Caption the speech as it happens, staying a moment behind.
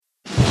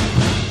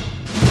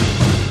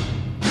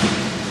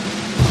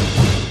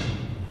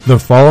The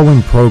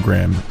following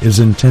program is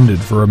intended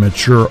for a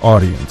mature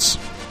audience.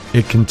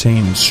 It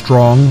contains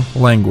strong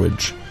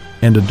language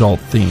and adult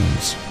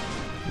themes.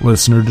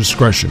 Listener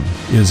discretion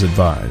is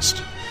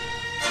advised.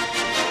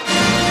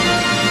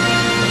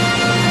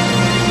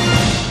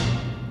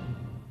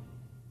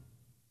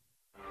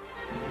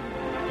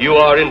 You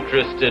are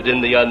interested in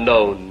the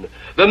unknown,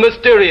 the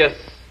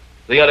mysterious,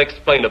 the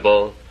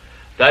unexplainable.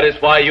 That is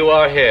why you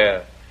are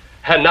here.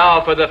 And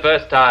now, for the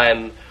first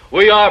time,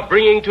 we are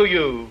bringing to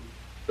you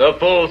the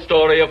full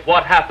story of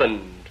what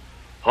happened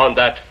on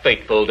that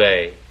fateful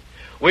day.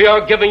 We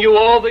are giving you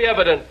all the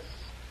evidence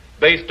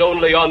based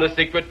only on the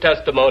secret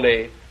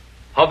testimony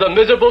of the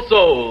miserable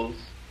souls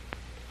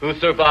who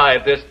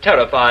survived this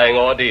terrifying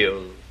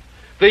ordeal.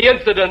 The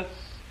incidents,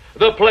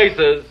 the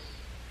places.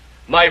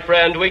 My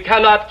friend, we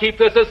cannot keep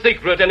this a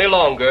secret any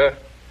longer.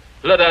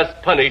 Let us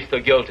punish the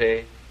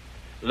guilty.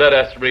 Let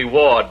us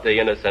reward the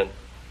innocent.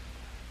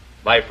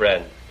 My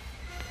friend,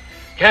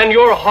 can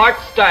your heart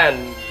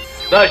stand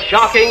the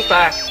shocking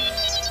fact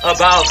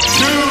about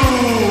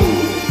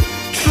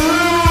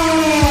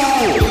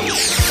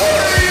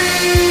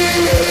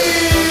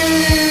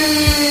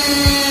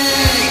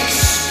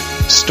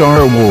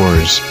Star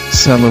Wars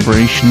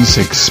Celebration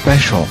 6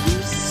 Special. You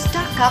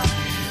stuck-up,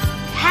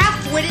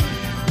 half-witted,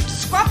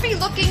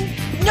 scruffy-looking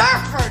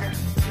nerf herder.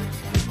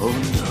 Oh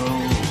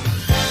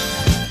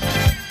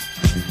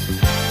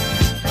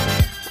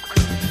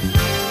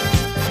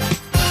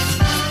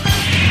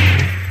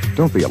no.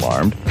 Don't be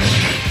alarmed.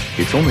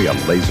 It's only a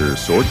laser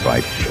sword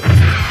fight.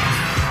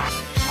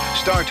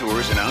 Star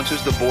Tours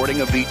announces the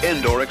boarding of the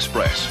Endor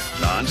Express,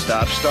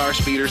 non-stop star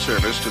speeder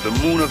service to the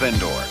moon of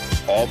Endor.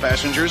 All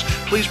passengers,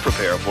 please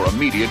prepare for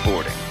immediate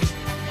boarding.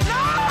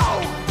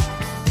 No!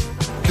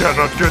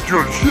 Cannot get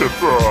your ship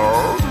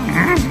out.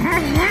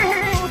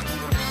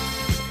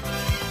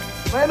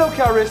 Lando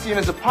Calrissian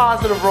is a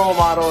positive role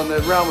model in the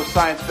realm of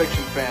science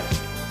fiction fans.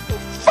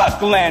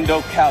 Fuck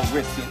Lando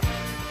Calrissian.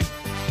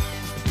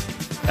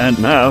 And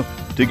now,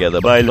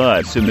 together by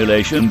live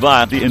simulation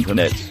via the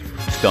internet,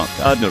 Scott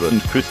Gardner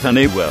and Chris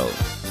Honeywell.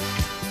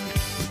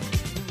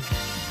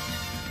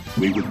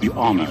 We would be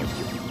honored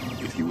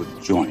if you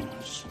would join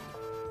us.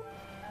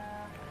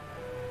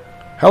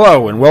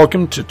 Hello and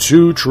welcome to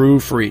Two True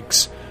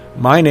Freaks.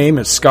 My name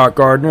is Scott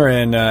Gardner,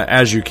 and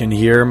as you can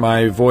hear,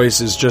 my voice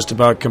is just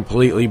about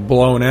completely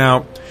blown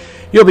out.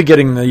 You'll be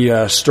getting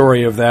the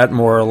story of that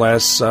more or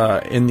less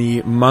in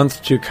the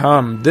month to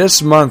come.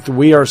 This month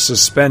we are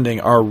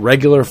suspending our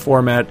regular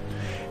format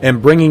and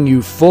bringing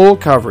you full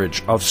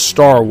coverage of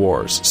Star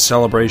Wars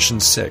Celebration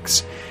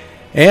 6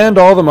 and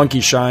all the monkey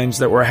shines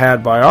that were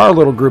had by our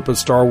little group of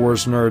Star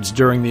Wars nerds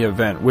during the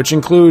event, which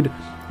include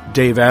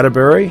Dave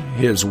Atterbury,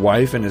 his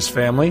wife and his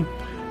family,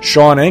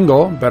 Sean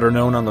Engel, better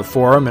known on the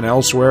forum and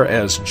elsewhere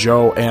as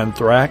Joe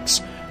Anthrax,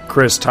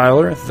 Chris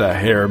Tyler, the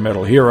hair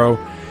metal hero,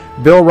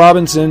 Bill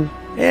Robinson,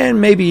 and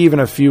maybe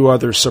even a few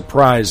other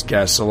surprise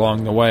guests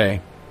along the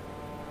way.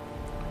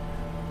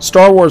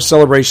 Star Wars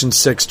Celebration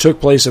 6 took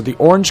place at the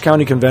Orange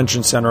County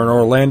Convention Center in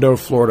Orlando,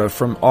 Florida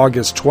from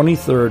August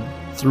 23rd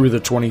through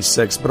the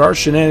 26th, but our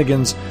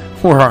shenanigans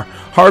were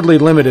hardly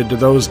limited to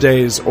those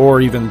days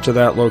or even to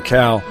that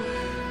locale.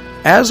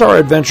 As our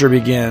adventure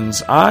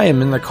begins, I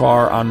am in the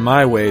car on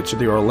my way to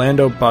the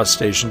Orlando bus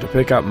station to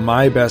pick up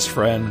my best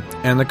friend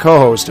and the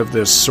co-host of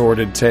this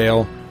sordid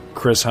tale,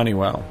 Chris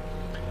Honeywell.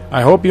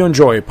 I hope you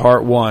enjoy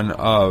part one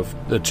of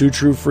the Two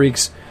True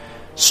Freaks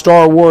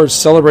Star Wars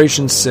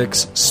Celebration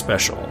 6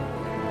 Special.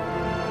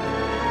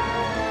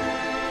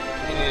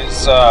 It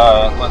is,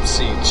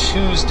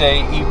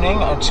 Tuesday evening,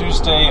 on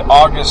Tuesday,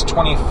 August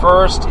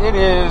 21st. It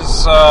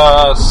is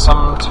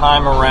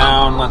sometime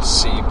around,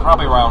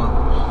 probably around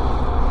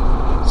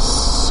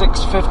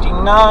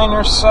 6:59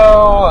 or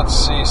so.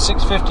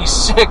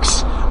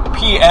 6:56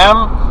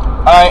 p.m.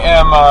 I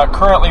am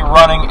currently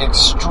running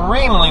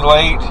extremely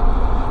late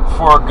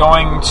for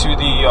going to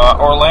the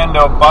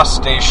Orlando bus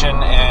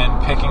station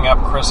and picking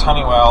up Chris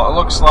Honeywell. It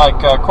looks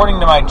like, according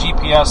to my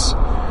GPS,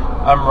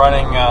 I'm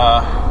running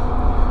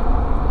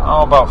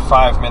about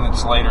 5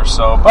 minutes late or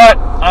so. But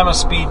I'm a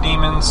speed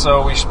demon,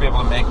 so we should be able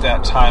to make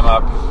that time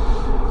up.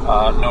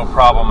 No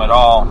problem at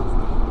all.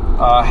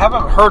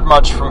 Haven't heard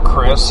much from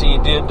Chris. He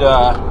did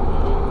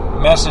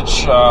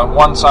message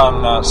once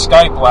on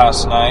Skype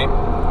last night.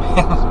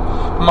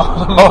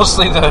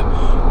 Mostly the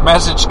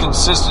message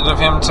consisted of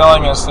him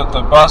telling us that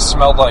the bus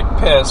smelled like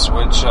piss,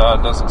 which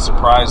doesn't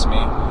surprise me.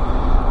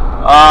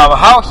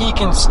 How he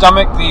can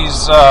stomach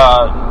these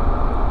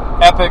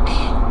epic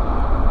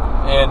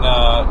and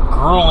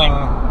grueling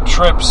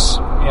trips,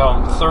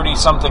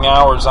 30-something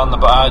hours on the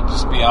bus,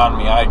 just beyond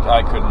me. I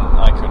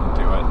couldn't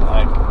do it.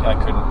 I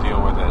couldn't deal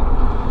with it.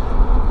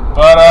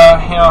 But,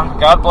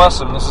 God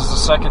bless him. This is the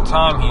second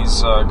time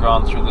he's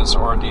gone through this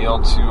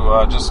ordeal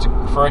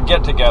for a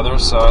get-together,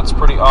 so it's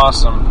pretty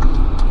awesome.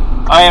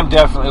 I am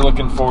definitely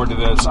looking forward to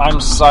this. I'm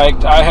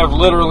psyched. I have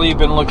literally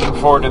been looking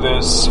forward to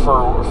this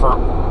for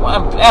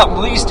at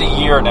least a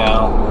year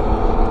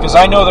now, because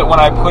I know that when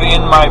I put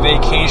in my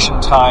vacation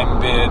time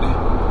bid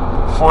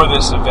for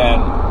this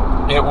event,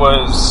 It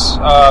was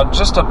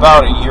just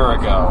about a year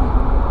ago,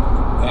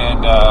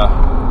 and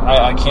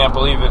I can't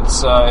believe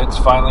it's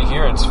finally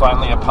here. It's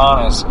finally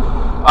upon us.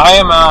 I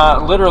am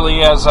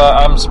literally, as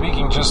I'm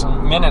speaking, just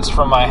minutes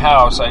from my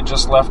house. I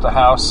just left the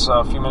house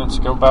a few minutes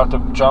ago, about to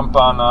jump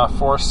on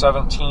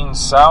 417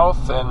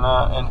 South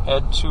and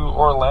head to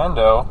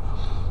Orlando.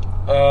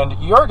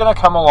 And you're going to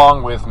come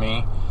along with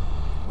me,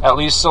 at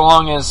least so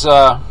long as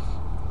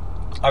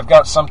I've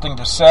got something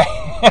to say.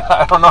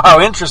 I don't know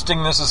how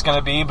interesting this is going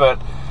to be, but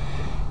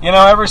you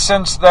know, ever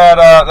since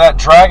that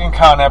Dragon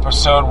Con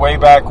episode way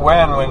back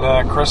when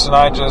Chris and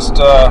I just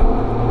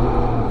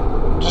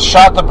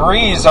shot the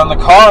breeze on the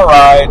car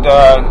ride,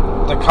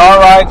 the car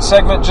ride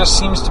segment just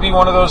seems to be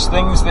one of those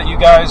things that you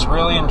guys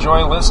really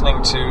enjoy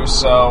listening to.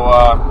 So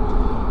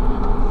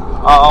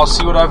I'll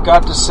see what I've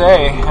got to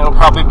say. It'll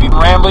probably be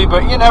rambly,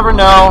 but you never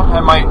know.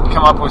 I might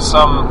come up with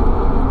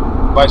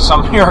by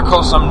some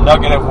miracle, some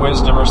nugget of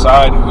wisdom or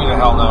side. Who the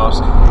hell knows?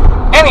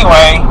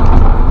 Anyway,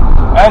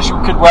 as you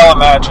could well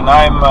imagine,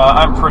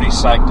 I'm pretty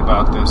psyched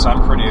about this.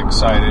 I'm pretty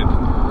excited.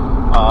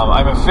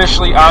 I'm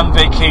officially on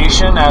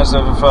vacation as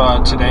of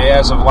today,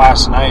 as of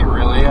last night,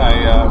 really.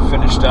 I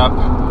finished up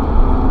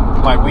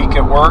my week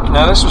at work.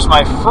 Now, this was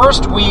my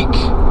first week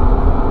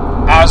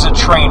as a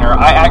trainer.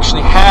 I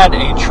actually had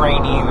a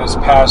trainee this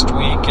past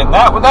week, and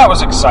that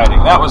was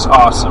exciting. That was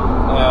awesome.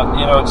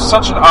 You know, it's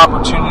such an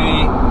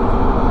opportunity,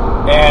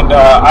 and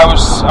I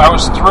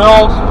was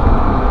thrilled,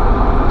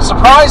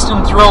 surprised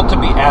and thrilled to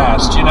be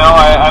asked. You know,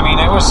 I mean,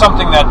 it was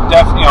something that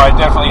I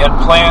definitely had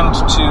planned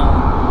to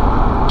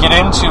get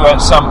into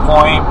at some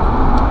point,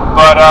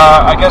 but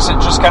I guess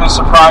it just kind of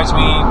surprised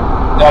me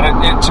that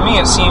to me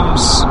it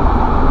seems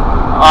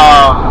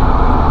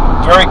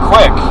very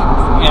quick.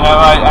 You know,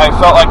 I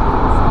felt like,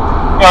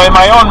 you know, in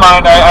my own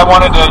mind, I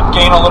wanted to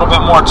gain a little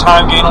bit more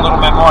time, gain a little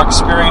bit more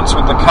experience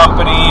with the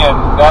company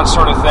and that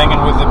sort of thing,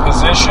 and with the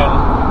position.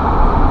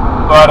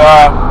 But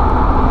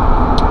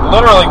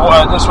literally,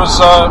 this was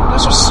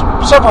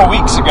several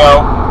weeks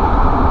ago.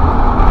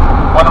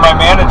 One of my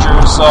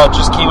managers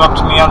just came up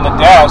to me on the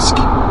desk,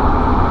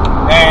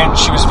 and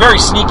she was very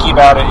sneaky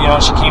about it. You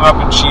know, she came up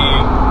and she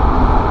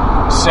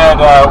said,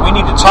 "We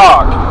need to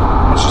talk,"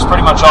 which was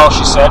pretty much all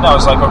she said. And I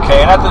was like,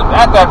 okay. And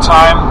at that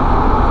time,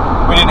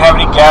 we didn't have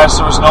any guests.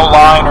 There was no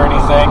line or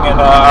anything,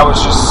 and I was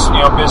just,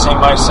 you know,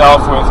 busying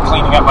myself with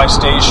cleaning up my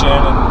station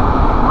and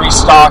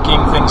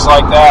restocking, things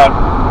like that.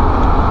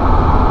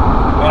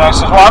 And I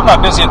said, "Well, I'm not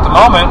busy at the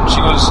moment."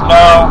 She goes,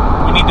 "No,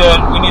 we need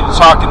to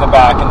talk in the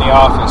back in the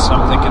office." And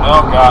I'm thinking,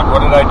 oh God,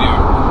 what did I do?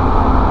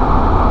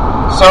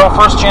 So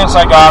first chance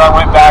I got, I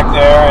went back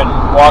there and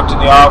walked in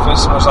the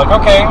office and was like,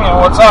 okay, you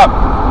know, what's up?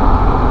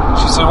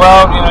 She said,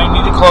 well, you know, you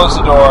need to close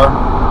the door.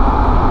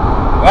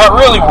 That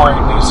really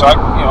worried me. So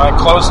I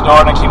closed the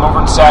door and I came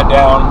over and sat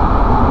down.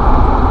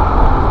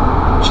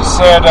 She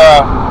said,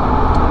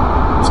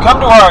 it's come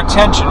to our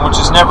attention, which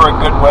is never a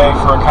good way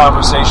for a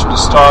conversation to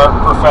start,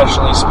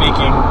 professionally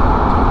speaking.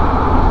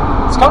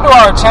 It's come to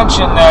our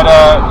attention that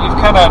you've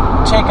kind of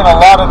taken a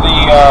lot of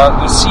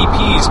the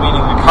CPs,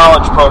 meaning the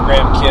college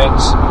program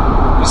kids,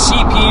 the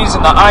CPs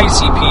and the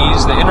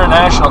ICPs, the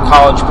International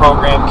College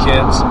Program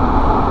kids,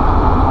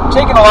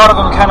 taking a lot of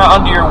them kind of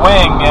under your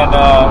wing, and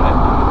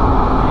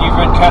you've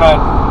been kind of,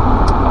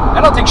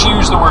 I don't think she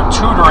used the word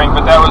tutoring,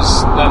 but that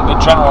was the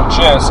general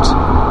gist,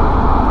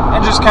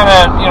 and just kind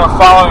of, you know,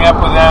 following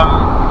up with them,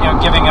 you know,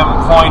 giving them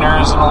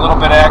pointers and a little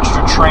bit of extra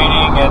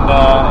training, and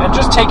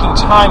just taking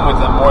time with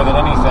them more than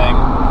anything.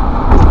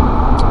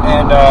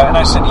 And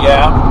I said,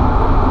 yeah.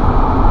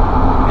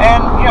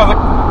 And, you know, the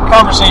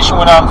conversation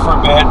went on for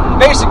a bit. And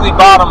basically,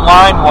 bottom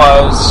line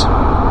was,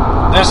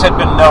 this had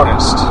been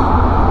noticed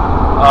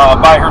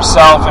by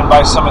herself and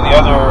by some of the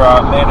other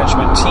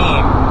management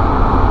team.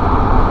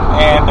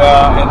 And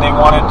they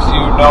wanted to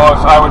know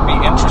if I would be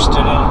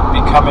interested in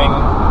becoming,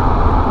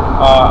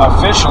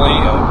 officially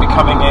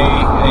becoming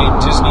a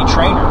Disney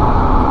trainer.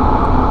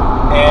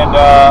 And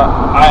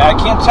I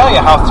can't tell you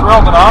how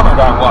thrilled and honored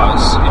I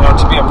was, you know,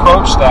 to be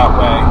approached that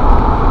way.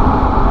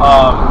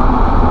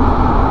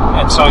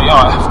 And so, you know,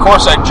 of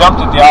course I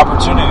jumped at the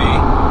opportunity.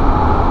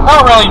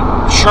 Not really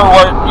sure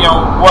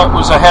what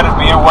was ahead of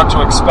me or what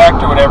to expect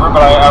or whatever,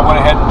 but I went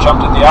ahead and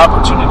jumped at the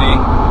opportunity.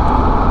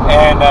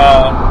 And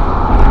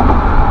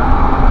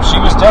she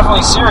was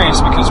definitely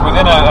serious, because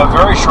within a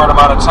very short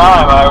amount of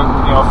time, I,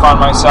 you know, found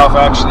myself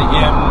actually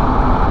in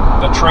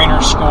the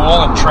trainer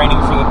school and training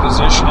for the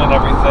position and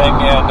everything.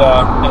 And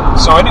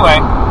so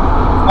anyway,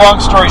 long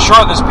story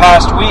short, this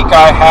past week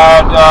I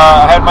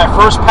had my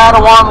first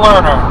Padawan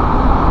learner,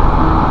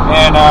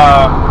 and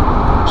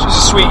she's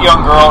a sweet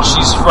young girl.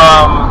 She's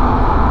from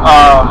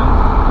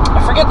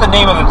I forget the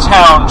name of the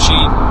town. She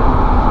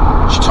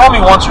told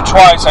me once or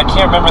twice, I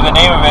can't remember the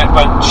name of it,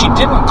 but she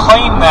didn't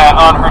claim that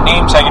on her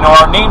name tag. You know,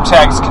 our name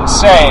tags can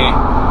say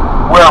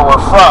where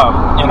we're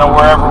from, you know,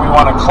 wherever we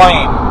want to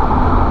claim.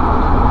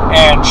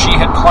 And she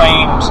had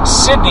claimed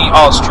Sydney,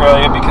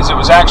 Australia, because it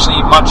was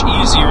actually much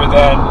easier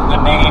than the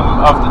name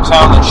of the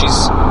town that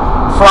she's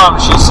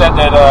from. She said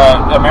that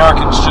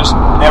Americans just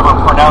never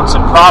pronounce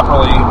it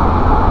properly.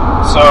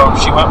 So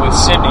she went with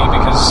Sydney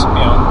because,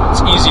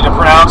 it's easy to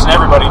pronounce and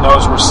everybody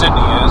knows where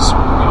Sydney is,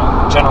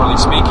 generally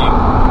speaking.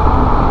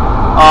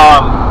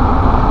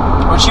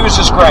 But she was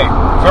just great.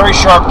 Very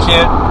sharp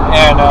kid,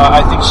 and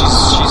I think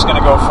she's going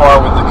to go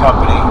far with the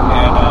company.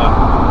 And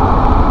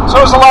so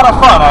it was a lot of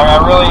fun.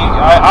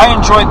 I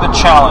enjoyed the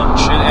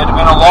challenge. It had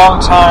been a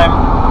long time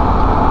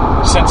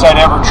since I'd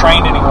ever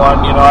trained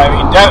anyone.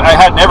 I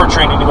had never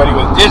trained anybody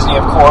with Disney,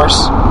 of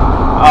course.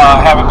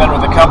 I haven't been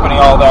with the company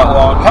all that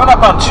long. Coming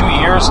up on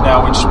 2 years now,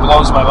 which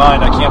blows my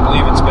mind. I can't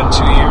believe it's been 2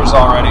 years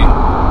already.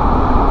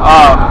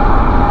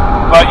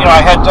 But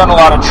I had done a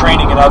lot of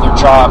training in other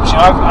jobs.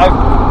 I've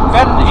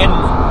been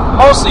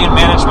mostly in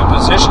management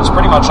positions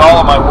pretty much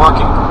all of my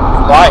working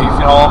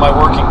life, all of my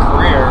working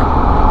career.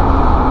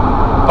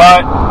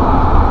 But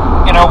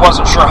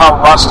wasn't sure how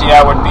rusty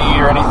I would be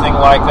or anything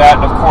like that.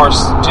 And of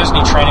course, Disney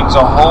training's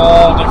a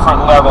whole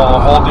different level, a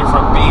whole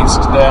different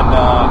beast than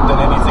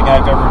anything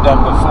I've ever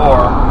done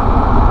before.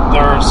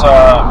 There's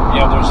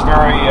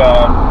very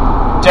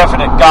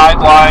definite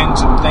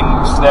guidelines and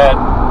things that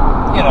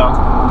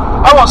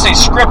I won't say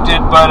scripted,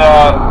 but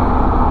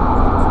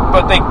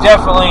they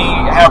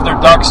definitely have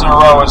their ducks in a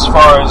row as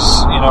far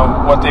as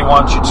what they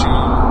want you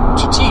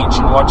to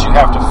teach and what you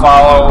have to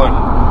follow and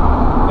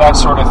that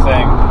sort of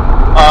thing.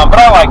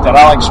 But I like that.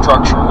 I like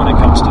structure when it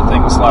comes to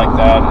things like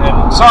that.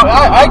 And so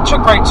I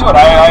took right to it.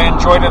 I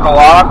enjoyed it a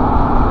lot.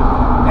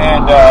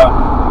 And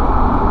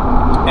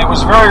it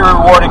was very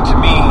rewarding to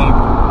me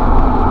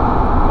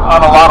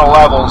on a lot of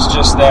levels.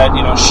 Just that,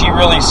 she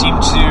really seemed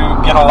to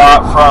get a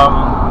lot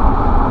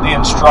from the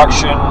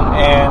instruction.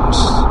 And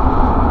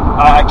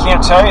I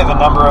can't tell you the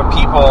number of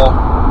people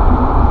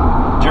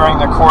during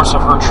the course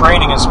of her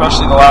training,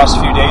 especially the last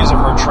few days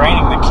of her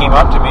training, that came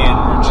up to me and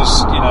were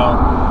just,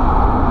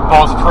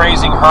 both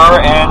praising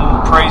her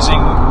and praising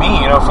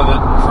me, for the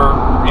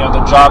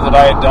job that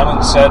I had done,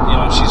 and said,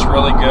 she's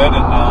really good.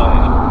 And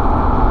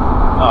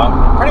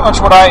pretty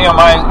much what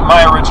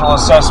my original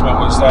assessment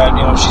was that,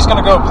 she's going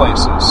to go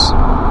places.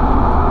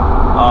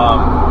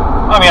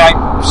 I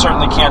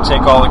certainly can't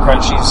take all the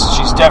credit.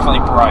 She's definitely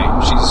bright.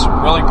 She's a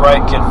really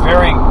bright kid,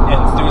 very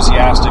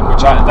enthusiastic,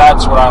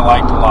 that's what I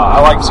liked a lot.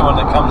 I like someone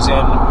that comes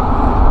in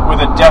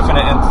with a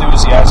definite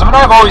enthusiasm, and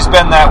I've always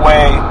been that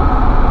way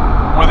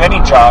with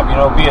any job,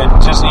 be it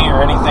Disney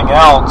or anything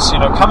else.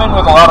 Come in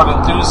with a lot of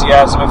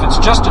enthusiasm. If it's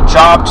just a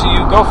job to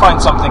you, go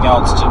find something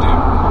else to do.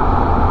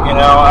 In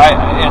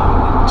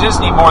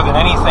Disney, more than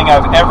anything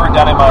I've ever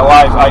done in my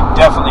life, I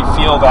definitely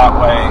feel that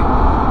way.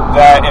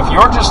 That if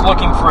you're just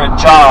looking for a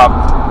job,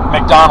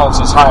 McDonald's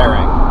is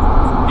hiring.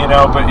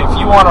 But if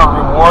you want a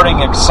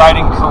rewarding,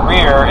 exciting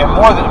career, and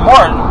more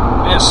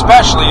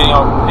especially,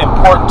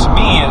 important to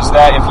me is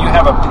that if you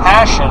have a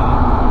passion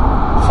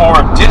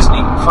for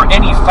Disney, for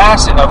any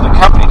facet of the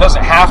company, it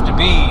doesn't have to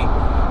be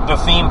the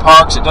theme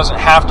parks, it doesn't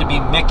have to be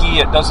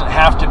Mickey, it doesn't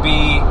have to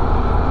be,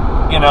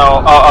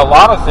 a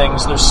lot of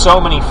things. There's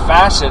so many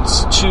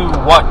facets to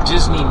what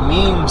Disney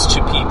means to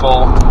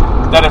people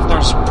that if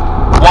there's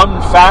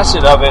one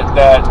facet of it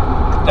that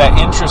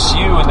interests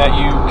you and that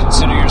you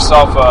consider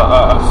yourself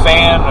a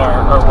fan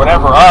or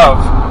whatever of,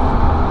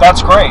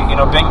 that's great.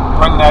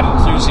 Bring that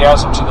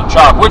enthusiasm to the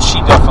job, which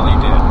she definitely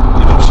did.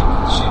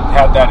 She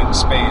had that in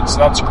spades.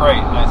 That's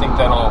great, and I think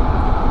that'll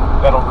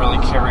really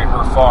carry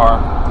her far.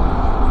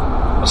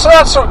 So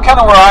that's kind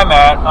of where I'm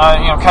at.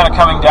 Kind of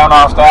coming down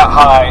off that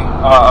high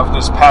of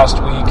this past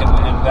week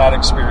and that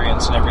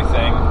experience and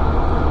everything,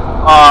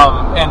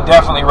 and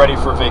definitely ready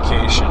for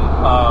vacation.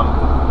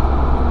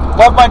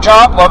 Love my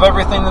job, love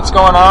everything that's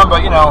going on,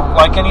 but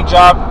like any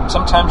job,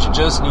 sometimes you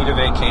just need a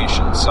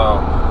vacation. So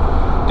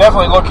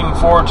definitely looking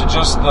forward to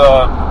just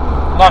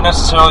not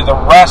necessarily the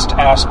rest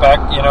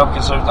aspect,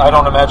 because I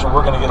don't imagine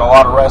we're going to get a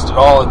lot of rest at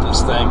all at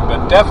this thing,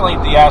 but definitely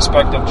the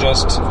aspect of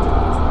just,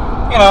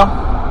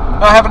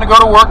 not having to go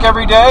to work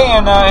every day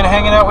and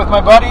hanging out with my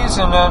buddies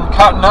and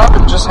cutting up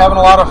and just having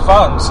a lot of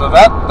fun. So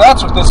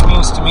that's what this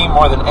means to me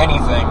more than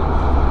anything.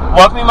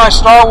 Love me my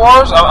Star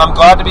Wars. I'm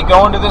glad to be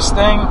going to this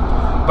thing,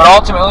 but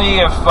ultimately,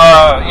 if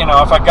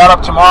I got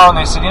up tomorrow and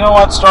they said,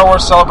 Star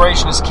Wars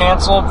Celebration is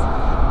canceled,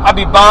 I'd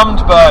be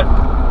bummed, but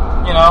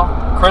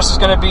Chris is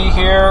going to be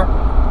here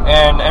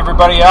and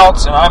everybody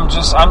else, and I'm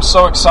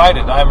so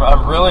excited.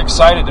 I'm really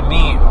excited to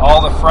meet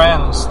all the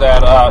friends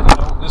that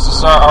this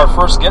is our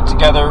first get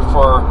together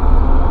for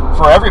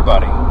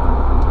everybody.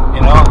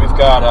 We've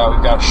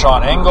got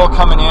Sean Engel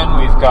coming in.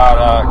 We've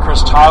got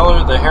Chris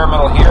Tyler, the hair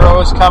metal hero,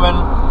 is coming.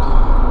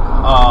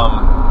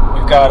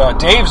 We've got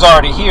Dave's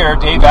already here.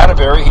 Dave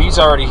Atterbury, he's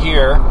already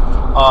here.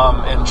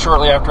 And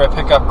shortly after I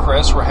pick up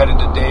Chris, we're headed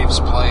to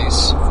Dave's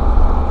place.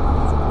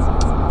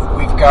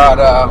 We've got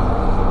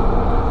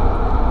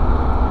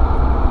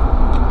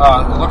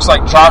it looks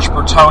like Josh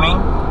Bertoni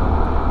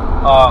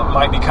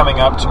might be coming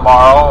up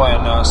tomorrow,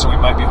 and so we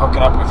might be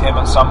hooking up with him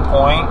at some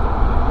point.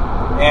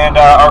 And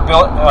our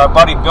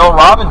buddy Bill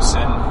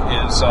Robinson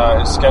is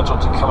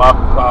scheduled to come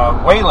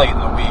up way late in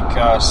the week,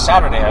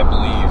 Saturday, I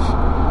believe.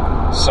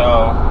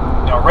 So,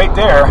 right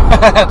there,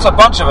 it's a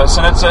bunch of us,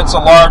 and it's a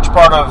large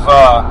part of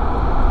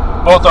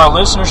both our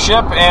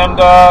listenership and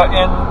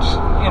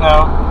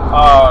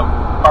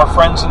our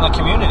friends in the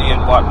community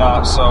and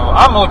whatnot. So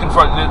I'm looking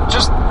for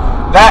just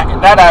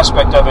that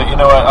aspect of it.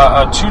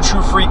 A Two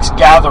True Freaks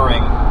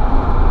gathering.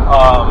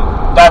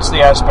 That's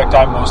the aspect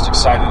I'm most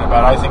excited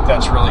about. I think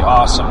that's really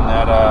awesome.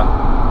 That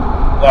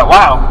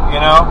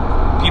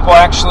people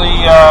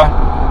actually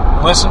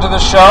listen to the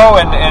show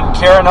and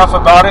care enough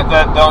about it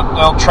that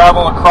they'll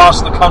travel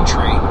across the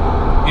country.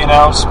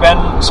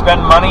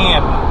 Spend money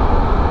and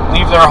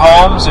leave their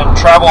homes and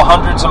travel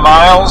hundreds of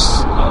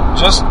miles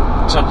just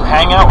to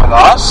hang out with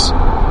us.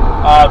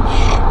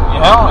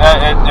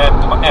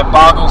 It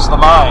boggles the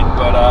mind,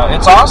 but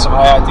it's awesome.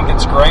 I think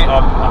it's great.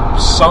 I'm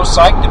so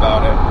psyched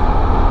about it.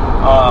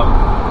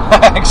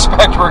 I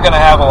expect we're going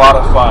to have a lot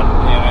of fun,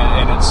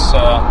 and it's.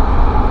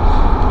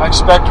 I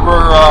expect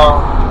we're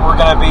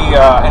going to be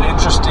an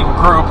interesting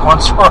group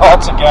once we're all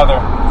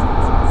together.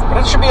 But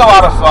it should be a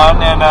lot of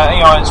fun, and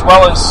as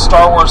well as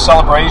Star Wars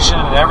Celebration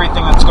and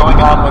everything that's going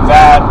on with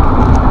that,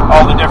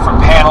 all the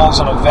different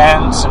panels and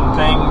events and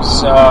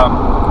things.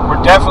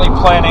 We're definitely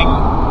planning.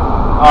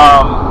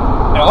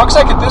 It looks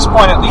like at this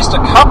point at least a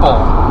couple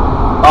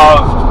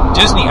of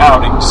Disney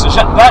outings, so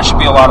that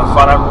should be a lot of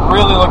fun. I'm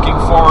really looking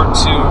forward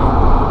to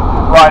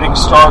riding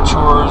Star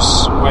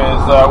Tours with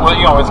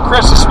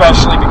Chris,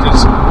 especially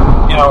because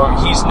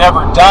he's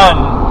never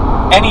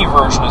done any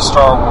version of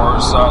Star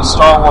Wars.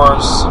 Star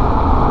Wars,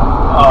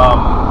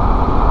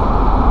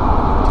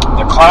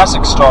 the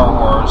classic Star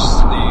Wars.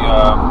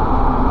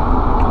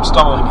 I'm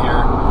stumbling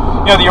here.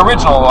 The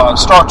original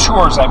Star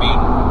Tours.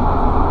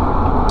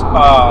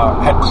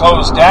 Had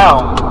closed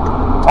down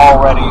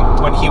already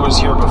when he was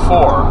here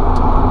before,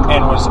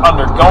 and was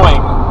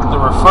undergoing the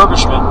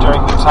refurbishment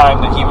during the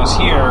time that he was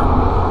here.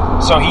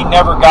 So he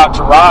never got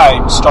to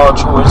ride Star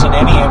Tours in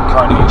any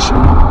incarnation,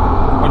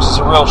 which is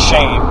a real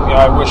shame.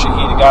 I wish that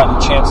he'd gotten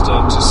a chance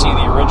to see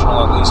the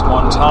original at least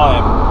one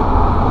time.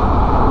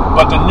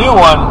 But the new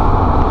one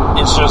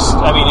is just,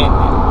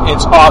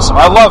 it's awesome.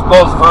 I love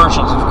both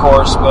versions, of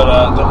course, but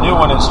the new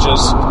one is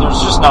there's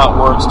just not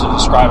words to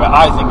describe it.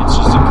 I think it's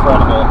just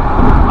incredible.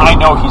 I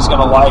know he's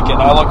going to like it,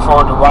 and I look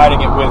forward to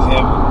riding it with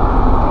him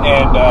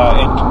and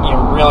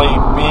really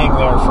being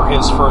there for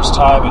his first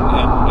time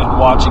and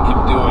watching him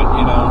do it,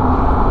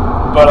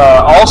 But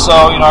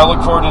also, I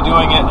look forward to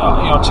doing it,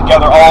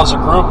 together all as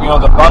a group,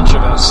 the bunch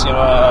of us,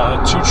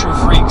 Two True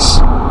Freaks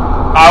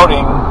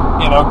outing,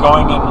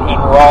 going and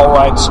we're all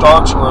ride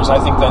Star Tours. I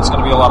think that's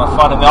going to be a lot of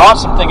fun. And the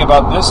awesome thing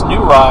about this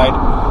new ride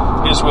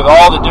is with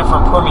all the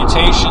different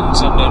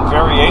permutations and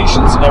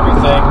variations and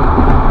everything,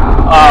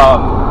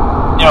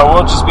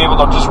 we'll just be able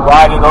to just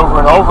ride it over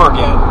and over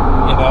again,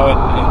 and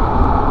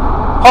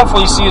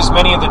hopefully see as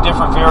many of the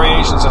different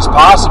variations as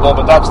possible.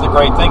 But that's the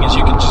great thing, is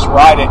you can just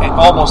ride it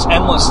almost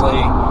endlessly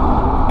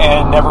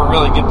and never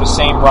really get the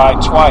same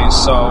ride twice.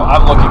 So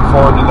I'm looking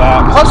forward to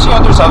that. Plus,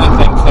 there's other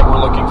things that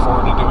we're looking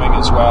forward to doing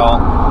as well.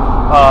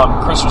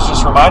 Chris was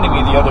just reminding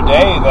me the other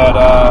day that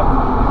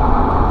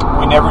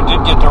we never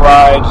did get to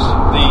ride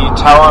the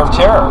Tower of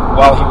Terror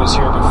while he was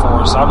here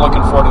before, so I'm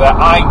looking forward to that.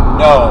 I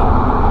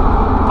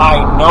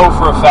know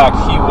for a fact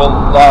he will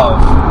love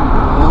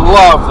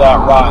that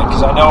ride,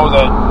 because I know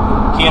that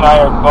he and I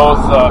are both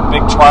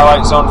big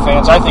Twilight Zone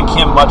fans. I think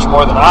him much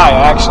more than I,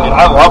 actually, and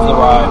I love the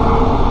ride.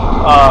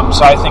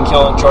 So I think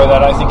he'll enjoy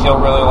that. I think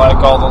he'll really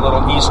like all the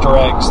little Easter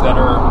eggs that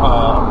are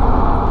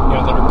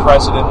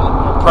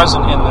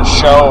present in the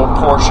show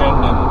portion,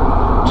 and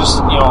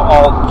just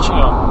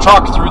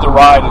chalk through the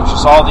ride. It's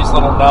just all these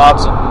little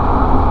nods and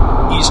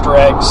Easter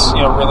eggs,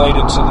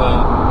 related to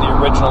the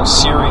original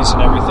series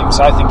and everything.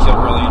 So I think he'll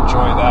really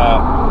enjoy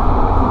that.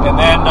 And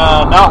then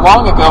not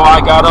long ago, I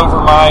got over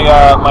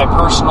my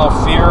personal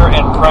fear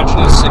and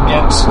prejudice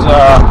against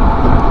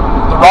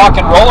the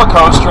Rock and Roller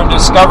Coaster and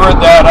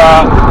discovered that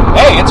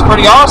hey, it's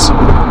pretty awesome.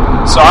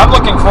 So I'm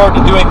looking forward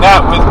to doing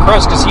that with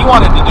Chris, because he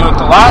wanted to do it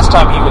the last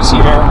time he was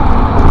here,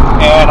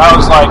 and I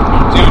was like,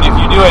 dude, if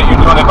you do it, you're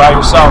doing it by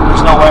yourself.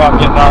 There's no way I'm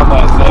getting on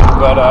that thing.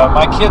 But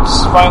my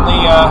kids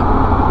finally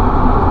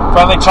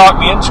talked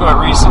me into it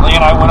recently,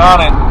 and I went on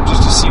it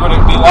just to see what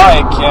it would be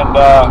like, and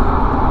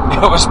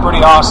it was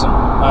pretty awesome.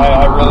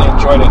 I really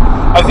enjoyed it.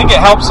 I think it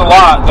helps a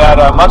lot that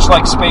much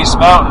like Space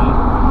Mountain,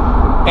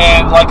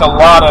 and like a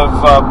lot of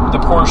the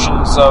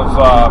portions of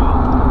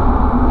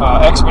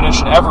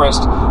Expedition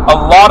Everest, a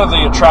lot of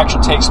the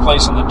attraction takes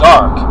place in the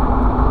dark.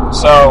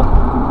 So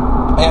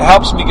it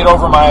helps me get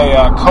over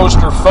my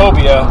coaster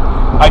phobia,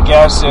 I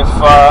guess, if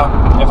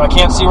I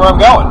can't see where I'm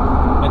going.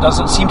 It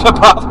doesn't seem to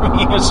bother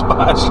me as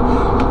much.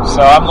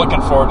 So I'm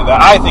looking forward to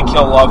that. I think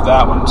he'll love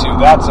that one too.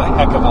 That's a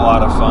heck of a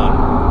lot of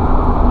fun.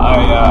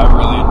 I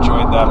really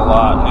enjoyed that a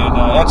lot, and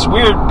it's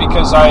weird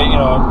because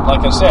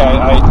like I say,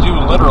 I do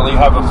literally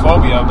have a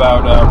phobia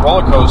about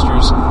roller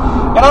coasters,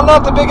 and I'm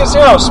not the biggest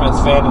Aerosmith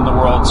fan in the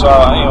world, so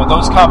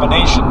those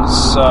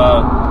combinations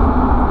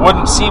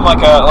wouldn't seem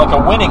like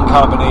a winning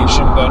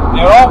combination, but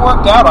it all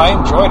worked out. I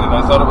enjoyed it. I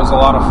thought it was a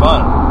lot of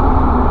fun.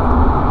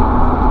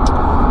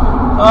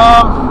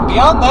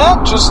 Beyond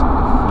that, just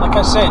like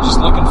I say, just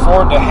looking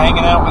forward to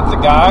hanging out with the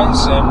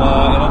guys and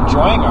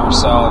enjoying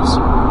ourselves.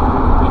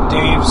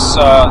 Dave's,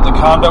 the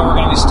condo we're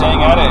going to be staying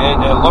at,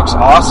 it looks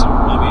awesome.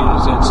 I mean,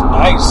 it's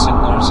nice, and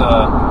there's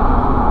a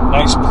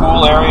nice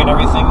pool area and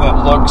everything that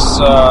looks,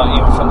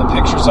 from the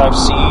pictures I've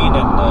seen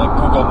and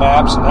Google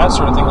Maps and that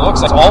sort of thing, it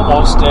looks like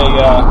almost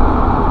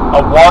a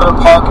water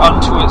park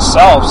unto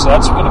itself. So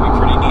that's going to be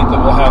pretty neat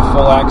that we'll have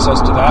full access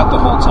to that the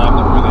whole time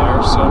that we're there.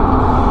 So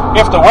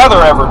if the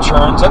weather ever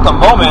turns, at the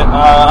moment,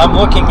 I'm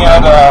looking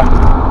at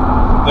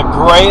the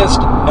grayest,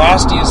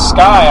 nastiest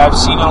sky I've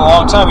seen in a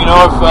long time. You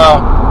know,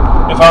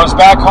 if I was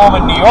back home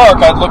in New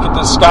York, I'd look at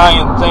the sky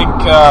and think,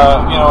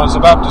 it's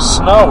about to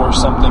snow or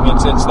something.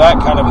 It's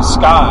that kind of a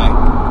sky.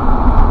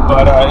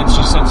 But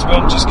it's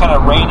been just kind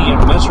of rainy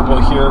and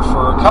miserable here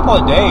for a couple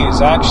of days,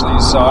 actually.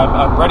 So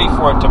I'm ready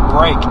for it to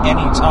break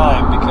any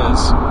time,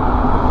 because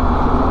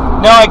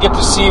now I get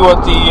to see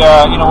what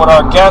what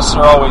our guests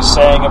are always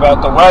saying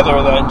about the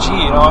weather. That I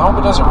hope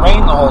it doesn't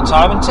rain the whole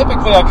time. And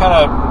typically I kind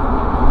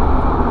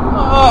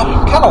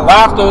of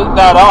laughed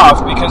that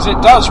off, because it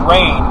does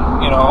rain,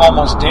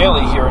 almost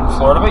daily here in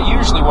Florida. But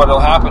usually what'll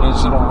happen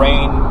is it'll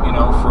rain,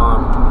 for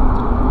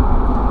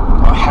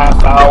a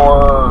half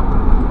hour,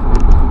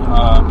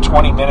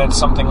 20 minutes,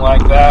 something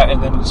like that,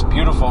 and then it's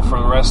beautiful for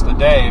the rest of the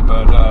day.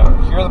 But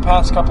here the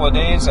past couple of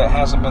days, that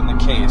hasn't been the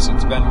case.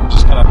 It's been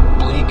just kind of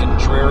bleak and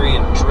dreary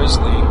and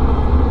drizzly.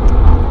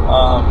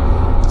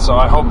 So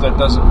I hope that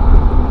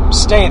doesn't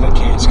stay the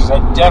case, because I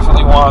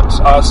definitely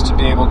want us to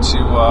be able to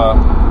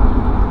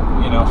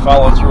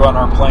follow through on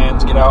our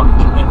plans, get out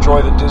and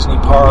enjoy the Disney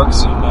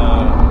parks, and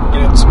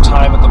get in some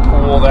time at the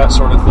pool, that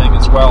sort of thing,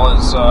 as well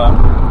as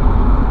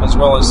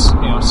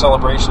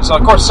Celebration. So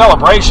of course,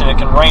 Celebration, it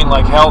can rain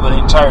like hell the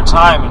entire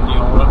time,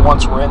 and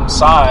once we're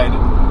inside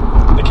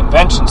the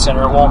convention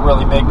center, it won't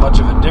really make much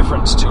of a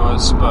difference to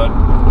us. But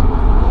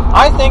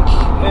I think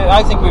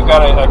we've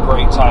got a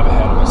great time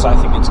ahead of us. I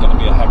think it's going to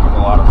be a heck of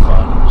a lot of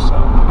fun. So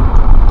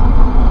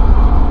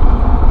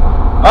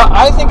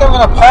I think I'm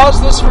going to pause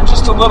this for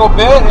just a little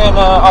bit, and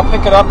I'll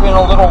pick it up in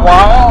a little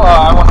while.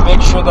 I want to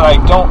make sure that I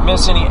don't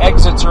miss any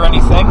exits or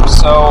anything,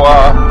 so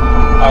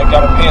I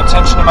got to pay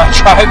attention to my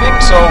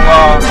driving. So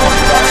I'll be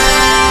back.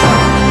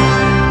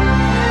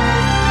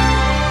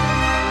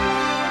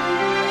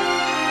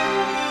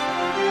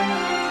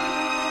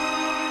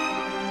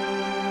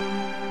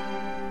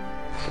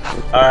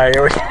 Alright,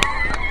 here we go.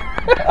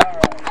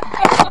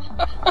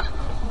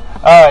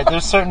 Alright,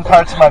 there's certain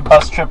parts of my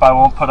bus trip I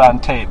won't put on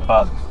tape,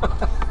 but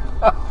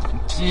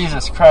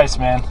Jesus Christ,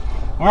 man.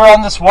 We were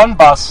on this one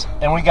bus,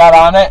 and we got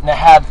on it, and it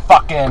had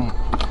fucking,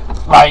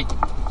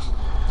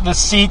 the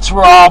seats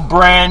were all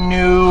brand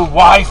new,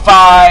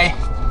 Wi-Fi,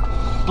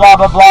 blah,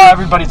 blah, blah.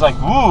 Everybody's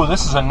like, ooh,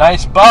 this is a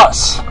nice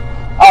bus.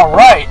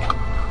 Alright.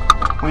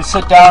 We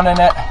sit down in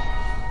it.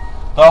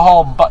 The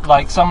whole,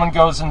 someone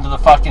goes into the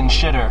fucking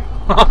shitter.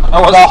 I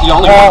wasn't the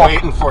only one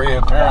waiting for you,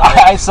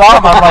 apparently. I saw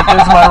him. I'm like,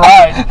 there's my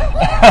ride.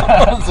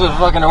 This is the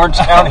fucking Orange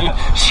County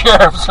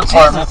Sheriff's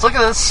Department. Jesus, look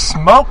at this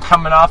smoke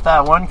coming off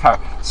that one car.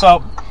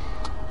 So,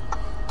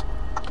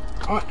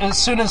 as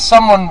soon as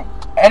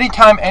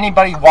anytime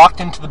anybody walked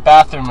into the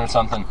bathroom or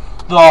something,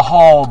 the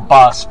whole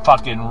bus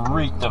fucking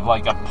reeked of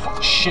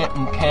a shit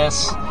and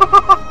piss.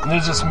 And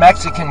there's this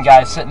Mexican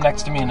guy sitting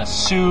next to me in a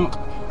suit,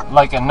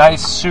 a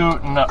nice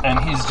suit, and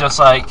he's just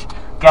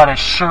got his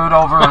shirt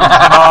over his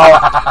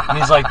mouth, and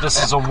he's like,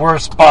 this is the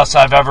worst bus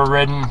I've ever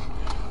ridden,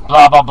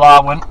 blah, blah,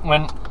 blah.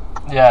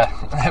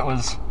 It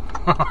was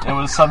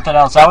something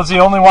else. I was the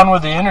only one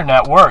where the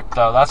internet worked,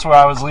 though. That's where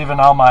I was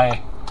leaving all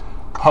my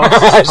posts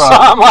from. I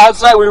saw him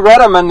last night. We read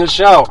him in the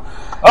show.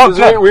 Oh,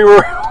 good. We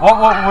were...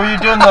 What were you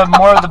doing,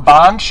 more of the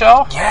Bond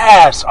show?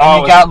 Yes.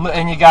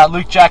 And you got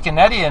Luke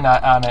Giaconetti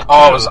on it, too.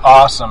 Oh, it was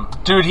awesome.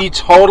 Dude, he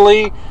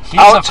totally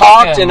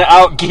out-talked and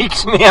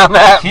out-geeked me on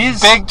that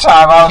big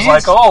time. I was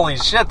like, holy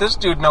shit, this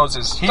dude knows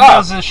his stuff. He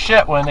knows his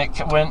shit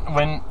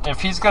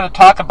if he's going to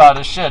talk about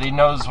his shit, he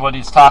knows what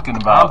he's talking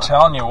about. I'm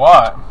telling you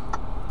what.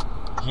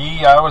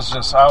 I was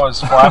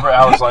flabbergasted.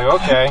 I was like,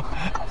 okay.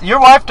 Your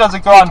wife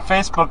doesn't go on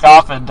Facebook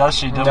often, does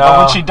she? No. But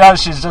when she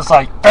does, she's just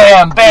like,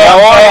 bam, bam,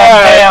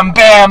 bam, bam,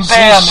 bam,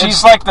 bam.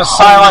 She's like the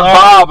Silent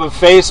Bob of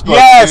Facebook,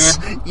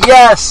 dude.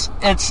 Yes.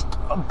 It's,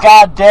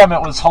 God damn,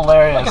 it was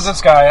hilarious. Look at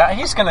this guy.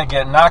 He's going to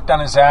get knocked on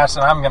his ass,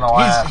 and I'm going to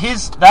laugh.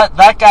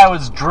 That guy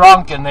was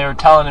drunk, and they were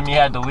telling him he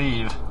had to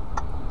leave.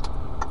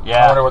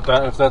 Yeah. I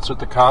wonder if that's what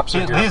the cops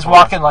are He's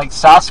walking like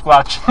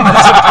Sasquatch in the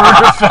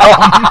Zapruder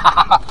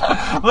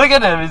film. Look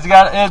at him.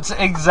 It's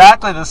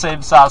exactly the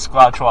same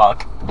Sasquatch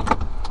walk.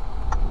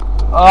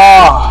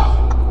 Oh.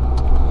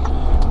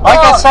 Like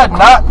I said,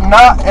 not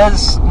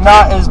as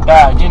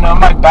bad.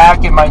 My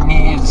back and my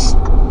knees.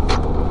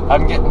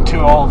 I'm getting too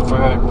old for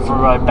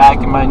my back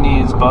and my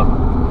knees, but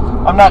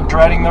I'm not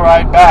dreading the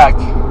ride back.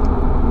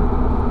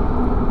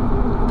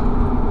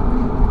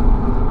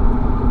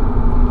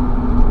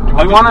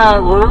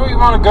 Where do we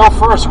want to go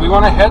first? We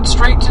want to head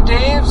straight to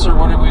Dave's, or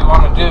what do we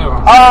want to do?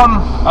 I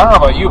don't know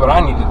about you, but I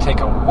need to take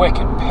a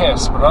wicked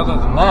piss. But other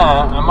than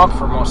that, I'm up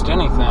for most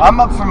anything. I'm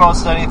up for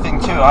most anything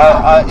too.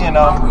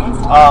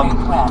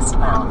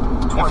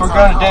 If we're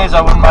going to Dave's,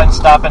 I wouldn't mind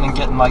stopping and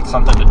getting like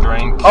something to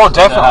drink. Oh,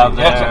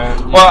 definitely.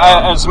 Well,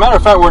 as a matter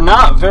of fact, we're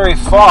not very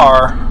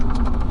far.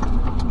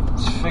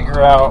 Let's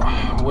figure out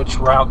which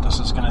route this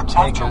is going to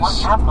take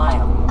us. After 1/2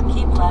 mile,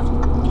 keep left,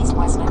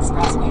 East-West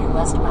Expressway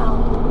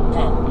westbound.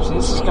 Then, so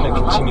this is going to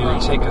continue to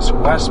take us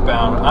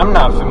westbound. I'm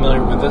not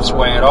familiar with this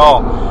way at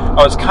all.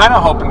 I was kind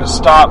of hoping to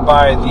stop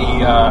by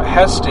the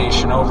Hess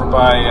station over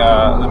by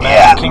the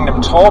Magic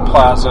Kingdom Toll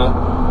Plaza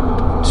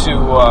to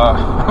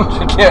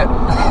get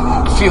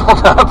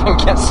fueled up and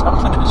get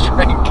something to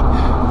drink.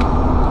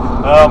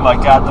 Oh my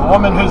god, the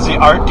woman who's the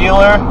art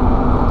dealer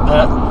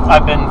that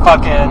I've been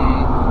fucking...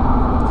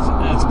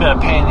 It's been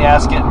a pain in the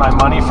ass getting my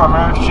money from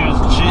her. She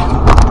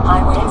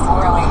Highway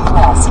 408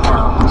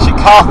 westbound. She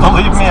called to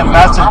leave me a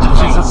message and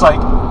she's just like,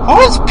 who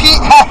is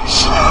Pete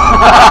Hesh?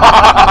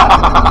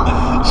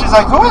 She's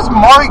like, who is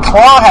Maury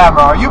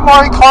Clawhammer? Are you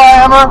Maury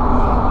Clawhammer?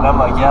 And I'm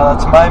like, yeah,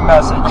 that's my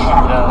message.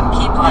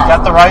 You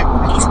got the right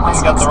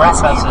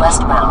message.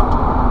 Westbound.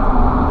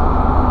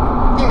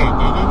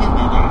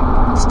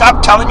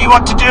 Stop telling me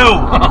what to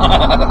do.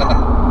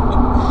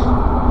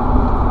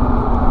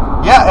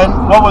 Yeah,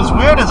 and what was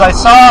weird is I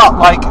saw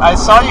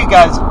you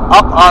guys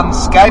up on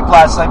Skype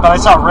last night, but I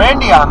saw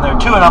Randy on there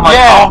too, and I'm like,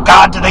 oh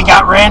god, do they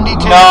got Randy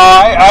too? No,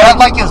 is that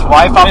like his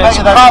wife? I'll bet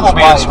you that's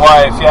probably his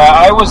wife. Yeah,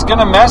 I was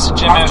gonna message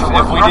him if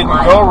we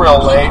didn't go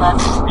real late.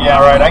 Yeah,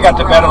 right. I got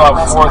to bed about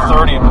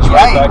 4:30 and was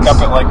right back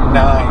up at like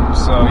 9.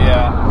 So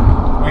yeah,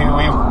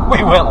 we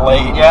went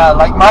late. Yeah,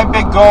 like my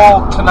big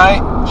goal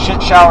tonight: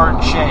 shit, shower,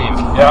 and shave.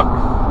 Yep.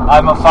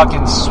 I'm a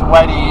fucking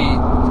sweaty.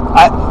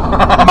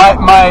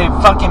 My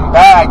fucking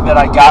bag that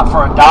I got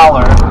for $1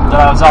 that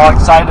I was all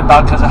excited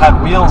about because it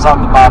had wheels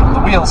on the bottom. The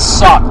wheels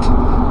sucked,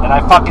 and I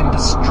fucking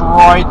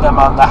destroyed them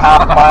on the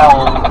half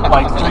mile,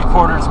 like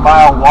 3/4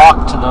 mile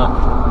walk to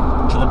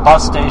the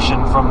bus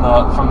station from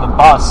the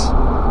bus.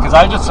 Because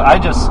I just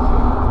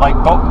like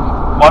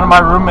one of my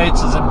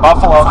roommates is in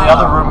Buffalo, the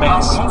other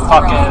roommate's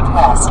fucking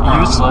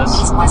useless.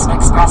 East-West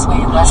Expressway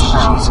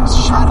westbound. Jesus,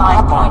 shut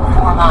up.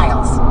 5.4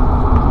 miles.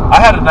 I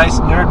had a nice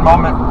nerd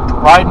moment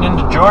riding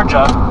into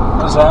Georgia.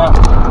 What was that?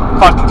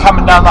 Fucking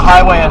coming down the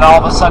highway, and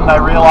all of a sudden I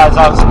realized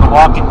I was in the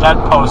Walking Dead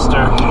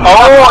poster.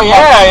 Oh,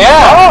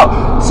 yeah. Oh,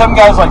 some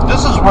guy's like,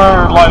 this is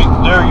where, like,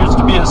 there used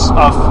to be a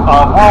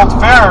World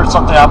Fair or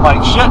something. I'm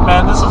like, shit,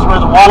 man, this is where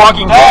the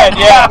Walking Dead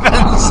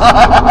happens.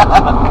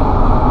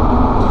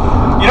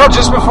 You know,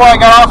 just before I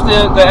got off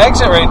the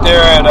exit right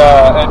there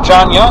at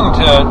John Young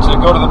to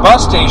go to the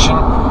bus station,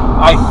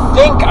 I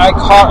think I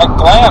caught a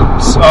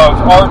glimpse of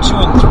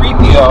R2 and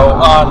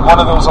 3PO on one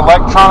of those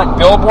electronic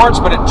billboards,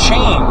 but it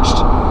changed.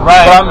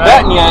 Right. But I'm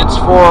betting you it's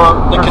for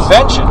the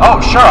convention.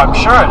 Oh, sure, I'm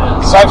sure it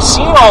is. So I've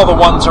seen all the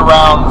ones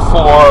around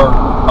for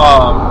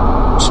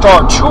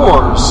Star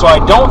Tours, so I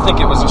don't think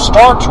it was a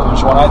Star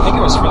Tours one. I think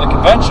it was for the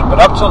convention. But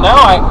up till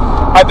now,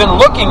 I've been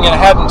looking and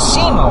hadn't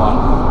seen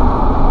one.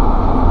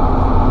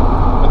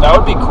 But that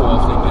would be cool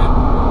if they did.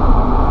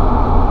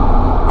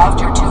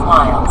 After 2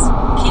 miles,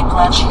 keep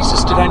left.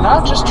 Jesus, did I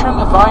not just turn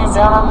the volume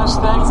down on this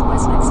thing?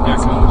 There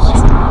it goes.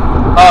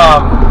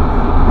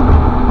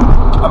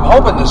 I'm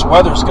hoping this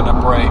weather's going to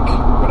break,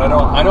 but I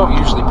don't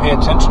usually pay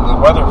attention to the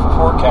weather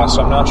forecast,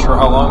 so I'm not sure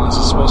how long this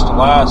is supposed to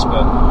last,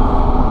 but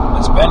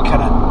it's been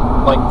kind of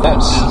like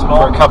this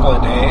for a couple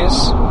of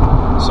days,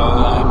 so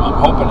I'm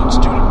hoping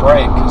it's due to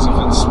break, because if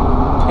it's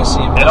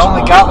pissy and it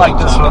only got like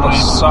this when we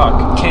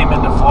suck. Came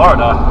into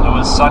Florida. It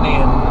was sunny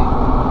and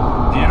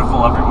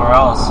beautiful everywhere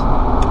else.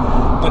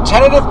 The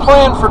tentative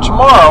plan for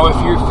tomorrow, if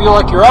you feel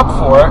like you're up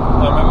for it,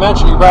 I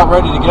imagine you're about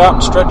ready to get out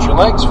and stretch your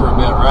legs for a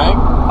bit, right?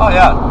 Oh,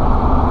 yeah.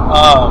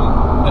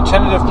 The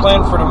tentative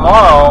plan for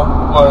tomorrow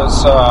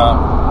was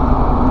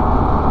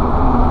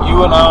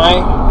you and I,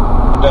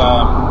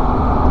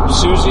 and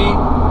Susie,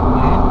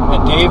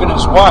 and Dave and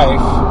his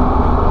wife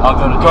I'll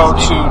go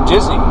to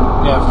Disney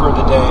for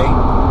the day.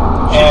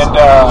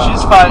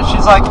 She's fine.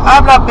 She's like,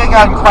 I'm not big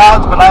on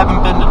crowds, but I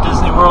haven't been to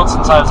Disney World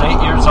since I was 8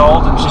 years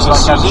old. And she's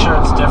like, I'm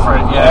sure it's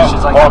different. Yeah,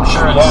 she's like, I'm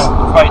sure it's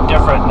quite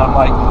different. And I'm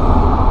like,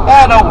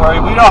 don't worry.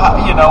 We don't,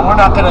 we're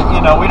not gonna,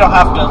 we don't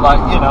have to, like,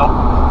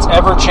 it's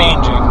ever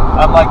changing.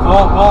 I'm like,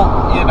 we'll,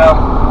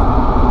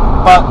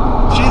 but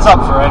she's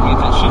up for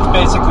anything. She's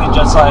basically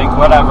just like,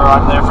 whatever.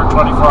 I'm there for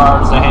 24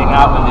 hours to hang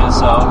out with you.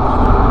 So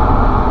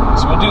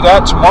we'll do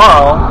that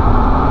tomorrow.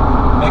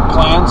 Make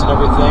plans and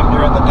everything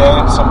during the day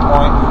at some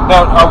point.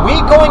 Now, are we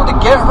going to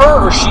get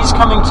her, or she's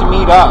coming to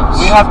meet us?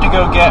 We have to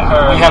go get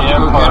her. We have to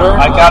go get her?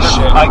 I got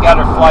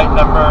her flight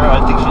number. I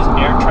think she's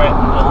AirTran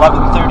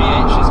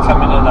 1138. She's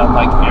coming in on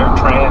like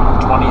AirTran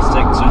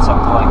 26 or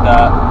something like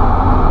that.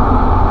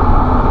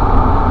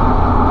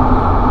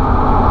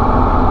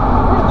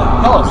 Where in the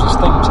hell is this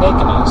thing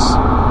taking us?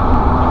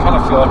 I kind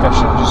of feel like I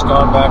should have just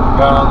gone back and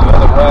gone on the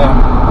other way.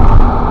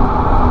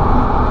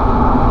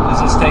 Is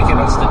this taking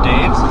us to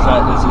Dave's?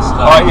 Is this the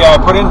Yeah, I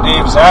put in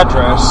Dave's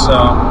address,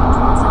 so...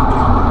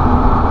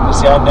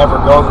 See, I never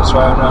go this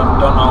way. I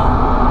don't know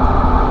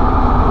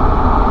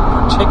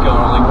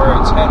particularly where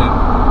it's headed.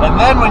 And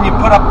then when you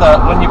put up the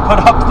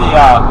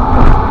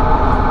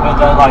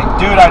like,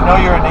 dude, I know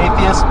you're an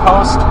atheist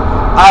post,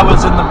 I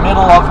was in the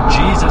middle of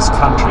Jesus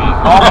country.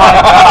 Oh my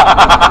God.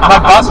 My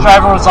bus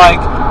driver was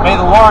like, may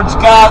the Lord's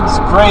God's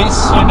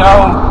grace,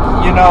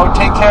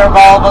 take care of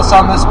all of us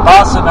on this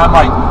bus. And I'm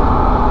like,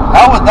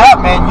 hell with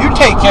that, man. You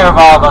take care of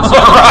all of us.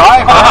 You're the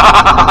driver.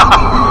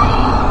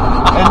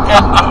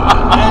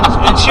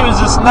 and she was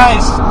this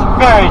nice,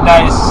 very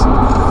nice,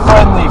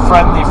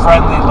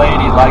 friendly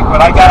lady. Like,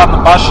 when I got on the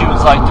bus, she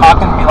was like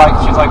talking to me like,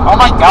 she was like, oh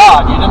my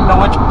God, you didn't know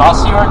which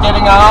bus you were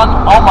getting on?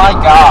 Oh my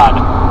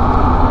God.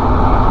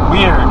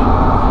 Weird.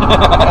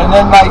 And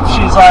then like,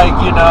 she's like,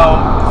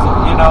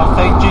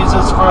 thank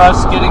Jesus for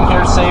us getting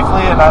here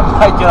safely. And I'm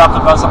like, get off the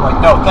bus. I'm like,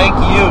 no, thank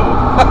you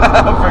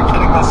for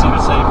getting us here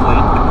safely.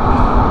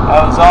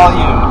 That was all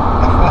you.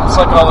 It's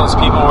like all those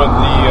people with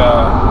the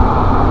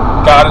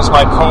God is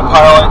my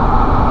co-pilot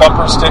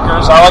bumper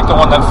stickers. I like the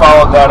one that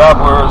followed that up,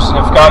 where it was,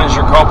 if God is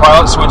your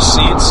co-pilot, switch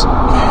seats.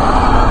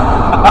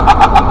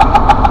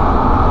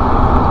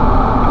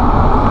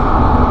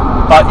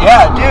 But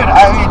yeah, dude,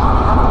 I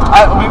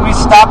mean, we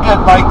stopped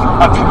at like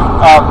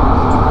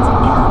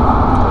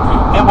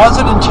it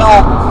wasn't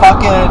until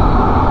fucking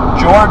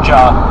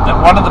Georgia that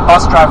one of the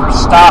bus drivers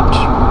stopped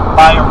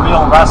by a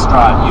real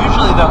restaurant.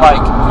 Usually they're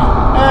like,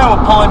 we'll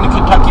pull into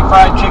Kentucky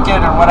Fried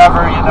Chicken or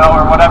whatever,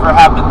 or whatever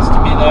happens to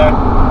be there.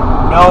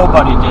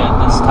 Nobody did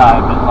this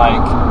time, and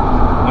like,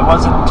 it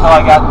wasn't until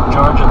I got to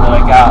Georgia that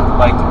I got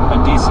like a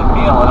decent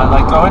meal. And I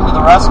like go into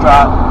the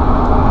restaurant,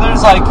 and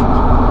there's like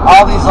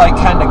all these like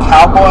kind of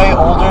cowboy,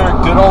 older,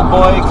 good old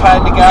boy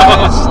kind of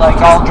guys,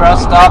 like all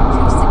dressed up,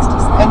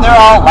 and they're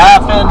all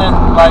laughing and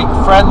like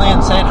friendly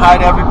and saying hi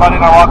to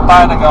everybody. And I walk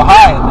by and I go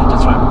hi, and they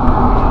just went,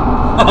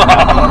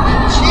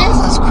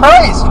 Jesus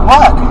Christ,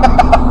 what?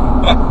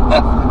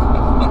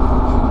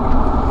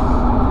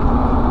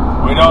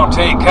 We don't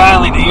take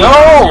kindly to you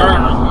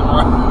around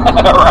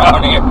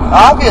here.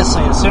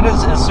 Obviously, as soon as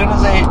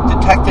they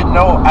detected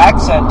no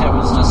accent, it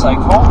was just like,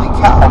 holy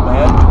cow,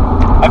 man!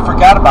 I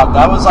forgot about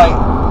that. It was like,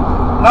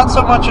 not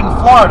so much in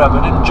Florida,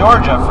 but in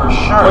Georgia for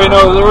sure.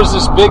 Well, there was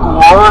this big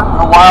war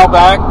a while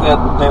back that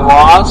they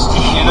lost.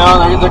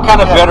 They're kind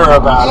of bitter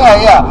about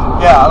it.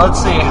 Yeah. Let's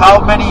see, how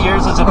many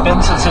years has it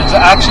been since there's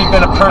actually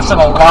been a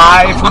person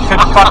alive who could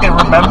fucking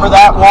remember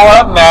that war?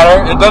 It doesn't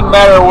matter. It doesn't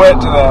matter a whit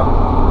to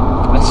them.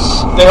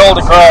 They hold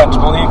a grudge,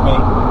 believe me.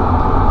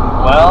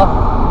 Well,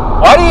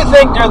 why do you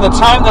think during the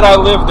time that I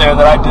lived there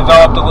that I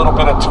developed a little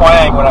bit of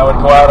twang when I would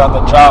go out on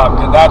the job?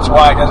 Because that's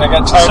why. Because I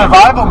got tired.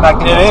 Survival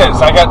mechanism. It is.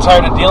 I got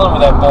tired of dealing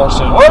with that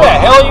bullshit. Where the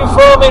hell are you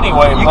from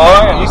anyway,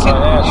 boy? You can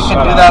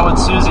do that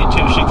with Susie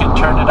too. She can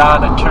turn it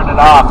on and turn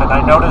it off. And I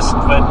noticed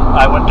when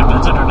I went to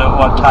visit her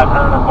one time,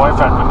 her and her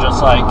boyfriend were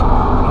just like,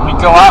 when we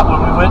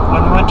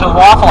went to the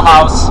Waffle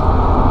House,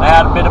 I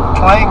had a bit of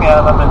twang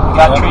on them, and we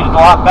got treated a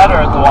lot better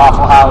at the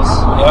Waffle House.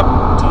 Yep.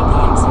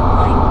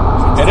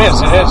 It is.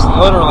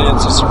 Literally,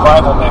 it's a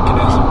survival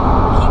mechanism.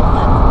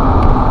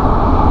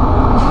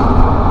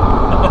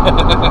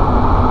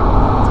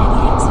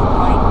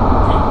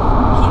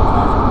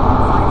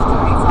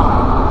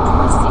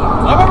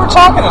 I remember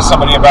talking to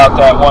somebody about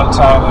that one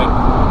time.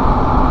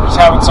 That was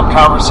having some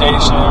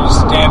conversation. It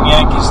was damn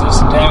Yankees, this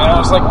and damn. And I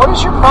was like, what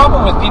is your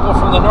problem with people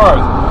from the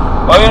North?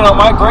 Well,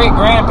 my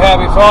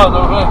great-grandpappy fought.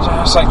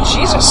 I was like,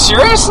 Jesus,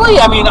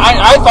 seriously? I mean,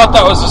 I thought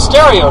that was a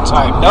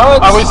stereotype. No,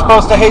 are we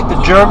supposed to hate the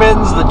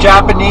Germans, the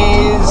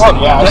Japanese,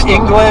 the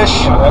English?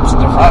 Yeah, that's a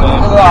different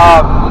thing.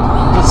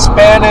 The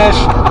Spanish,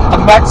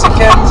 the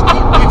Mexicans.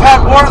 We've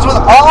had wars with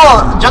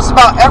just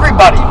about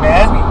everybody,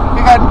 man.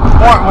 We've had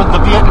war with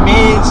the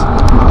Vietnamese,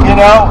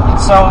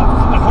 so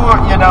who are,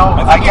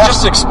 I guess you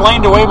just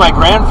explained away my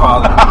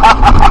grandfather.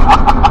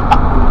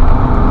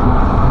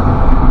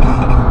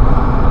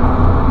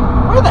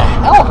 Where the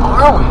hell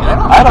are we?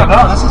 I don't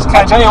know. This is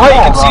kind of cool. You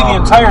can see the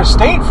entire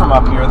state from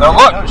up here. Though,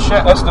 look,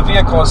 that's the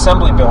vehicle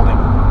assembly building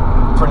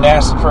for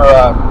NASA, for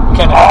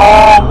Kennedy.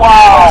 Oh,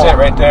 wow. That's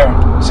it right there.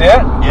 See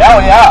it?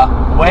 Yeah.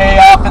 Way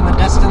off in the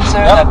distance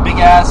there, that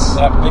big ass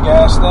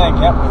thing.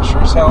 Yep, it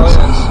sure as hell is.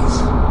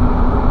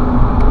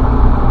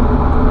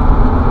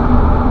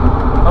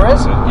 Or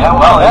is it? Yeah,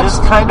 well, it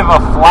is kind of a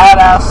flat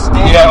ass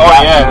state.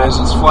 Yeah, it is.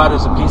 It's flat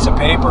as a piece of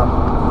paper.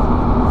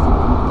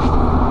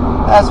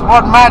 That's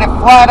one mighty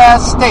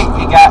flat-ass state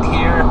you got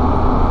here.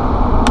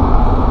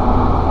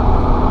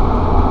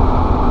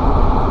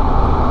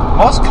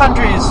 Most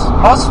countries,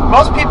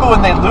 most people,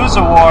 when they lose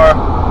a war,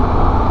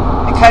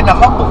 it kind of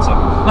humbles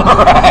them.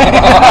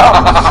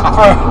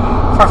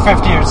 for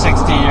 50 or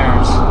 60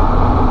 years.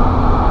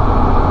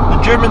 The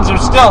Germans are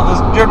still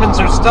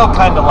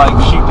kind of like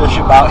sheepish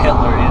about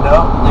Hitler,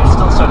 They're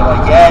still sort of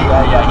like,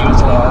 yeah, he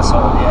was an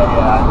asshole.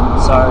 Yeah,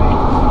 I'm sorry.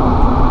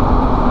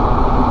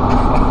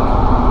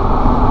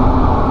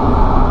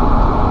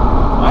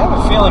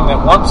 Feeling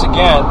that once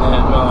again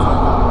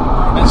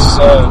this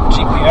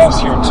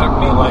GPS here took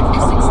me like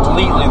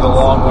completely the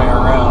long way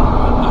around.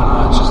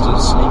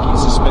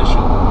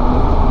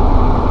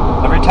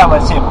 I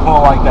see a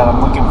pool like that,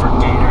 I'm looking for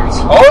gators.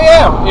 Oh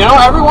yeah,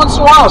 every once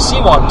in a while I'll see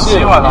one too.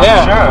 See one, I'm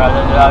sure.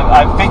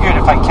 I figured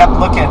if I kept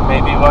looking,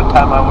 maybe one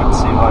time I would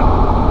see one.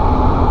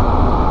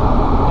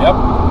 Yep.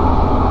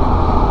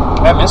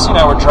 Yeah, Missy and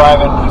I were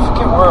driving, I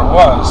forget where it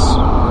was.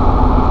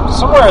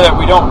 Somewhere that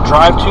we don't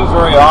drive to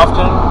very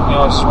often.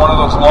 It's one of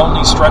those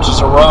lonely stretches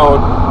of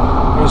road.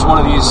 There's one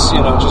of these,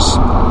 just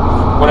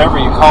whatever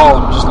you call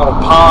them, just little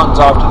ponds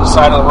off to the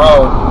side of the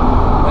road.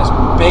 This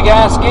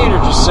big-ass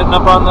gator just sitting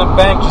up on the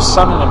bank, just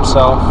sunning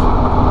himself.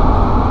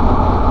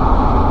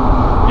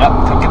 Yep,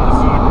 cooking the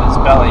food in his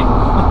belly.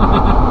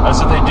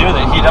 That's what they do.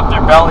 They heat up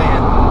their belly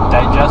and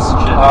digest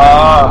shit.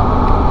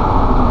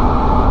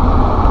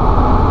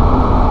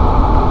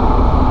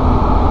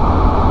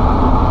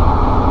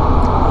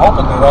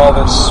 Hoping that all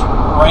this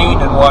rain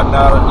and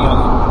whatnot,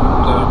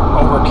 the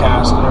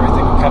overcast and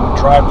everything will kind of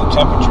drive the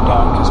temperature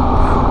down, because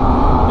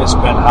it's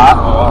been hot.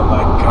 Oh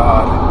my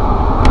God.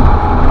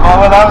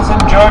 Well, when I was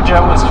in Georgia,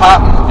 it was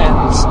hot and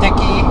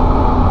sticky,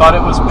 but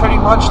it was pretty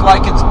much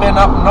like it's been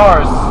up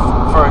north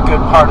for a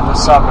good part of the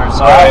summer.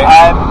 So right.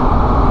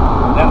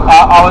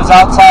 I was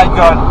outside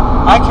going,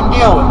 I can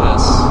deal with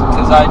this,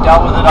 because I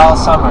dealt with it all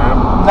summer.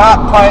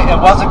 It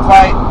wasn't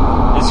quite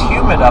as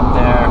humid up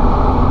there,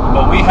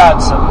 but we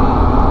had some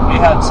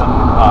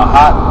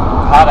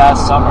hot ass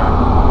summer.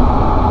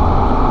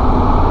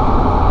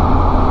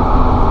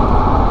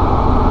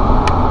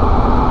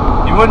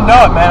 You wouldn't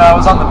know it, man. I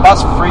was on the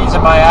bus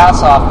freezing my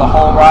ass off the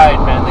whole ride,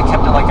 man. They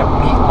kept it like a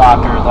meat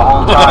locker the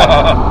whole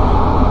time.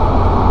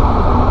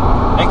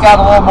 It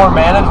got a little more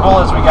manageable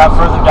as we got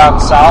further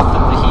down south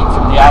and the heat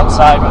from the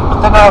outside.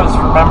 But then I was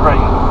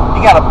remembering,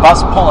 you got a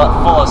bus full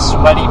of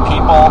sweaty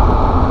people.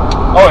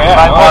 Oh yeah,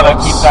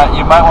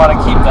 you might want to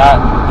keep that.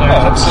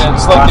 Yeah,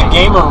 it's like the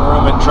gamer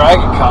room at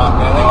Dragon Con,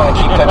 man. They want to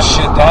keep that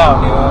shit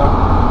down, You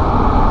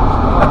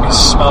don't want to be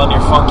smelling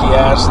your funky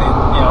ass,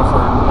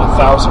 for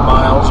 1,000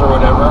 miles or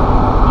whatever.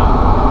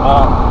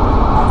 Well,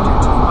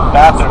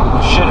 bathroom,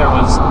 the shitter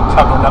was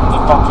covering up the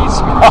funky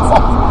smell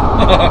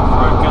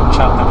for a good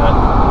chunk of it.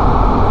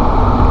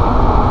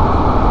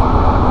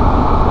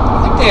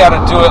 They ought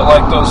to do it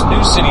like those new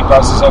city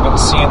buses I've been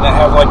seeing that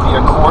have like the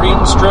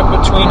accordion strip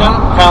between them,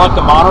 kind of like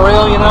the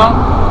monorail, and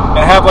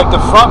have like the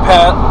front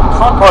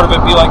part of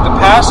it be like the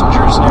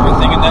passengers and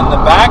everything, and then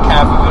the back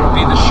half of it will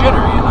be the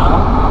shitter,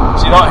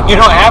 So you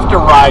don't have to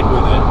ride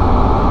with it.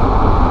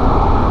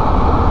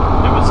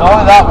 It was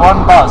only that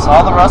one bus.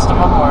 All the rest of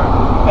them were,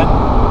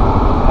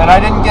 and I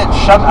didn't get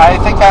shunt. I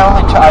think I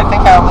only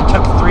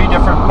took 3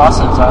 different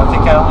buses. I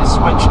think I only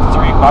switched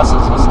 3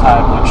 buses this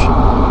time,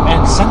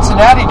 and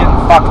Cincinnati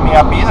didn't fuck me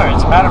up either.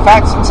 As a matter of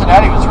fact,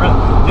 Cincinnati was really...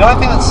 The only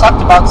thing that sucked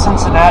about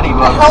Cincinnati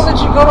was... What the hell did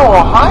you go to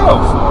Ohio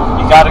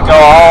for? You gotta go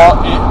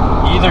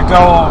either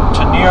go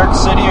to New York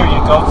City or you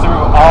go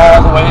all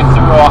the way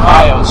through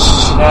Ohio.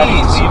 Cincinnati,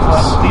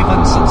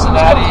 Cleveland,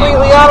 Cincinnati. It's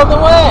completely out of the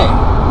way.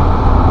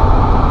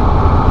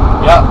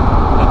 Yep,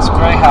 it's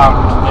Greyhound.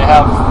 They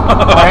have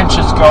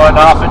branches going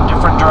off in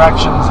different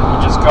directions and you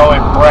just go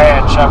and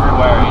branch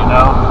everywhere,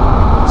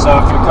 So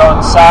if you're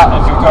going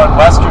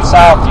west or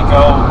south, you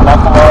go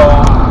Buffalo,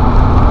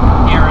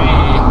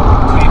 Erie,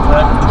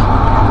 Cleveland,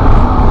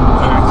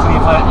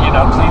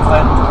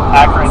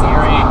 Akron,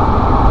 Erie.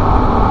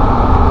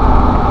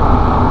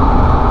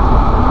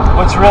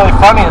 What's really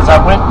funny is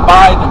I went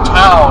by the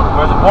town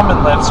where the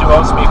woman lives who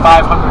owes me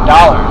 $500.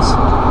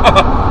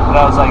 And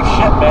I was like,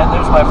 shit, man,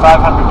 there's my $500.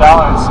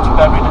 Too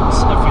bad we didn't.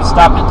 If we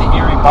stopped at the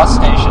Erie bus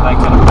station, I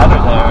could have met her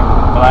there.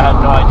 But I had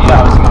no idea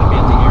I was going to be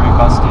at the Erie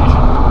bus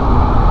station.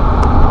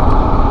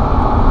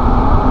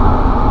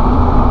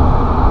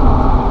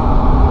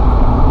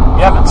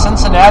 Yeah, but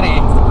Cincinnati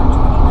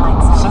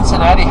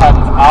had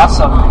an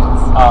awesome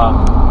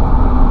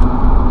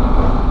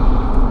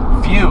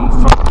view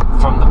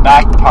from the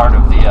back part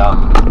of the.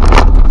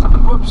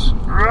 Whoops!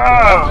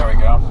 There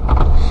we go.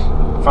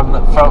 From the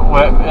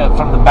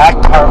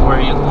back part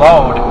where you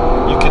load,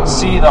 you can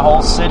see the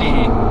whole city,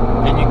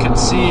 and you can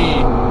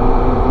see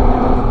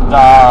the.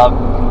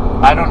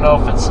 I don't know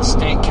if it's the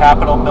state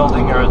capitol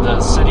building or the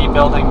city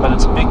building, but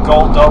it's a big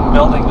gold dome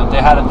building that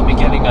they had at the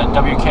beginning of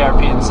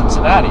WKRP in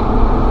Cincinnati.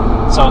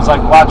 So it's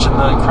like watching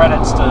the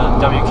credits to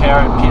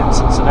WKRP in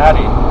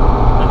Cincinnati.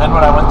 And then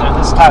when I went there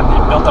this time, they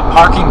built a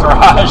parking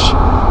garage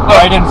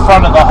right in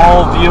front of the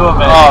whole view of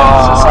it.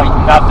 It's just like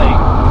nothing.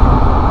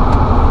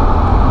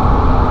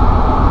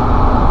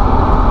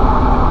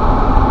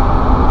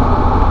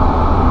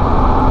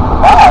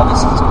 Wow,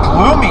 this is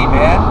gloomy,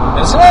 man.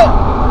 Isn't it?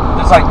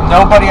 There's like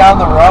nobody on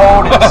the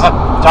road. It's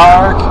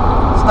dark.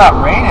 It's not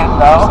raining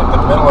though. It's like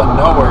the middle of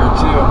nowhere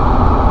too.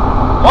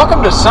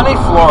 Welcome to sunny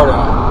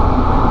Florida.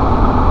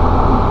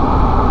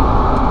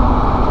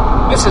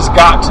 This has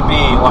got to be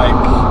like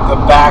the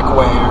back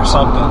way or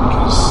something,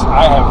 because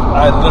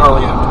I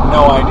literally have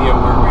no idea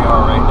where we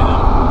are right now.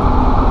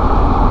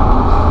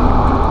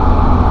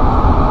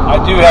 I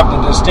do have the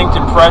distinct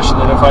impression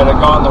that if I'd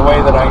have gone the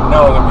way that I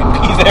know, that we'd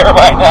be there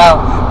by now.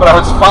 But I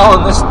was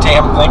following this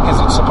damn thing because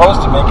it's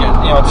supposed to make it,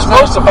 it's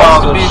supposed to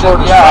follow the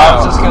shortest route. Yeah, I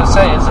was just going to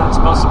say, isn't it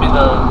supposed to be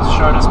the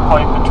shortest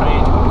point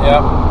between?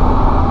 Yeah.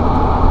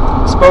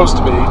 It's supposed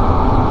to be.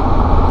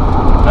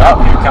 Oh,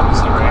 here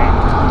comes the rain.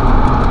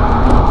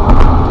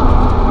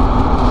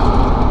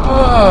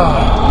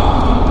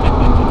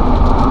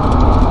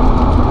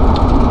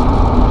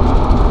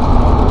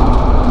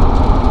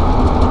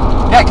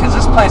 Yeah, because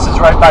this place is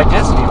right by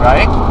Disney,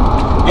 right?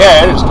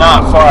 Yeah, it is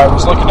not far. I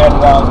was looking at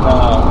it on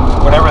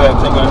whatever that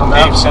thing that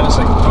Dave sent us,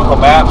 like Google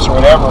Maps or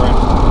whatever. And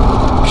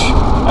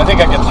I think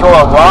I could throw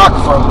a rock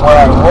from where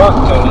I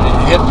worked and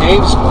hit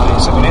Dave's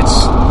place. I mean,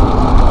 it's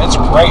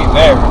right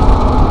there.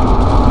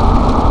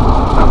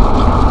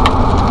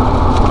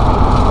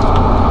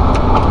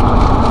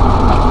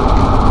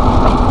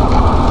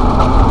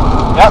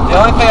 Yep, the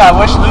only thing I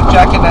wish Luke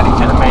Giaconetti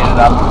could have made it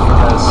up for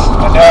this.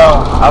 I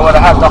know. I would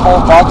have had the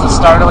whole Vault of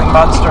Startling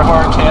Monster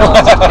Horror Tales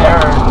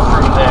terror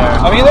crew there.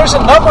 I mean, there's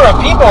a number of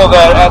people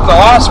that at the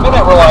last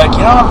minute were like,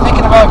 I'm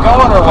thinking about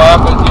going or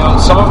what, but,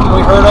 some of them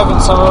we heard of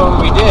and some of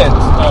them we didn't,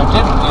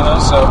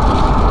 so,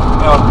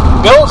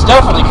 Bill's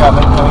definitely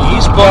coming. I mean,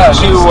 he's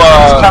booked to...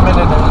 He's coming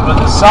in with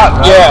his son,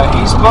 right? Yeah,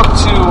 he's booked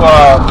to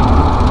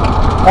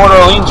Port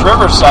Orleans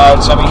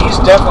Riverside, so, I mean, he's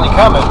definitely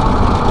coming.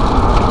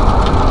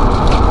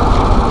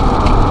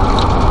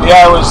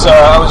 Yeah,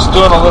 I was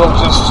doing a little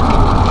just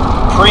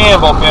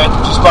preamble bit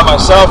just by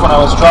myself when I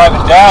was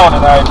driving down,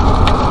 and I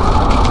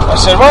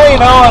said, well, in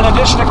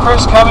addition to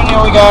Chris coming,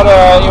 we got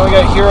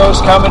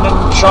Heroes coming and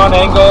Sean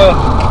Engel and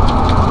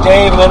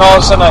Dave, and then all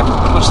of a sudden I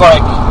was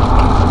like,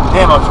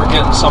 damn, I'm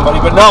forgetting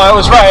somebody, but no, I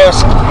was right. It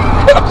was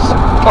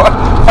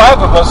 5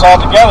 of us all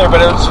together,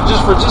 but it was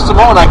just for just a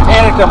moment I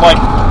panicked. I'm like,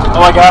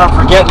 oh my God, I'm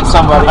forgetting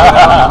somebody.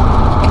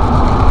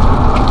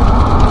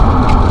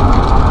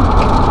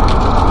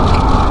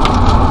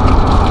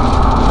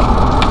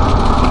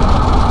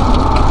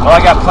 Well,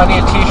 I got plenty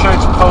of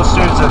t-shirts,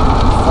 posters, and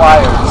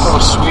flyers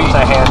to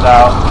hand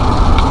out.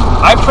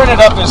 I printed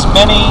up as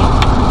many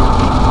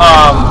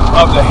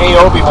of the Hey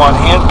Obi-Wan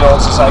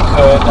handbills as I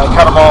could. I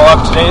cut them all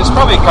up today. It's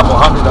probably a couple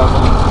hundred of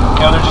them.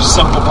 They're just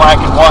simple black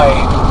and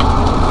white.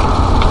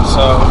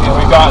 So,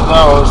 we got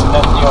those, and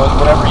then,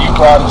 whatever you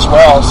brought as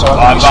well. So,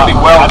 we should be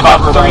well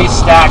covered. I bought 3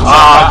 stacks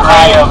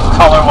of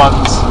color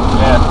ones.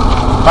 Yeah.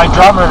 My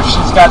drummer,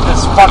 she's got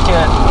this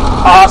fucking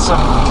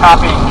awesome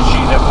copying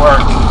machine at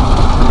work.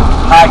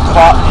 High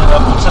quality,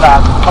 puts it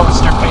on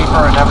poster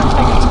paper and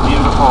everything. It's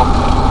beautiful.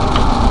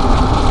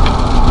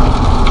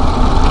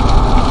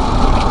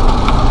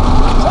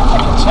 Is that the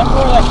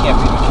Contemporary? That can't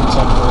be the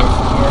Contemporary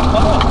from here,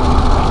 can it?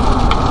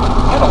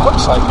 Kind of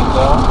looks like it,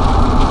 though.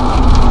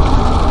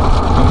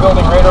 The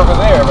building right over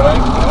there, but I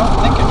don't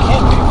think it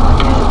can be from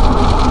here.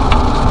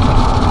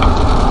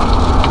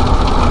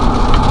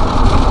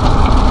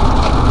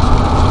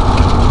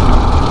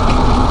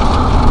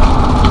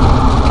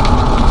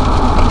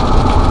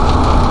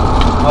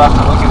 We'll have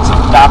to look at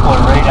some Doppler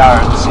radar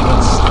and see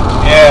what's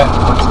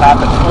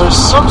happening. There's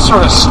some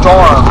sort of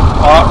storm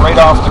right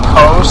off the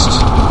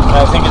coast, and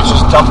I think it's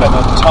just dumping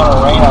a ton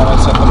of rain on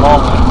us at the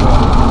moment.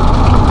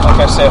 But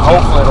like I say,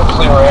 hopefully it'll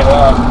clear right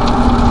up.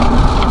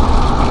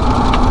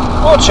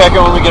 We'll check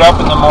it when we get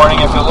up in the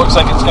morning. If it looks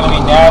like it's going to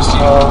be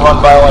nasty, we'll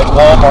run by like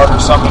Walmart or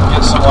something and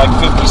get some like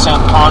 50-cent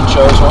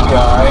ponchos. We'll be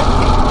alright.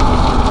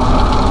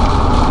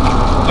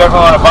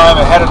 Definitely want to buy them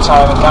ahead of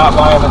time and not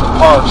buy them in the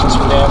parks. That's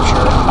for damn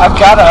sure. I've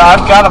got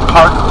a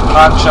park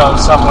poncho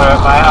somewhere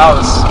at my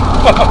house.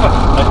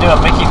 I do a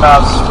Mickey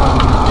Mouse from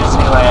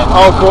Disneyland.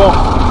 Oh, cool.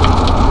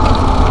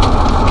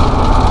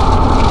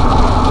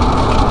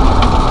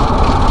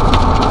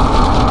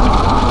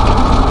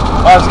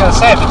 Well, I was gonna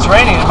say, if it's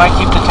raining, it might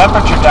keep the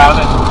temperature down,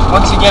 and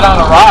once you get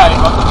on a ride,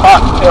 what the fuck?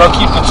 It'll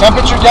keep the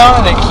temperature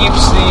down, and it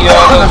keeps the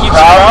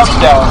crowds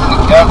down.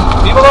 Yep.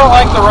 People don't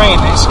like the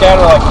rain; they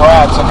scatter like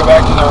rats. They go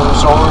back to their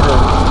resort or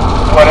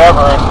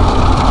whatever. And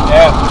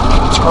yeah,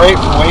 it's great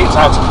for wait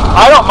times.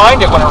 I don't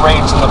mind it when it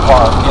rains in the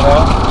park.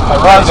 I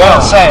really don't. I was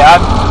gonna say,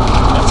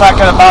 it's not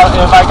gonna bother.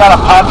 If I got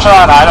a poncho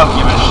on, I don't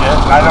give a shit.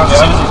 I know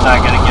Susie's not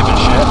gonna give a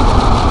shit.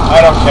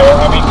 I don't care.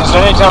 I mean, because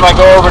anytime I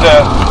go over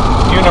to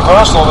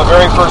Universal, the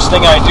very first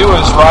thing I do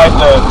is ride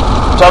the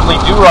Dudley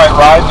Do-Right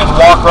ride and then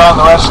walk around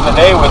the rest of the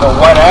day with a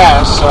wet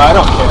ass, so I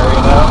don't care,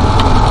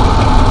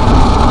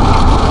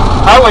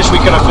 I wish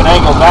we could have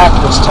finagled back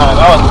this time.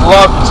 I would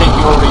love to take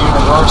you over to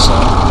Universal.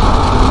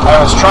 I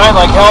was trying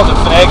like hell to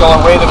finagle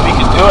a way that we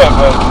could do it,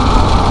 but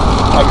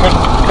I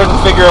couldn't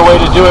figure a way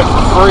to do it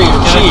for free or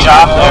cheap. Get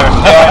a job there.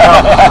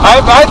 Yeah,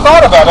 I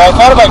thought about it. I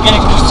thought about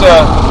getting just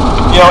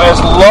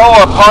as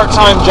low a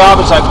part-time job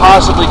as I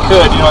possibly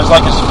could, as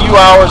few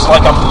hours,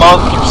 like a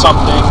month or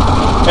something,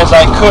 as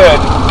I could,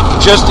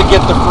 just to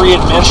get the free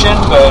admission,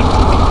 but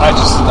I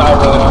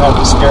really don't have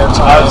the spare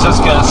time. I was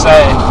just going to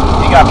say,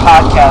 you got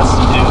podcasts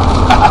to do.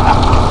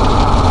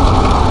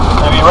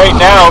 I mean, right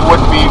now it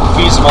wouldn't be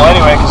feasible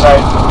anyway, because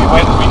we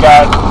went and we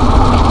got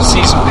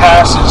season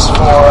passes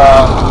for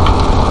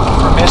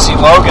Missy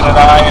Logan and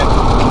I, and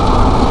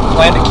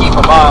plan to keep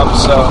them up.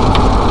 So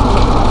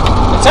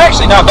it's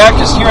actually not bad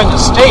because here in the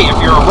state, if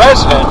you're a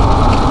resident,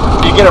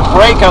 you get a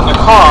break on the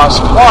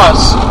cost.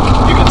 Plus,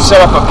 you can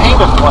set up a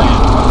payment plan.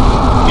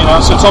 You know,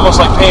 so it's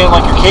almost like paying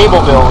like your cable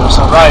bill or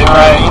something.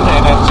 Right.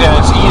 And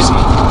it's easy.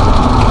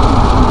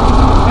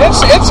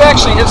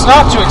 It's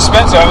not too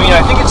expensive. I mean,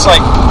 I think it's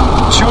like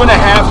 2.5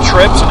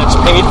 trips and it's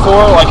paid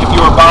for, like if you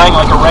were buying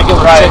like a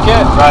regular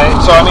ticket. Right.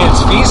 So I mean,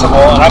 it's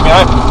feasible, and I mean,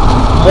 I've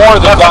more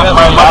than gotten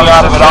my money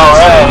out of it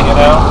already. You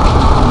know.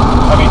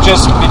 I mean,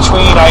 just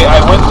between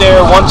I went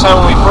there one time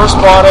when we first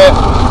bought it.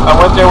 I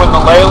went there when the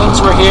Leylands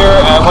were here,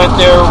 and I went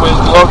there with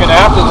Logan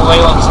after the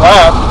Leylands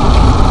left.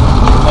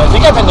 And I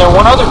think I've been there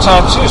one other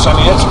time too. So I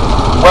mean, it's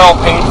well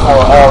paid for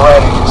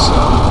already. So.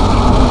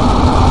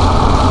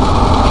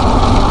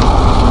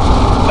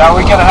 Now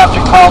we're gonna have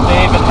to call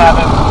Dave and have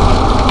him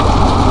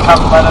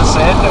come let us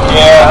in, or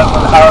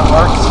how it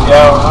works?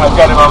 Yeah, I've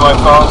got him on my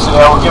phone, so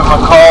yeah, we'll give him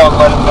a call and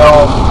let him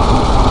know,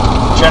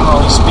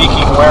 generally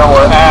speaking, where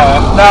we're at.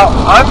 Now,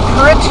 I'm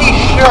pretty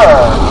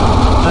sure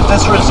that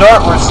this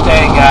resort we're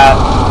staying at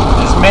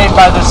is made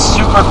by this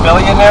super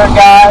billionaire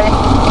guy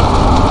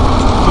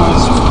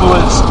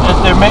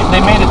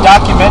they made a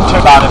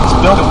documentary about him. He's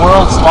built the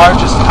world's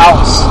largest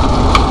house,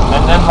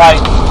 and then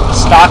like the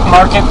stock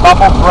market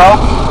bubble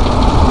broke,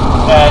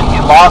 and he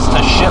lost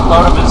a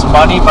shitload of his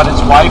money, but his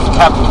wife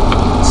kept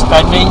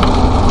spending.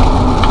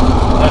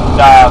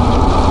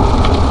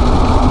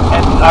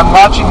 And I'm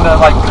watching the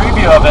like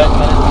preview of it,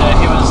 and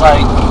he was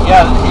like,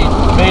 yeah, he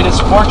made his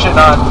fortune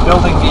on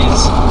building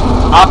these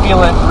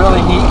opulent,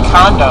 really neat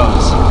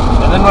condos.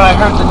 And then when I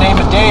heard the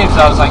name of Dave's,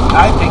 I was like,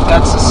 I think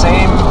that's the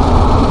same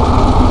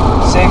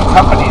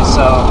company.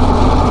 So.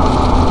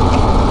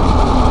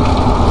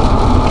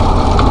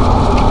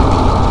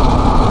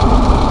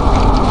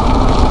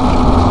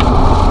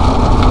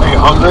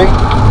 Hungry?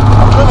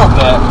 A little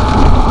bit.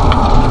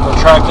 We'll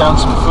track down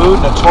some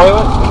food and a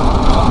toilet,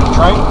 something to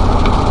drink.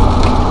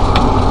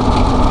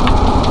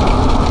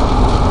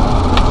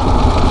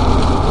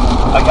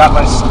 I got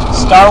my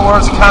Star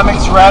Wars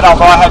comics read,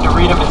 although I had to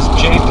read them as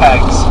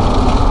JPEGs.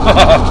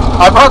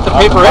 I brought the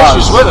paper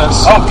issues with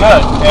us. Oh,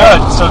 good.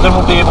 So then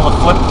we'll be able to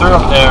flip through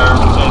them there.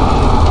 And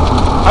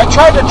I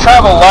tried to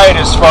travel light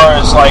as far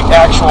as like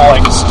actual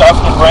like stuff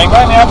to bring.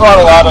 I mean, I brought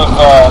a lot of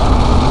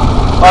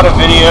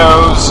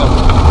videos and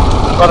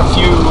brought a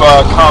few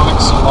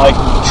comics and like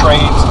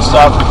trades and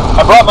stuff.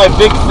 I brought my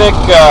big thick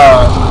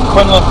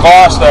Quinlan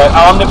Voss, that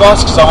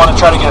omnibus, because I want to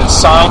try to get it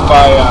signed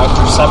by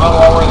Drusema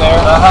while we're there.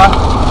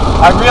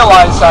 I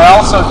realized I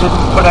also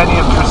didn't put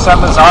any of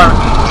Drusema's art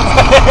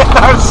in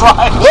our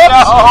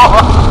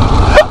slideshow.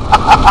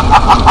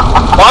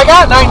 Well, I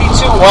got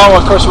 92. Well,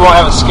 of course we won't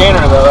have a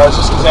scanner though. I was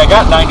just going to say I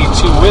got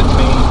 92 with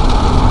me.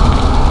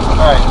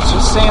 All right, it's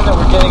just saying that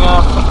we're getting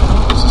off.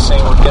 It's just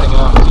saying we're getting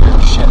off here.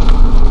 Shit.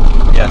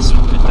 Yes,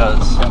 it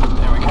does. Yep,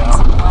 there we go.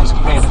 Just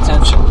paying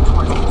attention.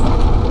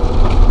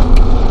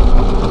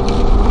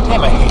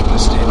 Damn, I hate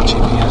this damn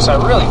GPS. I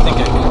really think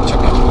it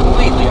took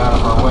completely out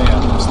of our way on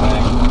this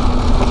thing.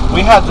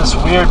 We had this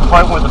weird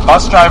point where the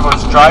bus driver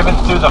was driving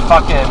through the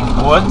fucking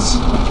woods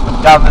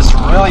down this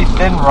really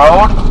thin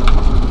road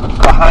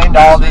behind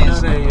all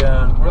these.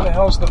 Where the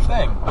hell's the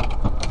thing?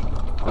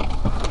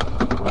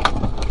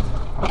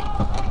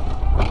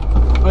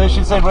 What did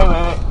she say? Wait.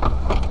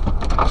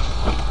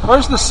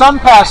 Where's the sun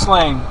pass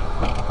lane?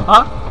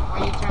 Huh?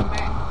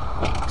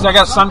 Because I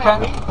got sun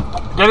pass.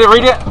 Did it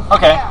read it?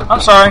 Okay,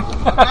 I'm sorry.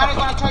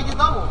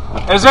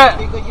 Is it?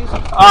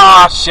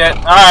 Ah, shit.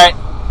 Alright,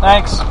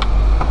 thanks.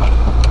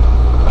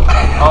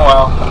 Oh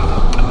well.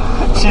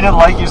 She didn't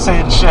like you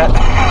saying shit.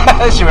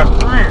 She went,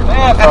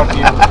 fuck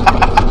you.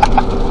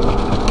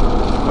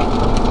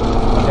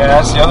 Yeah,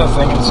 that's the other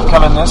thing, is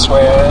coming this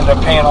way, I ended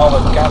up paying all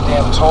the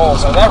goddamn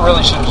tolls. Now, that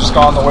really should have just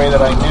gone the way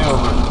that I knew,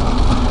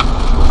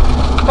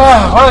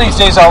 but one of these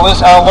days I'll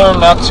learn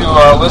not to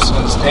listen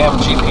to this damn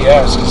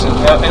GPS, because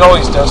it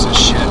always does this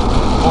shit.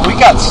 Well, we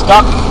got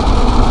stuck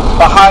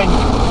behind,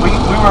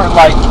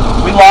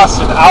 we lost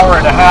an hour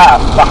and a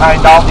half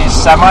behind all these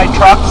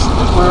semi-trucks.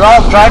 We were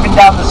all driving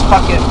down this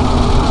fucking,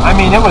 I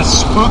mean, it was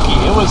spooky.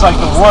 It was like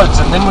the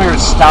woods, and then we were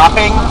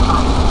stopping,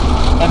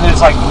 and there's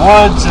like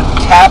woods and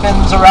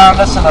cabins around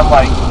us, and I'm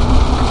like,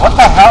 what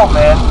the hell,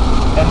 man?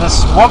 And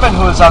this woman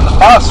who was on the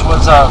bus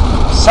was a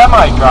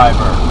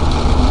semi-driver,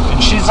 and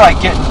she's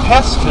like getting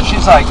pissed, because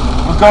she's like,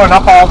 we're going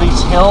up all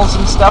these hills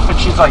and stuff, and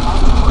she's like,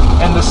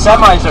 and the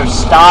semis are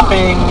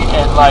stopping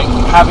and like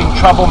having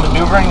trouble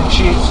maneuvering, and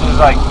she's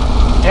like,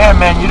 damn,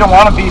 man, you don't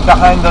want to be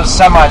behind those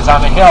semis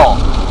on a hill.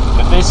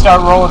 If they start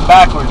rolling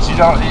backwards, you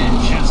don't.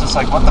 She was just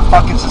like, what the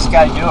fuck is this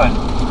guy doing?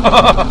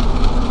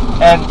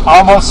 And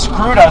almost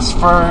screwed us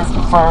for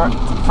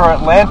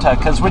Atlanta,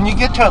 because when you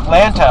get to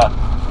Atlanta,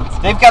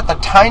 they've got the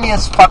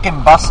tiniest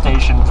fucking bus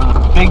station for a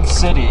big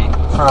city,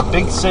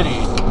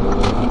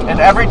 and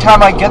every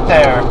time I get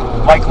there,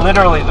 like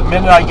literally the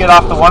minute I get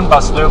off the one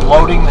bus, they're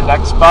loading the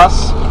next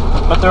bus,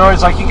 but they're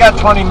always like, you got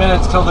 20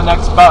 minutes till the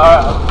next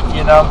bus,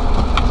 you know.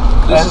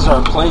 This is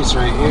our place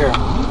right here.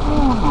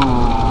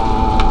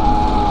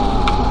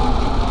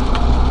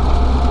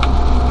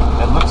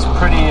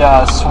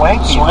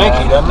 swanky.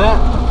 Swanky, doesn't it?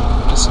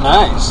 It's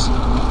nice.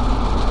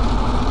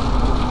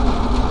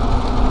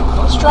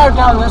 Let's drive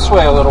down this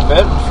way a little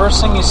bit.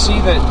 First thing you see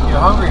that you're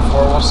hungry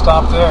for, we'll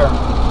stop there.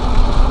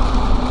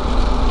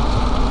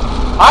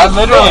 I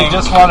literally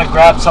just want to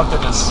grab something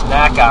to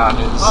snack on.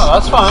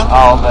 That's fine.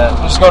 All that.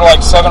 Just go to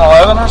like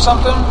 7-Eleven or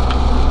something?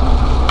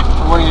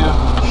 Or what do you...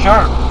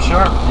 Sure.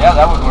 Yeah,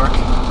 that would work.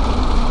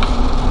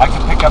 I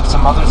could pick up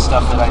some other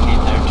stuff that I need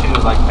there too,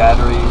 like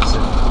batteries.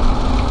 And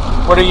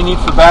what do you need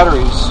for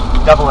batteries?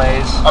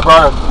 AA's. I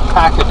brought a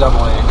pack of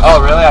AA's. Oh,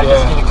 really? I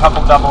just need a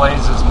couple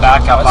AA's as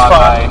backup on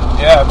my...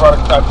 Yeah, I brought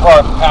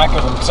a pack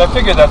of them because I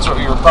figured that's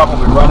what you were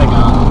probably running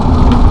on.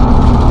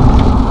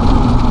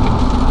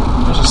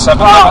 There's a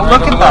 7-Eleven. Wow,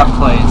 look at that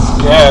place.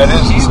 Yeah, it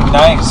is. It's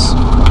nice.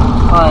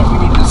 Alright, we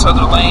need this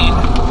other lane.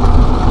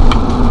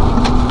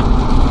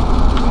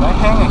 Can I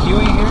hang a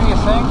Huey here, you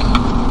think?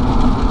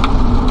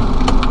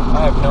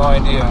 I have no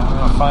idea. I'm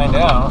going to find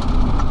out.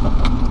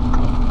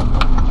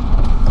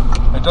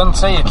 It doesn't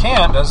say you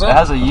can't, does it? It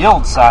has a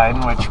yield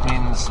sign, which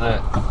means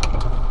that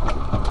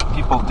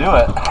people do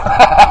it.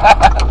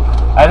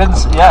 It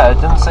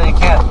didn't say you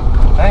can't.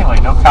 Anyway,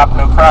 no cop,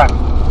 no crime.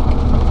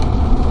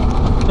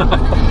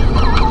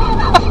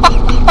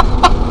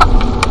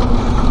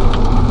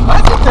 I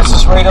think this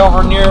is right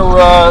over near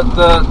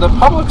the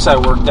Publix I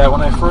worked at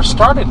when I first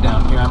started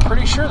down here. I'm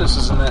pretty sure this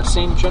is in that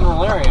same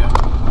general area.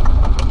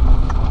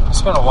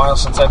 It's been a while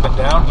since I've been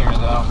down here,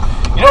 though.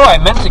 You know what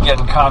I meant to get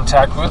in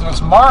contact with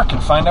was Mark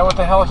and find out what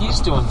the hell he's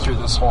doing through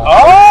this whole thing.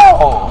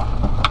 Oh!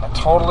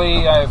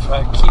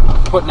 I keep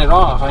putting it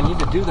off. I need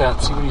to do that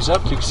and see what he's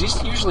up to, because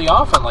he's usually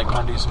off on like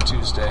Mondays and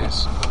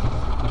Tuesdays.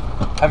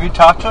 Have you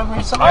talked to him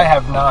recently? I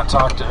have not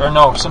talked to... Or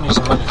no, Sundays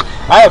and Mondays.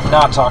 I have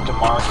not talked to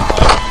Mark.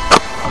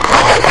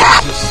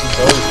 He's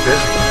always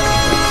busy.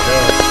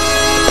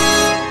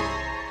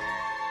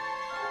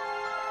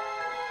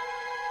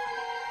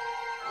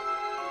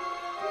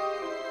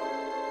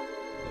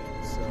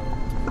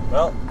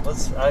 Well,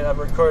 I'm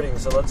recording,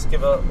 so let's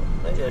give a...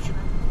 Maybe I should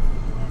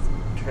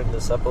turn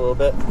this up a little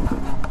bit.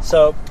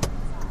 So,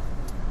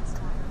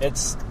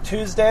 it's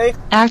Tuesday.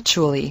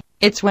 Actually,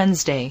 it's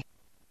Wednesday.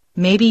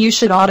 Maybe you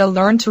should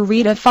learn to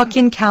read a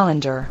fucking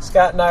calendar.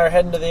 Scott and I are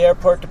heading to the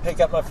airport to pick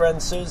up my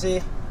friend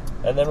Susie,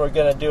 and then we're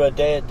going to do a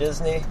day at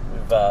Disney.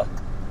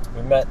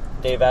 We met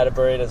Dave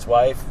Atterbury and his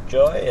wife,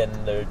 Joy,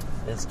 and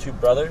his two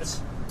brothers,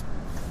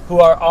 who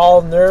are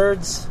all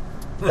nerds.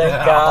 Thank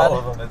God. All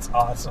of them. It's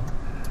awesome.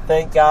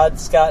 Thank God.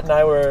 Scott and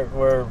I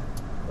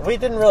we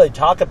didn't really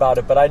talk about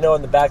it, but I know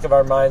in the back of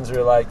our minds we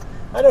were like,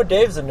 I know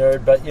Dave's a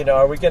nerd, but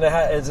are we going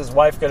to is his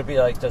wife going to be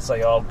just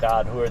like, oh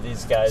God, who are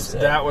these guys?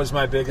 That was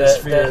my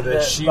biggest fear,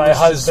 that she my was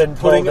husband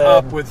just putting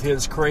up in. with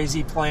his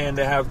crazy plan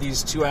to have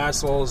these two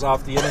assholes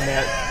off the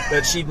internet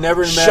that she'd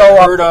never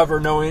heard of or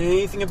know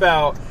anything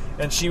about,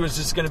 and she was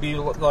just going to be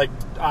like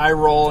eye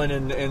rolling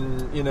and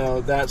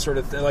that sort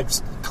of thing, like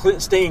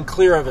staying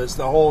clear of us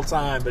the whole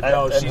time. But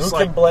no, she's who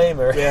like, can blame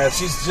her? Yeah,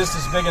 she's just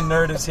as big a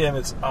nerd as him.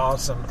 It's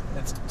awesome.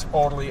 It's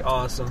totally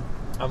awesome.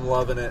 I'm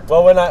loving it.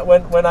 Well, when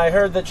I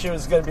heard that she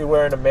was going to be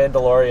wearing a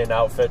Mandalorian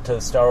outfit to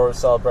the Star Wars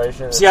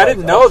Celebration, see, I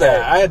didn't know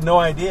that. I had no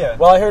idea.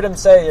 Well, I heard him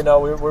say,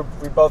 we're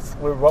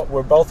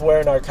both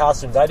wearing our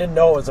costumes. I didn't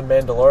know it was a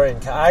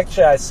Mandalorian.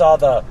 Actually, I saw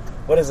the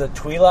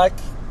Twi'lek.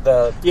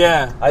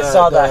 I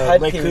saw the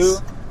headpiece.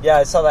 Leku? Yeah,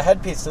 I saw the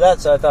headpiece to that,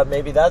 so I thought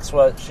maybe that's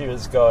what she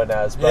was going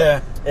as.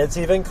 But it's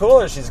even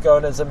cooler. She's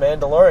going as a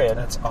Mandalorian.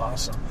 That's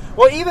awesome.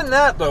 Well, even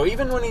that though,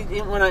 even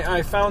when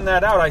I found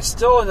that out, I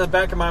still in the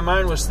back of my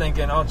mind was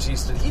thinking, oh,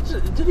 geez,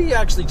 did he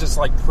actually just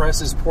like press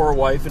his poor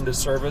wife into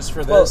service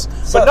for this?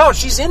 But no,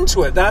 she's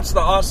into it. That's the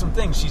awesome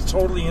thing. She's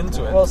totally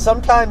into it. Well,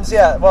 sometimes,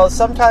 yeah. Well,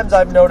 sometimes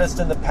I've noticed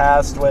in the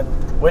past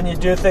when you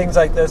do things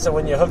like this and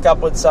when you hook up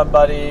with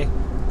somebody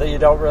that you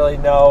don't really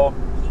know,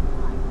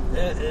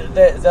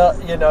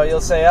 you'll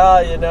say,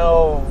 I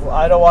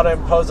don't want to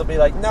impose. They'll be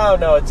like,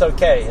 no, it's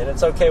okay, and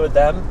it's okay with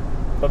them,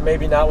 but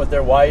maybe not with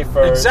their wife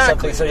or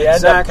something. So you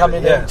end up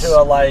coming into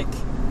a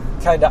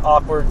kind of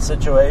awkward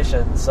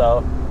situation.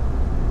 So,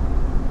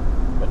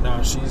 but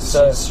no, she's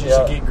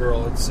a geek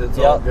girl. It's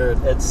all good.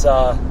 It's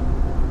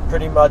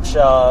pretty much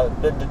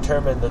been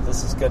determined that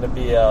this is going to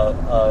be a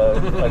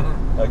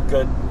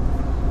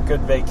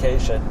good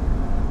vacation.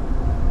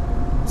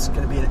 It's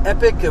going to be an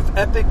epic of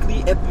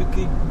epically.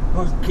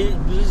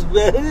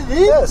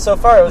 Yeah, so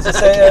far it was the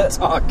same. I can't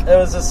talk. It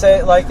was the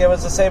same. It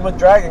was the same with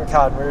Dragon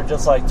Con. We were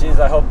just like, geez,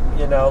 I hope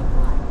I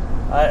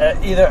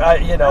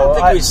don't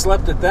think we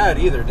slept at that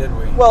either, did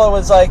we? Well, it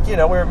was like we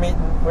were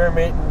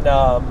meeting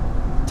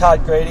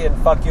Todd Grady and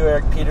fuck you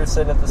Eric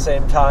Peterson at the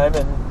same time,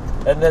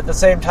 and at the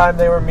same time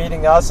they were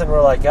meeting us, and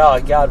we're like,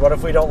 oh God, what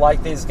if we don't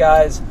like these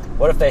guys?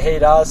 What if they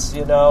hate us?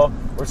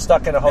 We're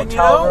stuck in a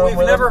hotel room.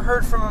 We've never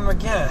heard from them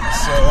again.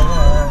 So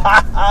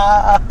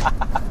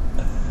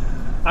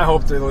I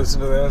hope they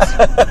listen to this.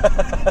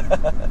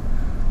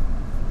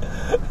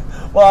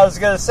 Well, I was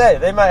going to say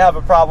they might have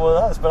a problem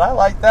with us, but I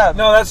like them.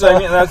 No, that's what I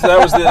mean. That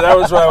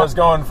was what I was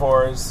going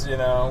for. Is we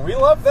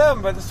love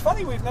them, but it's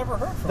funny we've never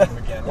heard from them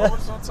again.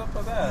 What's up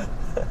with that?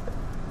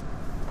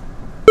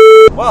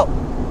 Well,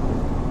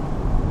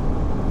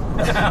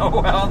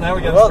 now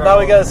we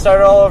got to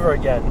start all over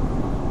again.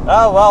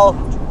 Oh well,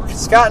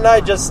 Scott and I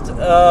just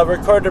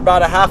recorded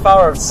about a half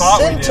hour of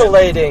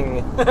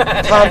scintillating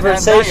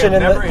conversation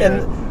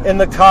in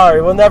the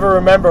car. We'll never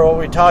remember what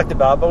we talked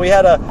about, but we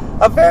had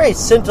a very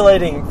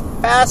scintillating,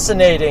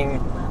 fascinating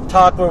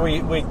talk where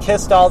we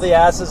kissed all the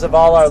asses of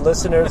all our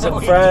listeners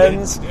and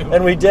friends,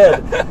 and we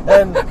did.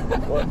 Let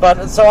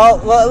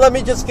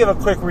me just give a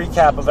quick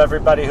recap of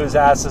everybody whose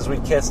asses we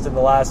kissed in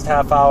the last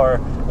half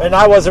hour, and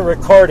I wasn't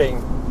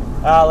recording.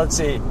 Let's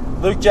see,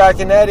 Luke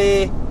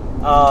Giaconetti,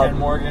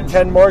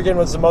 Ken Morgan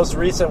was the most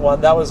recent one.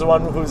 That was the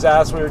one whose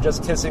ass we were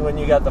just kissing when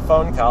you got the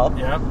phone call.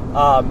 Yep.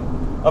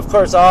 Of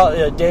course,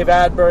 Dave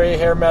Adbury,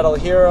 Hair Metal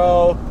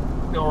Hero,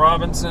 Bill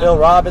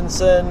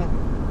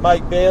Robinson,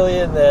 Mike Bailey,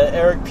 and the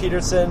Eric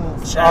Peterson.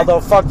 Shag.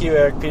 Although fuck you,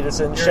 Eric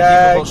Peterson.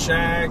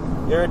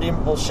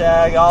 Irredeemable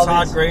Shag. All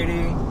Todd these,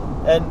 Grady.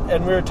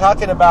 And we were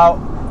talking about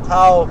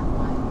how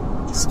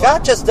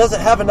Scott just doesn't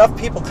have enough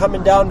people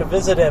coming down to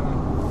visit him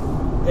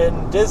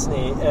in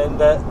Disney, and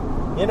that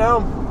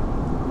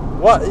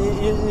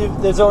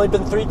there's only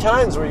been 3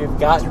 times where you've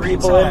gotten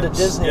people into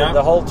Disney in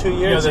the whole 2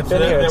 years you've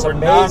been here. It's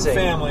amazing.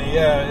 Non-family,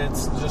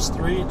 it's just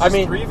 3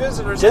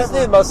 visitors.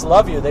 Disney must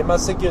love you. They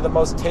must think you're the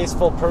most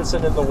tasteful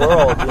person in the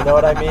world. You know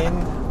what I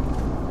mean?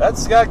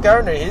 That's Scott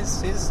Gardner.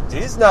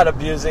 He's not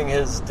abusing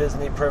his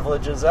Disney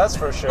privileges, that's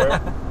for sure.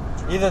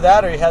 Either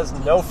that or he has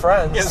no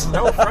friends. He has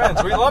no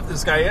friends. We love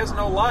this guy. He has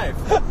no life.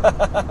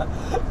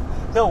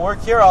 He'll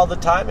work here all the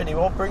time and he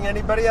won't bring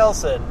anybody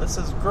else in. This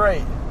is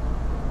great.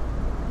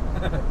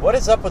 What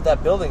is up with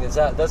that building?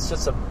 That's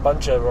just a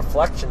bunch of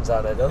reflections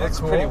on it. That looks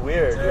pretty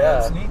weird.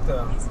 Yeah. It's neat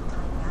though.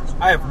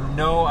 I have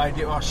no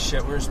idea. Oh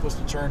shit, we were supposed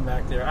to turn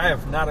back there. I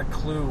have not a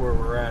clue where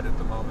we're at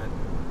the moment.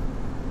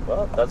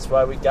 Well, that's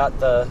why we got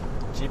the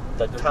Jeep,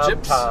 the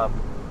Tom.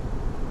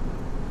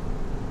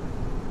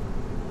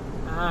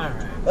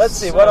 Alright. Let's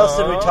see, what else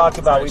did we talk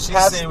about?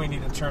 She's saying we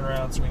need to turn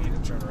around, so we need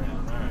to turn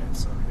around. Alright,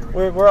 so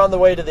here we're on the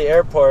way to the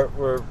airport.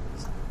 We're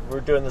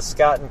doing the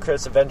Scott and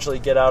Chris Eventually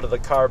Get Out of the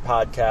Car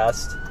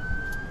podcast.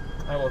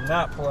 I will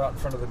not pull out in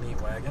front of the meat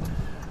wagon.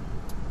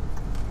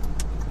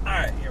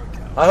 Alright, here we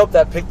go. I hope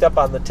that picked up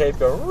on the tape.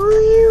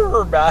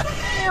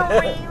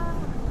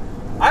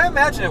 I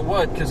imagine it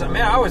would, because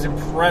I was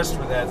impressed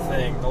with that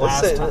thing the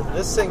last time.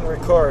 This thing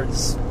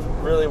records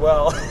really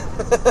well.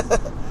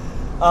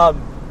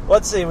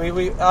 Let's see.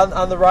 We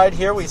on the ride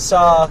here we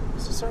saw.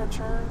 Is this our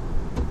turn?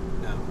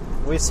 No.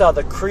 We saw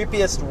the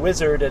creepiest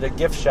wizard at a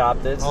gift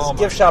shop. This is a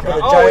gift shop with a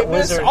giant giant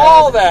wizard.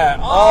 All that.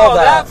 All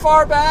that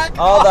far back.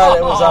 All that.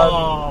 It was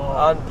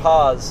on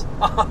pause.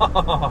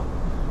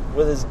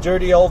 With his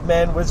dirty old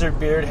man wizard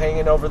beard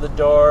hanging over the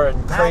door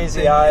and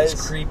crazy eyes.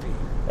 Is creepy.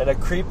 And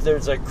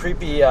there's a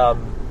creepy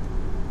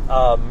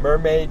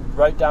mermaid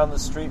right down the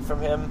street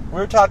from him.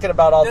 We were talking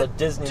about all the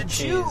Disney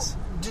cheese.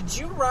 Did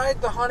you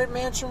ride the Haunted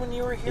Mansion when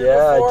you were here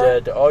Yeah, before? I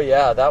did. Oh,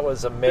 yeah, that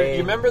was amazing.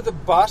 You remember the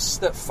bus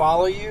that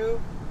follow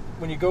you?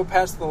 When you go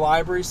past the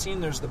library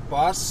scene, there's the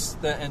bus,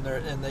 and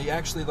they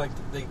actually,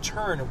 they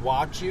turn and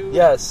watch you?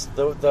 Yes.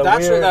 That's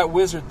what that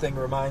wizard thing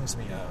reminds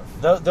me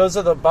of. Those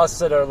are the buses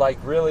that are,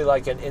 really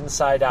like an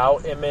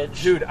inside-out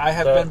image. Dude, I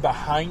have been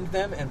behind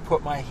them and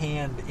put my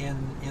hand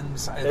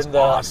inside. It's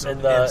awesome.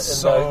 In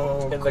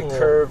the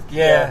curved...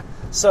 Yeah.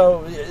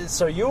 So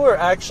you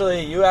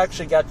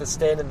actually got to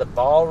stand in the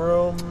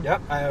ballroom.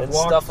 Yep, I have and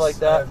stuff like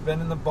that. I've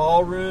been in the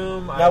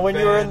ballroom. Now, when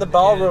you were in the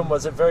ballroom,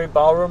 was it very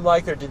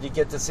ballroom-like, or did you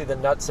get to see the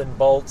nuts and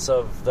bolts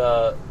of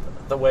the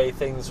way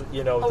things,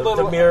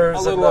 the mirrors?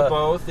 A little of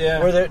both, yeah.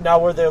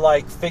 Were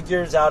there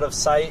figures out of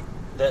sight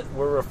that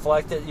were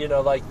reflected?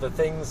 The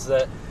things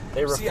that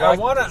they reflect. See,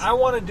 I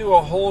want to do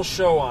a whole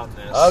show on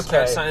this.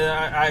 Okay.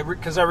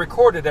 Because I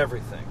recorded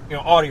everything.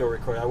 Audio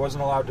recorded. I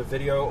wasn't allowed to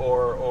video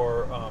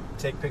or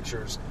take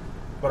pictures,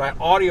 but I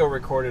audio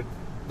recorded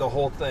the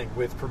whole thing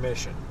with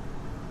permission.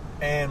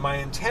 And my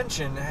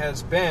intention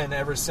has been,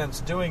 ever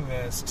since doing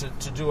this,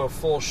 to do a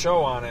full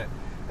show on it.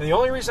 And the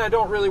only reason I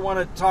don't really want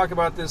to talk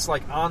about this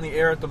on the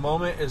air at the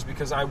moment is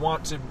because I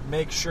want to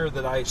make sure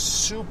that I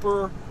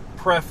super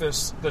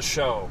preface the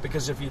show.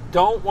 Because if you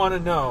don't want to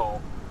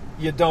know,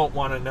 you don't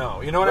want to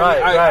know. You know what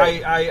I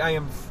mean?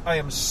 Right. I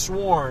am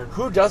sworn.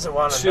 Who doesn't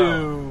want to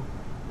know?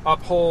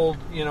 Uphold,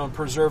 and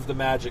preserve the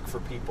magic for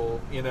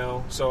people,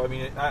 So,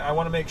 I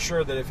want to make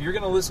sure that if you're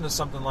going to listen to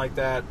something like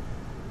that,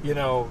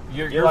 you're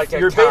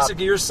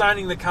basically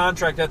signing the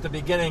contract at the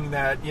beginning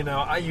that,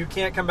 you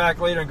can't come back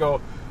later and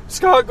go,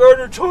 Scott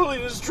Gardner totally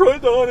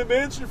destroyed the Haunted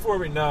Mansion for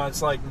me. No,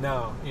 it's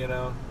no,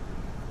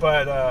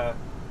 But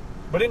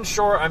in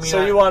short,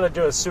 So you want to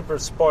do a super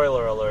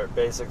spoiler alert,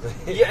 basically.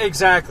 Yeah,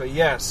 exactly,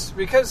 yes.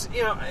 Because,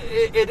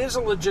 it is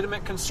a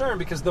legitimate concern,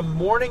 because the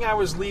morning I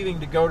was leaving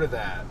to go to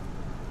that,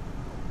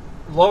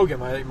 Logan,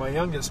 my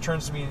youngest,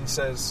 turns to me and he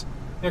says,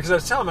 because I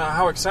was telling him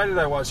how excited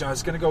I was. I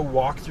was going to go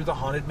walk through the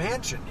Haunted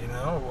Mansion,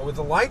 with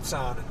the lights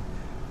on,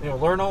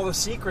 and learn all the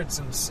secrets,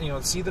 and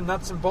see the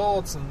nuts and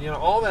bolts, and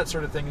all that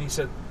sort of thing. And he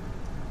said,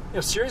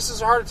 serious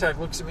as a heart attack,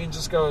 looks at me and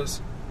just goes,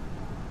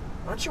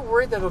 Aren't you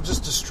worried that it'll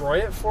just destroy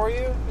it for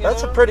you?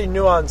 That's a pretty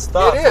nuanced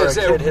thought for a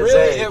kid his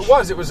age. It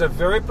was. It was a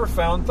very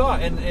profound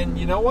thought. And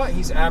you know what?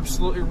 He's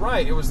absolutely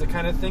right. It was the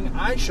kind of thing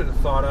I should have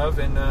thought of.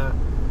 And,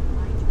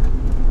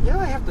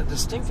 I have the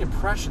distinct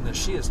impression that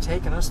she has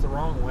taken us the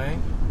wrong way.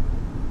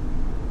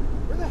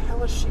 Where the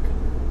hell is she?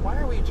 Why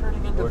are we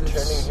turning into this?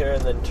 We're turning here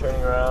and then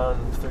turning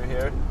around through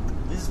here.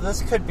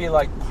 This could be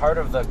like part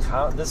of the...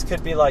 This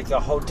could be like a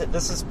hotel...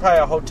 This is probably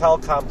a hotel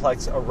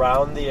complex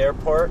around the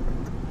airport.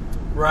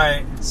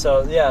 Right.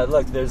 So, yeah,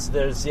 look, there's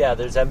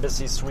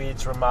Embassy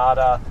Suites,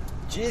 Ramada.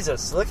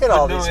 Jesus, look at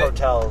all these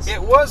hotels.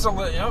 It was a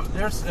little...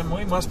 and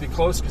we must be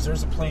close because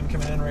there's a plane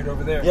coming in right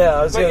over there. Yeah,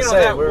 I was going to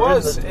say... That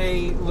was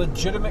a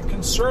legitimate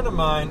concern of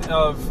mine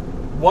of...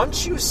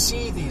 Once you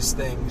see these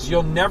things,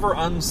 you'll never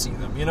unsee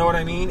them. You know what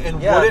I mean?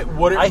 And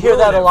would it I hear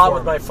that a lot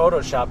with my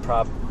Photoshop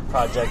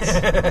projects.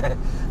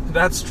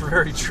 That's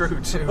very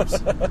true, too.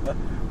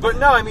 But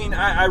no, I mean,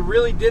 I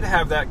really did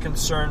have that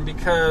concern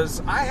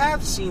because I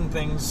have seen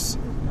things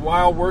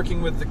while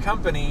working with the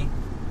company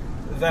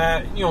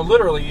that,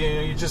 literally,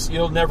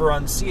 you'll never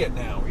unsee it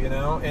now,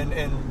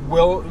 and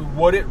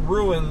would it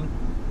ruin,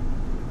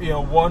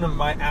 one of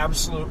my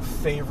absolute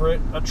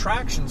favorite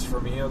attractions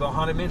for me, the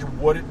Haunted Mansion?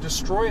 Would it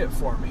destroy it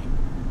for me?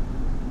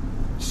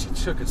 She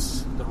took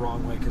us the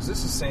wrong way because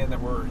this is saying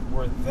that we're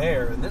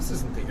there, and this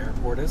isn't the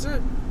airport, is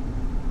it?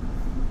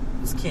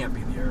 This can't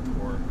be the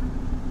airport.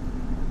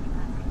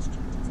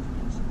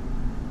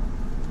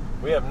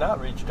 We have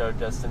not reached our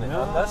destination.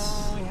 No,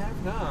 we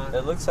have not.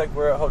 It looks like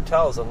we're at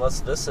hotels,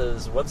 unless this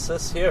is... What's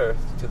this here?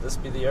 Could this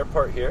be the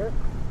airport here?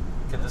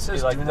 Could this be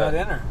like do not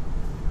enter.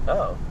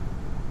 Oh.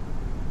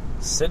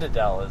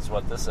 Citadel is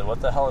what this is.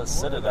 What the hell is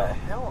Citadel? Where the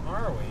hell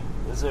are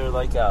we? Is there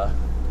like a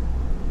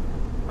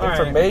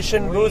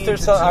information booth or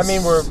something?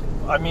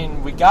 I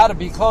mean, we got to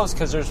be close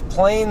because there's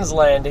planes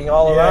landing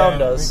all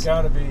around us. We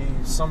got to be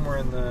somewhere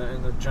in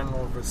the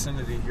general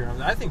vicinity here.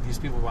 I think these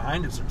people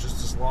behind us are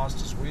just as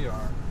lost as we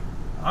are.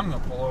 I'm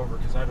going to pull over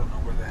because I don't know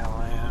where the hell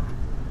I am.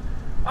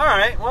 All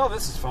right, well,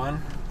 this is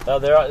fun. Oh,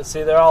 they're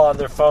all on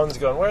their phones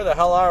going, where the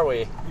hell are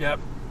we? Yep.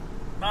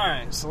 All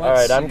right, so let's All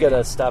right, see. I'm going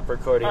to stop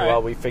recording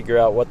while we figure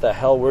out what the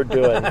hell we're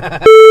doing.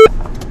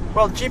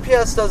 Well,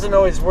 GPS doesn't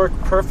always work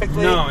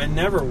perfectly. No, it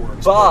never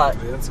works but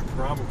perfectly. That's a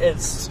problem.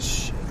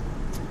 It's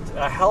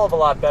a hell of a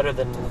lot better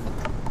than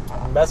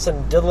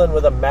diddling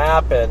with a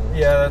map and...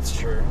 Yeah, that's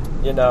true.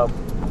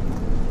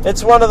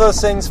 It's one of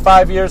those things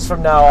 5 years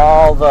from now,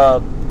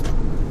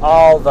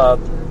 all the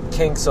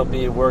kinks will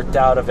be worked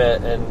out of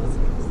it,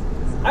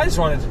 and... I just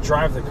wanted to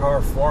drive the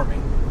car for me.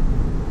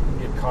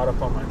 Get caught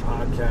up on my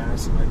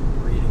podcast and my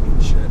reading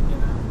and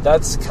shit,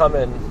 That's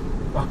coming.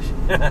 Oh,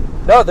 yeah.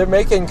 No, they're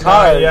making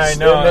cars. Yeah, I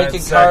know. They're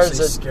making cars.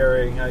 That's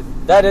scary.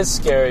 That is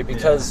scary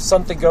because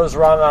something goes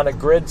wrong on a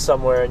grid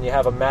somewhere and you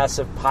have a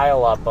massive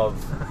pileup of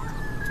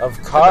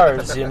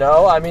cars,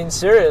 I mean,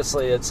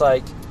 seriously, it's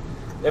like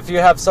if you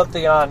have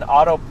something on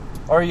auto,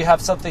 or you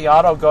have something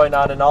auto going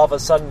on and all of a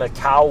sudden a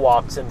cow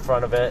walks in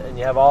front of it and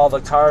you have all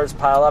the cars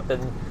pile up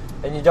and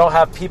you don't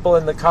have people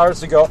in the cars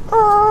to go,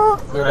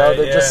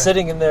 they're just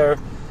sitting in there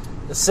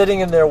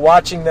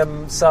watching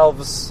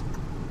themselves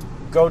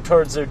go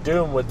towards their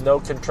doom with no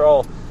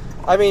control.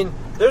 I mean,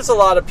 there's a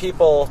lot of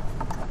people,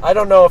 I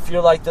don't know if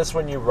you're like this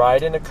when you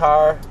ride in a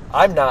car.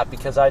 I'm not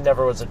because I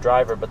never was a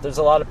driver, but there's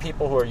a lot of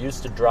people who are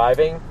used to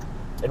driving,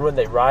 and when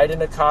they ride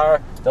in a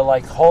car,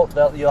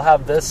 you'll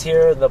have this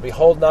here, and they'll be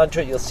holding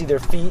onto it. You'll see their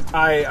feet.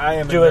 I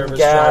am doing a nervous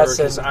gas driver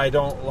because I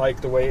don't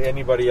like the way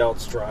anybody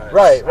else drives.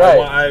 Right.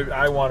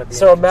 I want to be.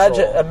 So in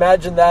control.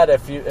 imagine that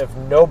if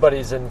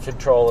nobody's in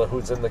control of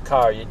who's in the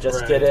car, you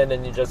just get in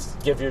and you just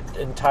give your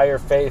entire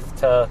faith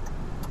to.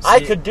 I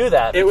could do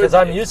that because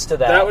I'm used to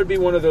that. That would be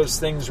one of those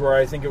things where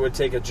I think it would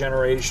take a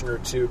generation or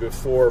two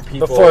before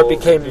it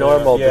became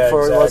normal,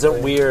 before exactly. It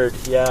wasn't weird.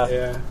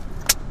 Yeah.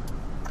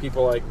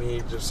 People like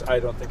me, I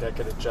don't think I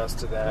could adjust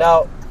to that.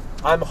 Now,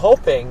 I'm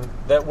hoping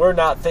that we're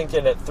not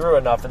thinking it through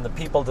enough, and the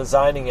people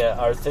designing it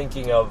are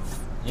thinking of,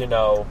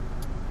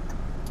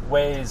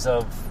 ways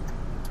of,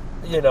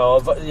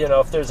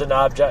 if there's an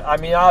object. I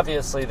mean,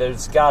 obviously,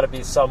 there's got to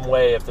be some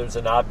way if there's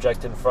an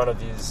object in front of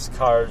these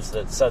cars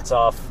that sets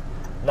off.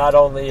 Not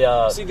only...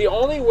 See, the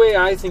only way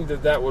I think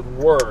that would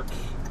work,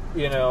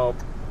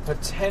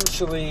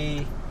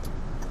 potentially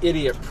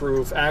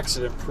idiot-proof,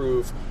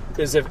 accident-proof,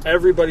 is if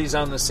everybody's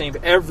on the same...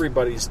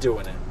 Everybody's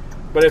doing it.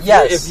 But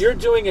if you're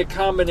doing a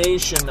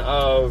combination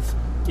of,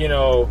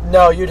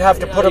 No, you'd have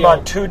to put them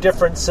on two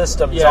different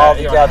systems all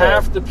together.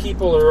 Half the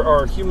people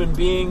are human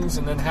beings,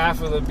 and then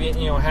half of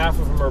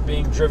them are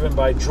being driven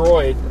by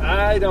droid.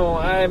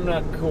 I'm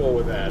not cool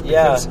with that.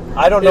 Yeah,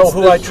 I don't know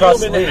who I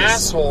trust least. It's the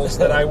assholes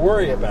that I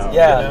worry about.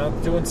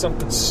 Doing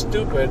something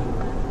stupid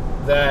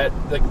that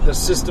the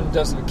system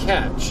doesn't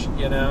catch.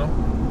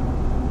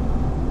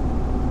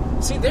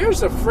 See,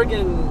 there's a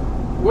friggin'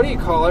 what do you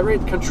call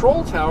it?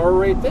 Control tower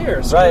right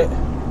there. So right.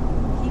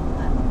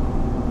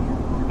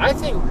 I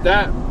think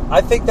that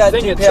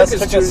GPS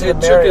took us to the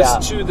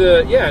Marriott.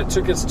 It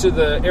took us to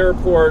the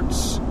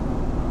airport's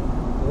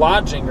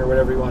lodging or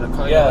whatever you want to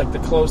call it. Yeah. Like the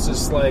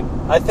closest, like...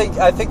 I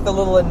think the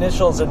little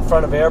initials in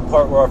front of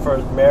airport were for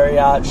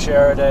Marriott,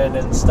 Sheraton,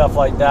 and stuff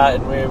like that,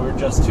 and we were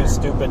just too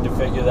stupid to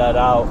figure that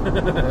out.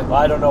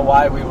 I don't know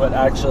why we would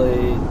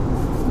actually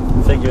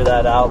figure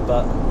that out,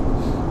 but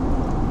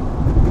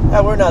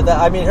yeah, we're not that.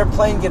 I mean, her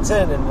plane gets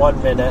in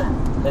 1 minute,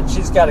 and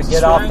she's got to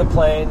get off the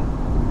plane.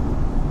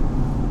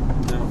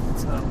 No,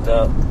 it's not.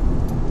 No.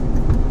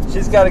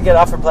 She's got to get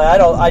off her plane.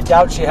 I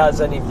doubt she has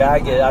any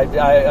baggage.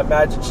 I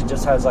imagine she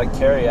just has like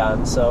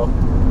carry-on, so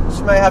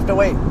she might have to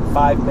wait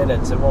 5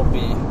 minutes. It won't be.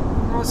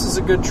 Well, this is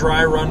a good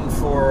dry run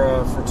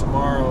for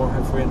tomorrow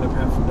if we end up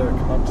having to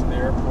come up to the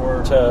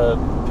airport to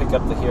pick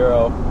up the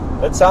hero.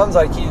 It sounds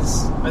like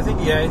he's... I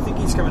think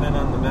he's coming in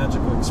on the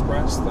Magical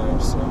Express, though,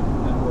 so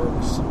that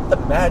works. The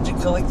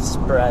Magical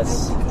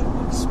Express.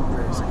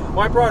 Well,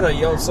 I brought a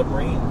Yellow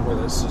Submarine with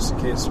us just in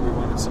case we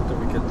wanted something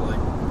we could, like,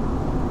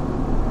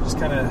 just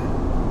kind of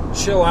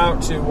chill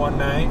out to one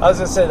night. I was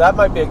going to say, that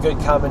might be a good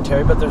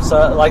commentary, but there's,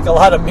 like, a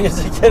lot of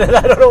music in it.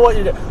 I don't know what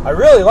you do. I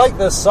really like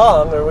this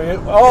song.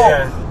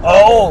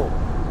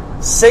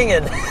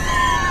 Singing.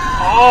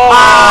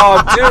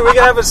 Oh, dude, we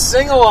could have a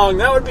sing-along.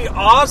 That would be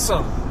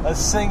awesome. A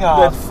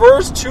sing-off. The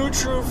first Two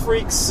True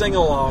Freaks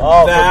sing-along.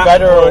 Oh, that for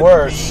better or would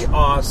worse. Be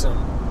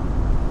awesome.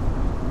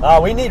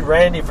 We need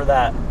Randy for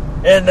that.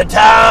 In the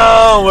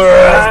town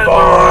where I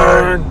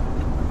was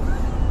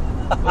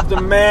born. With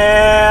the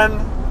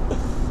man.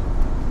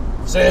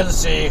 Sail the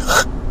sea.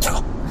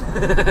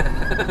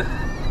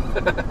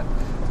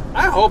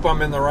 I hope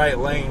I'm in the right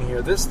lane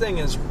here. This thing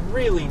is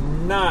really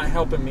not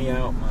helping me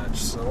out much.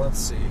 So let's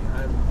see.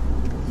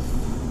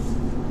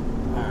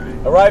 All right.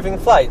 Arriving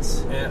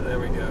flights. Yeah, there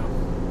we go.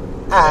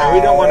 Yeah,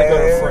 we don't want to go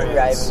to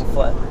France. Arriving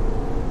flight.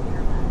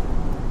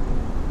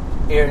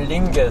 Aer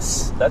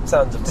Lingus. That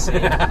sounds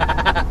obscene.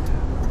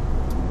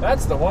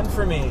 That's the one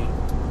for me.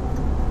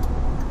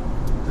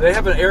 Do they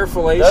have an Air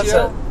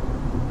Fellatio?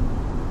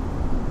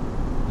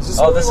 Is this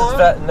what we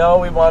want? No,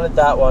 we wanted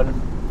that one.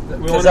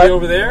 We want to be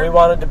over there? We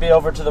wanted to be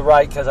over to the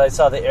right because I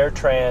saw the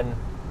AirTran.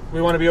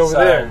 We want to be over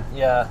sign. there?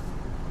 Yeah.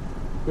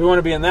 We want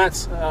to be in that...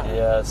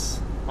 yes.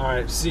 All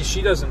right. See,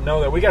 she doesn't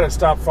know that. We got to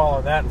stop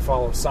following that and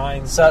follow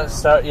signs.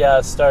 Start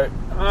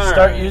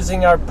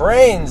using our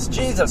brains.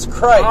 Jesus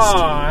Christ.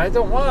 Oh, I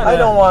don't want to. I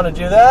don't want to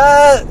do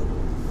that.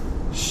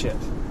 Shit.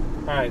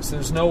 All right, so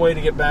there's no way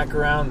to get back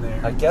around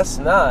there. I guess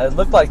not. It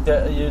looked like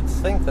you'd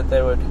think that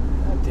they would.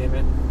 God damn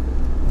it.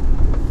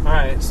 All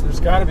right, so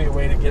there's got to be a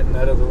way to get in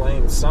that other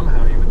lane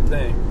somehow, you would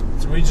think.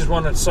 So we just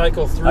want to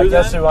cycle through I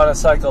guess we want to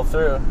cycle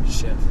through.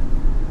 Shit.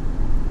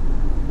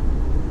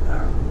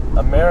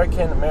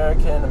 American.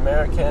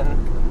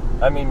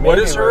 I mean, maybe what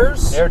is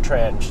hers?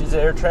 AirTran. She's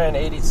AirTran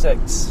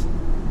 86.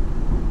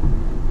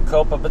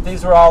 Copa, but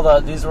these were all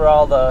the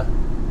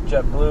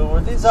JetBlue.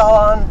 Were these all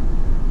on?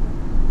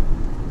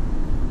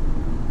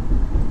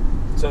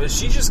 So is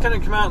she just going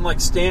to come out and like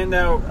stand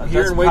out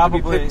here and wait to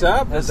be picked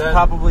up? That's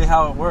probably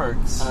how it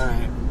works. All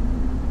right.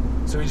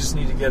 So we just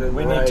need to get in.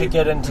 We need to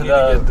get into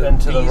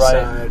the right.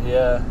 Side.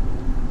 Yeah.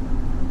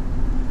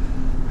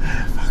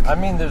 I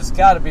mean, there's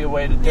got to be a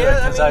way to do it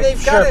because I'm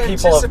sure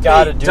people have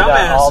got to do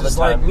that all the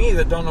time. Like me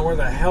that don't know where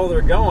the hell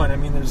they're going. I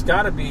mean, there's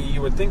got to be.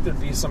 You would think there'd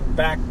be some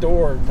back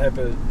door type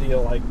of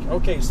deal. Like,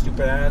 okay,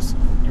 stupid ass,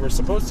 you were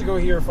supposed to go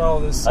here,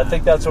 follow this sign. I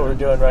think that's what we're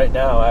doing right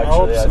now.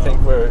 Actually, I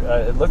think we're.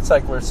 It looks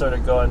like we're sort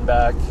of going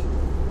back.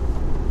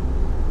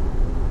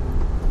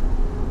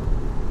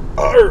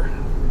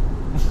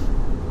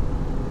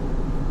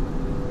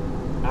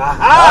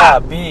 Aha!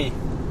 B.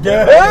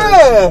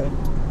 Yeah!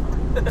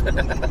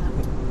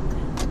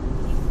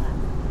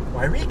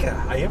 Wairika,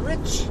 I am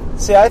rich.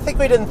 See, I think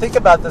we didn't think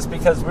about this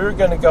because we were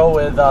going to go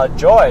with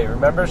Joy.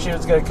 Remember, she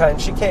was going to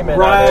she came in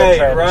on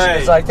AirTran. Right. She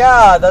was like,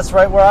 that's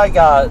right where I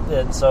got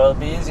it, so it'll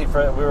be easy we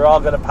were all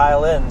going to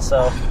pile in.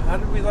 So how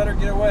did we let her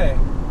get away?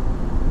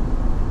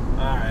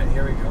 All right,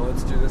 here we go.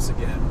 Let's do this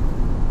again.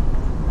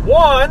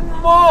 One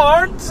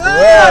more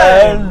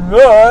time. One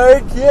more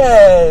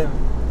time.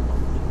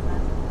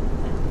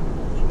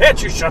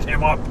 Can't you shut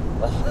him up?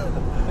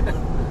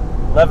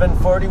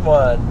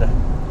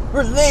 11:41.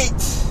 We're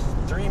late.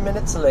 3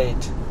 minutes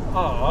late.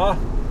 Aww.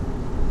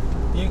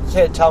 You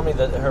can't tell me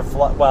that her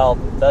flight. Well,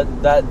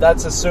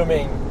 that's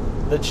assuming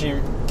that she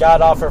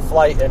got off her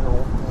flight and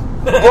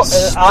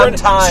on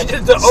time. She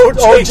did the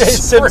O.J.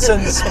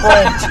 Simpson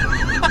sprint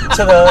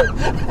to the.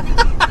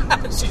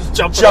 She's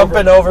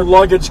jumping over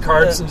luggage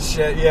carts and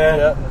shit.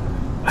 Yeah.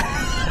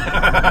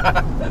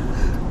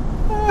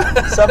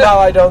 Somehow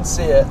I don't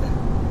see it.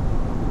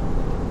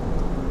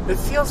 It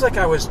feels like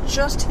I was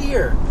just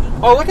here.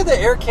 Oh, look at the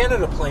Air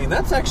Canada plane.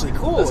 That's actually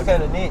cool. That's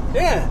kind of neat.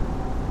 Yeah.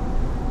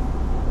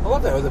 I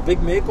love that with a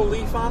big maple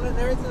leaf on it and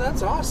everything.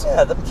 That's awesome.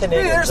 Yeah, the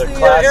Canadians there's are the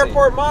classy.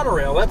 airport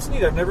monorail. That's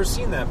neat. I've never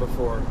seen that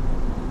before.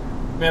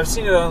 I mean, I've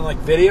seen it on like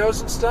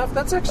videos and stuff.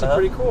 That's actually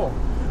pretty cool.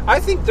 I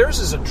think theirs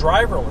is a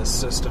driverless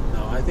system,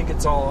 though. I think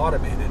it's all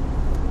automated.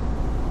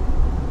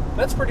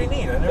 That's pretty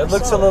neat. I never It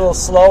looks saw a little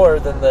slower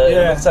than the.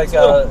 Yeah, it looks like it's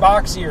a little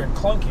boxier and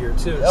clunkier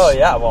too. Oh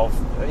yeah, well,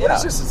 What yeah.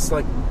 is this? It's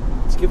like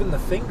It's giving the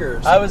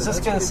fingers. I was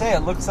just going to say,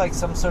 it looks like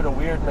some sort of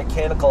weird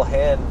mechanical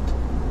hand.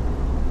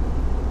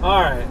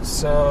 All right,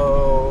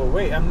 so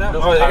wait, I'm not.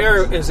 Oh,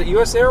 is it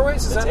U.S.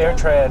 Airways? Is it's that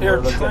AirTran we're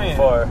looking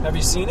for. Have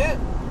you seen it?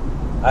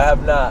 I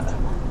have not.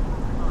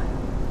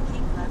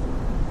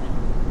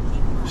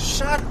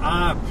 Shut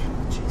up,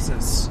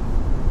 Jesus.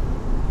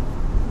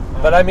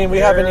 But I mean, we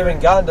haven't even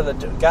gotten to the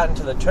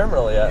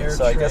terminal yet,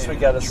 so I guess we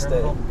got to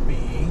stay. B.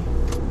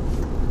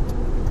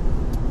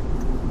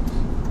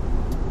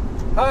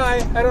 Hi,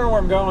 I don't know where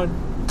I'm going.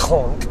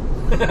 Clunk.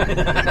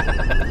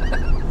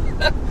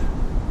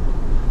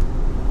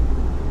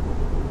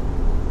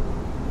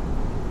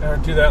 Or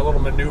do that little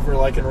maneuver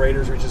like in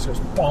Raiders where he just goes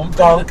bump.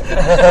 Bunk.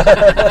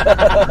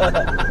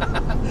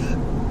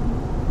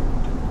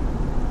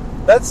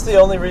 That's the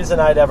only reason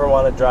I'd ever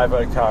want to drive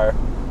a car.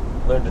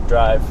 Learn to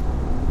drive.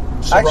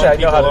 Actually, I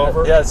know how to.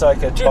 Over. Yeah, so I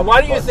could. Dude,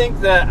 why do you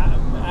think that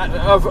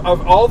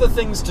of all the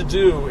things to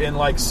do in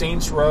like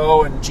Saints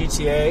Row and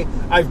GTA,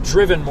 I've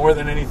driven more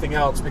than anything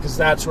else because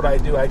that's what I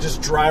do. I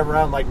just drive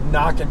around like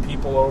knocking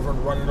people over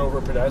and running over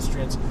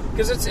pedestrians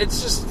because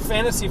it's just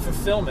fantasy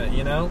fulfillment,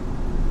 you know.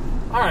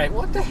 All right,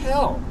 what the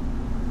hell?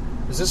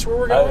 Is this where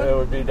we're going? It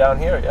would be down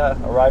here, yeah.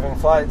 Arriving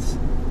flights.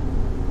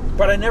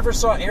 But I never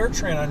saw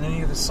AirTran on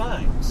any of the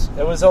signs.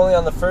 It was only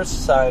on the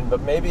first sign,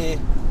 but maybe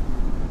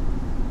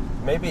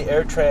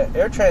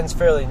AirTran's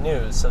fairly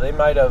new, so they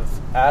might have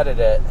added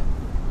it.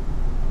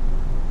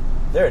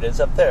 There it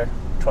is up there.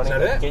 Is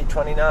that it? Gate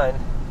 29.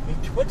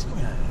 Gate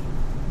 29.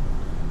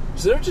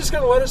 So they're just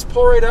going to let us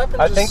pull right up?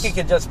 And I think you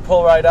could just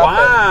pull right up.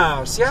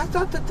 Wow. See, I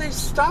thought that they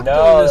stopped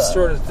doing this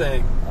sort of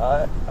thing.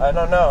 I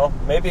don't know.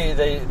 Maybe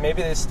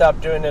they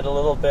stopped doing it a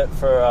little bit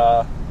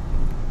for.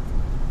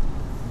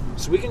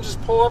 So we can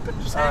just pull up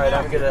and just. All right,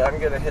 I'm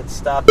gonna hit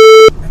stop.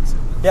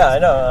 Yeah, I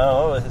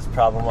know what his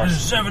problem was.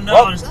 $7.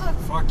 Well,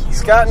 fuck you.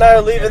 Scott and I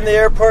are leaving the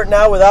airport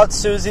now without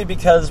Susie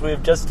because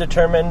we've just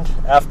determined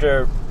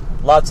after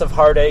lots of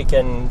heartache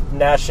and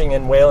gnashing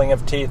and wailing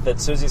of teeth that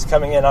Susie's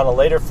coming in on a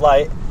later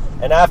flight.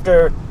 And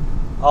after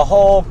a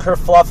whole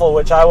kerfluffle,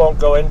 which I won't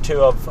go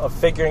into, of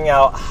figuring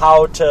out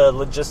how to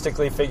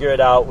logistically figure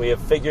it out, we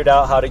have figured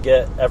out how to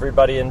get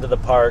everybody into the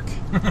park,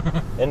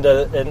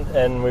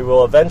 and we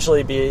will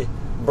eventually be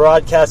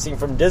broadcasting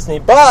from Disney.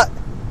 But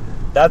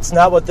that's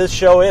not what this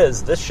show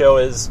is. This show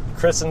is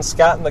Chris and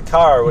Scott in the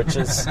car, which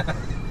is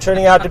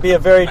turning out to be a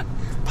very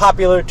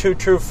popular Two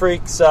True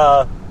Freaks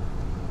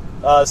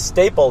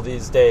staple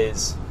these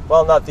days.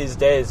 Well, not these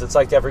days. It's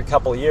like every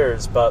couple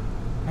years, but...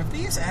 Have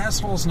these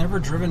assholes never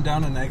driven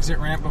down an exit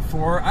ramp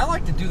before? I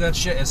like to do that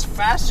shit as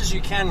fast as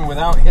you can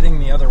without hitting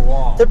the other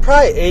wall. They're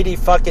probably 80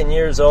 fucking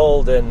years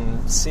old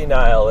and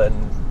senile,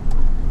 and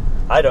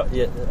I don't...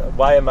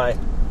 why am I...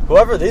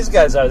 Whoever these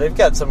guys are, they've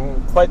got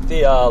some quite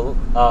the...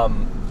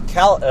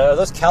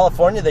 those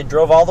California, they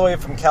drove all the way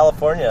from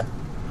California.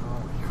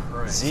 Oh,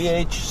 Christ.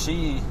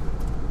 ZHC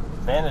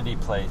vanity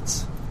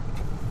plates.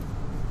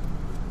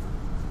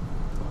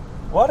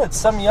 What? It's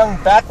some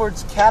young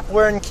backwards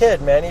cap-wearing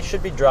kid, man. He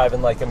should be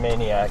driving like a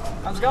maniac.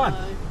 How's it going?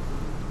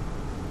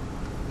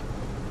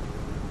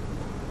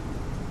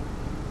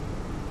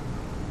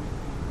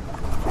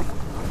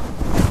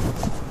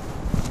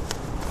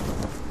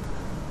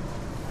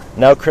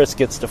 Now Chris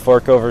gets to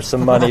fork over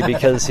some money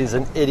because he's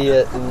an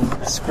idiot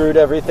and screwed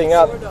everything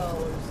up.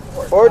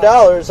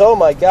 $4. Oh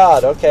my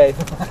God. Okay.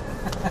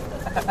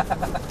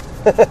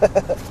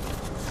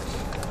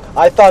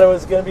 I thought it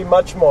was going to be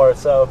much more,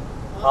 so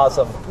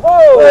awesome.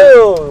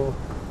 Whoa!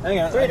 Hang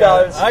on.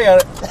 $3. I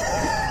got it.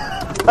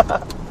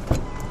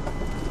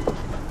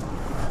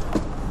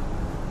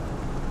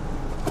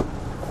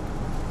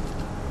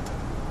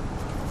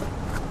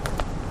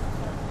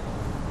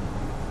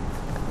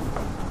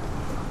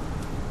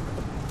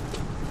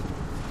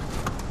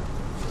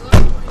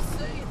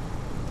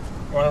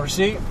 Want a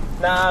receipt?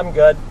 Nah, I'm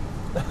good.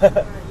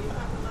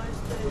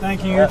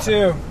 Thank you, you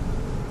too.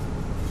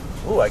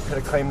 Ooh, I could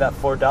have claimed that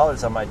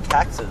 $4 on my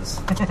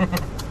taxes.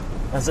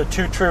 As a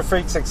Two True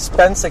Freaks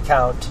expense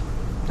account.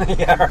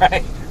 Yeah,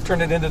 right.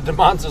 Turn it into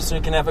DeMonzo so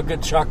you can have a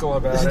good chuckle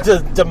about it.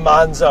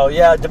 DeMonzo.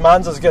 Yeah,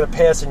 DeMonzo's going to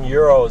pay us in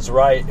euros,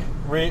 right?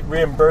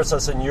 Reimburse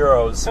us in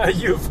euros.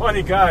 You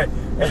funny guy.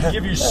 He'd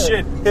give you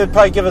shit. He'd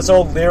probably give us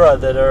old lira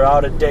that are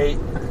out of date.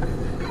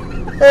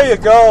 There you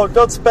go.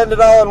 Don't spend it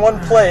all in one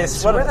place.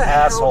 So what an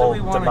asshole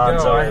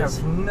DeMonzo is. is.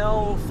 I have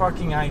no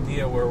fucking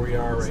idea where we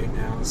are right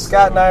now.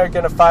 Scott and I are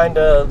going to find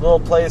a little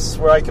place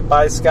where I could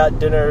buy Scott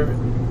dinner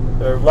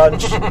or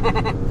lunch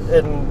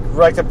in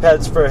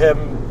recompense for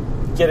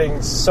him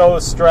getting so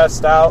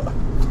stressed out.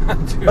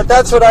 Dude, but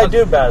that's what I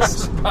do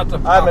best.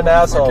 I'm an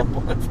asshole.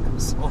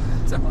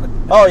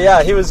 Oh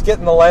yeah, he was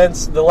getting the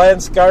Lance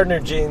Gardner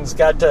genes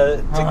got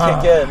to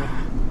kick in.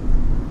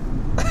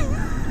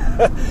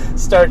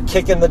 Start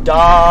kicking the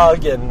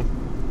dog and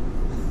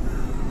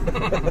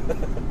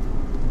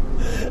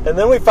and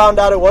then we found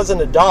out it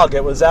wasn't a dog,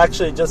 it was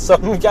actually just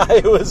some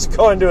guy who was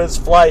going to his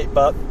flight,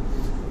 but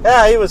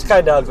yeah, he was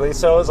kind of ugly,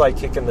 so it was like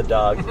kicking the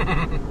dog.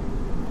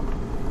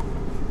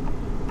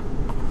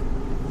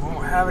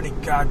 Won't have any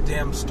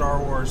goddamn Star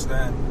Wars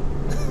then.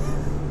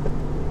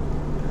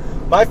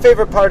 My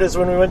favorite part is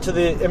when we went to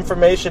the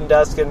information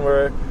desk and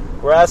we're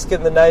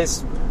asking the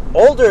nice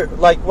older,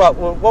 like what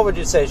would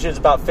you say? She was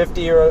about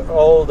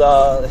 50-year-old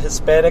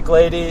Hispanic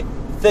lady,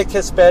 thick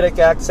Hispanic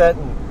accent,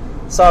 and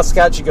saw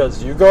Scott. She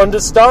goes, "You going to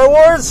Star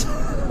Wars?"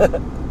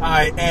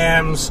 I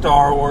am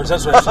Star Wars.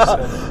 That's what she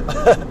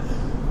said.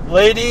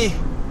 Lady,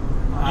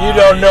 you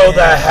don't know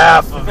the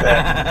half of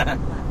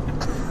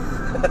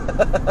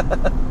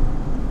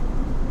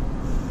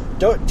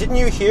it. Didn't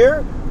you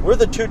hear? We're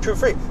the Two True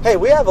Freaks. Hey,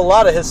 we have a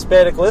lot of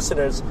Hispanic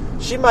listeners.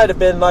 She might have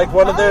been like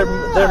one of their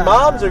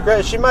moms or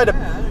great. She might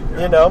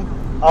have,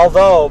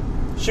 although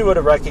she would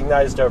have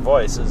recognized our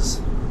voices,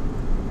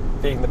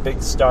 being the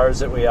big stars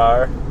that we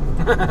are.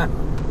 I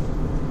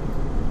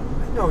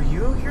know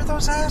you. You're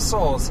those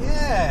assholes.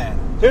 Yeah.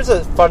 Here's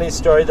a funny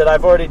story that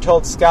I've already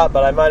told Scott,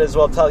 but I might as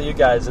well tell you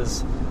guys.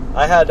 Is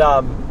I had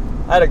a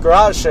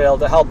garage sale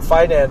to help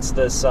finance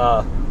this.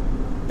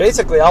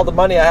 Basically, all the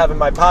money I have in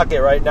my pocket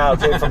right now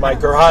came from my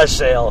garage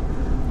sale,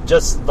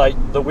 just like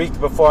the week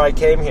before I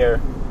came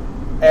here.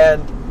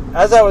 And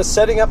as I was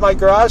setting up my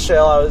garage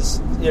sale, I was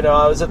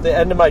at the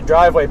end of my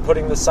driveway,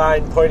 putting the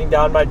sign pointing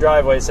down my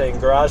driveway saying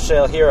 "Garage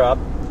Sale Here Up,"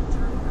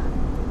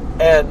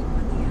 and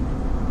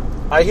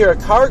I hear a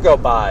car go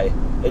by.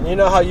 And you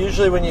know how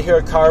usually when you hear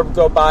a car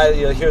go by,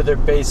 you'll hear their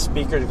bass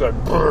speakers going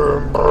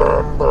boom,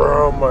 boom,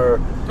 boom, or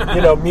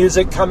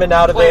music coming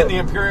out of Playing it. the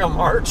Imperial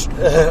March.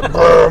 Boom,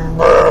 boom,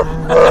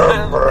 boom,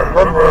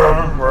 boom,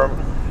 boom, boom.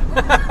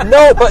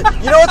 No, but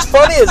you know what's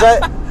funny is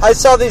I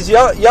saw these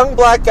young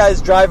black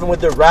guys driving with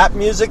their rap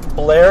music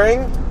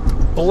blaring,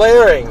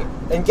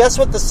 and guess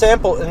what the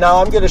sample? And now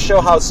I'm going to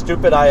show how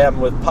stupid I am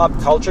with pop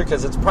culture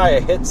because it's probably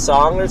a hit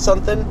song or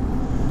something.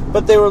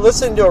 But they were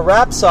listening to a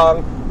rap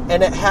song,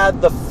 and it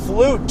had the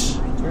flute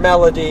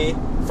melody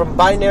from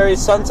Binary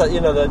Sunset,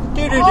 the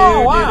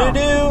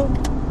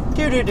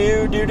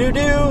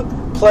do-do-do-do-do-do,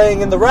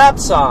 playing in the rap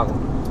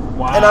song.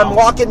 Wow. And I'm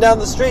walking down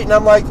the street, and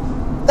I'm like,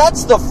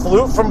 that's the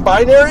flute from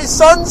Binary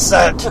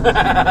Sunset.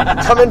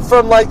 Coming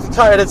from, like, the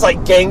car, and it's like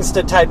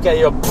gangsta type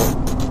guy,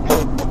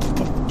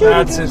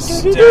 That's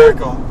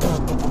hysterical.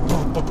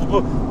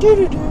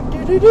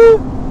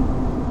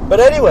 But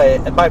anyway,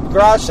 at my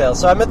garage sale,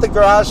 so I'm at the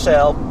garage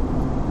sale,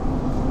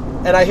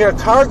 and I hear a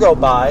car go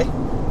by.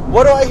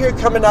 What do I hear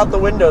coming out the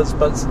windows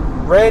but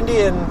Randy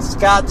and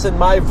Scott's and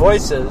my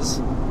voices?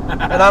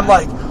 And I'm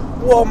like,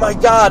 whoa, my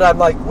God. I'm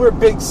like, we're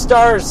big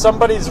stars.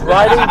 Somebody's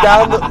riding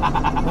down the...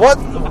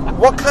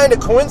 What kind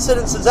of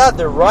coincidence is that?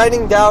 They're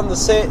riding down the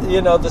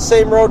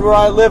same road where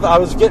I live. I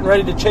was getting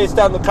ready to chase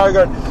down the car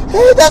going,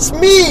 hey, that's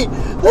me.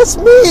 That's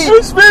me.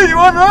 That's me. You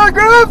want an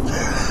autograph?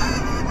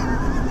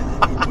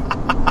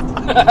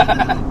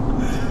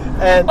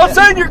 And I'll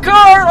sign your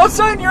car. I'll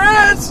sign your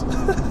ass.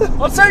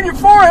 I'll sign your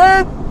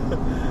forehead.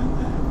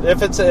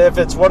 If it's a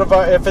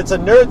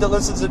nerd that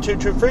listens to Two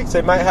True Freaks,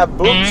 they might have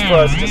boobs for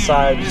us to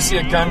sign. You just see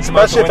a gun come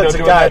out the Especially if window it's a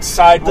doing guy. that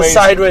sideways, the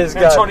sideways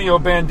gun. Antonio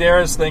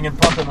Banderas thing and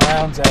pumping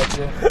rounds at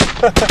you.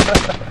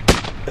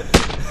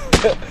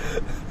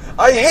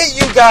 I hate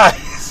you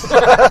guys.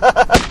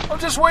 I'm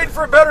just waiting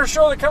for a better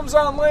show that comes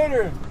on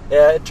later.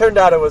 Yeah, it turned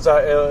out it was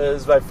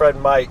my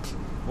friend Mike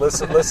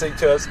listening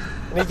to us.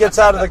 And he gets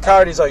out of the car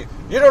and he's like,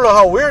 you don't know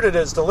how weird it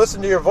is to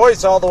listen to your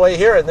voice all the way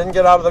here and then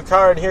get out of the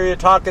car and hear you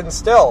talking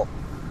still.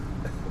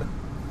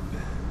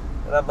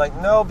 And I'm like,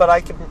 no, but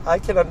I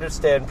can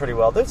understand pretty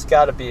well. There's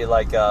got to be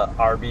like a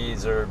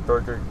Arby's or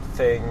Burger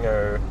Thing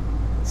or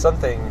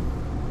something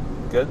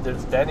good.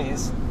 There's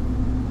Denny's.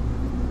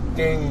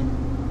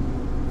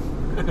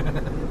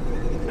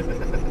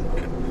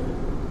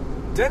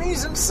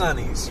 Denny's and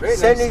Sonny's. Right?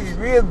 Sonny's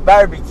Real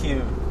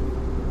Barbecue.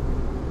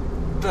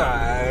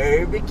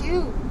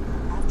 Barbecue.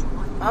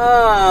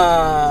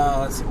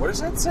 Let's see. What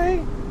does that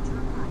say?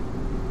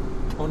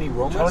 Tony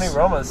Roma's? Tony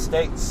Roma's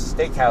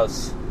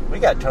Steakhouse. We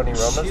got Tony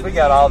Roma's. We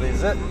got all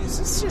these.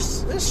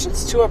 This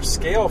shit's too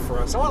upscale for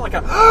us. I want like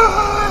a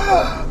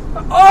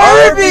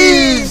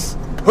Arby's!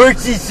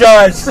 Horsey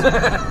sauce.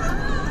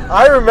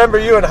 I remember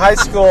you in high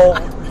school.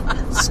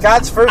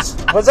 Scott's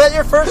first... Was that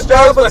your first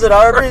job? Was it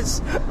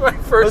Arby's? My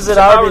first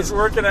job I was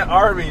working at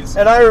Arby's.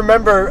 And I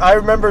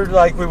remember,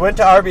 like, we went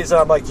to Arby's, and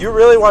I'm like, you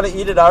really want to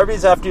eat at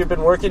Arby's after you've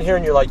been working here?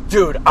 And you're like,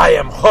 dude, I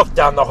am hooked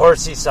on the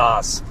horsey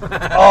sauce.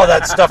 Oh,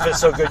 that stuff is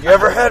so good. You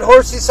ever had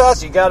horsey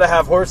sauce? You got to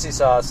have horsey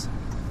sauce.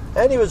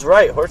 And he was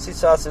right. Horsey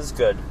sauce is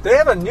good. They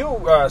have a new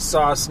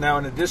sauce now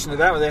in addition to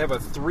that. They have a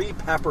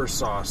 3-pepper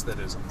sauce that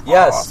is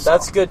Yes, awesome.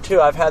 That's good,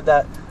 too. I've had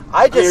that.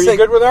 Are you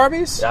good with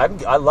Arby's? Yeah,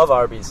 I love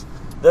Arby's.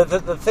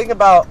 The thing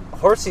about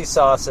horsey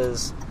sauce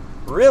is,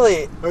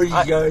 really,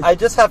 I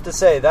just have to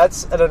say,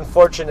 that's an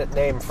unfortunate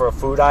name for a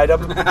food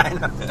item.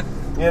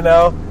 You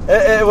know?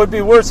 It would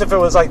be worse if it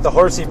was like the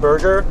horsey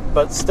burger,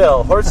 but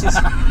still, horsey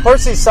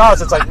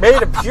sauce, it's like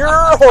made of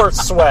pure horse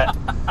sweat.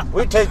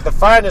 We take the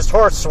finest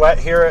horse sweat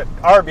here at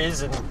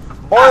Arby's and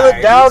boil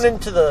it down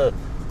into the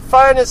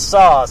finest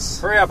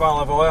sauce. Hurry up,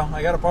 Olive Oil.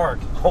 I got to park.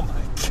 Oh,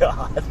 my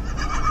God.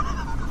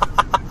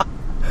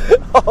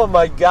 Oh,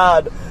 my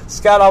God.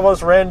 Scott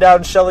almost ran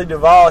down Shelley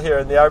Duvall here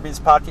in the Arby's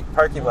parking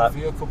lot.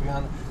 Vehicle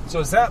behind. So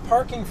is that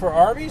parking for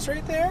Arby's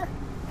right there?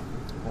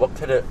 What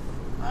could it?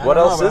 I What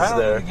don't else know, but is I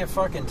there? don't need to get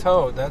fucking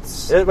towed.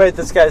 That's. Wait,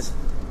 this guy's.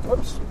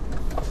 Whoops.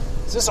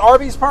 Is this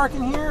Arby's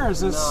parking here, or is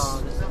this?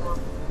 No,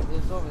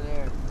 it's over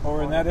there.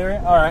 Over in that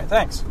area? All right,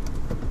 thanks.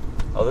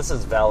 Oh, this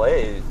is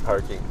valet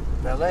parking.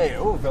 Valet.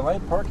 Oh, valet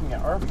parking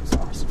at Arby's.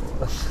 Awesome.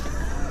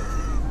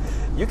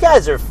 You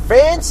guys are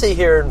fancy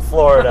here in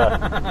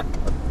Florida.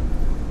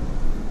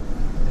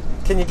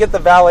 Can you get the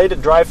valet to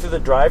drive through the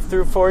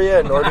drive-thru for you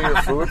and order your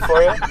food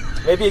for you?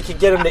 Maybe you could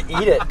get him to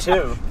eat it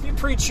too. Can you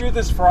pre-chew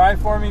this fry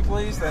for me,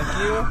 please? Thank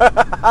you.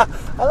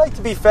 I like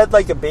to be fed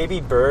like a baby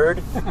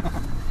bird.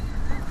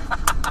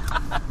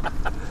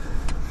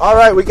 All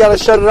right, we got to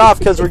shut it off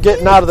because we're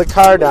getting out of the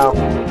car now.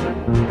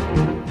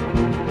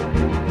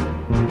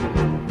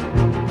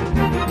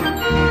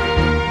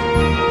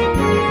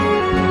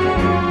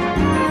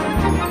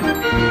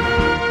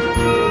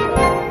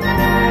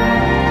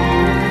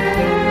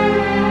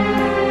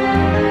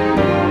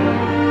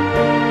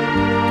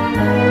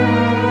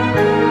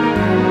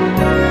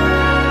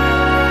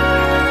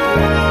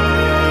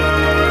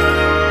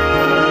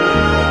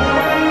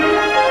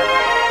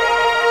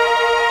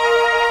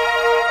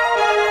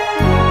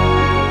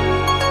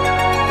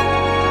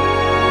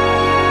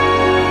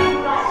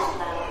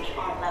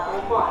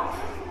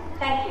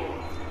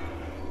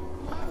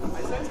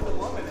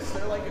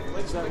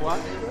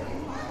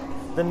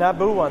 The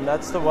Naboo one,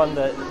 that's the one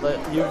that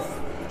you've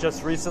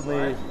just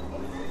recently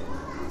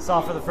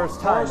saw for the first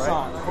time,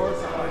 right?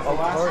 Coruscant. Oh,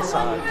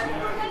 Coruscant.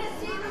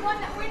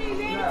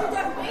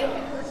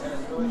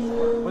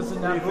 Was the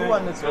Naboo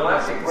one that's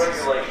Galactic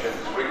regulations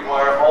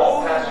require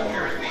all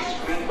passengers be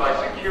screened by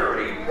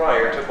security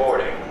prior to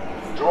boarding.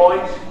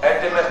 Droids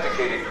and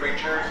domesticated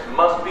creatures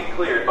must be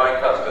cleared by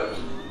customs.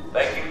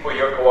 Thank you for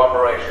your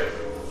cooperation.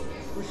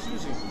 Where's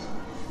Susie?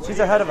 She's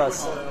ahead of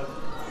us.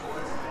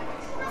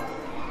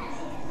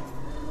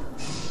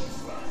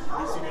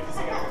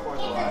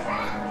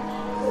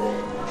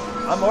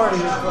 I'm already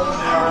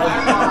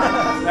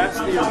That's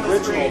the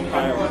original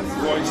pilot,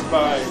 voiced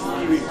by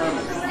Pee Wee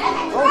Herman.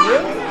 Oh,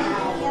 really?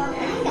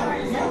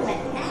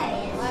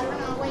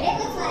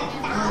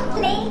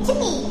 Play to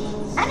me.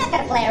 I'm not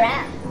gonna play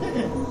around.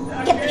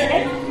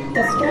 Computer,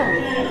 destroy.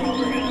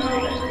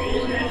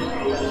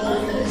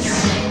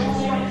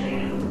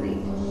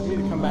 You need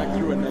to come back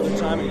through another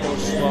time and go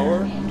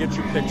slower, and get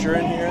your picture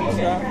in here and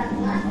stuff.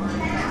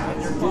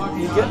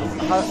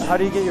 How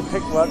do you get your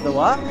pick? What the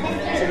what? So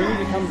we need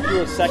to come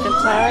through a second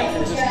time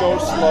and just go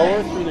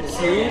slower through the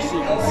queue so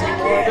you can see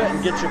more of it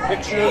and get your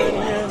picture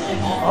in here.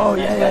 Oh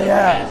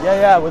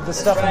yeah, with the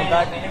stuff in the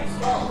back.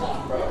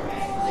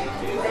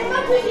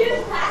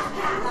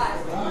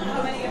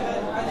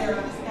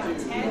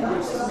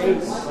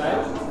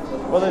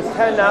 Well, there's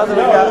 10 now that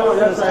we got.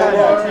 There's 10.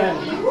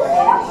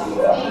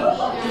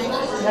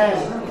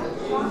 10.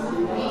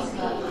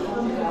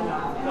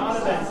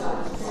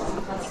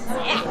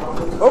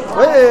 Oh,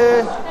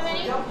 hey!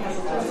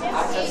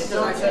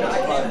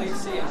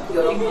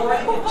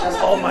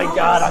 Oh my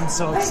God, I'm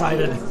so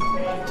excited.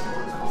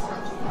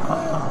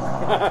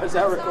 Is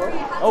that recording?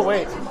 Oh,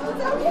 wait.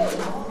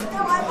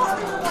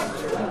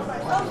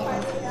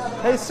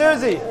 Hey,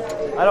 Susie.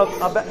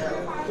 I'll bet.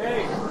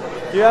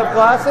 Do you have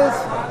glasses?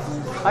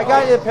 I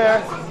got you a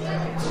pair.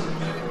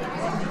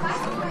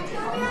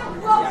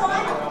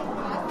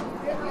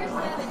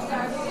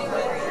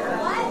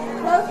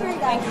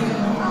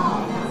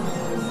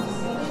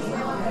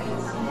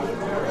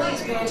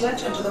 Pay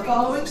attention to the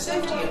following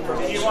safety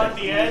information. Do you want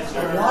the answer?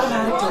 An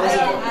automatic doors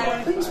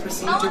open. Please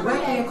proceed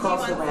directly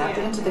across the ramp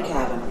into the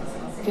cabin.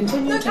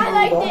 Continue to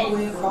move all the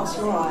way across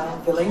your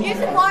aisle, filling in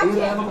as food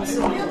animal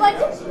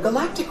seat.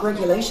 Galactic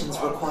regulations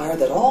require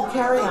that all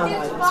carry-on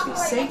items be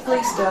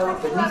safely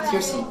stowed beneath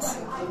your seats.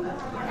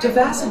 To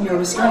fasten your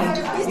restraint,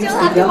 use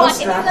the yellow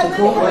strap to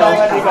pull the belt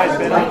out on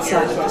the right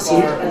side of the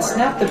seat and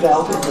snap the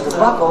belt into the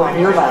buckle on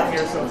your left.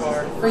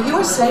 For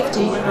your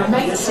safety,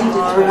 remain seated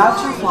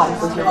throughout your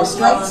flight with your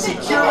restraints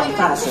securely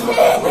fastened.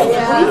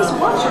 Please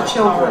watch your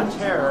children.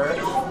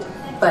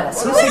 Para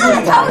su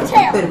seguridad,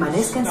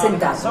 permanezcan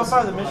sentados,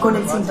 con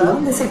el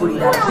cinturón de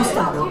seguridad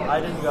ajustado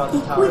y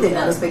cuiden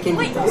a los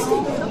pequeñitos.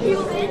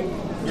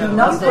 Do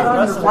not put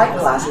on your flight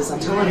glasses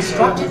until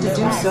instructed to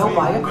do so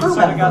by a crew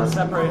member.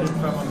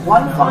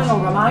 One final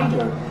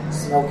reminder,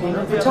 smoking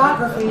and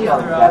photography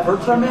are never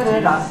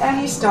permitted on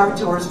any Star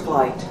Tours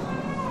flight.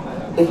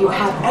 If you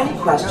have any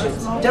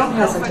questions, don't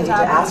hesitate to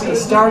ask a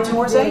Star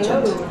Tours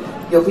agent.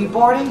 You'll be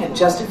boarding in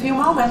just a few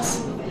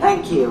moments.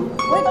 Thank you.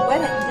 What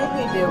did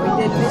we do? We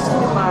did Mission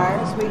to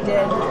Mars. We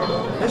did...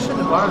 Mission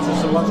to Mars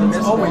is the one that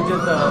missed. Oh, we did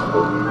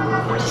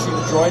see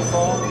the droid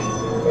fall?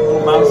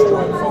 Little mouse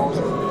droid falls.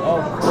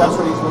 Oh, that's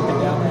what he's looking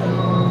down at.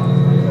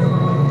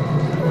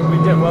 We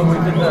did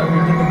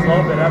the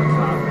globe at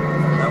Epcot.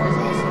 That was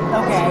awesome.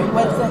 Okay,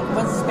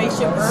 what's the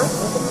Spaceship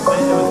Earth?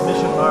 It was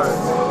Mission Mars.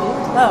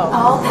 Oh.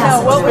 All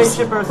passengers,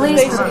 Spaceship Earth. please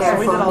prepare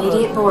for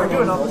immediate boarding.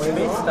 We're doing all the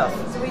space stuff.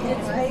 So we did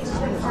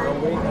Spaceship Earth.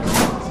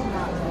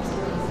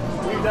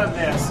 We've done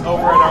this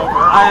over and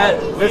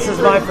over. This is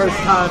my first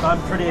time. I'm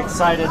pretty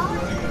excited.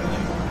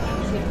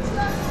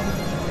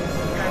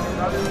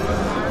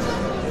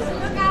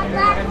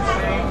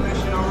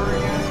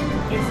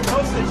 It's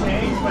supposed to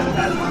change, but it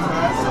hasn't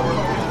progressed.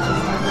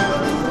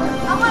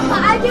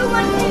 I do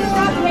want to do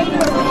rock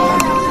radio.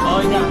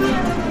 Oh, yeah.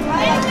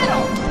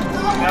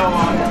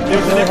 Do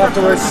they have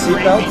to wear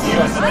seatbelts? In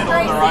the middle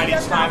of the ride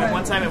each time, and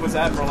one time it was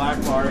Admiral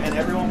Akbar, and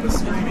everyone was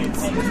screaming.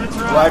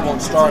 Ride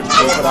won't start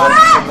until you put on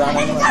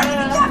anyway.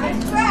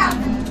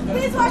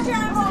 Please watch your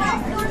animal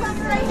house. Doors on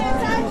the right hand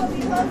side will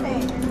be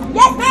closing.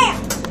 Yes, ma'am!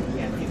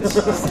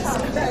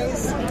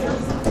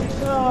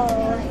 Oh,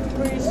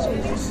 praise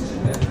Jesus.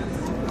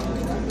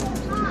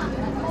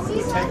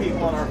 10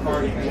 people in our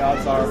party, the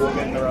odds are we'll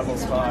get the Rebel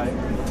Spy.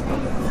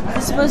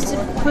 I'm supposed to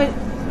put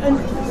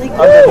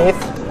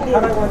Underneath?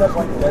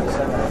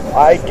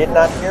 I did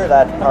not hear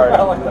that part.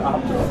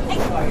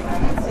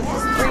 Is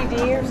this 3D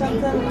or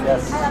something?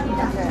 Yes.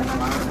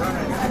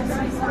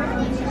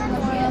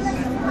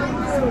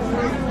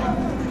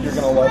 You're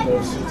gonna love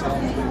those suits.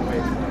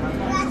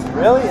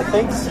 Really? You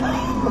think so?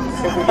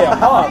 If we get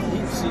Hoth,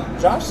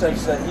 Josh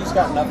says that he's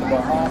got nothing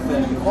but Hoth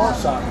and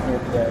Coruscant here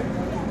today.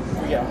 If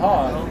we get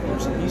Hoth,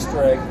 there's an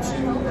Easter egg to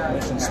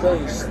Mission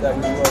Space that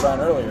we wrote on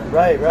earlier.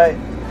 Right.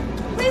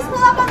 Please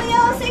pull up on the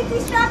yellow safety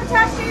strap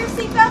attached to your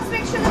seatbelts.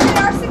 Make sure that they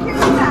are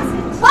securely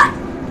fastened. What?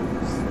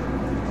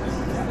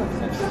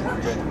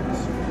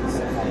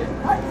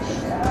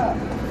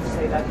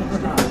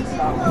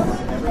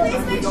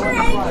 Please make sure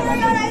any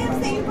carry-on items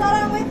that you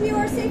brought on with you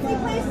are safely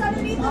placed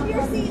underneath of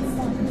your seats.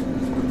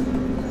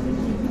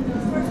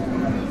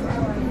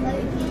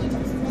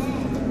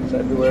 Should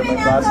I be You wearing may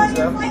my now put on glasses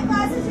your now? flight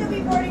glasses. You'll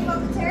be boarding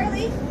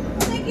momentarily.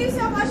 Thank you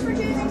so much for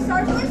choosing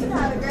Star Tours and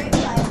have a great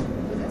flight.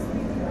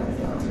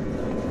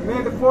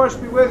 May the force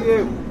be with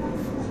you.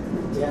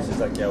 Yeah, she's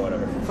like, yeah,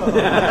 whatever.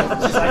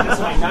 She's like,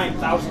 it's my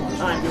 9,000th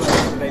time doing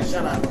this today.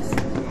 Shut up.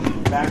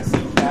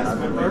 Backseat cast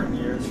member.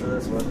 Years for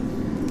this one.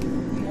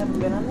 You haven't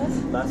been on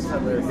this? Last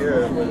time we were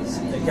here,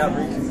 it got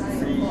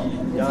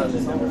redone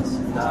and it was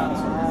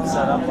not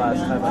set up last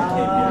time I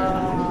came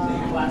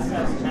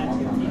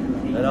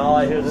here. And all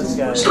I hear this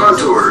guy. Star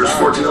Tours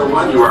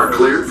 1401, you are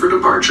cleared for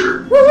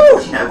departure.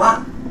 Woohoo! You know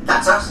what?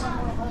 That's us.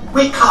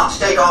 We can't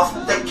take off.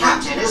 The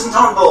captain isn't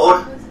on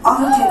board.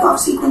 Auto takeoff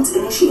sequence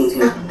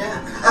initiated.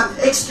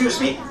 Excuse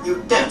me,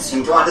 you don't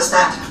seem to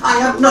understand. I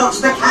am not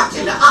the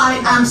captain.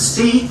 I am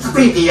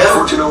C-3PO.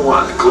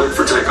 1401, cleared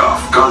for takeoff.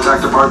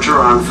 Contact departure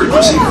on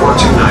frequency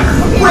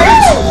 429er.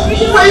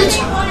 Wait!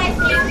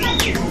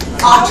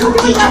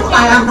 R2-D2,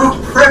 I am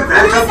not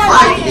programmed to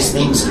fly these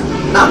things.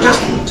 Now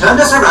just turn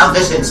us around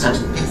this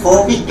instant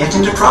before we get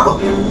into trouble.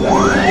 I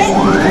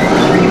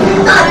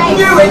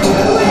knew it!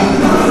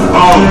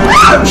 Oh,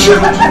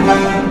 shit!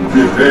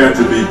 Prepare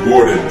to be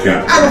boarded,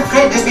 Captain. I'm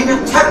afraid there's been a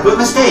terrible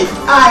mistake.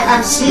 I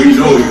am C-3PO. We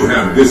know you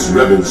have this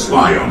rebel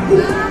spy on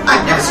board.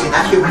 I've never seen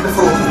that human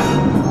before.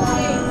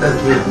 Oh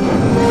dear.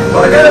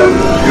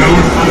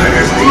 Don't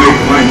underestimate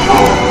my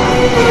power.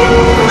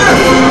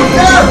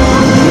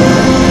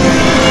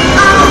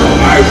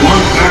 I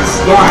want that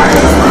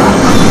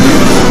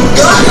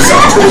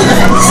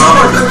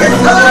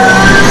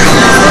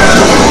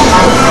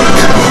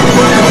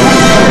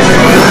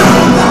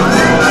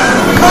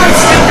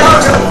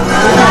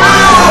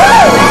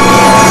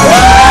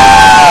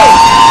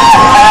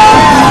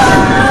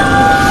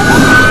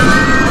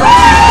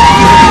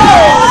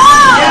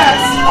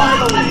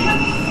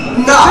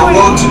Now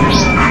what?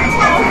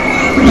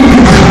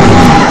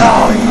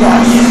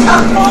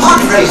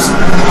 Pod race!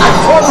 I've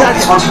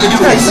always wanted to do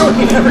this.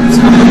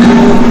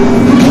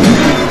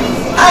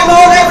 Hang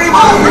on,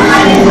 everyone!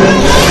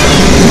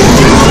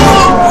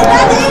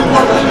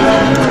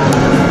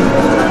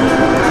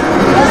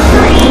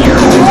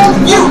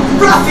 You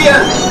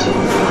ruffian!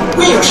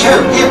 We'll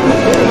show him!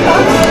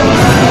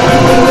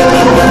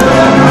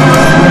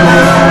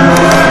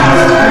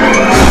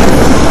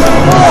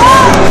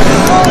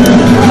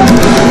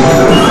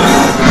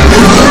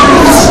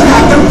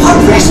 The pod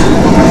racer,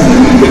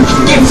 which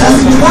gives us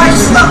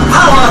twice the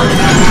power!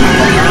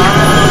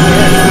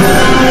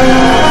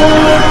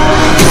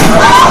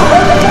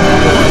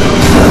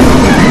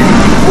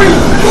 We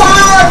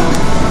won!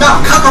 Now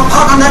cut the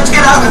pod and let's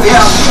get out of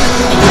here!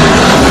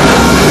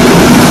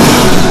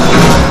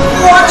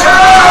 Watch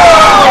out!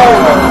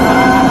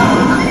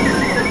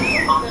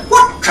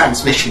 What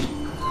transmission?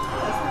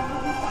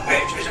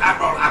 It is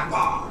Admiral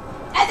Akbar.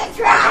 At the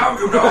trap! Now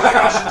you know that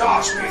our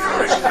star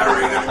speaker is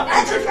carrying an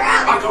agent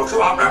vital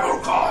to our rebel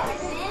cause.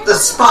 The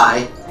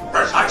spy?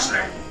 Precisely.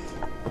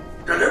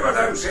 Deliver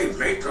them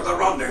safely to the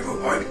rendezvous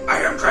point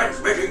I am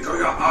transmitting to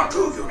your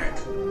R2 unit.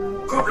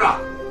 Good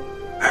luck,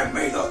 and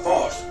may the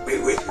Force be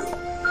with you.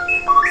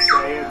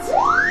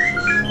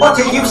 What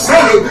are you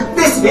saying?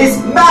 This is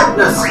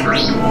madness!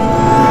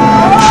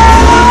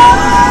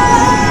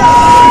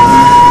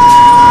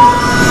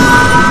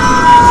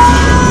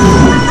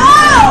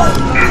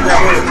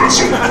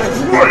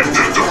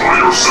 Identify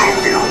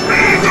yourself or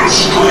be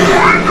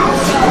destroyed.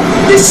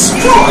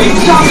 Destroyed?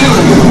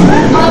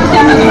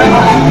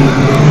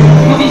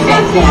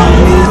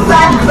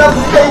 Thank the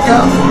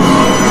Baker!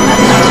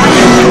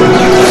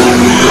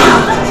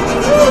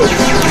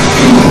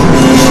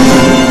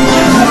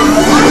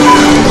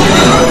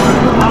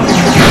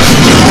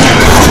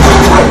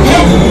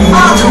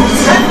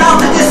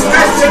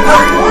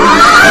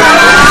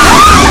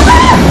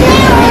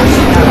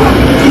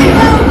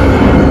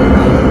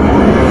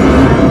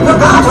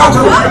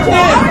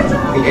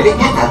 We nearly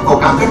hit that poor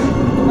Gunter.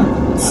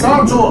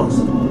 Star Tours,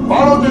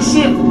 follow the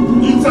ship.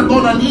 It's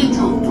gonna lead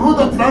you through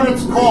the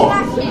planet's core.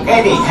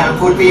 Any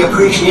help would be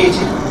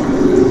appreciated.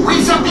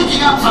 We are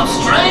picking up some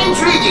strange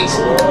readings.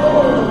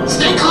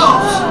 Stay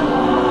close.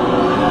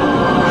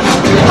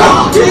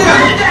 Oh dear!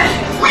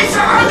 We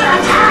are under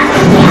attack!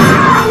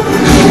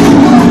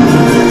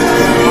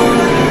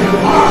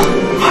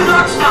 You're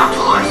not Star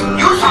Tours.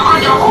 Use them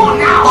on your own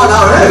now. On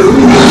our own?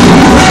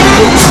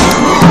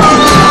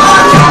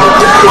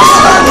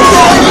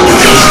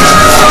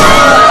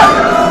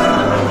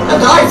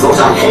 And I thought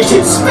I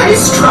hated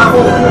space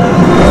travel.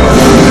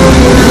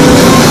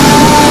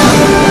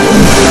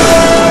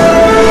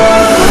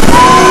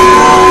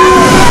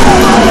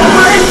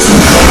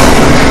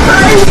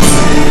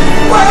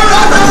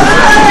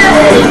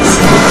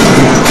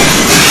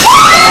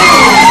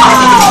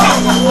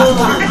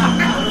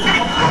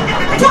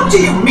 What do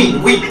you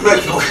mean we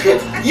broke your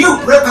ship? You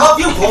broke our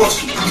viewport!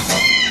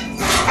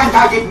 And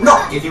I did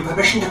not give you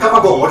permission to come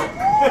aboard.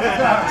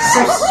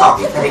 So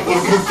sorry for the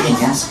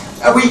inconvenience.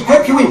 We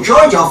hope you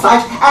enjoyed your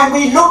flight, and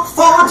we look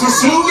forward to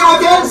seeing you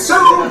again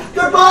soon.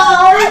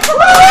 Goodbye!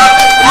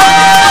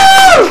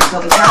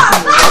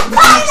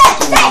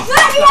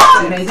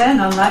 You may then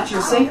unlatch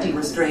your safety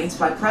restraints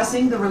by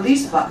pressing the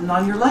release button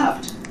on your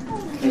left.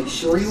 Make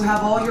sure you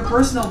have all your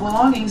personal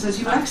belongings as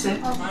you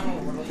exit.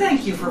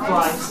 Thank you for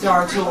flying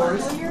Star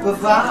Tours.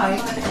 Bye-bye.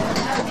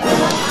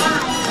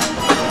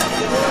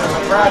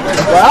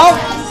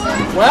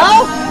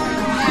 Well?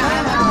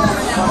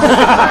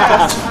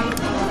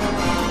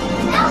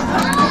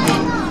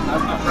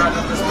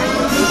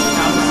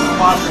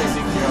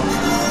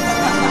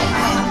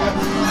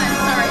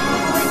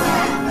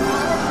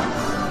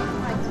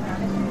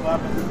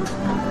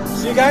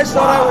 So you guys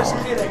thought I was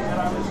kidding.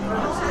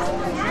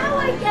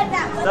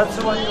 That's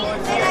the one you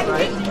want to say,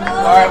 right?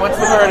 Alright, what's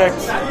the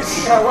verdict?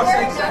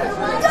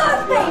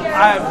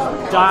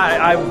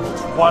 I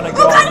want to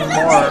go on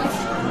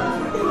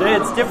more.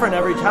 It's different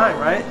every time,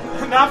 right?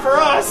 Not for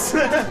us.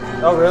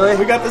 Oh, really?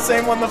 We got the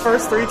same one the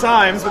first 3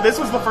 times, but this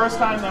was the first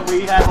time that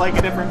we had like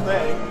a different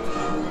thing.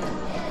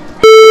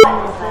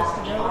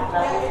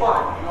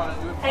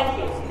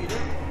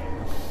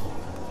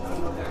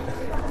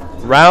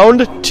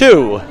 Round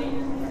 2.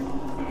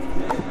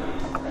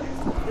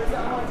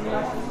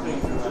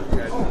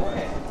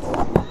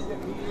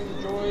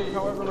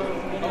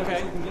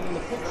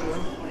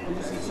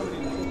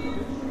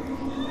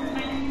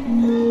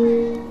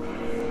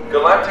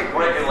 Galactic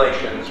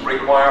regulations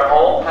require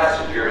all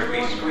passengers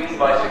be screened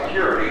by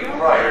security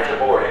prior to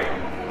boarding.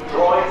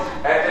 Droids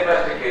and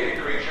domesticated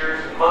creatures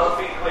must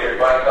be cleared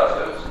by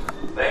customs.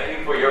 Thank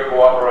you for your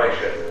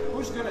cooperation.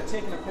 Who's going to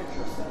take a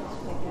picture?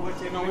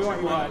 No, we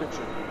want you in a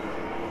picture.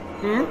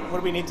 What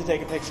do we need to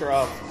take a picture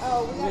of?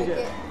 Oh, we gotta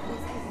get...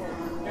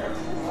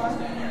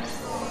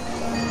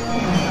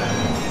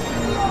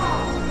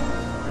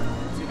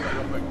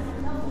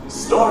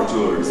 Star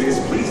Tours is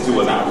pleased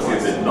to announce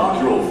its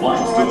inaugural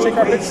flights to the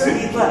great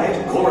city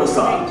planet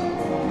Coruscant.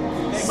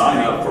 Sign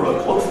up for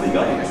a closely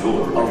guided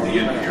tour of the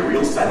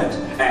Imperial Senate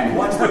and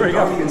watch the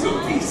Guardians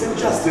of Peace and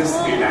Justice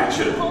in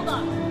action.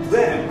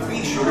 Then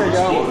be sure to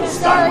explore the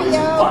skyways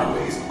and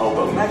byways of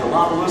the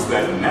megalopolis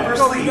that never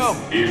sleeps,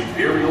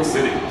 Imperial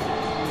City.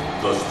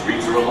 The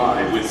streets are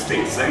alive with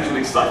state-sanctioned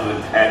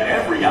excitement at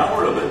every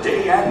hour of the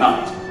day and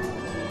night.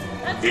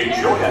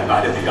 Enjoy at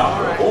night at the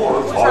opera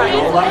or party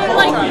all night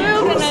long in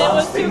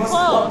Coruscant's famous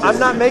club. I'm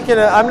not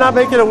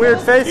making a weird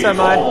face, am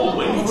I?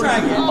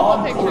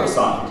 On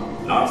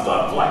Coruscant.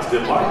 Non-stop flights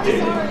depart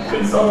daily.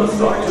 Consult a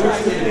Star Tours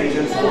ticket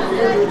agent for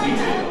further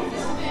details.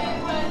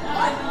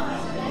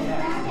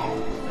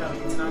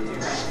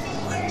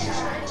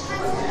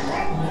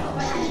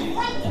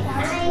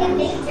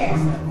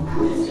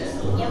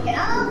 You can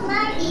all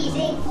fly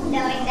easy,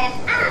 knowing that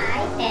I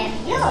am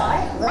your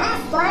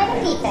last line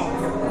of defense.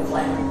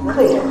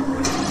 Clear.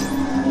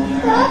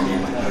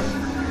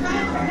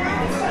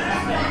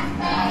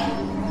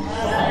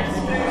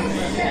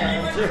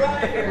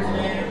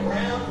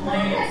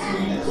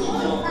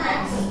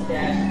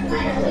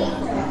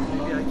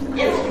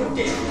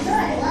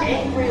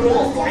 Angry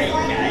little green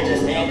guy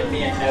just handed me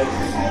a note.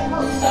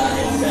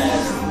 It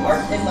says,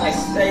 "Art in my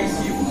space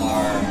you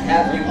are.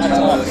 Have you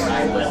chose?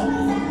 I will."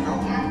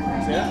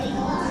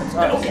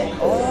 Okay.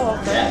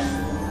 Yes.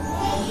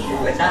 You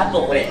would not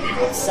believe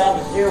when some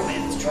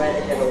humans try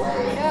to get away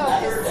with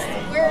nothing.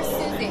 Where's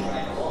Susie?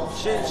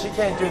 She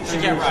can't do 3D.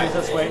 She's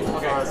just waiting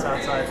for us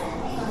outside.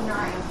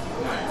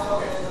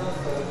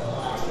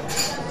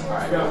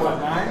 You got what,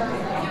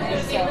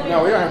 9? No,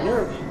 we don't have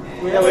your.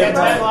 We had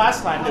 10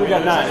 last time. We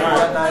got 9. All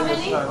right. 9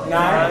 this time.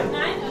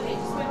 9?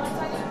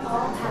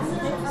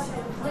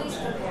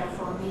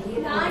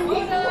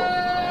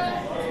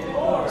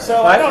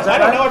 So I don't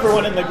know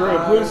everyone in the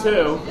group. Who's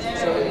who?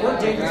 We're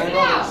David's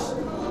brothers.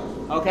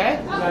 Okay.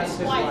 That's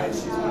his wife.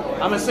 She's my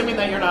wife. I'm assuming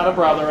that you're not a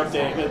brother of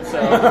David, so.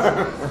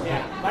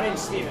 Yeah. My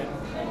name's Steven.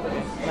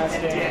 That's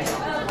Dan.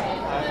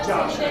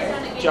 Josh,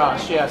 right?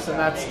 Josh, yes, and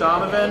that's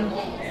Donovan.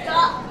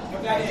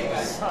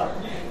 Stop.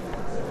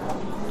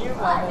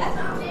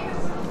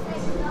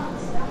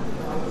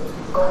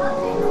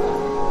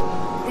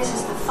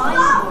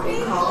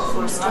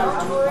 Star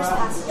Tours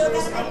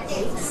passengers at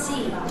gate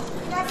C.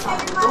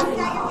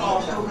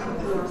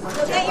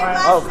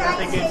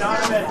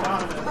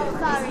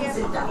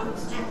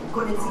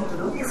 Con el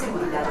cinturón de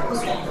seguridad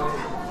ajustado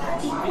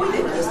y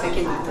cuiden a los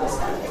pequeñitos.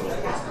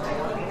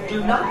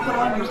 Do not put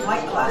on your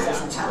flight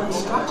glasses until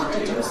instructed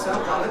to do so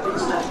by a crew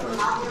member.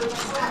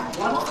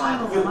 One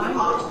final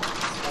reminder.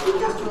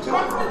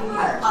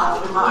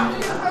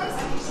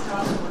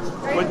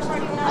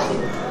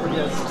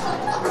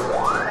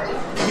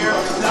 Here,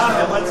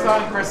 Donovan, let's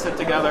Don and Chris sit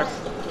together.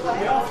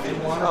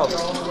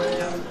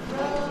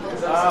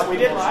 We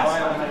did last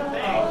time, I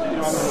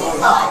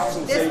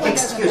think.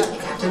 Excuse me,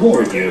 Captain. Who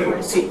are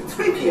you?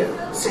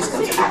 C-3PO.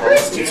 Systems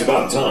analyst. It's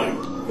about time.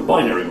 The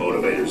binary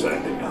motivator's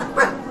acting up.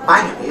 Well,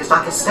 binary is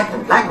like a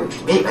second language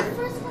to me, but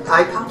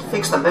I can't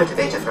fix the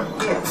motivator from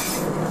here.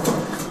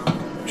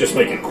 Just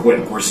make it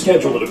quick. We're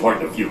scheduled to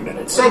depart in a few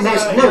minutes. Then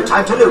there's no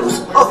time to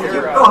lose. Off you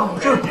go on.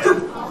 Shoot.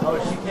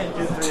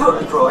 Two of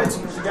the droids.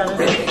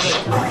 Really?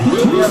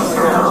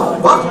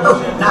 What? Oh,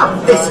 now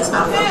this is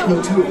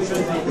malfunctioning too.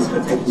 This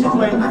could take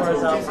longer than I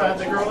thought.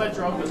 The girl that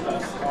drove with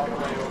us all the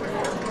way over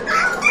here.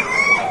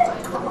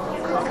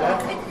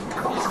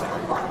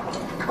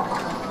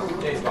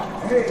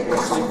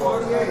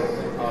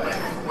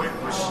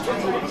 We're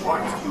scheduled to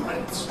depart in a few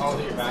minutes. Oh,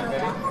 you're back,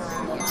 baby?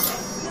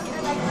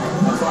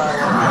 That's why I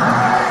want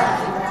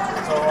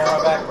to. So we're on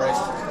my back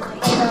brace.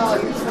 I know,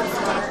 you're so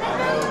smart. I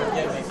know,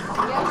 forgive me.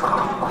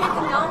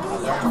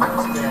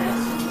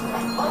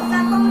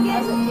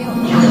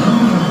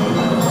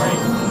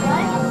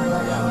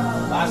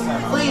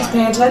 Please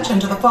pay attention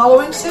to the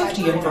following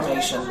safety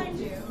information.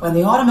 When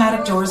the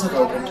automatic doors have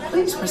opened,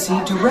 please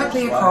proceed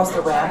directly across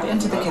the ramp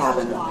into the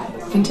cabin.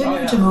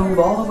 Continue to move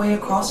all the way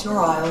across your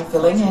aisle,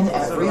 filling in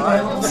every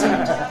available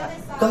seat.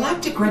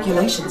 Galactic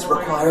regulations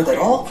require that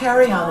all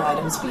carry-on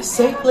items be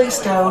safely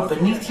stowed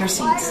beneath your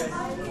seats.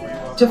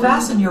 To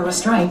fasten your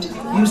restraint,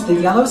 use the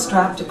yellow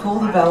strap to pull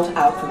the belt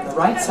out from the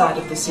right side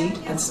of the seat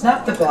and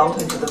snap the belt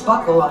into the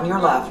buckle on your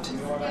left.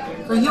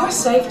 For your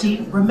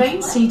safety,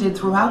 remain seated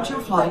throughout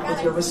your flight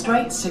with your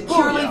restraints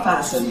securely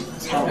fastened.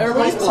 And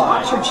please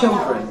watch your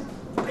children.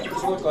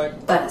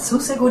 Para su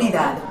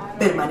seguridad,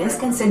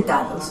 permanezcan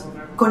sentados,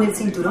 con el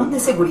cinturón de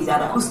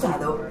seguridad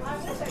ajustado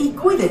y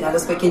cuiden a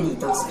los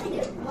pequeñitos.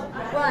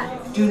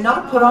 Do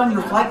not put on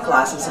your flight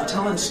glasses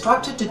until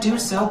instructed to do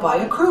so by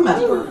a crew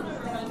member.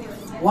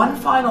 One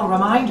final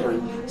reminder,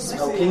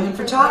 smoking and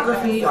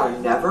photography are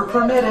never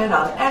permitted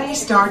on any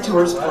Star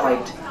Tours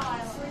flight.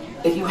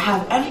 If you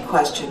have any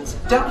questions,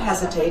 don't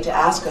hesitate to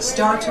ask a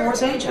Star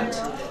Tours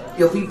agent.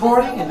 You'll be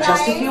boarding in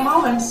just a few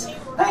moments.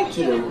 Thank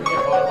you.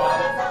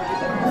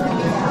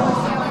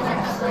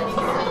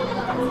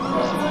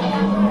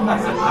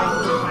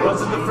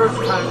 Wasn't the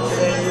first time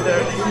today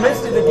either. You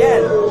missed it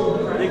again.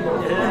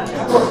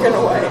 Keep working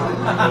away.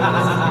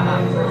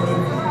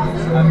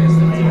 I missed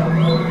it too.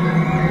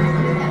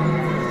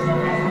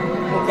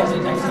 We'll catch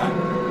it next time.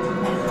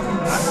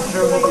 I'm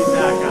sure we'll be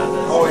back on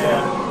this. Oh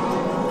yeah.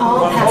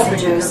 All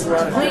passengers,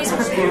 please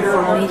prepare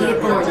for immediate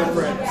boarding.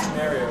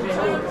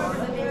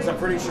 Because I'm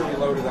pretty sure we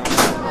loaded on. I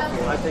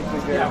think we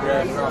did. Yeah,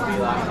 probably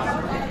last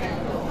time.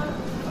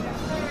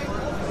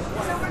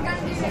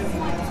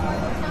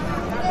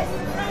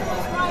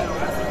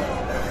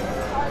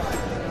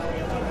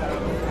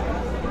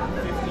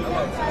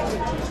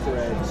 Easter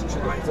eggs to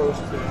the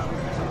first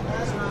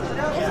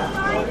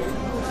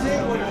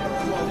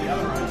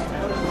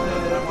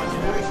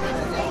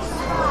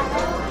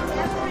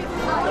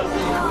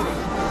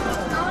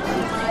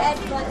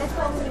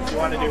You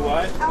want to do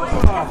what? I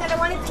said I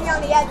wanted to be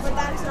on the edge, but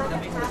that's not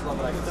going to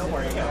happen. Don't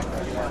worry,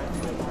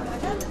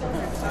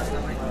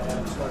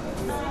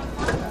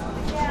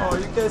 Oh,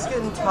 you guys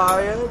getting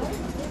tired?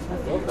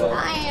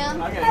 I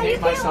am. I'm going to hate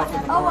myself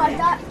in the Oh, morning.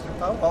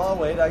 I'll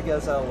wait. I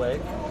guess I'll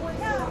wait.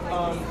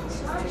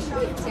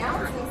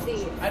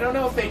 I don't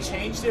know if they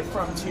changed it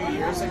from 2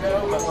 years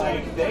ago, but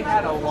like they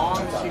had a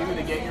long queue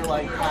to get your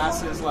like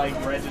passes like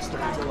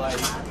registered to like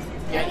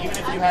get, even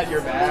if you had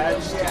your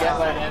badge to get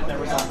let in. There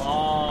was a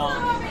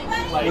long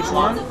like Which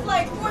one?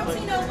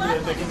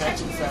 The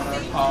convention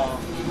center call.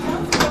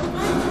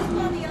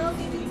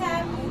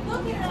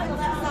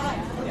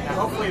 Yeah,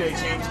 hopefully they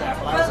changed that,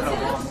 but I was in a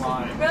long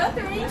line. Row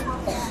 3.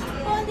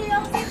 On the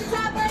old at the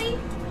top, buddy.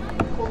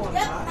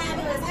 Yep,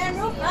 fabulous. And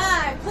row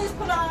 5. Please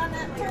put on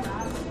that.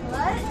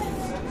 What?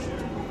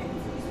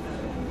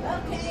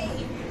 Okay.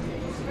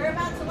 We're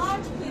about to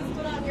launch. Please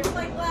put on your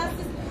flight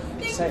glasses.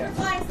 Thank you for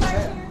flying Star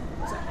Tours.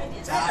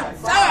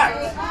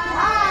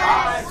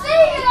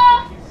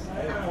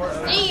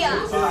 See ya!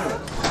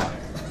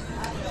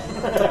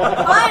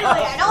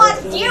 Finally, I don't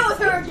have to deal with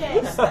her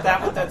again.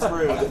 That's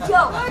rude.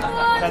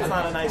 That's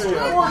not a nice joke.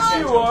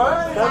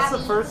 That's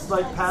the first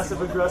like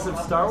passive aggressive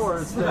Star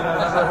Wars thing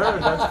I've ever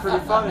heard. That's pretty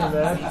funny,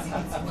 man.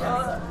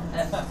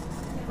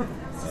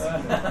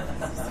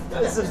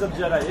 This is a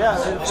Jedi, yeah.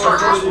 Star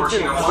Tours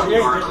 1401,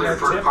 you are cleared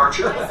for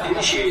departure.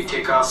 Initiate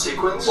takeoff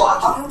sequence.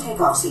 What? Auto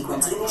takeoff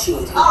sequence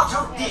initiated.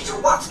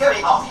 R2-D2, what's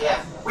going on here?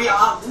 We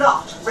are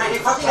not ready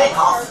for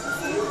takeoff.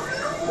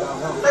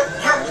 The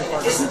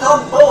captain is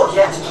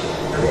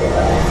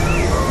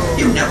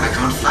know I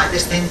can't fly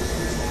this thing.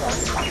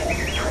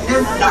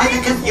 No,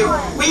 neither can you.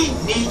 We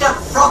need a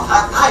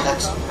proper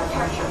pilot.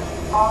 Attention.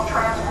 All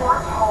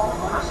transports hold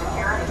for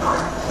security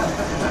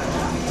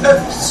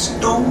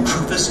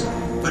Stormtroopers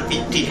will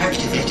be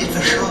deactivated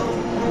for sure.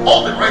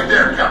 Hold it right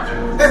there, Captain.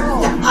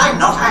 I'm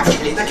not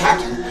actually the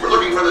captain. We're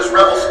looking for this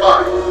rebel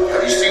spy.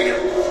 Have you seen him?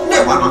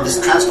 No one on this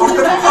transport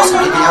could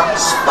possibly be a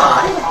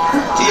spy.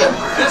 Dear.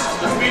 This is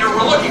the speeder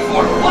we're looking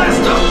for.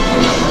 Blast him!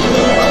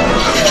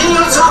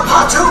 Shields up,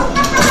 R2!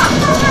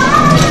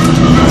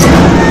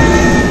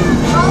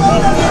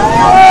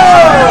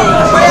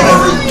 Where are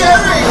we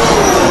going?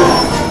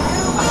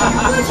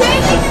 We're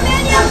changing the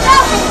menu of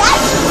traffic.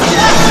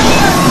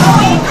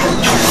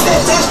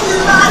 This is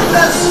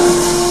madness!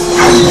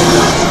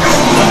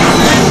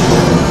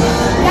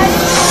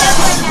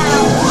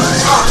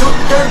 R2,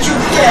 don't you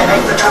dare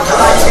make the jump to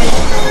light speed!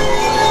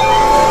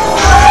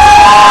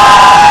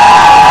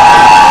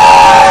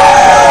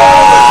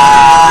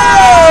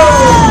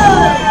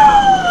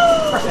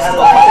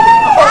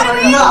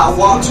 Now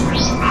what?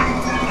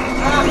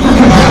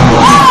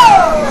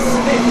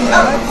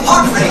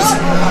 Pod race!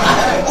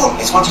 I've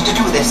always wanted to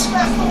do this.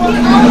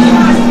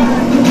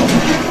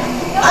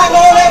 I'm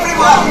all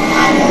everyone!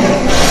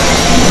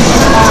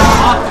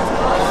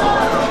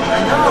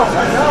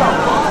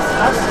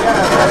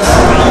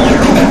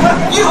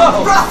 You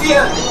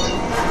ruffian!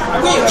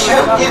 We'll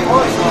show him!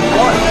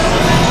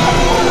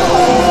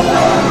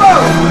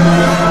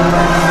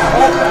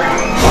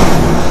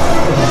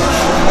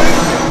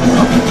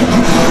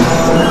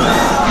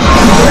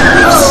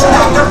 We've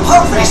snagged a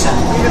pod racer,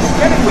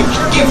 which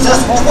gives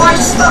us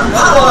twice the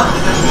power!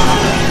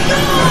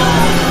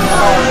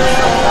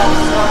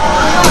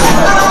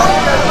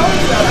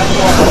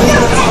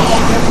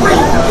 We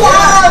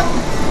won!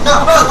 Now,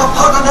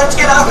 hold on, let's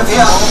get out of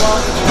here!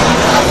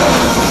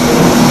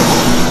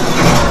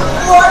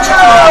 Watch out!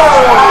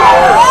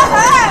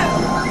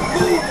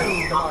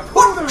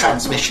 What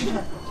transmission?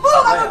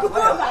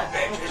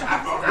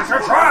 It's a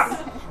trap!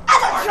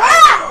 As a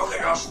trap!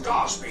 Your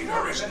star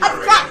speeder is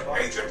narrating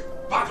agent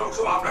battle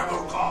to our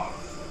rebel call.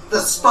 The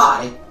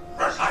spy?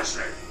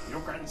 Precisely. You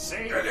can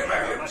see.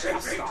 Deliver him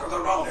safely to the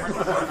rendezvous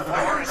point. I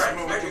am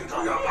transmitting to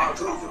your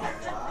R2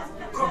 unit.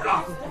 Good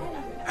luck,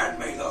 and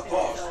may the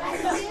force be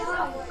with you.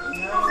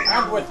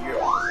 I'm with you.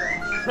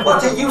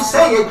 What are you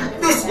saying?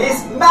 This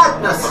is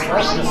madness!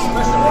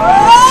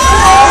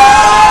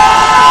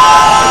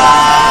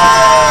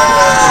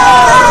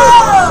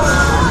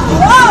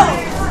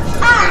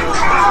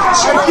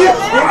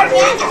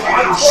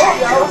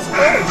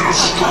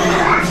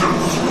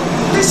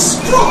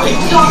 Destroyed!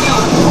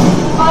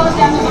 Follow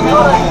down to the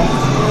middle.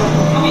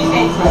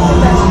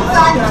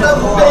 Thank the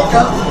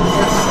Baker!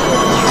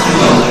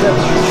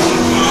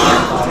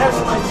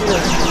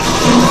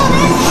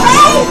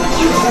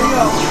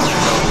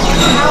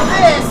 Now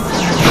this.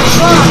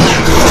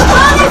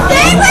 On the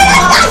thing with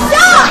us got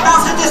shot!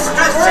 Not a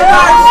distress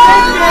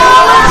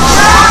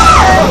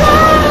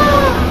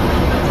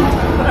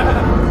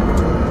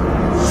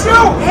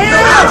Shoot!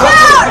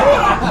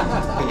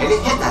 We nearly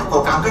hit that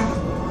poor Gungan.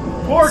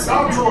 Poor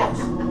Stormtroopers,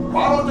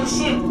 follow the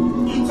ship.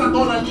 It's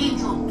gonna lead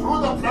you through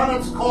the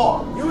planet's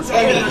core.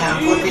 Any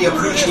help would be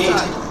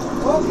appreciated.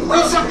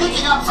 We're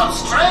picking up some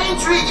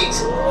strange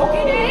readings.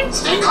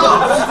 Stay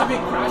close.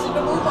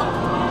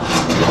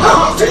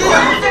 Oh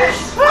dear!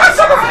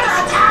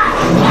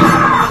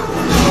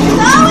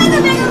 Throw in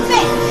the bigger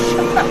fish!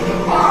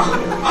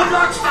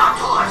 Unlock Star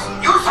Tours.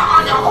 Use them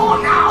on your own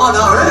now. On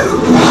our own?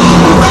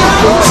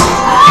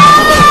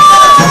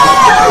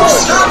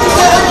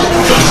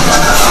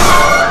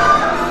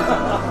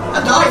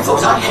 And I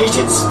thought I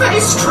hated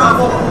space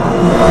travel.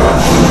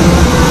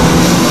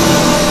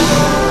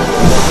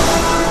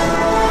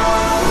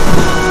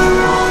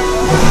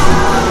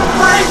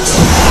 Brakes!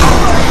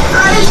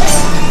 Brakes!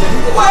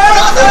 Where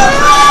are the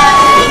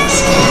brakes?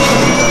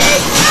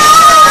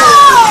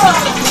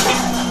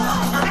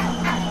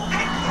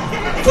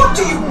 What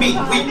do you mean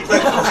we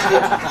broke our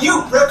ship? You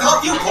broke our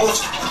viewport.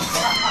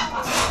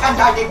 And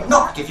I did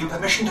not give you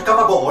permission to come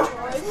aboard.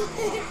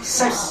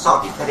 So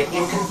sorry for the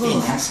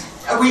inconvenience.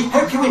 We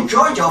hope you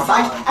enjoyed your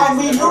flight, and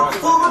we look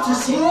forward to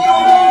seeing you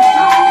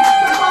again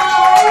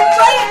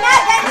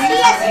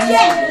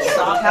soon.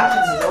 Star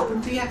Captains has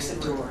opened the exit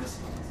doors.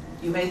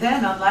 You may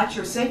then unlatch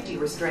your safety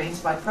restraints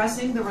by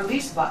pressing the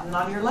release button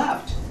on your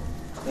left.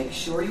 Make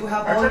sure you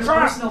have all your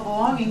personal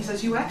belongings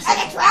as you exit.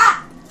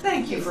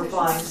 Thank you for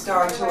flying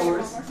Star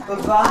Tours.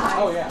 Bye-bye.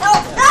 Oh, yeah. No,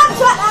 stop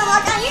shutting my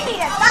lock on. You need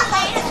to stop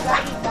saying it.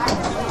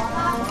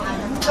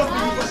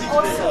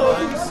 Also,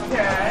 these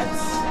cats.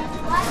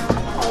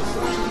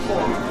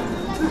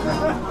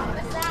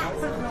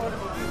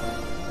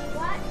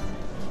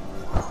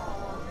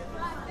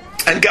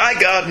 And Guy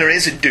Gardner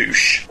is a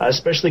douche.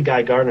 Especially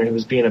Guy Gardner, who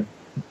was being a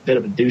bit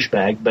of a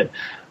douchebag, but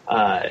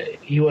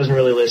he wasn't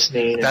really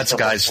listening. That's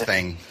Guy's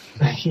thing.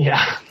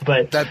 Yeah,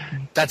 but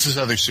that's his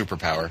other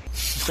superpower.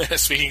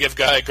 Speaking of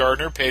Guy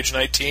Gardner, page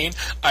 19,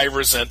 I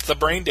resent the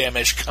brain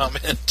damage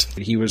comment.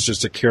 He was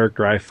just a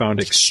character I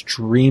found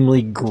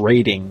extremely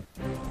grating.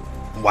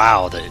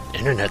 Wow, the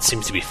internet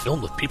seems to be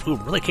filled with people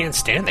who really can't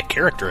stand the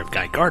character of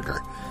Guy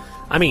Gardner.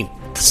 I mean,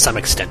 to some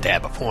extent they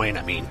have a point.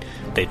 I mean,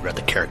 they'd read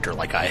the character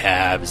like I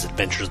have, his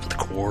adventures with the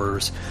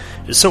Corps,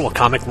 his solo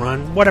comic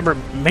run, whatever.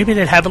 Maybe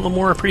they'd have a little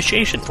more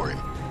appreciation for him.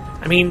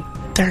 I mean,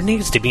 there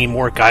needs to be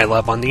more Guy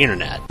love on the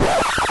internet.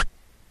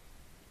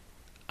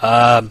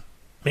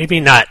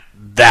 Maybe not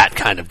that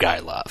kind of Guy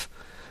love.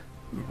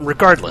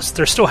 Regardless,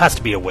 there still has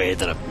to be a way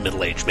that a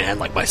middle-aged man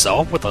like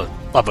myself with a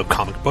love of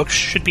comic books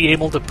should be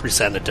able to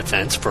present a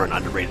defense for an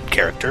underrated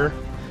character.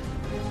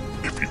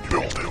 If you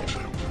build it,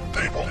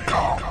 they will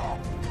come.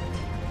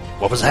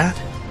 What was that?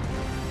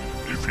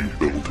 If you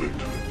build it,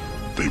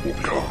 they will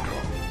come.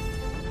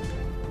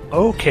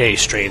 Okay,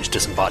 strange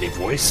disembodied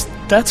voice.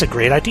 That's a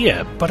great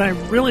idea, but I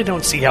really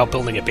don't see how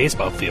building a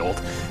baseball field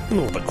in the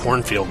middle of a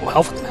cornfield will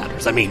help with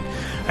matters. I mean,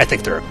 I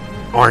think there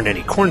aren't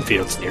any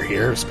cornfields near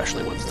here,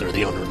 especially once they're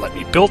the owner who let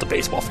me build a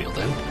baseball field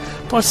in.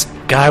 Plus,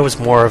 Guy was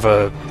more of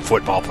a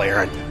football player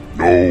and...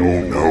 No.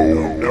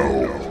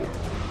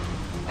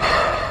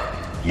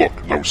 Look,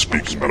 I was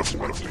speaking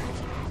metaphorically.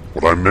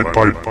 What I meant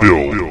by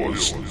build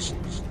was...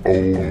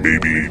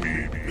 maybe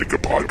make a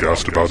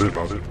podcast about it?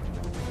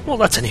 Well,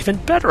 that's an even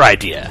better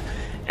idea.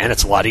 And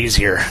it's a lot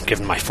easier,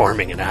 given my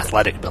farming and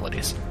athletic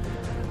abilities.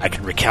 I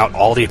could recount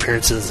all the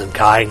appearances in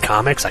Guy in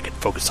comics, I could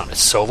focus on his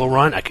solo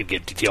run, I could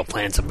give detailed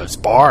plans of his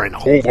bar, and...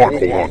 Hold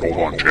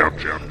on, champ.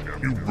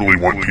 You really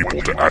want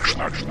people to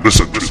actually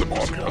listen to the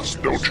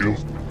podcast, don't you?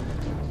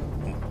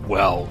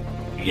 Well,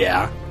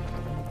 yeah.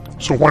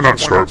 So why not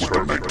start with the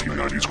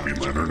 1990s Green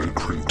Lantern and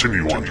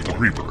continue on to the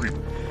Reaper?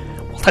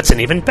 Well, that's an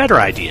even better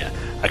idea.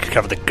 I could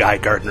cover the Guy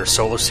Gardner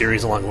solo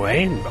series along the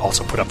way, and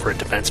also put up for a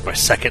defense my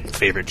second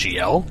favorite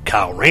GL,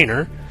 Kyle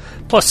Rayner.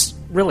 Plus,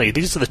 really,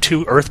 these are the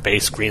two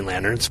Earth-based Green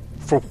Lanterns.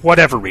 For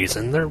whatever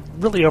reason, they're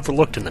really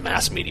overlooked in the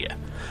mass media.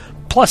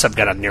 Plus, I've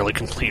got a nearly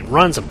complete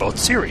runs of both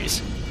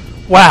series.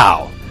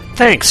 Wow!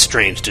 Thanks,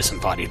 strange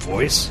disembodied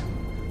voice.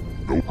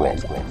 No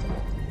problem.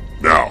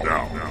 Now,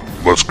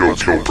 let's go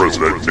kill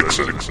President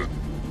Nixon.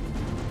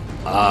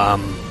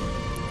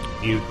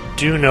 You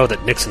do know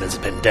that Nixon has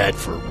been dead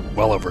for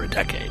well over a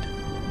decade.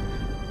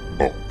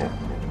 Well,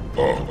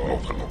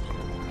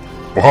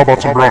 how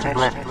about some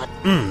brownies?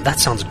 That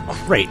sounds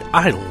great.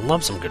 I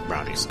love some good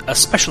brownies,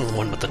 especially the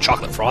one with the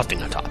chocolate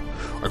frosting on top.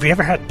 Or have you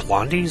ever had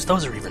blondies?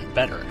 Those are even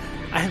better.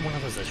 I had one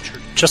of those at church.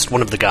 Just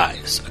One of the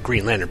Guys, a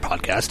Green Lantern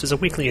podcast, is a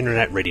weekly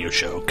internet radio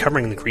show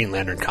covering the Green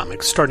Lantern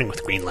comics, starting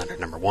with Green Lantern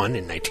number 1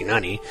 in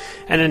 1990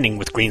 and ending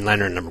with Green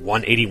Lantern number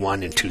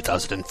 181 in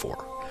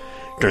 2004.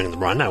 During the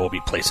run, I will be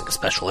placing a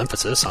special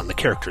emphasis on the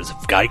characters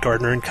of Guy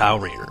Gardner and Kyle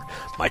Rayner,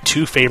 my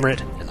two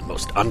favorite and the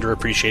most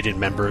underappreciated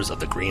members of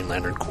the Green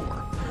Lantern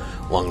Corps.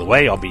 Along the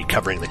way, I'll be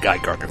covering the Guy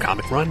Gardner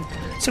comic run,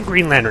 some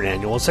Green Lantern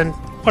annuals, and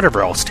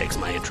whatever else takes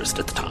my interest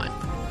at the time.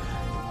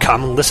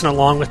 Come and listen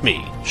along with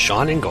me,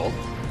 Sean Ingold,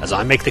 as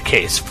I make the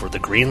case for the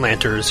Green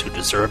Lanterns who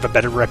deserve a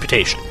better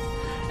reputation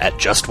at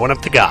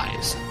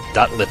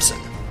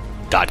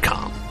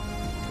justoneoftheguys.libsyn.com.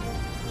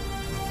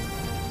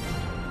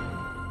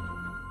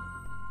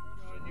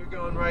 You're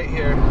going right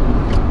here.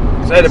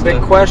 I had a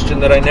big question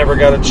that I never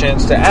got a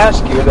chance to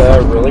ask you that I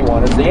really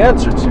wanted the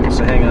answer to.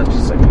 So hang on just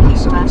a second. Let me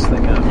set this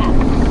thing up.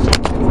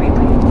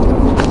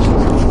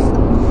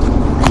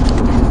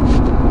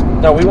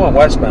 No, we want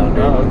westbound.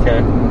 Dude. Oh,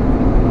 okay.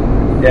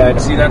 Yeah,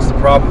 see, that's the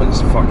problem with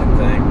this fucking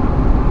thing.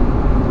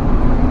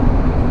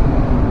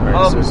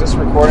 Alright, so is this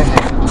recording?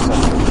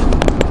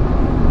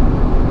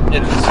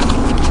 It is.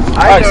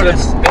 I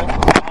noticed... Go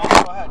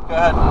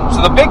ahead. So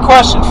the big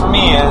question for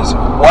me is,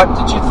 what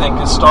did you think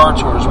of Star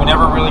Tours? We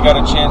never really got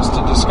a chance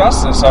to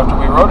discuss this after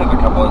we wrote it a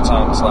couple of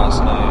times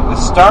last night. The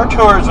Star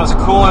Tours was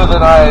cooler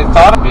than I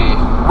thought it'd be.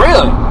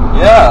 Really?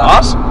 Yeah.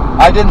 Awesome.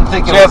 I didn't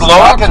think it was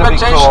not going to be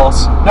cool.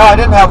 No, I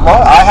didn't have low.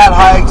 I had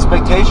high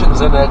expectations,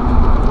 and it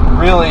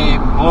really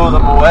blew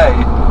them away.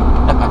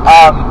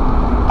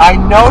 I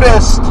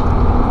noticed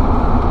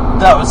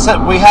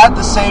that we had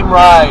the same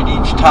ride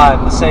each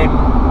time, the same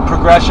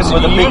progression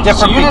with a big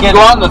different beginning. You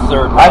didn't go on the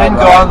third one. I didn't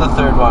go on the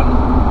third one.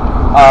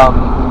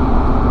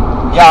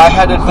 Yeah, I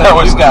had it for that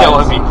was you guys.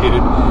 Killing me,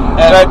 dude.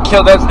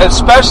 That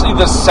especially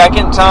the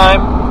second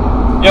time.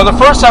 You know, the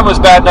first time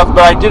was bad enough,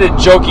 but I did it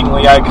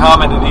jokingly. I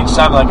commented each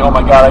time, like, "Oh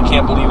my god, I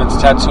can't believe it's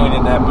Tatooine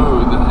in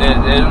Naboo."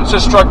 It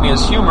just struck me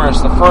as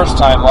humorous the first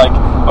time. Like,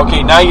 okay,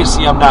 now you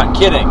see I'm not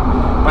kidding.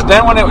 But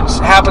then when it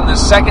happened the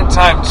second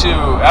time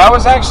too, I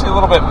was actually a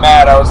little bit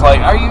mad. I was like,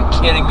 "Are you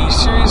kidding me?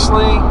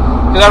 Seriously?"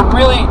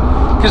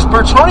 Because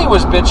Bertoni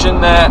was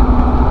bitching that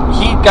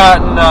he'd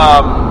gotten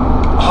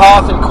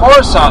Hoth and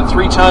Coruscant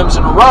 3 times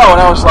in a row,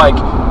 and I was like,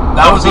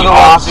 that would be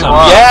awesome.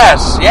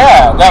 Yes,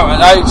 yeah.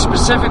 I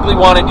specifically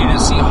wanted you to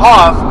see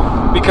Hoth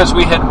because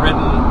we had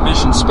ridden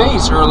Mission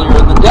Space earlier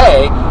in the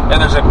day, and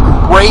there's a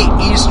great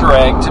Easter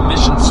egg to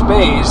Mission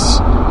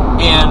Space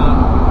in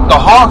the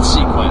Hoth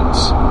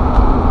sequence.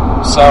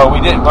 So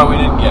we didn't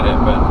get it,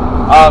 but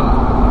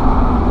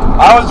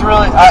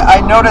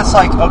I noticed,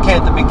 like, okay,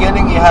 at the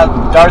beginning you had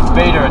Darth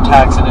Vader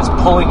attacks and is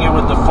pulling you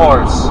with the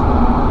Force.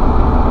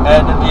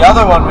 And in the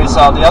other one we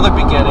saw, the other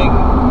beginning,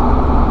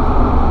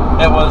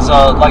 it was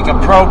like a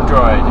probe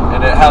droid,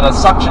 and it had a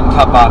suction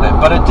cup on it,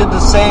 but it did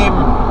the same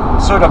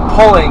sort of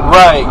pulling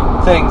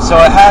thing. So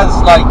it has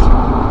like,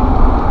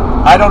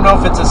 I don't know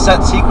if it's a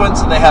set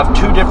sequence and they have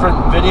two different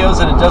videos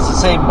and it does the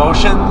same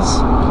motions,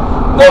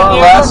 more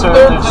or less, or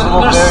there's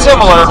little variations.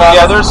 Similar,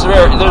 yeah.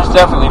 on it. There's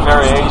definitely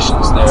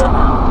variations there.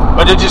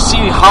 But did you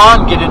see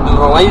Han get into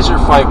the laser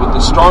fight with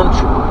the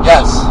stormtroopers?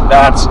 Yes.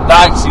 That's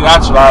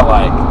what I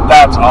like.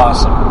 That's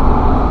awesome.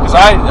 Because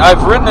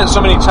I've written it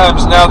so many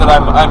times now that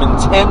I'm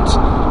intent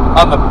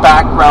on the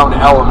background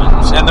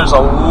elements, and there's a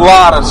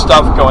lot of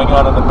stuff going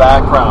on in the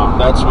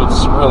background. That's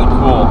what's really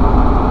cool.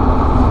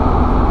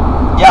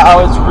 Yeah, I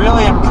was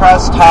really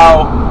impressed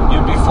how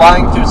you'd be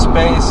flying through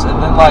space,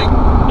 and then like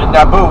in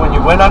Naboo, when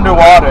you went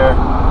underwater,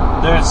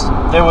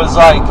 there was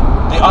like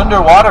the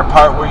underwater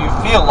part where you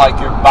feel like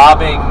you're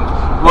bobbing.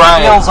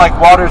 Right. It feels like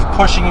water's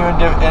pushing you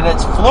into, and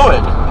it's fluid.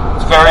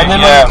 It's very, and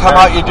then when you come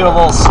out, you do a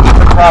little skip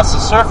across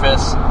the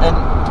surface, and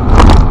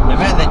I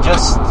mean, they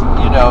just,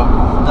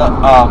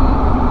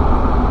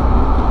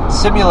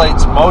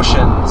 simulates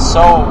motion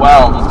so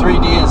well. The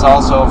 3D is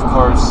also, of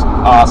course,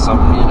 awesome.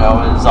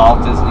 As all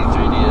Disney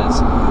 3D is.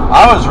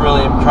 I was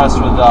really impressed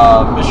with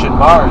Mission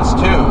Mars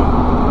too.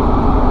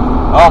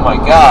 Oh my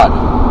God!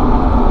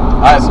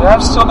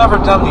 I've still never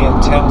done the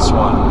intense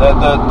one.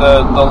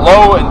 The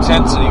low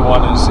intensity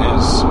one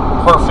is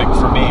perfect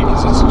for me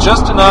because it's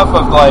just enough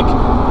of like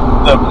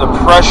the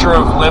pressure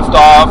of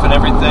liftoff and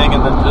everything,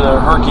 and the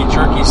herky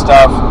jerky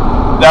stuff.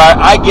 That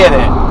I get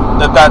it.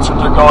 That's what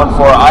they're going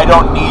for. I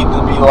don't need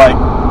to be like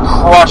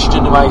crushed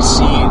into my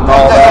seat and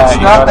all that.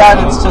 It's not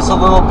that. It's just a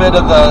little bit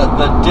of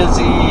the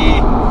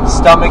dizzy,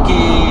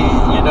 stomachy,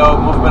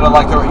 movement of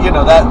like that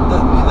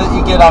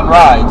you get on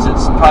rides.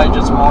 It's probably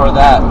just more of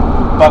that.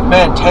 But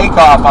man,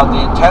 takeoff on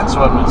the intense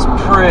one was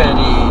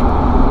pretty.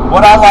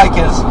 What I like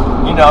is,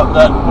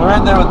 we're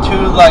in there with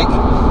two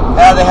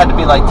they had to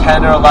be like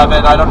 10 or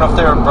 11. I don't know if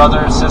they were brother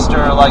or sister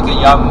or like a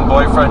young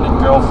boyfriend and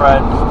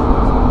girlfriend.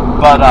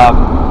 But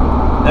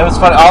it was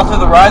funny. All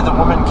through the ride, the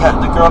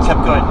girl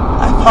kept going,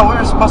 I thought we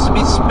were supposed to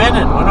be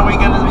spinning. When are we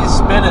going to be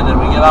spinning? And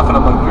we get off and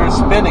I'm like, we were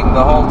spinning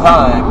the whole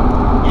time.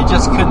 You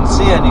just couldn't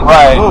see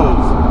anything move.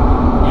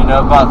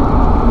 But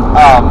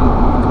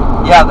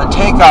the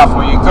takeoff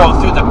where you go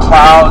through the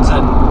clouds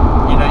and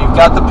you've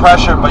got the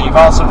pressure, but you've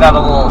also got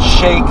a little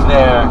shake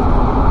there.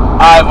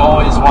 I've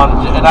always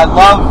wanted to, and I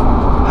love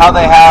how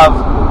they have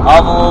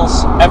all the little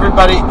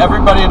everybody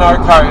in our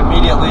car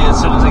immediately,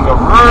 as soon as they go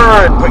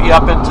and put you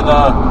up into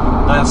the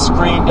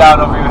screen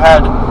down over your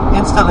head,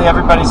 instantly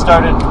everybody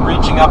started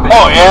reaching up and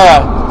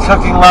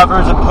cooking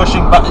levers and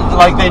pushing buttons,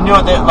 like they knew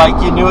it,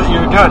 you knew what you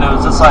were doing. It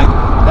was just like,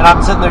 and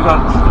I'm sitting there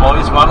going,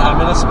 I'm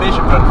in a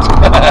spaceship going,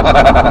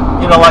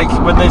 like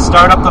when they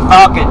start up the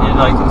Falcon, you're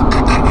like,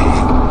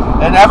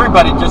 and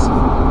everybody just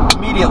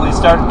immediately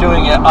started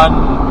doing it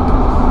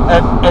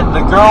and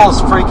the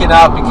girl's freaking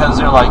out because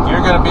they're like,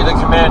 you're going to be the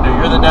commander,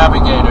 you're the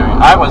navigator.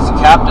 I was the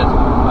captain.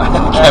 I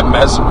kept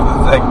messing with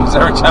the thing because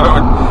every time it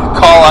would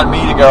call on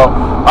me to go,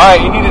 all right,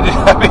 you need to do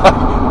that, I'd be like,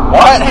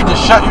 what? You need to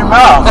shut your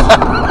mouth.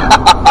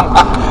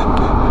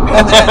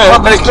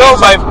 But still,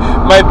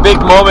 my big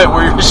moment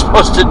where you're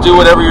supposed to do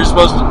whatever you're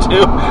supposed to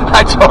do,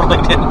 I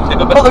totally didn't do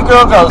it. Well, the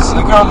girl goes,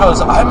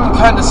 I'm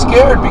kind of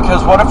scared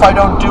because what if I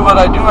don't do what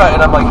I do right?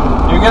 And I'm like,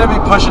 you're going to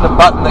be pushing a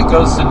button that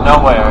goes to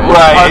nowhere.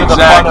 Right,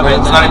 exactly.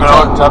 It's not even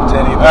hooked up to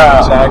anything.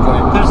 Exactly.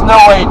 There's no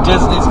way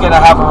Disney's going to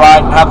have a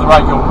ride and have the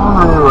ride go,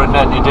 and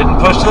then you didn't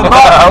push the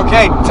button.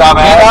 Okay, Tom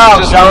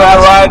Hanks just ruined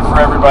the ride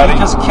for everybody. He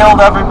just killed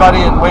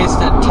everybody and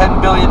wasted $10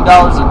 billion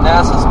of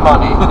NASA's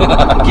money.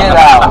 Get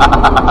out.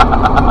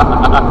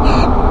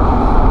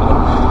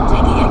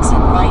 Take the exit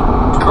right.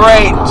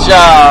 Great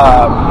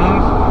job.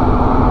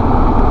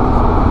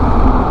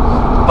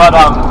 But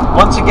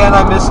once again,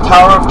 I missed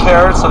Tower of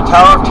Terror, so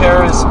Tower of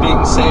Terror is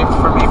being saved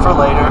for me for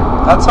later.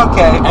 That's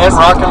okay. And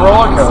Rock and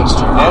Roller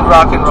Coaster.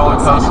 Rock and Roller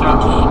Coaster.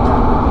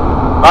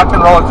 Rock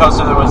and Roller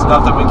Coaster, there was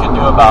nothing we could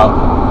do about.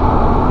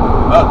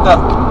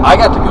 I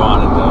got to go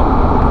on it though.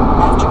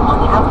 After 1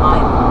 half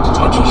mile.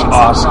 Which was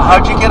awesome.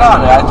 How'd you get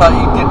on it? I thought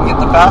you didn't get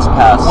the fast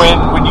pass.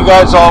 When you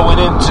guys all went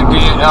in to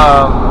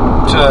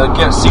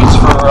get seats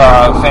for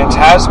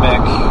Fantasmic,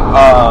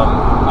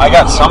 I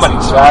got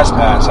somebody's fast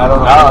pass. I don't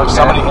know. Oh, okay.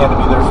 Somebody handed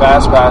me their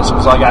fast pass. It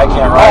was like, I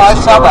can't ride. Oh, I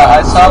saw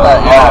that.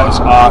 Yeah. Oh, it was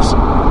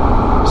awesome.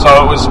 So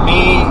it was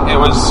me. It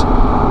was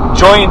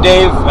Joey and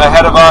Dave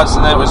ahead of us,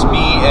 and then it was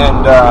me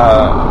and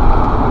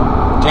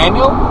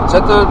Daniel. Is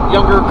that the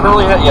younger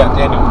curly head? Yeah,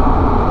 Daniel.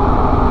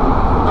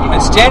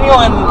 It's Daniel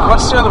and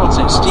what's the other one's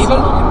name? Steven?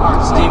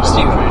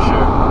 Steven, pretty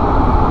sure.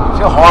 I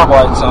feel horrible.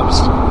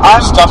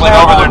 I'm stumbling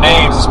over their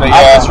names, but yeah.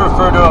 I just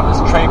refer to them as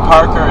Trey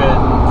Parker and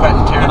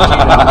Quentin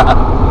Tarantino.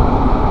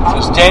 So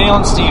it's Daniel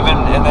and Steven,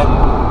 and then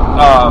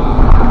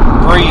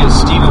Bree is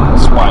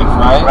Steven's wife,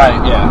 right? Right.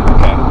 Yeah.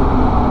 Okay.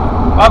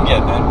 I'm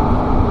getting it.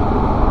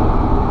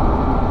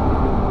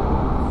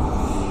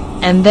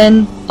 And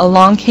then,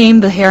 along came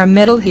the hair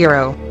metal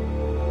hero.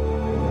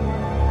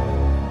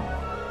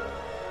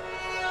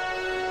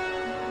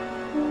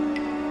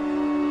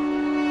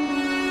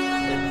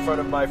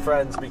 front of my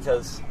friends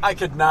because I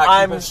could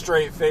not keep a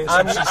straight face.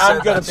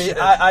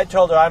 I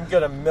told her I'm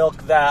gonna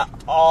milk that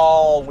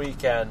all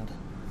weekend.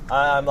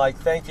 I'm like,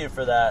 thank you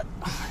for that.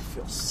 I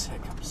feel sick.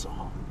 I'm so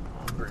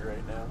hungry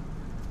right now.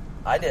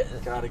 I did.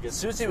 Gotta get.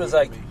 Susie was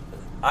like,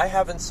 I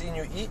haven't seen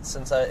you eat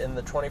since in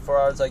the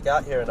 24 hours I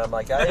got here, and I'm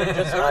like, I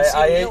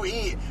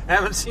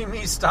haven't seen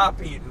me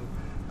stop eating.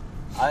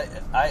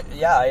 I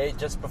ate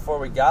just before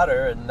we got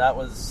her, and that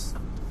was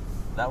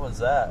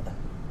that.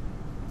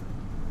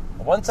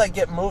 Once I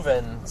get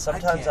moving,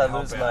 sometimes I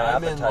lose my appetite.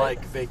 I'm in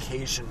like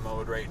vacation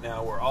mode right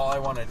now, where all I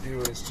want to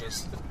do is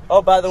just.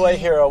 Oh, by the way,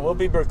 Hero, we'll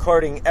be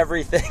recording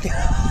everything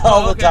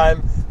all the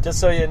time, just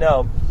so you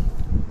know.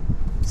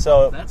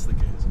 So that's the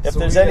case. If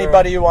there's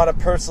anybody you want to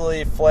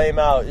personally flame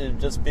out, you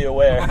just be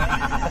aware.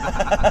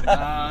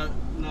 No,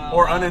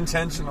 or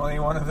unintentionally,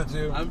 one of the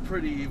two. I'm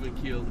pretty even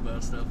keeled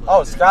about stuff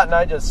like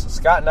that.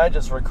 Scott and I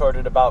just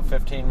recorded about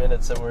 15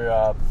 minutes, and we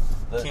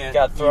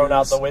got thrown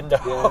out the window.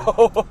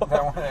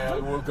 Yeah.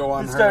 We'll go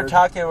on. We started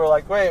talking. We're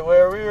like, wait,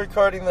 where are we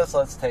recording this?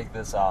 Let's take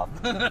this off.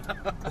 Yeah,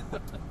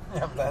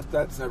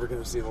 that's never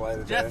going to see the light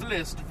of day. Death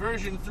List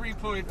version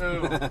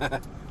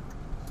 3.0.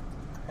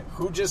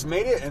 Who just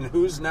made it and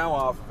who's now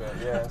off of it?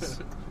 Yes.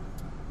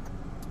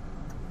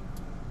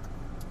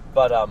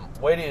 But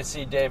wait till you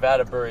see Dave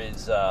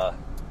Atterbury's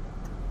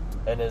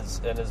and his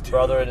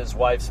brother and his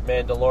wife's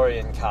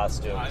Mandalorian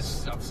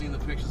costumes. I've seen the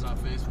pictures on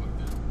Facebook,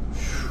 dude. It's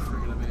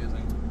freaking amazing.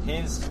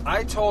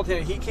 I told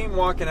him, he came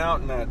walking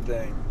out in that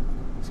thing,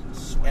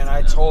 and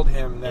I told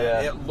him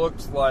that it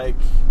looked like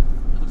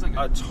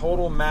a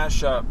total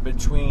mashup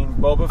between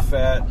Boba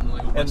Fett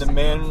and the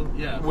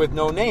man with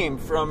no name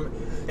from.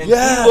 And he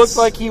looked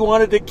like he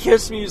wanted to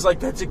kiss me. He's like,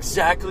 "That's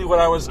exactly what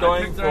I was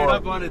going picked for." Right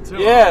up on it too.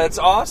 Yeah, it's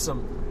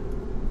awesome.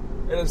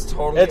 It is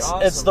totally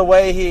awesome. It's the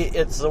way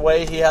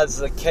he has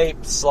the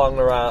cape slung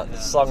around.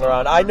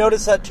 I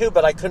noticed that too,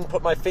 but I couldn't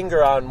put my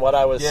finger on what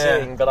I was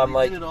seeing. But I'm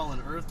like, did it all in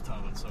earth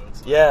tone, so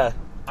it's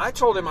I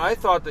told him I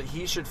thought that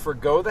he should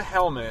forgo the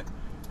helmet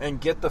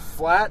and get the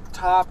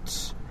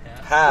flat-topped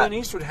Clint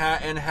Eastwood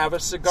hat and have a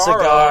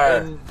cigar.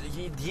 And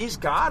he's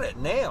got it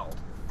nailed.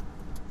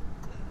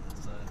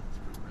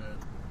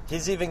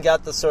 He's even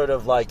got the sort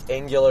of like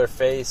angular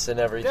face and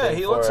everything. Yeah,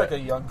 he looks like a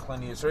young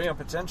Clint Eastwood,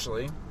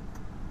 potentially.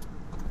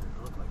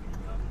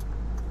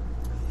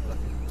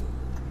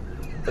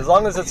 As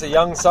long as it's a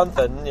young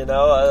something,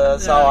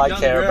 that's all I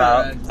care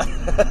about.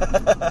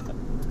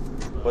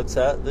 What's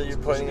that you're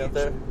pointing out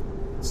there?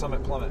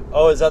 Summit Plummet.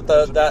 Oh, is that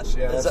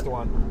Yeah, that's the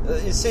one.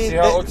 You see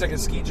how it looks like a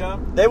ski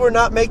jump? They were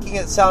not making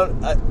it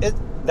sound.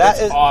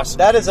 That is awesome.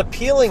 That is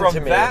appealing to me.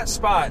 From that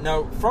spot,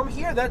 now from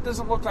here that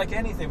doesn't look like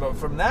anything, but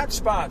from that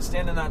spot,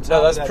 standing on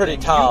top, that's of that pretty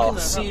thing, tall. You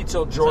can see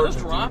till Georgia.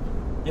 Drop?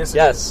 Yes.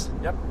 Yes.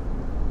 Yep.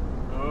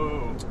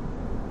 Oh.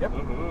 Yep.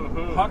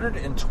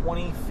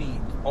 120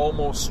 feet,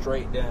 almost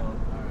straight down.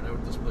 All right, I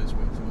would displace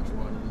way too much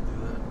water to do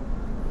that.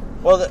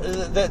 Well,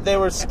 they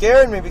were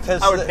scaring me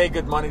because I would pay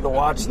good money to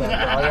watch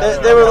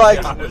that. They were like,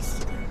 you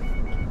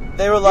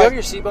have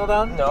your seatbelt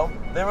on? No.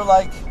 They were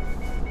like,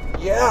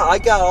 yeah, I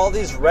got all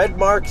these red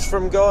marks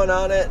from going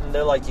on it, and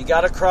they're like, you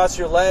got to cross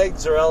your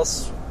legs, or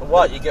else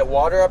what? You get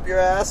water up your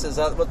ass? Is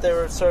that what they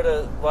were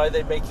why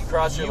they make you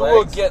cross your legs? You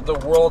will get the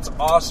world's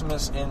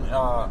awesomest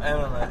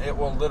enema. It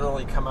will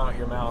literally come out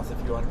your mouth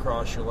if you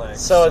uncross your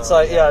legs. So it's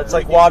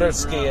like water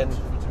skiing.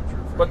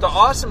 But the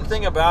awesome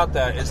thing about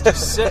that is to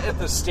sit at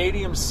the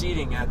stadium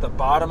seating at the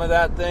bottom of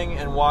that thing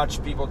and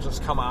watch people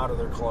just come out of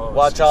their clothes.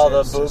 Watch all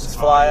the boobs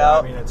fly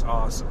out. I mean, it's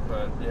awesome,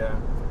 but yeah,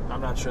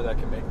 I'm not sure that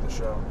can make the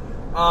show.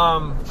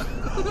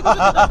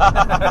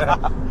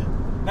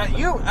 Now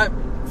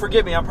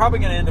forgive me, I'm probably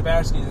going to end up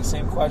asking you the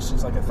same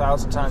questions like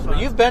 1,000 times, but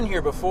you've been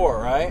here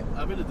before, right?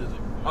 I've been to Disney.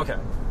 Okay.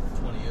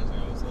 20 years ago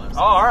was the last time.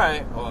 Oh, all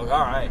right. Well,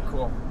 all right,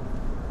 cool.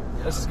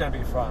 Yeah. This is going to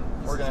be fun.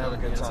 We're going to have a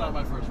good time. It's not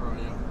my first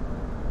rodeo.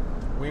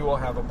 We will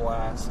have a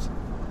blast.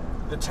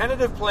 The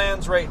tentative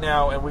plans right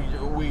now, and we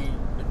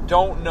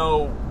don't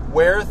know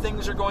where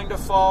things are going to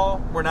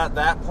fall. We're not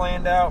that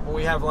planned out, but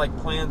we have like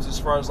plans as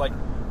far as like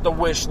the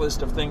wish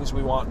list of things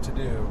we want to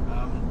do.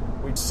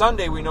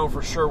 Sunday, we know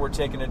for sure we're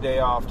taking a day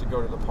off to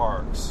go to the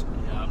parks.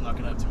 Yeah, I'm not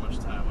going to have too much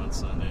time on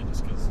Sunday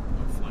just because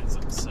my flight's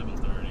at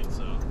 7:30.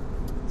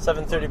 So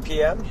 7:30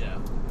 p.m. Yeah.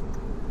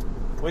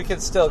 We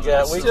could still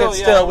get. We could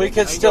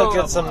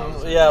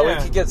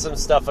get some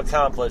stuff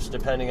accomplished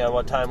depending on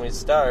what time we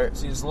start.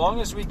 See, as long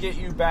as we get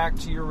you back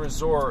to your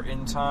resort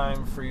in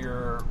time for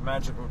your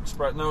Magical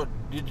Express. No,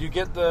 did you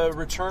get the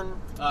return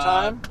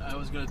time? I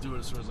was going to do it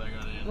as soon as I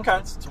got in. Okay.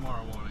 It's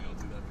tomorrow morning. I'll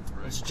do that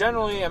before. It's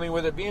generally, I mean,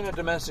 with it being a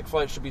domestic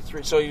flight, it should be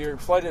 3. So your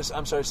flight is,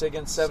 I'm sorry, say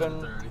again,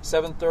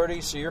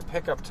 7:30. So your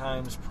pickup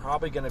time's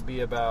probably going to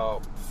be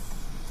about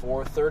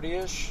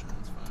 4:30ish.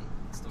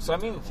 So, I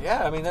mean,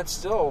 that's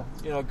still,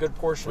 a good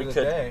portion of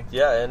the day.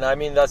 Yeah, and I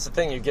mean, that's the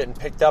thing. You're getting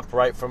picked up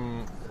right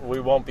from, we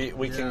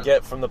can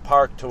get from the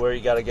park to where you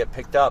got to get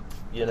picked up,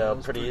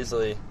 pretty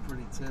easily.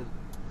 Pretty tin.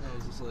 I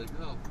was just like,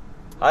 oh.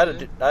 I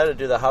had to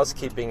do the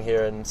housekeeping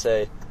here and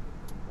say,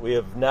 we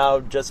have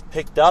now just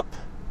picked up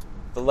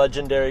the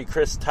legendary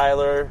Chris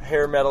Tyler,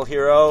 hair metal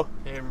hero.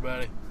 Hey,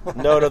 everybody.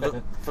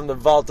 Known from the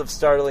vault of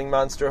startling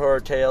monster horror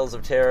tales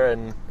of terror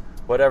and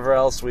whatever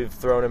else we've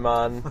thrown him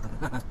on.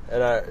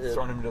 And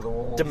thrown him to the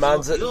wolves.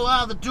 Demands You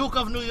are the Duke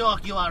of New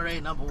York. You are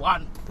number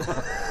one.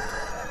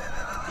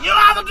 You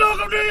are the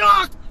Duke of New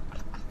York.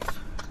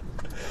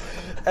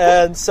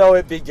 And so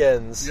it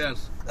begins.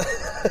 Yes.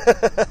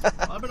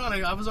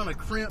 I was on a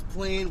cramped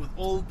plane with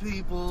old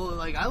people.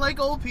 Like, I like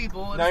old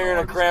people. Now you're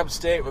in a cramped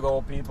state with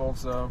old people,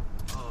 so.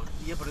 Oh,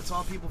 yeah, but it's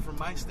all people from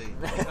my state.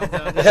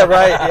 Yeah,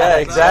 right. Yeah,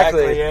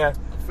 exactly. Yeah.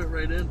 I'll fit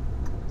right in.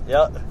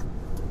 Yep.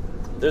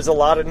 There's a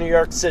lot of New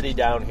York City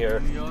down here.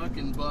 New York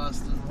and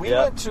Boston. We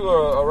went to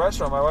a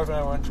restaurant. My wife and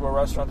I went to a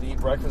restaurant to eat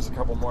breakfast a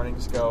couple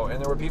mornings ago,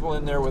 and there were people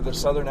in there with a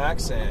southern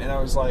accent, and I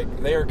was like,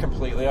 they are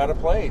completely out of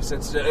place.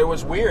 It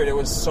was weird. It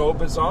was so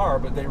bizarre,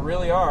 but they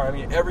really are. I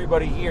mean,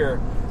 everybody here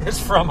is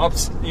from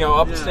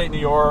upstate New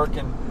York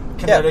and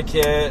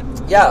Connecticut. And,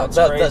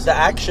 the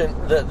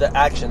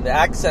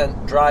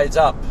accent dries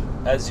up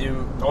as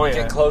you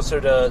get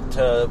closer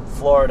to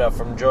Florida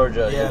from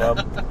Georgia. Yeah. You know.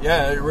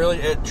 Yeah,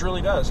 it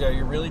truly does. Yeah,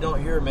 you really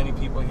don't hear many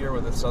people here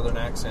with a southern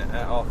accent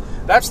at all.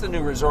 That's the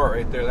new resort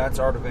right there. That's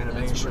Art of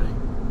Animation. That's pretty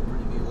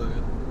neat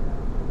looking.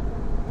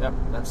 Yep,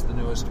 that's the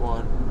newest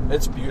one.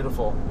 It's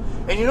beautiful.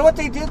 And you know what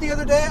they did the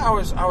other day? I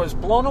was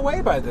blown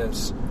away by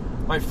this.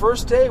 My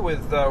first day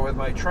with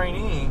my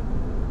trainee,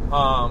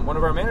 one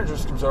of our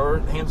managers comes over,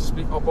 hands us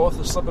both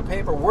a slip of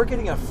paper. We're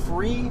getting a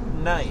free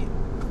night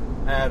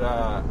at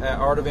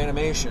Art of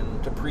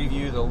Animation to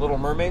preview the Little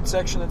Mermaid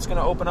section that's going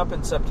to open up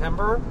in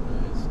September.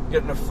 Nice.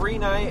 Getting a free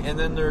night, and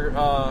then they're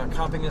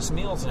comping us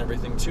meals and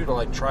everything too to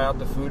like try out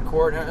the food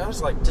court. And I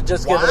was like, to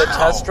just give it a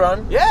test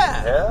run.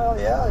 Yeah, hell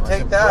yeah,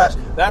 take that.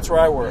 That's where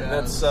I work.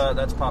 Yeah,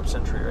 that's Pop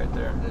Century right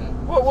there.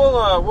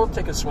 Yeah. We'll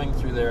take a swing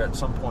through there at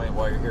some point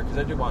while you're here because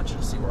I do want you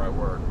to see where I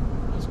work.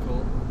 That's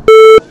cool.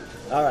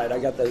 All right, I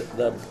got the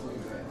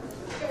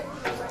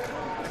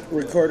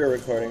recorder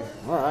recording.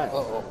 All right.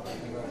 Uh-oh.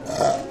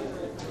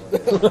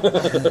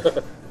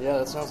 Yeah,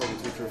 that sounds like a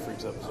Two True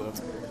Freaks episode.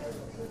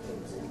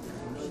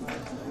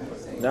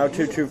 Now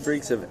 2 True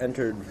Freaks have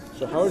entered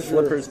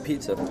Flipper's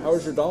Pizza. How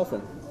is your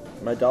dolphin?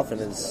 My dolphin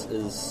is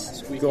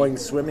going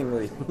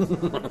swimmingly.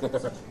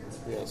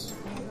 Yes.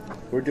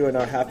 We're doing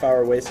our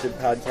half-hour wasted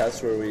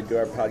podcast where we do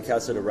our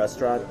podcast at a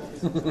restaurant.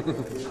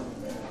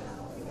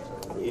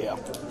 Yeah.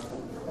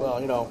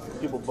 Well,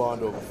 people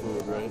bond over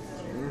food, right?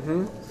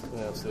 Mm-hmm.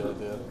 Yeah, that's the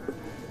idea.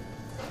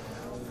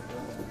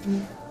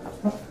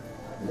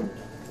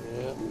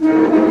 Yeah.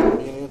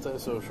 Being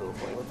antisocial,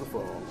 playing with the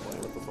phone.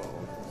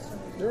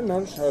 You ever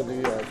notice how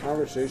the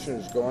conversation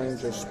is going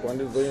just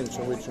splendidly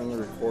until we turn the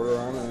recorder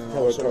on and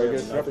all of a sudden we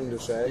have nothing to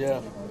say? Yeah.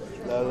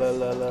 La la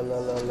la la la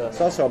la la.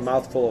 It's also a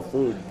mouthful of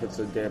food puts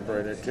a damper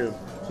in it too.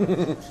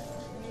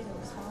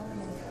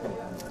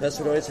 That's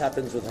what always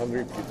happens with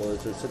hungry people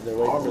is they're sitting there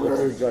waiting for the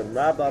food going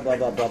blah blah blah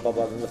blah blah blah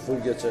blah, and the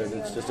food gets there and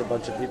it's just a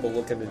bunch of people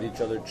looking at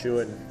each other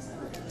chewing.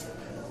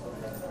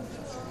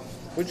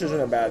 Which isn't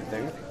a bad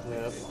thing.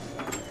 Yeah.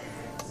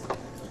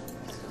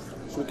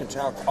 So we can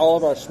talk all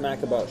of our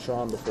smack about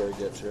Sean before he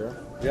gets here.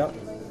 Yep.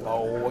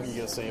 Oh, what are you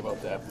going to say about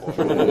that for?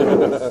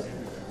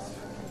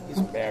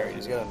 He's married.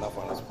 He's got enough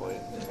on his plate.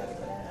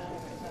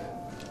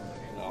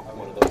 No,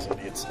 one of those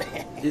idiots.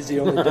 He's the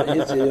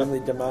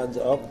only demands.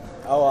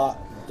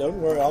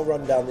 Don't worry, I'll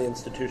run down the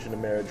institution of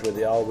marriage with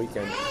you all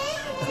weekend.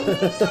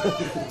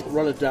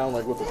 Run it down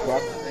like with a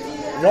truck?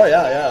 Oh,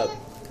 yeah.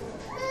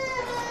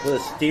 With a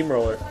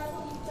steamroller.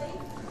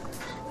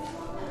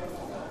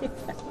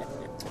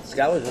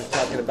 Scott was just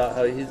talking about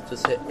how he's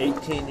just hit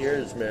 18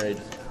 years married.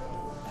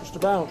 Just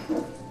about.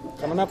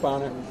 Coming up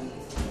on it.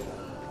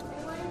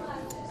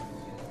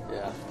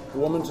 Yeah. The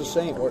woman's a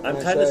saint. I'm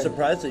kind of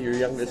surprised that your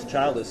youngest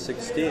child is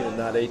 16 and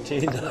not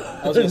 18.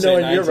 I was going to say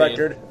 19. Your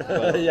record.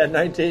 Yeah,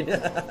 19.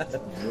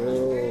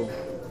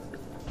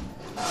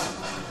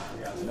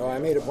 No, I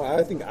made it.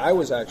 I think I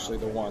was actually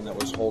the one that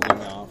was holding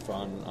off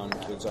on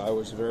kids. I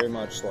was very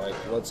much like,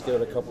 let's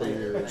give it a couple of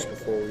years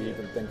before we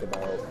even think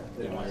about,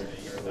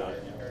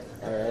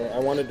 I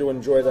wanted to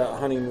enjoy that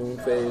honeymoon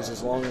phase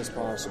as long as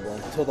possible.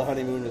 Until the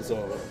honeymoon is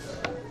over.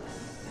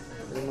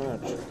 Pretty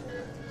much.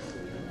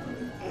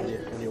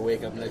 When you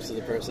wake up next to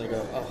the person and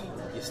go, oh,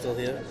 you still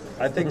here?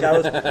 I think I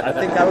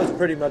was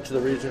pretty much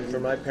the reason for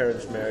my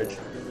parents' marriage.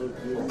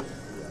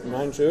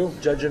 Mine too.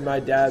 Judging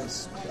my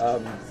dad's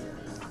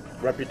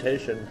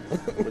reputation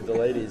with the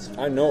ladies.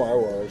 I know I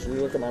was. You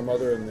look at my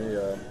mother in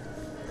the...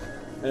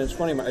 and it's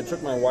funny, it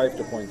took my wife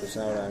to point this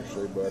out,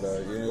 actually, but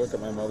you look at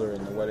my mother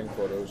in the wedding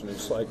photos, and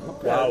it's like,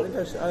 okay, wow.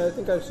 I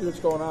think I see what's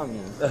going on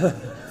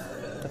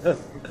here.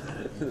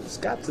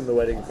 Scott's in the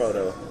wedding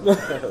photo.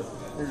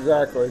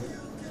 Exactly.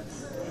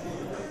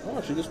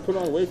 Oh, she just put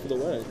on weight for the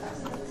wedding.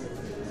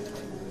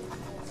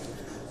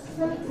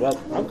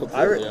 Well, I'm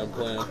completely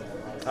unplanned.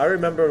 I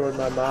remember when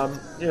my mom,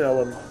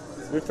 when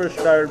we first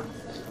started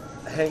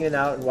hanging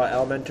out in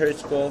elementary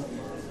school,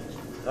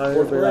 and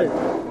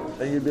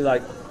you'd be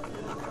like,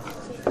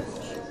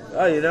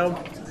 oh,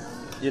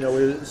 we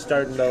were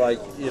starting to like,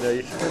 you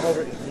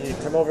should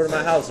come over to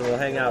my house and we'll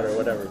hang out or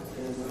whatever.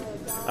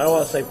 I don't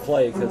want to say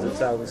play because it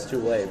sounds too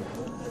lame.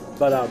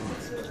 But,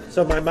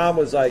 so my mom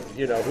was like,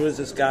 who is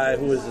this guy?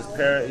 Who is this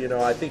parent?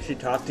 I think she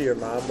talked to your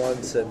mom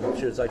once and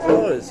she was like,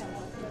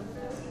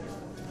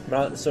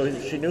 so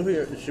she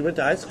knew she went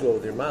to high school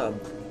with your mom.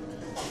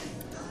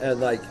 And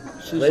like,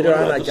 later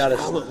on I got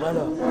my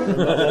mom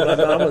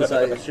was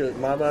like,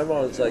 my mom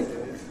was like,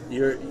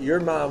 your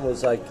mom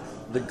was like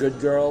the good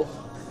girl.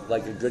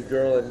 Like a good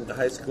girl in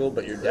high school,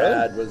 but your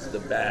dad was the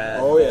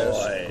bad boy. Yes.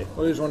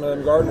 Well, he was one of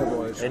them Gardner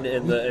boys. And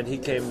he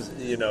came,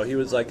 he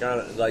was like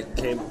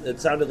it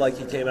sounded like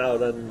he came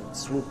out and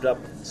swooped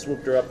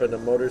her up in a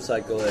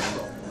motorcycle and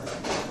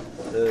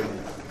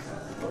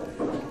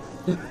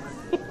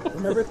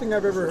From everything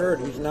I've ever heard,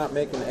 he's not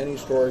making any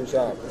stories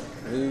up.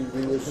 He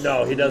was.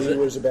 No, he doesn't. He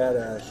was a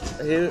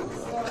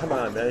badass. Come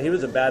on, man. He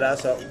was a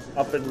badass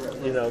up in,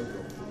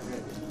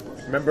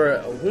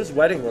 Remember, whose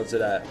wedding was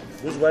it at?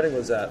 Whose wedding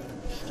was that?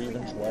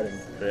 Steven's wedding.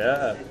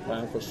 Yeah. My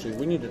Uncle Steve.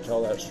 We need to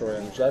tell that story,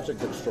 and that's a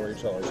good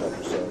storyteller's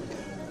episode.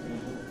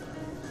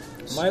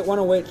 Might want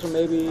to wait till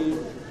maybe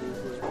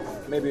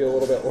a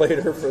little bit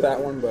later for that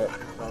one, but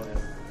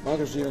my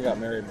Uncle Steven got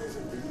married.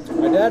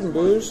 My dad and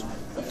Booze,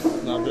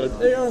 not good.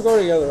 They don't go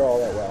together all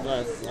that well.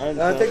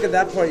 I think at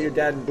that point your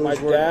dad and Booze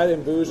dad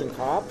and Booze and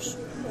Cops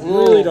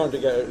really don't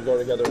go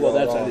together well.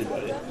 Well, that's at all.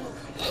 anybody.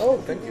 Oh,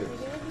 thank you.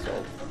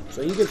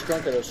 So he gets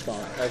drunk at a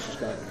skunk,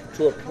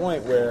 to a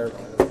point where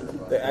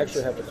they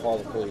actually have to call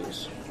the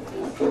police.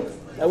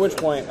 At which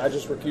point, I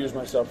just recused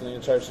myself from the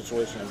entire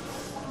situation.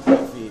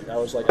 I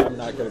was like, I'm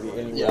not going to be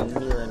anywhere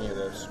near any of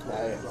this.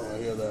 I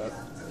hear that.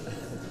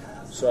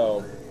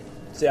 So,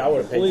 see, I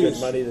would have paid good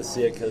money to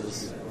see it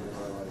because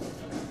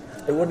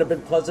it wouldn't have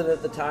been pleasant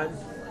at the time,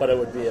 but it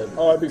would be a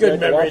good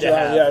memory to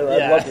have. Yeah,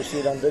 I'd love to see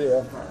it on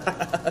video.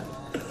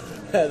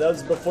 Yeah, that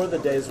was before the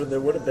days when there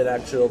would have been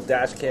actual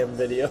dash cam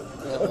video.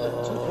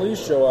 So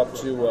police show up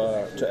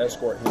to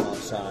escort him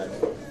outside,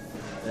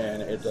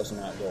 and it does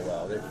not go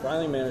well. They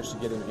finally managed to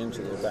get him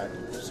into the back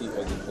seat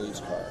of the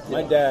police car.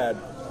 My dad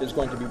is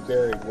going to be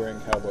buried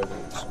wearing cowboy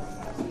boots.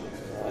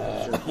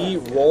 So he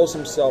rolls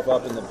himself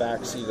up in the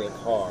back seat of the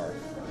car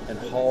and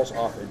hauls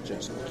off and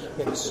just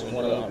kicks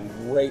one of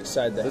them right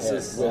side the head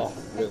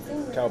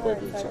with cowboy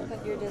boots on.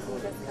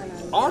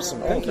 Awesome,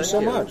 thank you so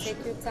much.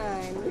 Take your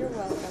time. You're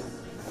welcome.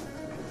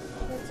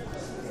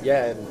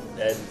 Yeah,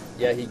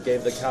 and he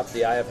gave the cop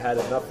the "I have had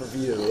enough of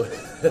you."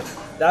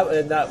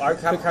 Our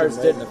cop cars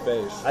did. In the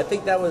face. I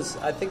think that was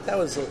I think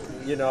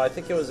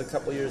it was a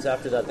couple years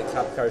after that the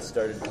cop cars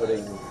started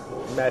putting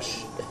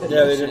mesh.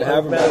 Yeah, they didn't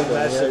have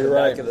mesh yeah, in the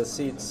right. back of the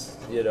seats.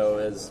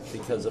 As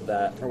because of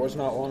that. It was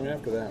not long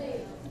after that.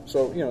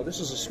 So this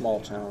is a small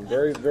town,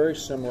 very very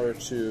similar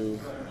to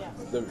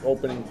the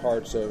opening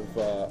parts of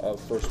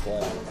First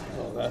Blood.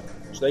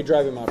 So they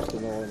drive him out to the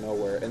middle of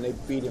nowhere, and they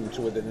beat him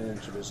to within an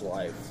inch of his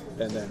life,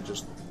 and then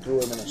just threw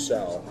him in a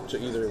cell to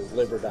either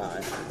live or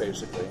die,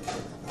 basically.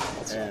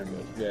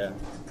 Yeah,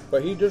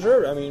 but he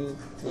deserved. He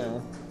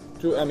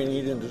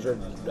didn't deserve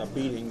a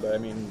beating,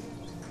 but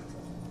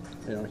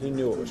he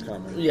knew it was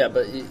coming. Yeah,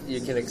 but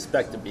you can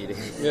expect a beating.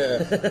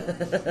 Yeah,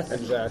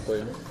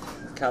 exactly.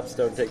 Cops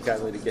don't take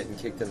kindly to getting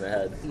kicked in the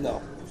head.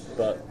 No,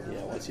 but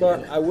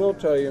I will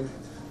tell you,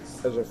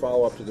 as a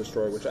follow-up to the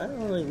story, which I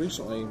only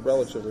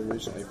relatively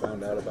recently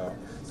found out about,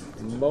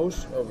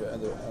 most of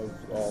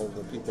all of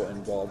the people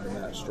involved in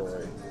that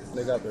story,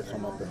 they got their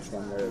comeuppance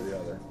one way or the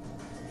other.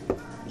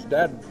 His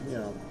dad,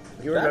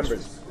 he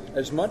remembers.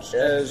 As much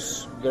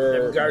as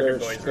they're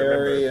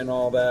scary and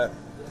all that,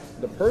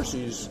 the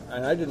Percys,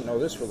 and I didn't know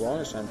this for the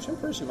longest time, Tim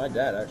Percy and my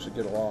dad actually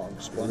get along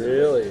splendidly.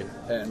 Really?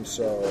 And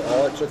so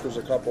all it took was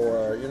a couple,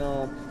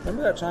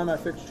 remember that time I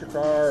fixed your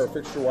car, or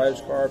fixed your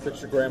wife's car,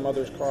 fixed your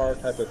grandmother's car,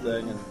 type of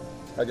thing, and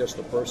I guess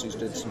the Percys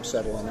did some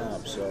settling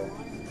up, so.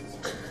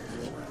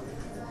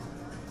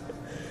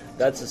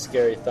 That's a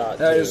scary thought,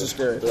 That is a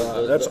scary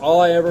thought. That's all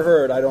I ever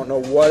heard. I don't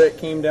know what it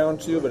came down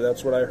to, but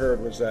that's what I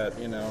heard was that,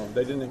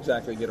 they didn't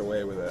exactly get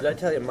away with it. Did I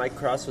tell you Mike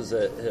Cross was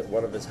at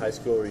one of his high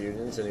school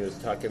reunions, and he was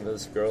talking to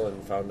this girl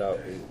and found out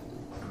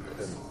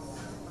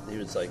he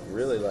was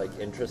really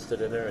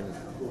interested in her, and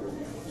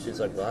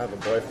she's like, well, I have a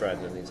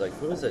boyfriend, and he's like,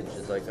 who is it? And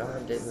she's like,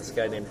 I'm dating this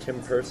guy named Tim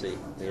Percy.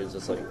 And he was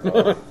just like,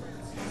 oh.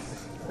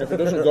 If it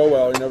doesn't go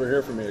well, you never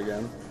hear from me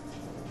again.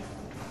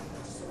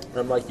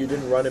 I'm like, you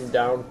didn't run him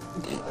down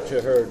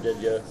to her, did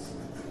you?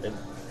 And,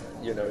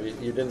 you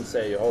didn't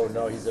say, oh,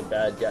 no, he's a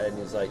bad guy. And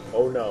he's like,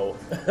 oh, no,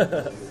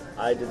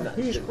 I did not.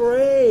 He's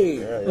great.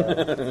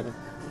 Yeah.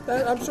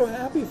 I'm so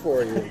happy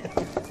for you.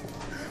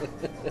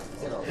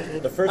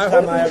 The first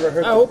time I ever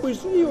heard... I hope we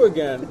see you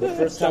again. The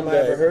first time I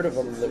ever heard of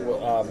him,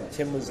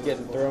 Tim was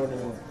getting thrown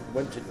and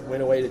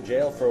went away to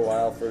jail for a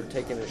while for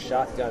taking a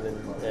shotgun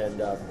and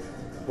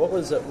what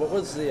was the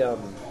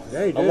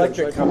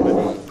electric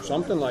company?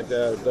 Something like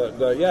that.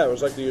 It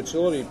was like the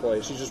utility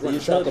place. He just went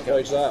and shut the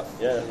place up.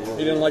 Yeah.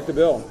 He didn't like the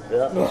bill.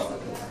 Yeah.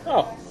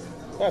 Oh,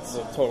 that's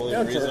a totally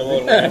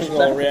reasonable,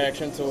 rational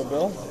reaction to a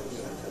bill.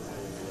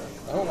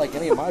 I don't like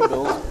any of my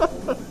bills.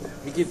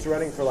 He keeps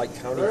running for like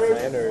county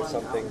planner or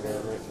something,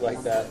 man,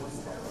 like that.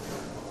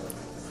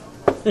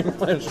 He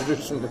plans to do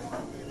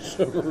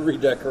some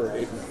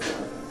redecorating.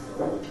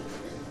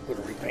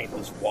 Would repaint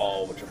this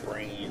wall with your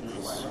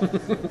brains.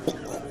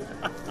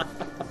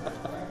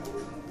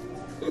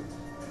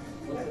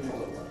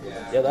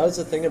 Yeah, that was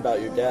the thing about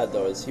your dad,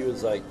 though, is he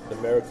was like the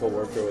miracle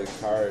worker with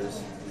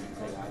cars.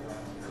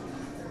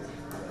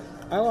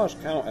 I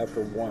lost count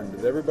after one.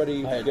 Did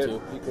everybody I had get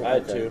two. equal? I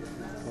had Okay. two.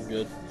 I'm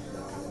good.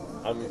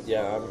 I'm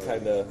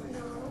kind of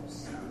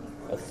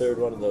a third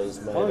one of those.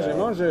 Might, Monzy.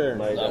 I'm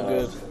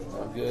good.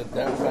 I'm good.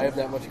 I have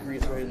that much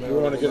grease right now. You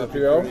want to get a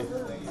PO?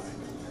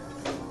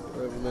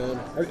 Whatever,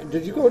 man.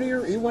 Did you go to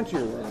you went to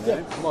your room, right?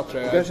 Yeah, I'm all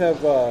You guys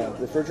have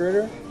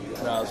refrigerator?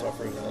 No, it's not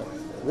free for that.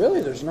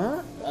 Really? There's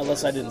not?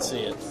 Unless I didn't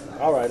see it.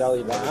 All right, I'll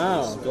eat it.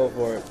 Wow. Go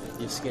for it.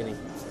 You skinny.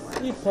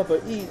 Eat,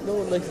 Papa, eat. No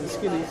one likes the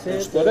skinny Santa.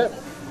 You split it?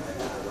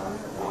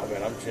 Oh,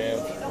 man, I'm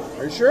jammed.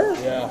 Are you sure?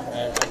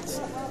 Yeah.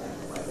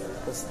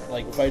 It's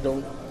like if I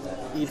don't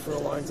eat for a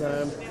long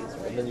time,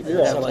 and then you You're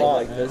put all something talk.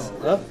 like this.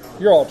 Huh?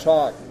 You're all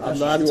talk. I'm That's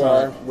not what you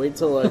talk.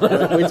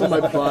 are. Wait till my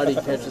body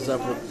catches up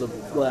with the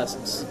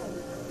last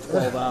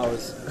 12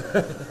 hours.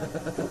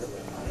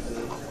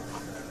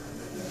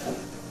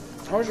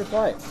 How was your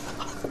flight?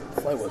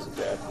 Flight wasn't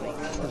bad.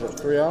 Was it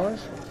 3 hours?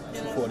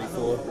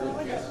 44.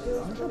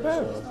 Not so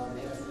bad.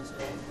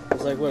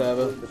 It's like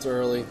whatever. It's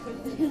early.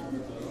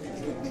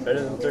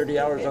 Better than 30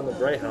 hours on the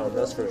Greyhound,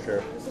 that's for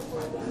sure.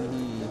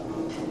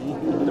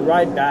 The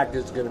ride back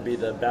is going to be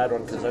the bad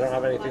one because I don't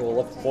have anything to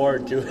look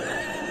forward to.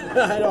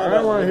 I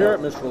don't want to hear it,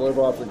 Mr. Live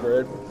Off the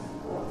Grid.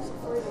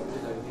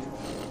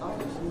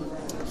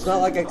 It's not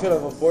like I could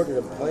have afforded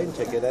a plane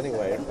ticket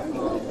anyway.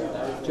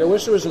 See, I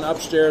wish there was an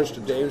upstairs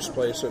to Dave's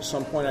place so at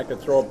some point I could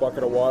throw a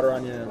bucket of water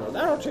on you and go,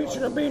 that'll teach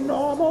you to be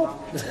normal.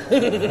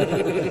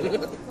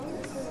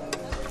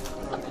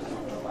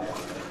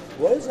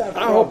 What is that?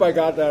 I hope I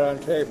got that on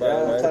tape, by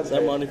the way. Is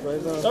that money for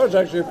right now? That was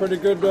actually a pretty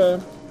good...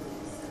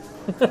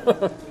 Is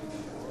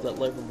that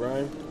Life of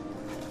Brian?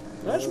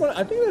 That's one.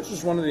 I think that's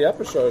just one of the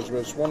episodes. It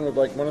was one with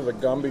like one of the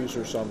Gumbies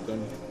or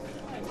something.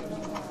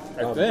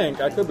 I think.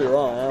 I could be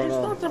wrong. I don't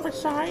know. of a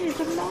sign, he's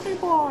a naughty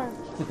boy.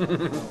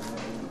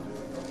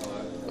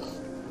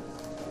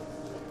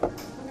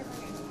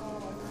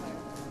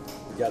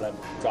 We got a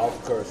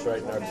golf course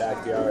right in our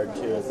backyard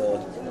too at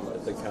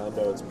the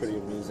condo. It's pretty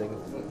amusing.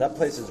 That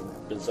place is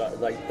bizarre.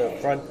 Like the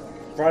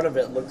front of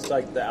it looks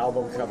like the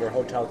album cover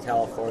Hotel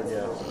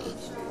California.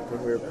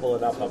 When we were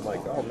pulling up, I'm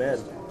like, oh man.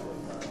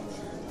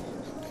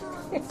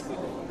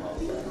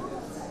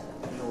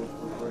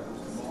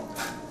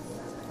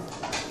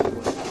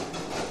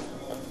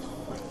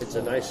 It's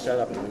a nice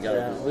setup, and we got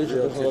At least it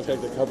doesn't look like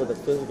they covered the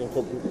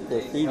physical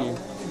graffiti.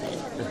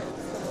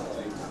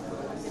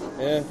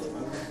 Yeah.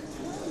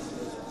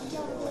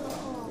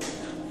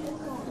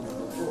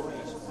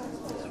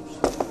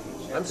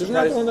 Isn't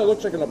that the one that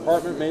looks like an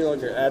apartment, maybe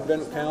like an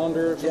advent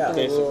calendar or something? Yeah,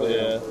 basically,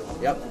 yeah.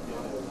 Yep.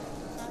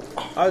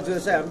 I was going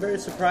to say, I'm very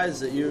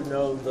surprised that you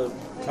know the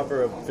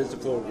cover of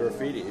Physical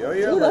Graffiti. Oh,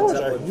 you're a Dude, I Led was a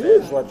Zeppelin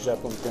huge fan. Led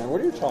Zeppelin fan.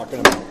 What are you talking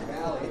about?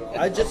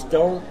 I just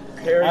don't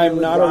pair you I'm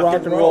with not a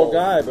rock and roll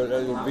guy, but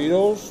the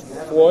Beatles,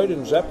 Floyd,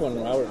 and Zeppelin,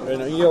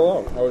 and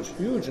ELO. I was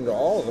huge into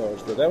all of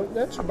those, but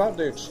that's about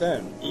the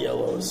extent.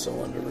 ELO is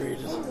so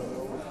underrated.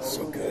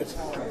 So good.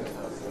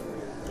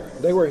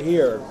 They were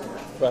here,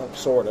 well,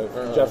 sort of.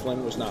 Jeff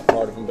Lynne was not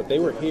part of them, but they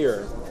were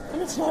here.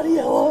 And it's not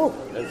ELO.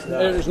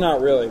 It's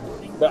not really.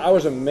 But I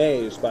was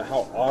amazed by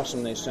how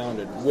awesome they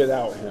sounded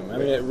without him. I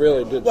mean, it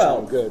really did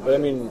sound good. But I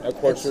mean, of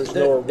course, there's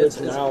no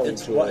originality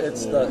to it.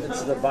 It's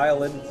the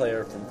violin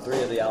player from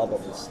 3 of the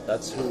albums.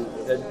 That's who,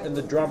 and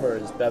the drummer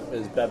is Bev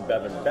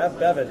Bevan. Bev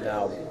Bevan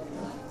now,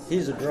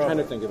 he's a drummer. I'm trying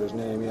to think of his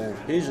name. Yeah,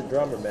 he's a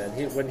drummer, man.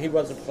 When he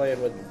wasn't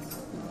playing with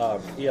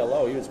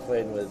ELO, he was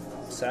playing with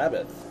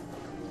Sabbath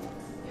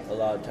a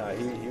lot of time.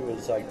 He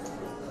was like,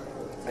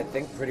 I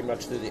think pretty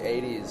much through the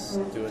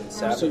 80s doing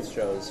Sabbath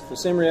shows. The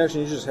same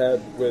reaction you just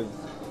had with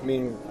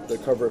the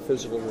cover of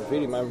Physical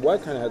Graffiti. My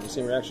wife kind of had the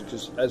same reaction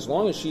because as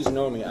long as she's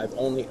known me, I've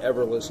only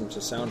ever listened to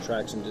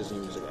soundtracks and Disney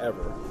music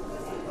ever.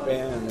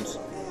 And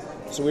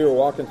so we were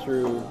walking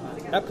through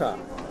Epcot,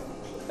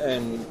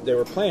 and they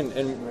were playing,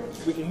 and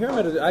we could hear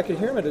them I could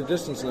hear them at a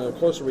distance, and the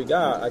closer we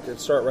got, I could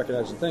start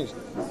recognizing things.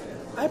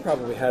 I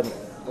probably hadn't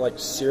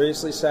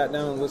seriously sat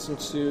down and listened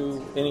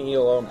to any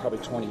ELO in probably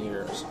 20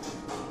 years.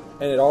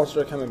 And it all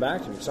started coming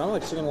back to me. So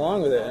I'm singing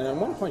along with it. And at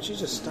one point, she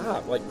just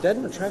stopped, dead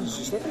in her tracks.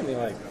 She's looking at me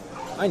like,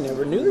 I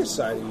never knew this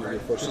side of you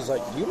before. She's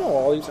like, you know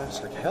all these? I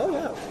was like, hell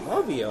yeah, I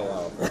love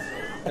ELO.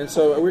 And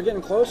so we were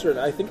getting closer, and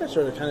I think I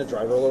started to kind of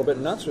drive her a little bit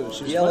nuts with it.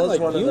 She was like,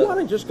 do you want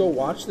to just go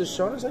watch this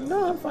show? And I was like,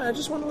 no, I'm fine. I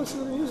just want to listen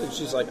to the music.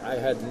 She's like, I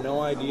had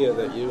no idea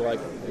that you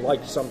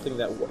liked something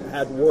that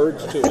had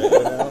words to it, you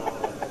know?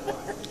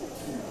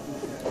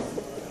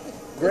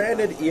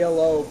 Granted,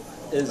 ELO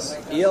is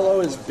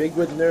big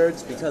with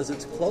nerds because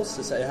it's close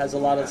to. It has a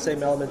lot of the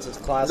same elements as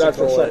classical. That's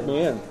what sucked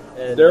me in.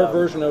 Their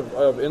version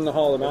of In the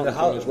Hall of the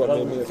Mountain is what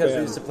made me a fan. Because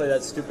we used to play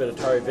that stupid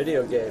Atari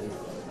video game.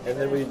 And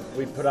then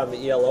we put on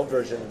the ELO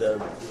version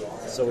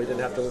so we didn't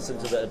have to listen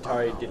to the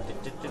Atari.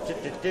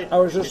 I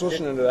was just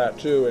listening to that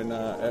too, and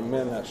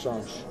man, that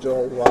song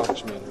still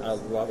rocks me. I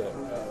love it.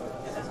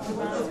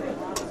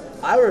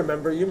 I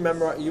remember you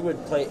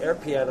would play air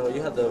piano.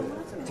 You had the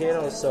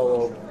piano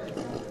solo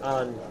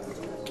on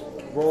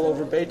Roll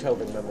Over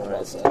Beethoven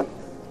memorized.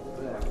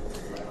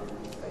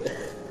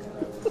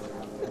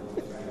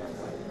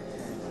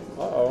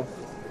 Uh-oh.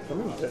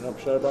 Somebody's getting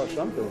upset about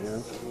something here.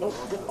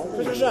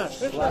 Fish that.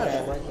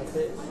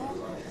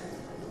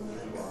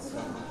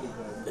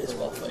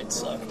 Baseball fights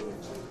suck.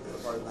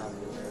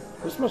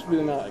 This must be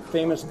the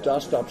famous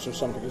dust-ups or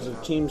something, because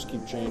the teams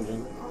keep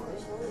changing.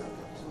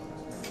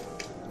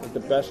 Like the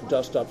best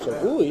dust-ups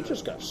are, ooh, he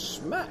just got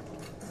smacked.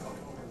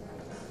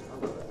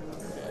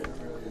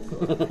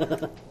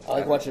 I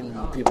like watching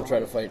people try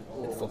to fight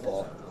in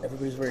football.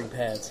 Everybody's wearing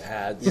pads.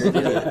 You're an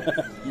idiot.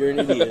 You're an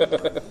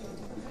idiot.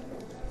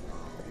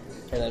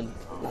 And then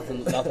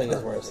nothing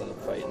is worse than a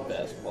fight in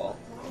basketball.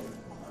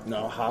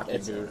 No, hockey,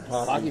 dude.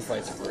 Hockey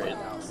fights are great.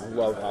 I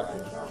love hockey.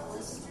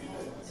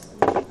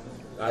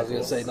 I was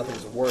going to say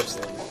nothing's worse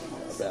than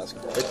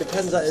basketball. It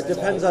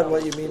depends on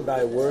what you mean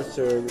by worse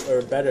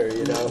or better,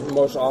 you know.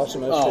 Most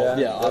awesomest, oh,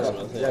 yeah.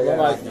 Awesomest.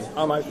 Yeah.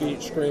 On my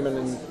feet, screaming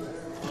and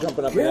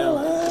jumping up and down.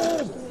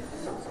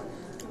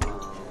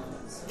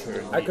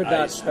 I could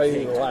not tell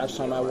you the last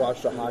time I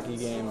watched a hockey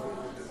game.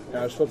 And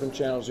I was flipping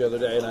channels the other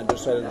day, and I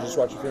decided to just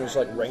watch a film. It's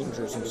like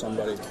Rangers and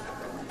somebody.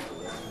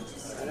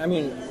 I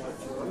mean,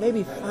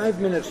 maybe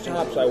 5 minutes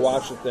tops I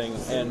watched the thing,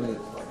 and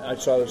I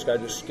saw this guy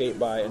just skate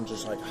by and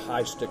just like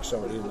high stick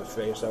somebody in the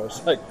face. I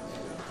was like,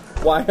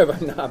 why have I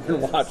not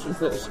been watching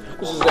this?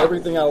 This is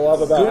everything I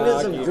love about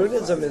hockey.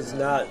 Goonism is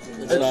not...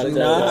 It's not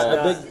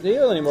a big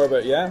deal anymore,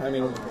 but yeah, I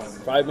mean,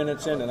 5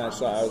 minutes in, and I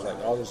was like,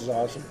 oh, this is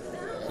awesome.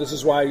 This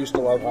is why I used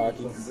to love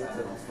hockey.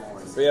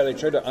 But yeah, they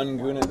tried to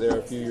ungoon it there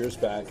a few years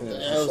back, and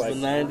it's just like,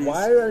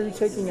 why are you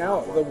taking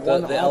out the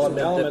one awesome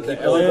element that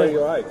everybody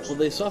likes? Well,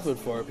 they suffered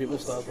for it. People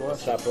stopped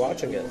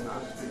watching it.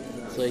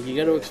 It's like, you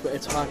got to expect,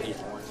 it's hockey.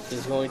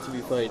 There's going to be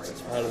fights.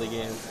 It's part of the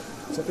game.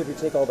 It's like if you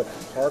take all the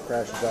car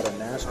crashes out of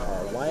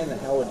NASCAR, why in the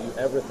hell would you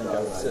ever think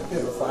I would sit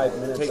through 5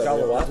 minutes Take of all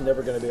it? the what? There's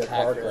never going to be a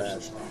car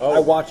crash. Oh. I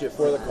watch it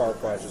for the car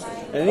crashes.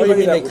 And you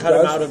mean that they cut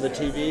them does- out of the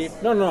TV?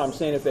 No, I'm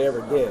saying if they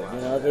ever did.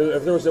 You know,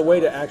 if there was a way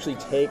to actually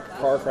take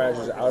car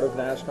crashes out of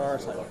NASCAR,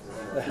 it's like,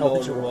 what the hell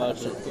would you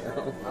watch it? You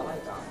know?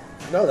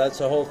 No, that's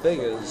the whole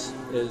thing is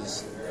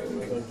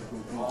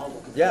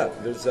yeah,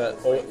 there's that.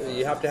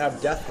 You have to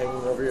have death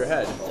hanging over your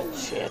head. The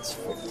chance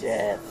for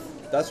death.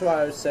 That's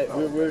why I was saying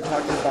we were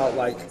talking about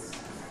like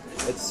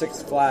it's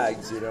Six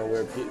Flags, you know,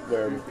 where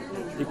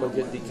people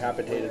get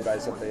decapitated by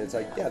something. It's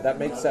like, yeah, that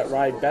makes that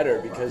ride better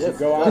because you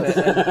go on it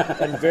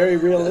and very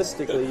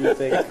realistically you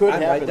think I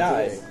might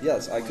die. Today.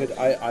 Yes,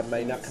 I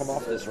might not come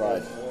off this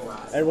ride.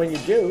 And when you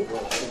do,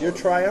 you're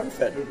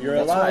triumphant. You're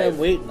That's alive.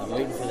 why I'm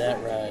waiting for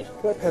that ride.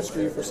 Could I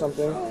pester you for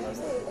something?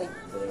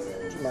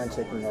 Would you mind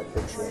taking our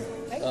picture?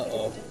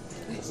 Uh-oh.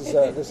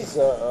 This is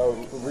a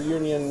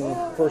reunion,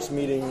 first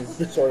meeting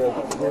sort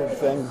of weird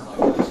thing.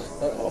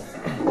 Uh-oh.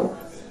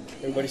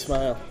 Everybody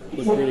smile.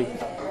 Look pretty.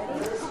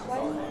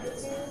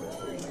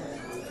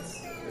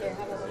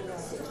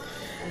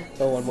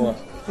 Oh, one more.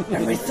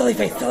 Everybody silly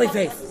face, silly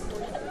face.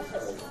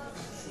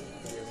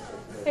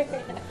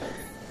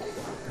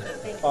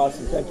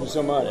 Awesome, thank you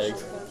so much.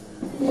 Thanks.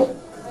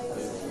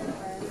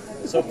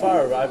 So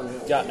far,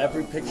 I've got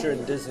every picture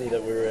in Disney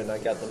that we were in. I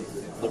got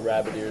the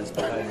rabbit ears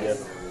behind you.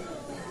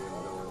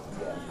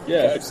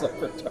 Yeah, it's like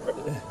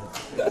retarded.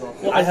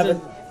 Well, I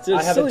haven't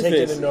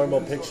taken a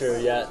normal picture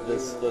yet.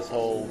 This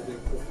whole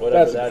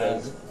whatever that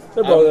is.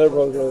 They're both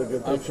really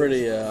good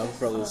pictures. I'm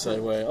probably the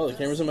same way. Oh, the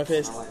camera's in my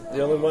face.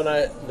 The only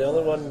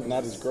one,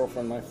 not his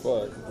girlfriend, my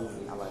foot.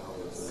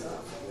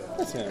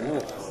 That's him.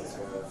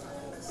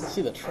 You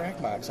see the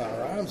track marks on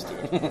her arms,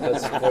 dude.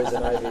 That's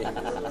poison ivy.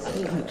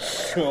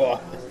 Sure.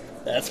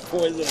 That's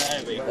poison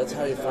ivy. That's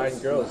how you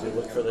find girls. You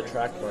look for the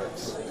track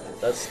marks.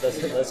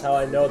 That's how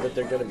I know that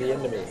they're going to be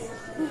into me.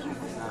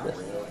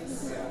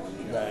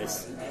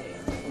 Nice.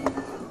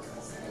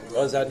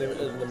 Oh, is that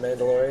in The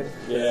Mandalorian?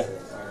 Yeah.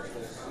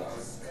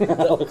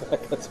 I look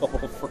like a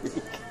total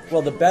freak.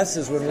 Well, the best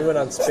is when we went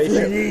on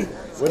Spaceship.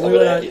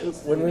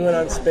 When we went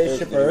on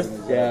Spaceship Earth.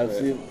 Yeah,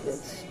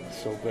 that's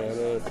so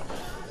bad.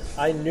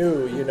 I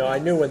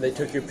knew when they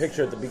took your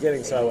picture at the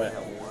beginning, so I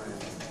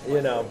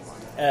went,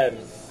 and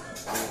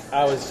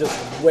I was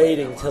just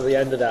waiting till the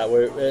end of that.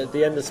 Where at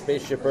the end of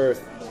Spaceship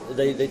Earth,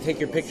 they take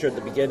your picture at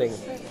the beginning,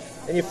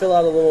 and you fill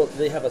out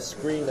they have a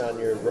screen on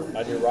your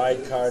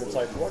ride card. It's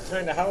like, what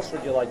kind of house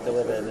would you like to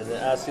live in? And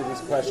it asks you these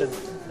questions,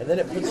 and then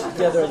it puts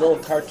together a little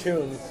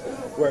cartoon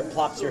where it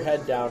plops your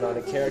head down on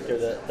a character.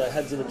 The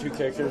heads of the two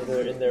characters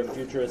are in their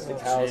futuristic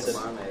house,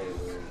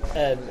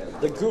 and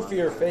the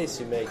goofier face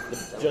you make, the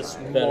just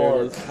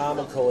more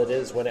comical it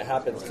is when it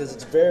happens, because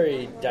it's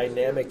very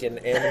dynamic and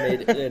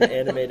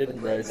animated.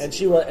 Right. And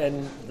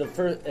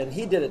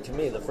he did it to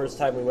me the first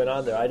time we went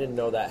on there. I didn't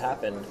know that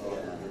happened.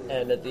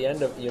 And at the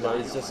end of,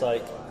 he's just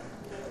like,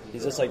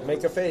 he's just like,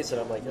 make a face,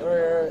 and I'm like,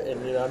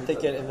 and I'm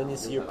thinking, and then you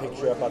see your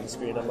picture up on the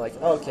screen. I'm like,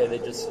 oh, okay, they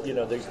just,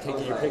 they're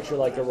taking your picture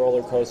like a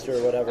roller coaster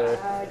or whatever,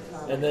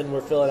 and then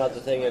we're filling out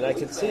the thing, and I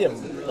can see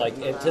him like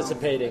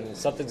anticipating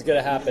something's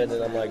gonna happen,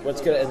 and I'm like,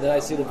 what's gonna? And then I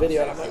see the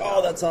video, and I'm like,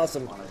 oh, that's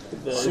awesome.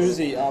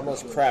 Susie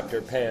almost crapped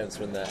her pants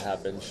when that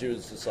happened. She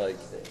was just like,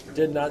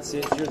 did not see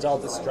it. She was all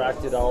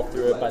distracted all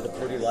through it by the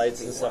pretty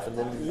lights and stuff, and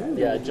then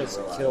it just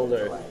killed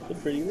her. The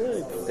pretty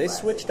lights. They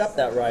switched up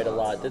that ride a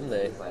lot, didn't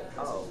they?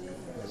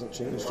 Hasn't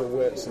changed a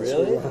whit since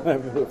Really?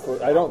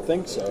 I don't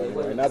think so.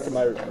 Anyway, not to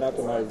my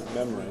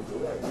memory.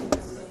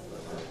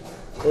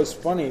 It was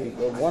funny.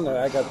 The one that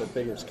I got the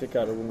biggest kick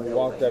out of when we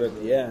walked out at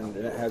the end,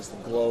 and it has the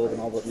globe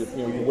and all the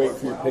you wait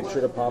for your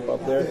picture to pop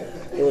up there.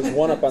 There was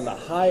one up on the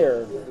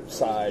higher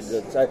side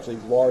that's actually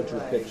larger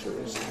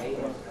pictures,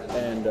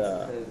 and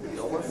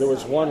there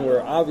was one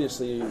where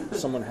obviously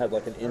someone had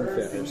like an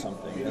infant or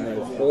something, and they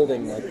were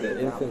holding like the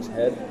infant's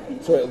head,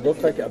 so it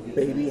looked like a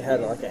baby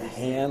had like a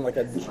hand, like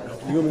a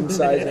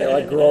human-sized hand,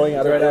 like growing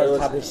out of it. It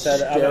was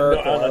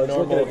hysterical. I was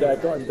looking at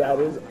that going, that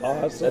is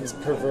awesome. That's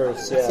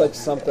perverse. It's like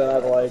something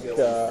I'd like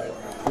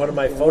one of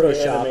my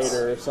Photoshops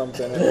animator or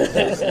something.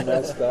 It's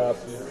messed up.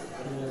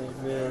 Oh,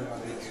 man.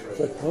 It's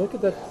like, look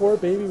at that poor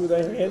baby with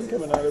a hand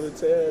coming out of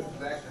its head.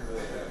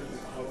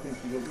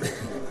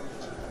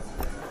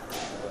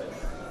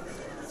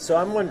 So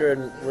I'm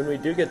wondering, when we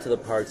do get to the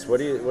parks, what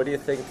do you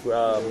think?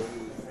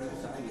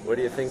 What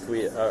do you think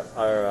we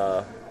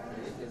are?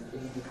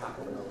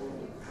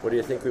 What do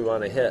you think we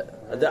want to hit?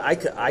 I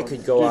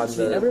could go on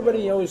the.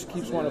 Everybody always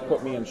keeps wanting to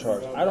put me in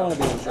charge. I don't want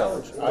to be in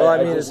charge. Well,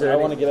 I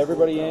want to get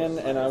everybody in,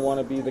 and I want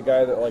to be the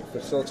guy that like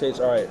facilitates.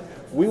 All right,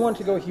 we want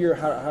to go here.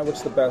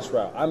 What's the best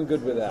route? I'm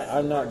good with that.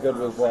 I'm not good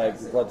with like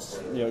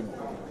let's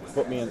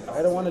put me in.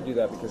 I don't want to do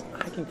that because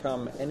I can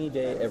come any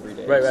day, every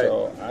day. Right.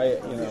 So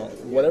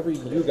whatever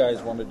you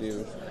guys want to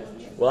do.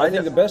 Well, I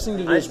think the best thing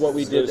to do is what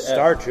we did.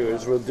 Star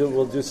Tours. We'll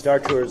do Star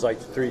Tours like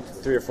three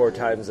or four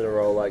times in a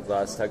row, like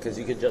last time, because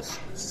you could just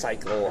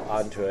cycle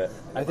onto it.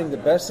 I think the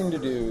best thing to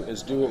do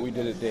is do what we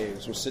did at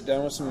Dave's. We'll sit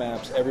down with some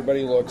maps.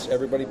 Everybody looks.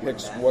 Everybody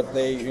picks what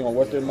they,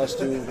 what their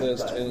must-do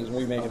list is.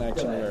 We make an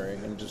itinerary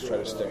and just try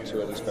to stick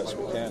to it as best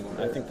we can.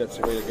 I think that's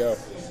the way to go.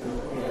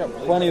 We've got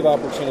plenty of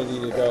opportunity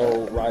to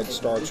go ride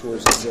Star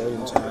Tours a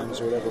zillion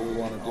times or whatever we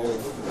want to do.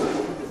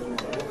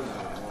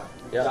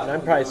 Yeah, and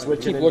I'm probably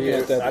switching into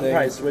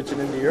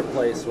your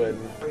place when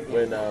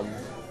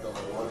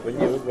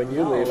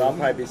you leave. I'll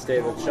probably be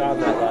staying with Sean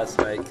that last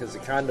night because the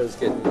condo's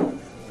getting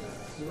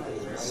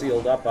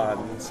sealed up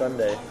on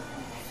Sunday.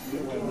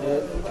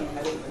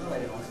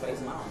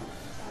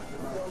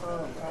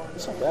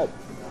 It's not bad.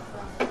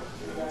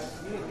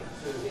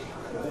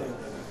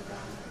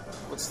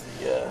 What's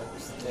the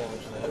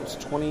damage in that? It's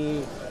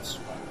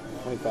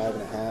 25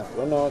 and a half.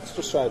 Well, no, it's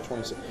just shy of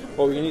 26.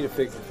 Well, we need to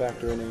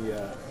factor in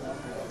a.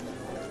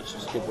 It's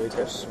just a good weight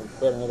test. So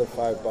about another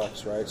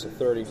 $5, right? So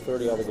 30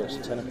 altogether.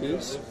 So 10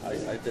 apiece.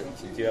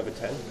 Do you have a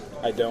 10?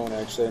 I don't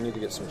actually. I need to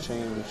get some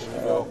change.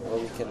 Well,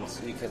 you can.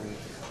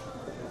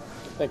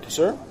 Thank you,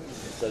 sir.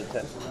 Is that a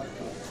 10?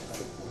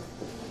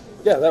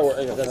 Yeah, that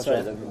works. Yeah, that's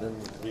right. Then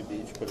we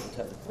each put a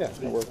 10. Yeah,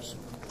 that works.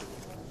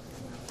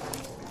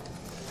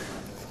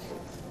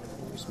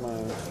 Here's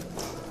my.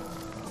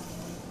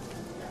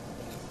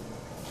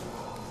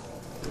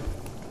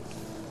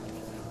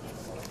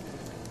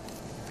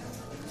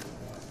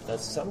 Now,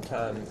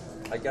 sometime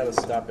I gotta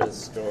stop at a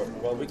store.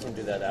 Well, we can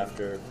do that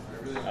after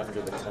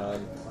the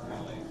con.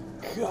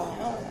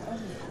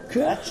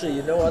 Actually,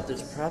 you know what?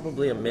 There's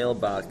probably a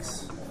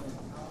mailbox.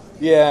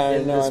 Yeah,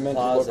 I know. I meant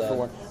to look for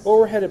one. Well,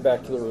 we're headed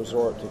back to the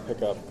resort to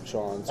pick up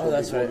Sean. So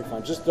that's right.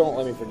 Fine. Just don't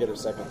let me forget a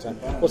second time.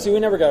 Well, see, we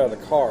never got out of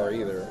the car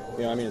either.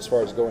 As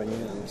far as going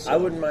in. So. I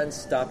wouldn't mind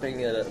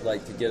stopping at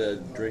to get a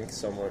drink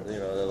somewhere.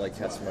 Like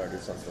HesSmart or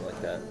something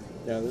like that.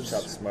 Yeah, there's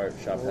Shop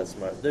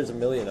HesSmart. There's a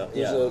million of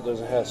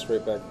There's a Hess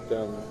right back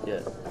down.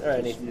 Yeah, or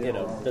any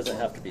doesn't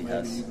have to be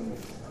Hess.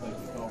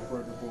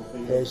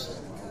 Hess.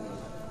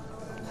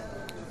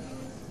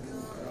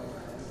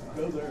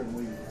 Go there and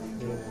we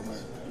go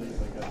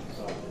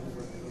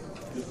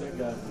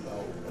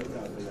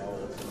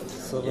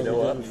So you know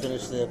what?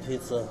 Finish that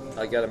pizza.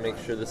 I gotta make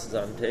sure this is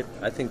on tape.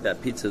 I think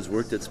that pizza's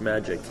worked its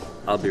magic.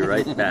 I'll be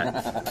right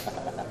back.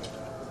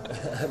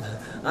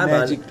 I'm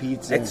magic on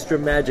pizza. Extra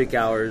magic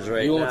hours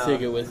right now. You won't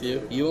take it with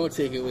you. You won't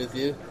take it with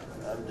you.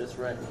 I'm just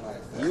ready.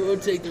 You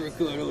won't take the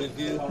recorder with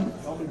you.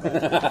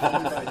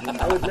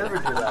 I would never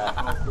do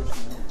that.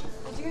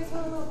 Did you guys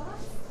want a little box?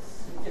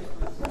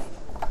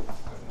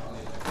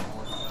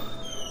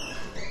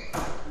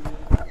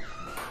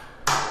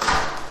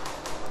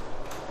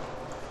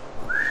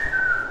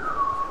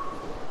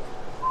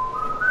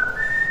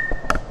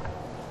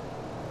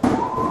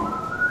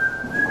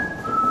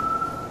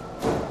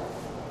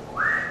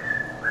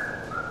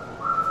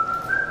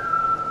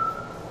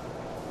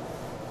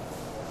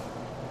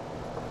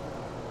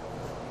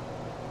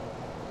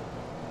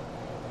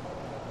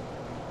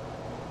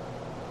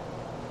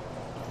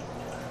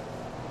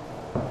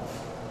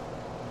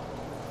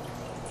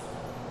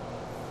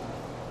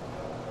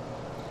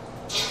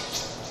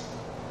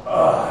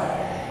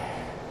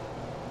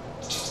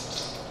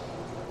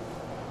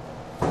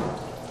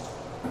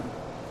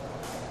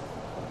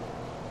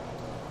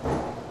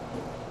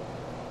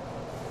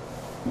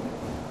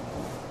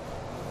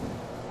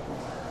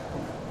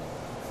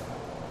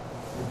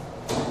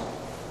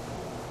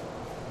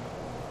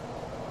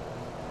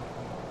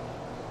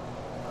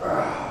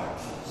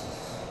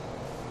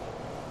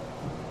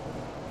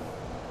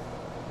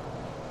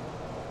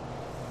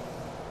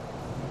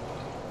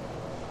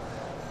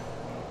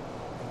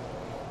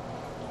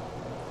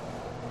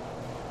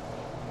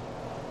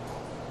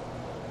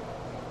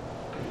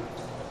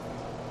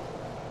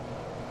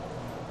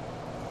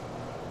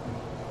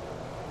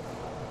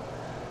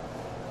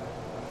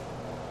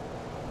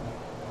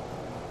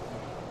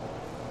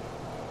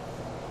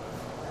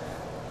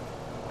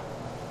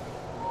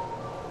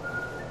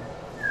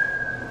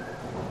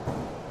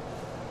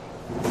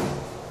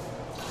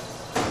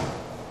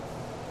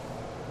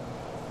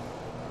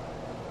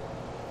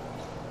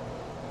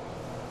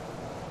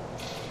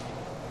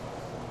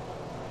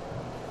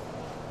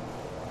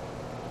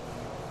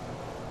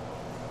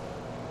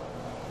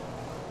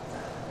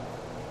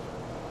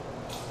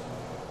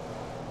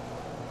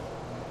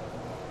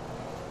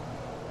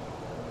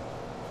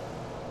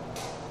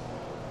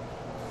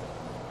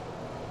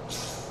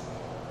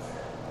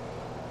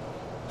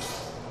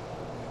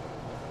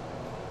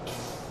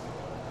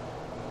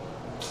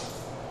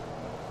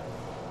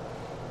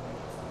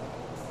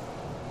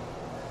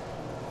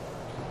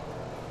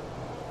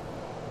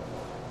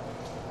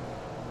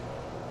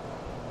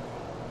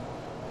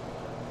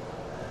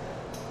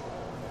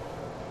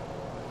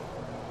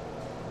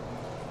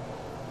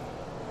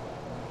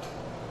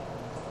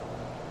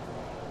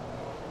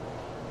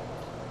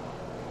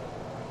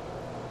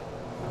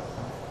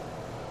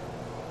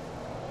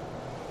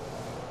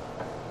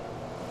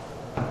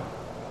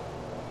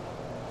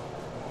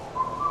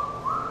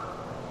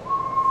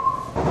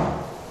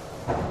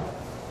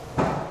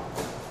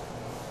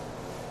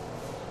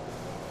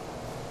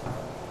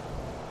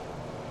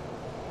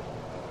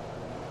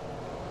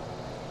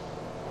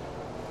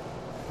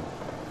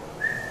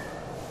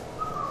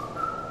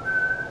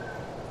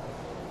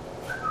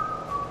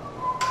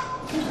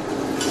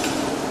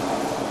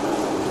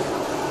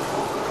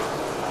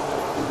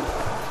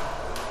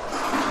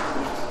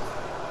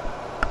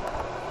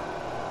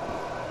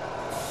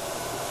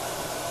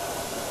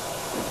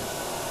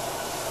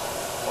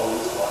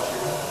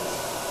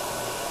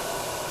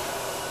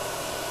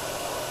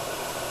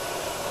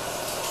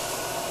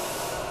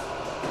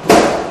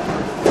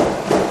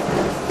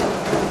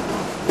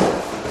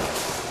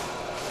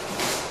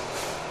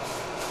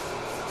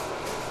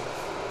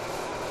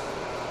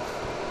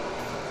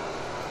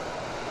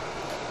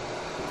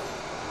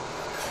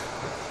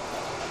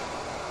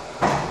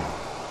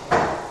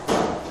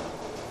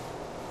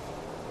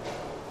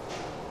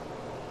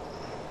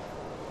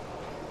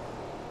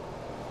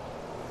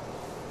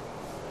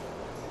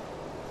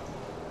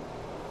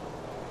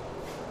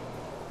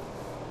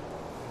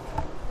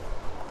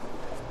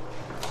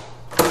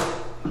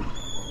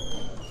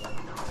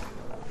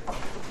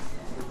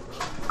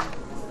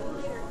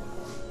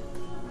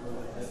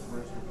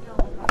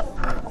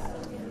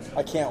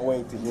 I can't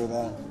wait to hear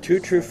that. Two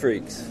True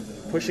Freaks,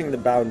 pushing the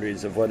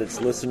boundaries of what its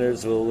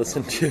listeners will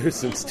listen to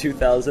since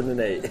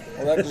 2008.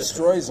 Well, that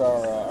destroys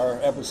our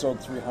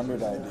episode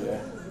 300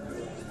 idea.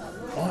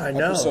 Oh, I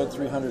know. Episode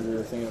 300, we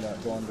were thinking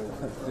about going to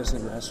Disney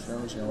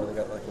restrooms, where they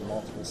got like the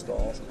multiple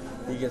stalls.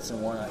 He gets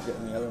in one, I get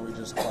in the other, we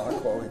just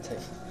talk while we take.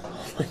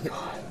 Oh my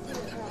God.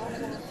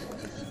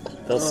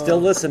 They'll still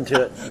listen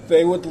to it.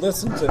 They would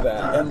listen to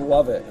that and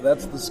love it.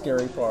 That's the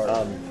scary part.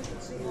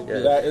 Yeah.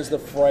 That is the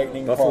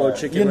frightening Buffalo part.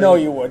 chicken You know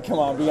wing. you would. Come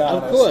on, be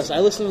honest. Of course, I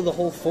listened to the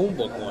whole phone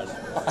book one.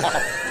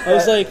 I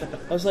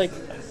was like,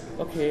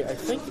 okay, I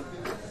think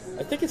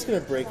it's gonna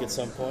break at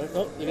some point.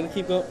 Oh, they're gonna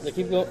keep going. They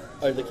keep going.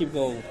 Or they keep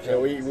going. Yeah,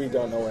 we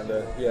don't know when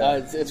to. Yeah,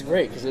 it's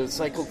great because it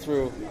cycled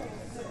through.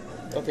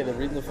 Okay, they're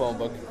reading the phone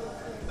book.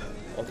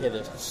 Okay,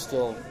 they're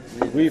still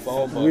reading the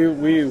phone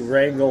book. We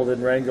wrangled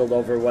and wrangled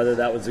over whether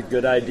that was a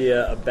good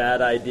idea, a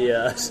bad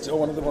idea. Still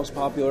one of the most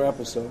popular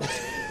episodes.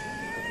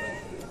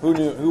 Who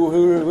knew?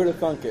 Who'd have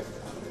thunk it?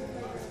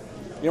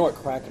 You know what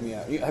cracked me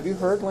out? Have you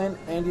heard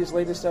Andy's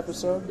latest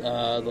episode?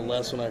 The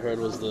last one I heard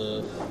was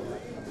the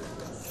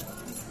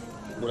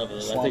whatever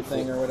Swamp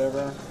Thing or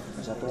whatever.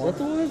 Is that the one? Is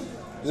that the one?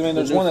 I mean,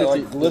 there's one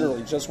that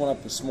literally just went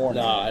up this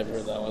morning. Nah, I've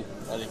heard that one.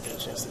 I didn't get a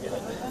chance to get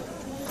it.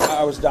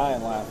 I was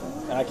dying laughing,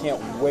 and I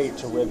can't wait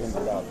to rib him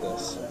about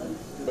this.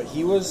 But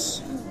he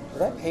was.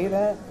 Did I pay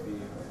that?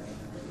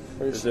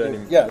 Or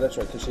yeah, that's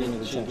right. Because she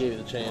gave you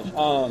the change.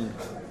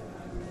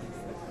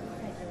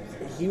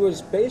 He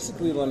was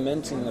basically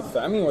lamenting the fact.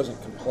 I mean, he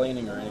wasn't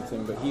complaining or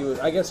anything, but he was.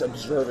 I guess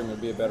observing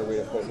would be a better way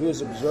to put it. He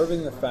was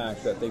observing the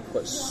fact that they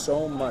put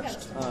so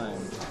much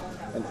time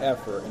and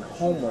effort and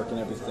homework and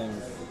everything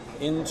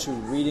into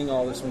reading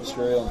all this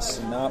material and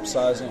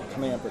synopsizing it,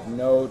 coming up with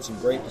notes and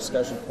great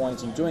discussion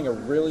points and doing a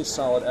really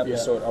solid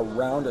episode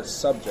around a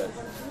subject.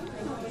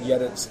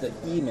 Yet it's the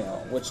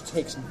email, which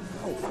takes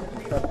no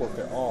fucking prep work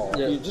at all.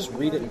 Yeah. You just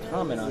read it and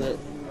comment on it.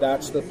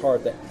 That's the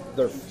part that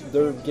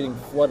they're getting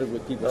flooded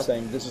with people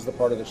saying, this is the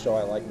part of the show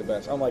I like the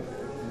best. I'm like,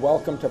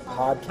 welcome to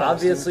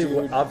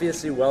podcasting,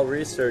 Obviously,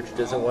 well-researched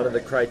isn't one of the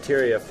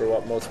criteria for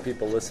what most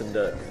people listen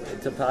to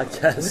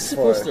podcasts We're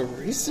supposed to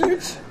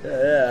research?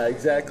 Yeah,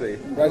 exactly.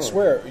 I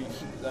swear.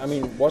 I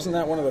mean, wasn't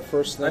that one of the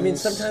first things? I mean,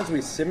 sometimes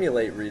we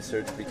simulate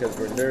research because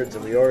we're nerds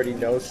and we already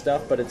know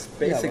stuff, but it's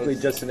basically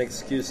just an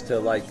excuse to,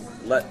 like,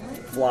 let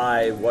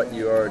fly what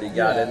you already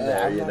got in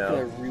there, I'm you know?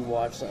 I'm not going to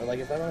rewatch something. Like,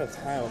 if I don't have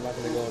time, I'm not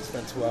going to go and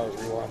spend 2 hours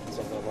rewatching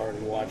something I've already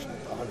watched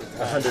 100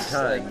 times. 100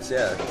 times,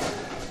 yeah.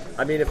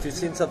 I mean, if you've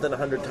seen something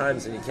 100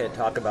 times and you can't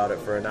talk about it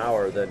for an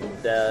hour, then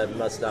that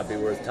must not be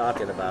worth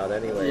talking about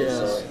anyway. Yes.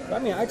 So. I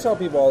mean, I tell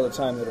people all the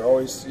time that are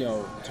always,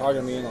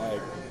 talking to me and,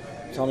 like,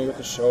 telling me what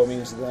the show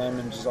means to them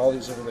and just all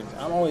these different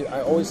things.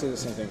 I always say the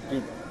same thing.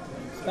 Dude,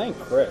 thank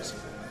Chris.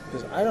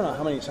 Because I don't know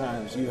how many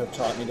times you have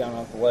taught me down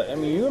off the ledge. I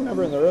mean, you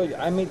remember in the early...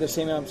 I made the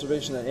same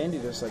observation that Andy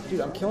does. Like,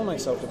 dude, I'm killing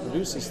myself to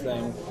produce this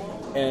thing.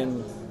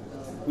 And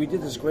we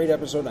did this great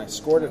episode, and I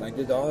scored it, and I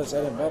did all this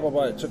edit, blah, blah,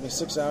 blah. It took me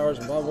 6 hours,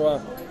 and blah, blah,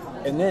 blah.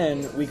 And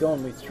then we go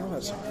and we throw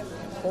out some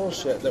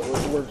bullshit that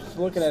we're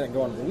looking at it and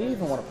going, do we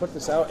even want to put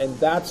this out? And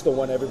that's the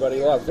one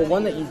everybody loves. The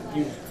one that you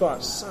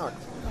thought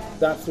sucked.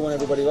 That's the one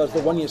everybody loves.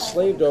 The one you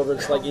slaved over,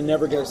 it's like you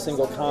never get a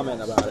single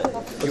comment about it.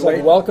 It's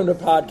like, welcome to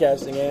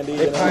podcasting, Andy.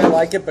 They kind of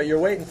like it, but you're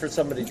waiting for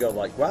somebody to go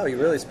like, wow, you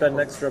really spend an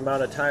extra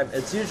amount of time.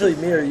 It's usually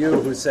me or you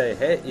who say,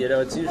 hey,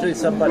 it's usually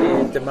somebody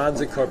at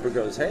Demanza Corp who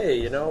goes,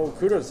 hey,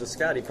 kudos to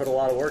Scott. He put a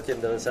lot of work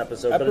into this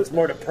episode, but it's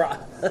more to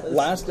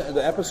process.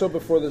 The episode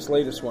before this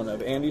latest one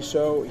of Andy's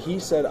show, he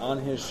said on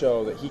his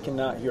show that he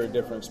cannot hear a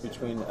difference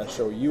between a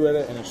show you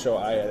edit and a show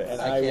I edit.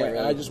 And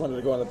I just wanted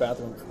to go in the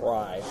bathroom and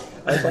cry.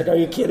 I was like, are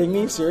you kidding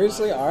me?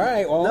 Seriously? All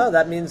right, well... No,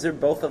 that means they're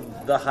both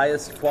of the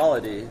highest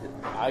quality.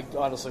 I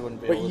honestly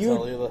wouldn't be able to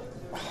tell you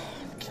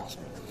It kills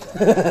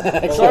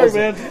me. Sorry,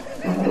 man.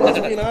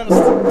 Just being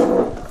honest.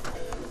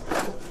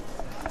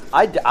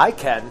 I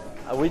can.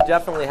 We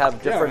definitely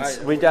have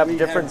different. We have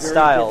different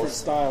styles. Different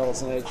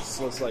styles, and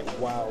it's like,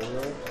 wow,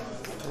 really?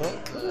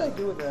 What did I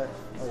do with that?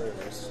 Oh, there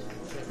it is.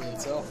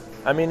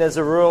 I mean, as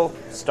a rule,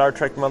 Star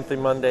Trek Monthly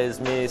Monday is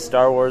me.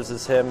 Star Wars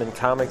is him, and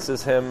comics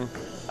is him.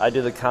 I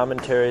do the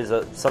commentaries.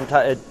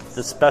 Sometimes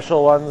the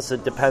special ones.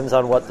 It depends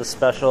on what the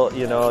special,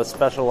 a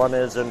special one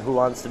is, and who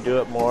wants to do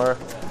it more,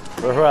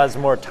 or who has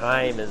more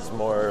time is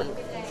more.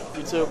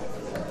 You too.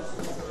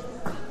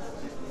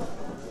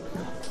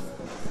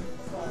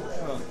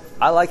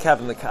 I like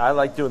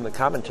doing the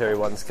commentary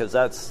ones because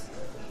that's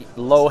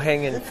low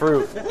hanging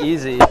fruit,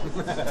 easy.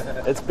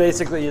 It's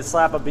basically you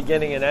slap a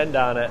beginning and end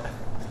on it.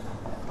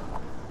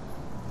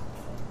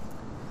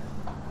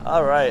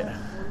 All right.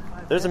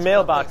 There's a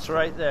mailbox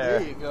right there.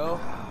 There you go.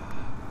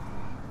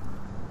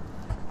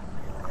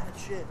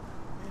 Shit.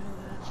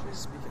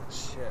 Speaking of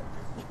shit.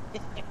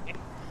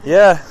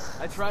 Yeah.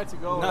 I tried to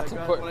go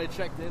when I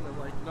checked in. I'm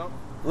like, nope.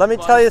 Let me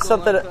tell you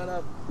something.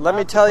 Let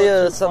me tell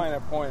you something. Find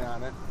a point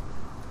on it.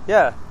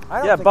 Yeah.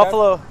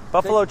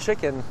 Buffalo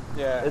chicken.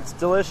 Yeah. It's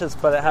delicious,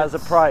 but it has a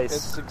price.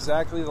 It's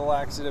exactly the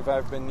laxative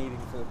I've been needing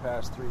for the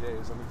past 3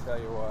 days. Let me tell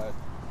you what.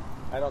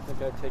 I don't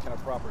think I've taken a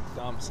proper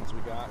dump since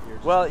we got here.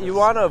 Well, you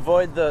want to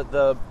avoid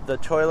the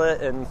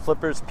toilet in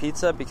Flipper's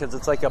Pizza because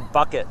it's like a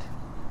bucket.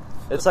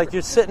 It's like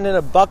you're sitting in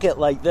a bucket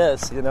like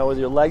this, you know, with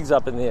your legs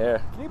up in the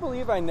air. Can you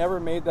believe I never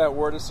made that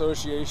word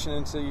association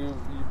until you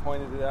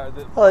pointed it out?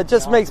 Well, it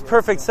just makes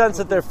perfect sense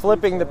that they're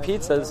flipping the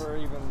pizzas.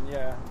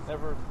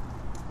 Never.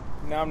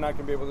 Now I'm not going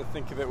to be able to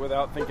think of it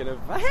without thinking of...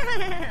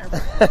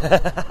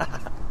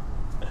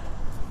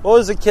 What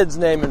was the kid's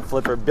name in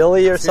Flipper?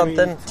 Billy or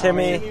something?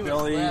 Timmy?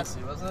 Billy.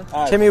 Lassie, wasn't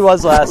it? Timmy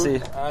was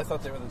Lassie. I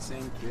thought they were the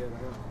same kid. I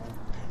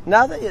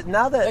don't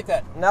know.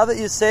 Now that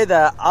you say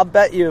that, I'll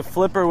bet you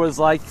Flipper was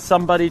like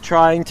somebody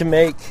trying to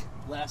make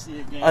Lassie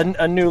again.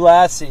 a new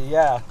Lassie,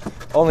 yeah.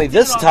 Only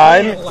this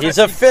time, he's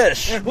a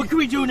fish. What can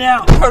we do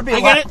now? I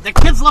get it. The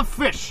kids love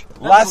fish.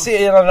 Lassie,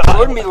 It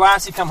wouldn't be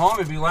Lassie come home,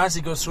 it'd be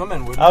Lassie go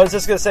swimming, wouldn't it? I was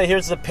just going to say,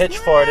 here's the pitch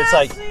for it. It's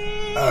like,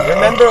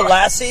 remember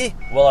Lassie?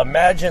 Well,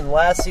 imagine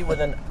Lassie with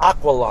an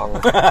aqualung.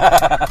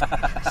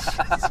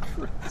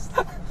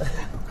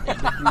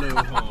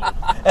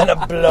 And a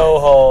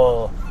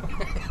blowhole.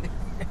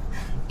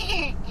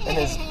 And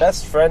his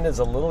best friend is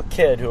a little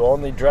kid who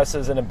only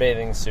dresses in a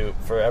bathing suit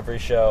for every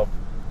show.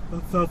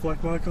 That sounds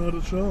like my kind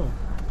of show.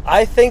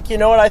 I think, you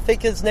know what I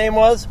think his name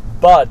was?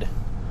 Bud.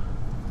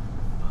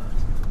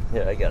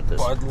 Yeah, I got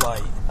this. Bud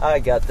Light. I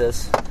got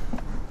this.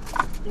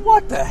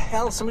 What the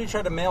hell? Somebody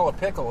tried to mail a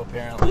pickle,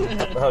 apparently.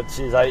 Oh,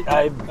 jeez.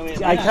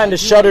 I kind of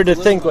shudder to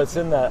think what's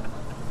in that.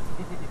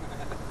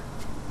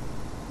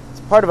 It's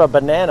part of a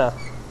banana.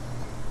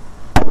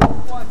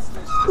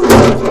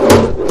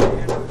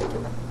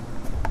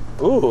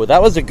 Ooh,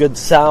 that was a good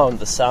sound.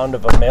 The sound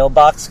of a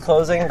mailbox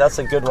closing. That's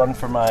a good one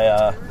for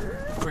my...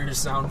 For your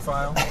sound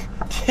file?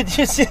 Did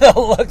you see the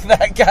look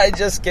that guy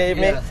just gave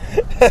me?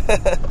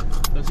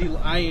 Was he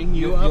eyeing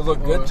you up? You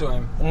look good to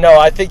him. No,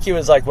 I think he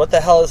was like, what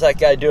the hell is that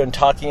guy doing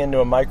talking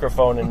into a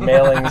microphone and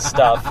mailing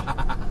stuff?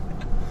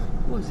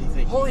 What was he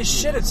thinking? Holy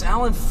shit, it's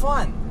Alan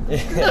Funt.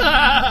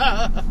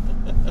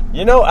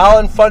 You know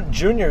Alan Funt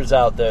Jr.'s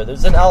out there.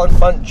 There's an Alan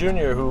Funt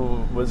Jr.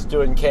 who was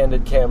doing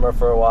Candid Camera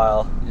for a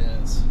while.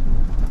 Yes.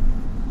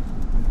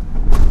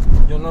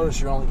 You'll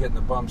notice you're only getting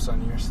the bumps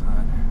on your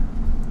side.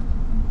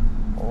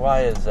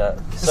 Why is that?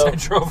 So I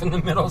drove in the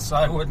middle so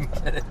I wouldn't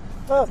get it.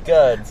 Oh,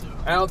 good.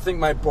 I don't think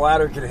my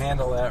bladder could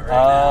handle that right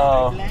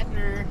now.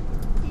 Bladder.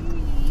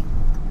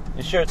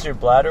 You sure it's your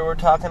bladder we're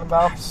talking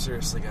about? I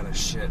seriously got a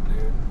shit,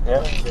 dude.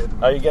 Yeah.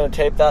 Are you gonna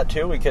tape that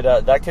too? We could.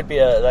 That could be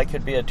a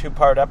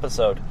 2-part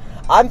episode.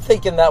 I'm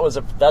thinking that's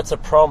a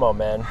promo,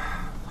 man.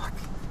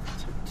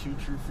 Two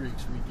true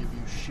freaks. We give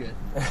you shit.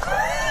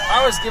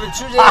 I was giving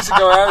 2 days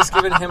ago. I was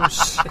giving him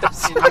shit.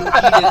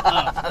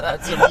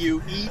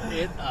 You eat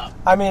it up.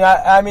 I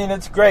mean,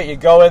 it's great. You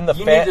go in the.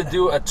 You need to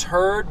do a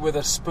turd with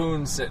a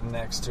spoon sitting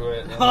next to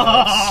it. And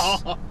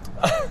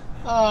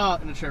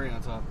a cherry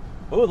on top.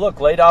 Ooh, look,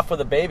 laid off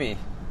with a baby.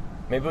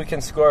 Maybe we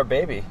can score a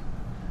baby.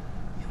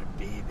 Get a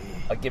baby.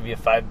 I'll give you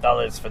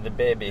 $5 for the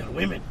baby. Yeah,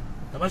 women.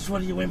 How much for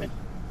you women?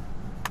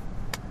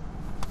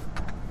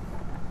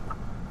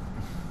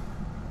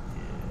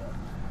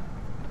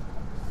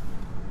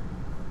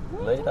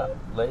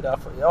 Laid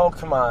off. Oh,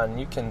 come on.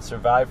 You can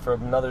survive for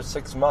another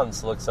 6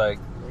 months, looks like.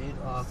 Laid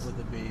off with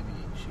a baby.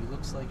 She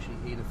looks like she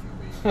ate a few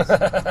babies.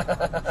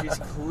 She's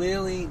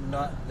clearly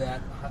not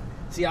that hot.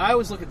 See, I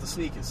always look at the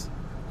sneakers.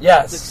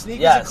 Yes. If the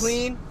sneakers are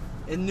clean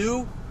and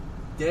new,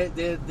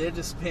 they're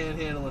just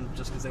panhandling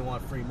just because they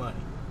want free money.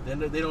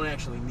 They don't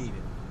actually need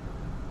it.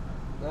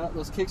 Well,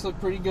 those kicks look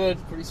pretty good,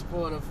 pretty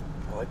supportive.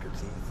 I like her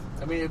teeth.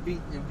 I mean, it'd be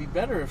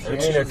better if she. You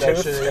mean her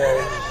tooth?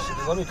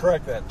 Let me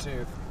correct that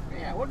tooth.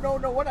 Yeah, I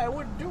wouldn't know what I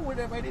would do with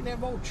it if I didn't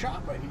have old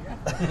Chopper here.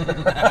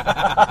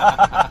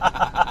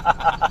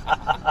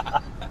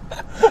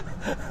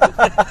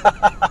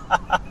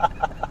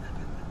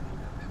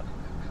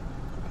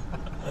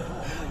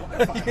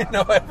 You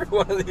know, every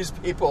one of these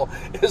people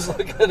is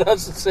looking at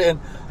us and saying,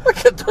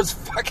 "Look at those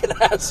fucking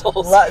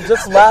assholes!"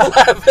 Just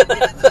laughing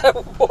at that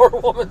poor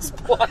woman's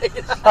plight.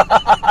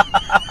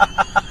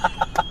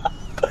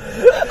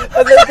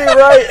 And they'd be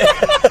right.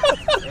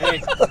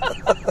 Hey.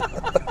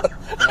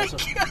 I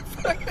can't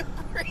fucking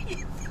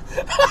breathe.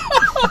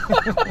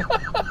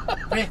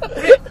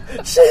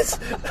 She's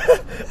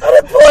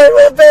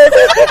unemployment,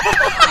 baby.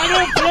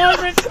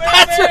 Unemployment, baby.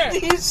 That's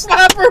what you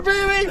slap her,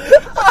 baby.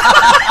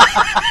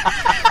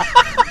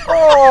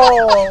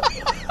 Oh.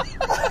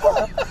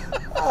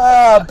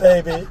 Ah,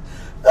 baby.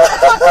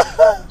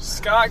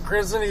 Scott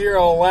Grissom here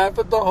will laugh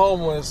at the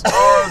homeless.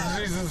 Oh,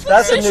 Jesus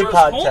That's Christ. a new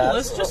podcast.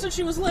 Homeless, just that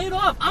she was laid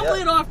off. I'm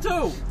laid off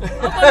too.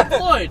 I'm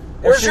unemployed.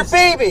 Where's your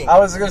baby? I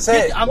was going to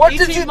say, I'm what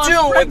 18 did you months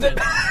do pregnant.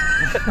 with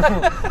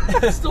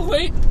the... Still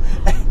wait.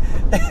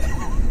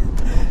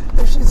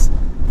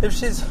 If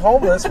she's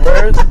homeless,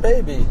 where's the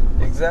baby?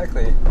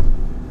 Exactly.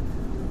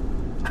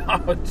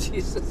 Oh,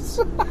 Jesus.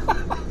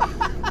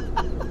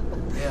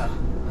 Yeah.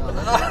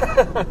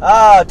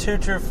 Two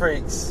true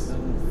freaks,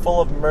 full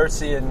of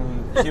mercy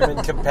and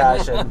human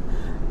compassion.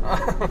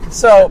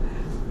 So,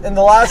 in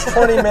the last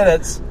 20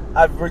 minutes,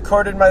 I've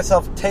recorded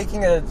myself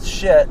taking a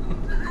shit.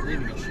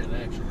 Leaving a shit,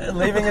 actually.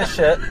 leaving a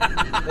shit.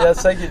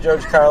 Yes, thank you,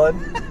 George Carlin.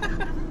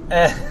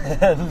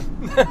 And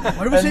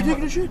why do we say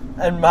taking a shit?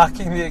 And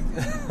mocking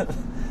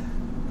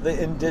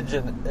the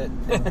indigenous.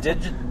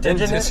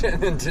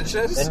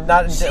 Indigenous? And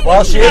not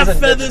well, she is had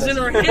feathers in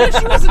her hair.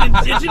 She wasn't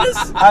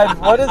indigenous.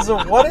 What is?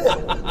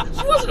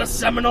 She wasn't a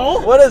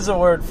Seminole. What is the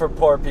word for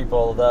poor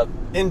people? The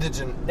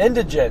indigent.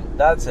 Indigent.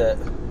 That's it.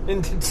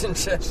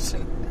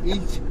 Indigestion.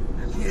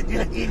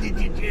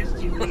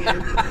 Indigestion, man.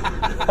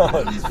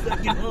 These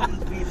fucking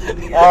homeless people,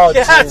 man. Oh,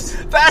 yes,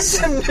 geez.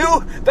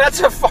 that's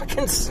a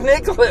fucking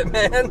sniglet,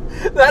 man.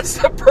 That's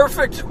the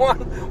perfect one.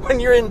 When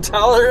you're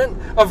intolerant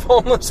of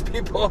homeless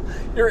people,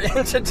 you're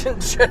into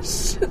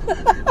digestion.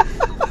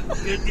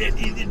 That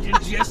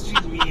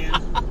indigestion, man.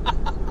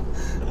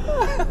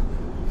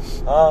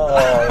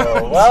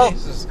 Oh, well.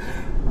 Jesus.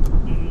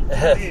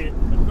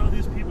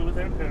 These people with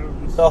their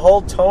parents. The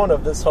whole tone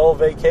of this whole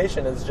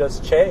vacation has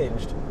just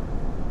changed.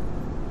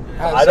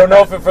 I don't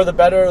know if it's for the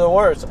better or the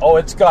worse. Oh,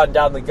 it's gone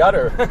down the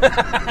gutter.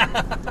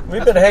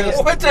 We've been hanging.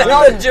 What the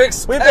hell did you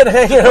expect? We've been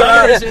hanging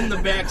around. In the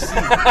back seat.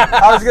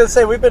 I was gonna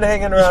say we've been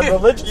hanging around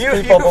religious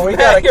people, but we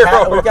got a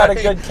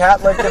good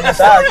Catholic in the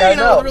back. I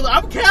know.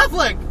 I'm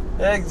Catholic.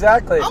 Yeah,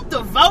 exactly. I'm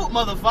devout,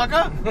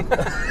 motherfucker.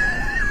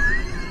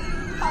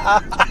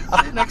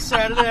 Next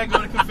Saturday, I go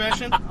to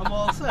confession. I'm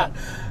all set.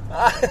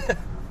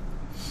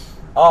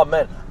 Oh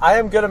man, I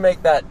am gonna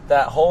make that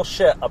whole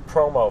shit a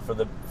promo for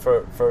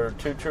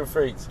Two True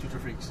Freaks. Two True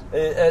Freaks.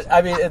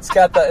 I mean, it's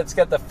got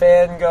the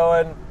fan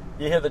going.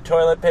 You hear the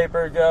toilet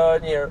paper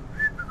going. You hear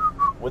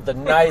with the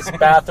nice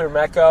bathroom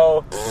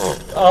echo.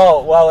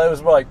 Oh well, it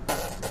was more like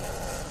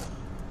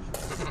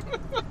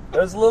it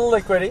was a little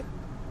liquidy.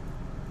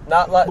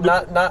 Not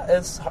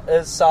as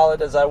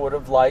solid as I would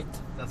have liked.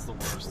 That's the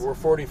worst. We're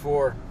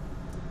 44.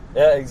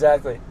 Yeah,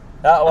 exactly.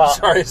 Well, I'm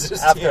sorry, it's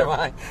just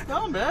TMI.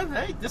 No, man.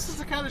 Hey, this is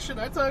the kind of shit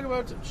I talk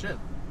about. Shit.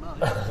 No,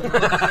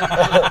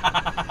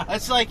 yeah.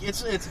 It's like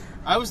it's.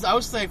 I was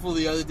thankful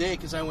the other day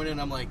because I went in.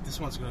 I'm like, this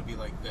one's gonna be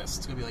like this.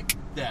 It's gonna be like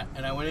that.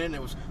 And I went in. And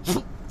it was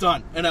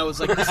done. And I was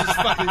like, this is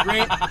fucking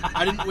great.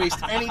 I didn't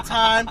waste any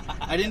time.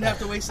 I didn't have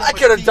to waste. I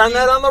could have done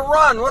that on the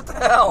run. What the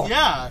hell?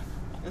 Yeah.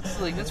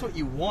 It's like that's what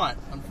you want.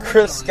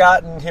 Chris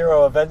Scott and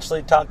Hero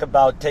eventually talk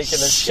about taking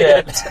a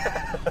shit.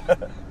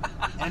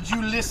 And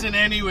you listen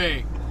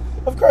anyway.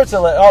 Of course,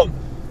 oh,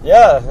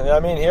 yeah. I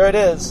mean, here it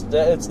is.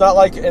 It's not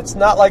like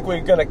we're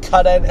gonna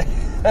cut in.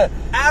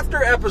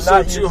 After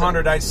episode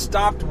 200, I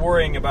stopped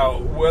worrying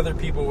about whether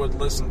people would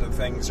listen to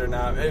things or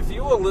not. If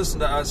you will listen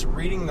to us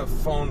reading the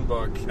phone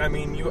book, I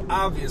mean, you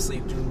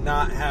obviously do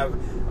not have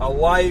a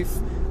life,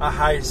 a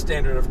high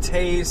standard of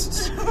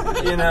taste,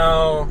 you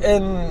know.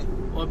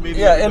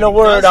 In a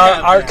word,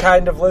 our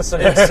kind of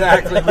listener.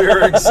 Exactly.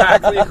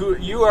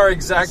 You are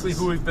exactly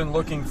who we've been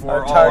looking for.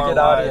 Our target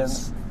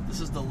audience. This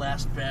is the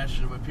last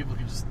bastion where people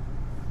can just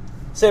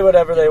say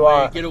whatever they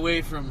want. Get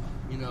away from,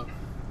 the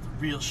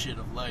real shit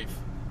of life.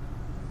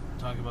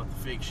 Talk about the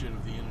fake shit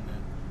of the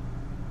internet.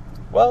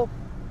 Well,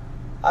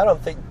 I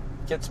don't think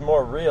it gets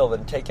more real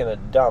than taking a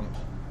dump.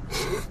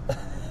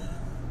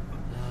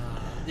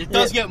 It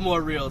does get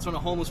more real. It's when a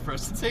homeless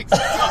person takes a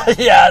dump.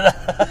 Yeah.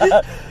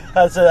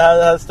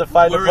 has to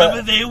find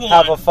wherever they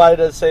want. Have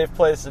a safe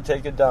place to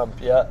take a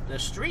dump. Yeah. The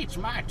street's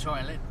my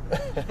toilet.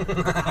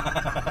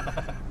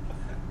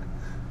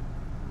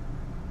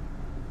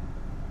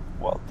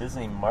 Walt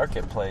Disney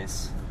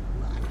Marketplace.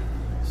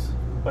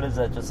 What is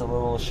that? Just a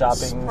little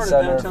shopping part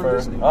center of for?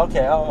 Disney.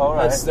 Okay, all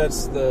right.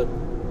 That's the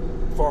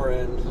far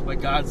end. Oh my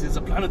God! It's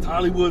a Planet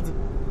Hollywood.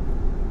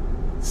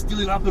 Still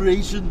in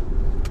operation.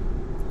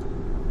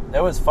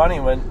 It was funny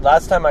when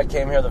last time I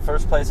came here. The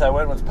first place I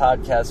went was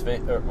podcast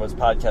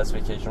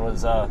vacation.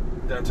 Was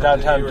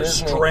downtown you were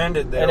Disney,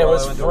 stranded there, and it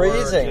was while I went to work,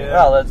 freezing.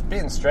 yeah. Well,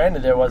 being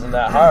stranded there wasn't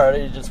that hard.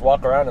 You just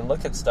walk around and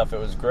look at stuff. It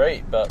was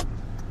great, but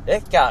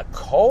it got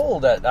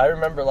cold. I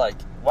remember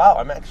wow,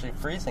 I'm actually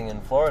freezing in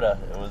Florida.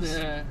 It was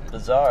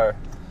bizarre.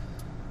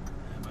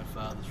 Yeah, my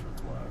father's from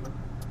Florida.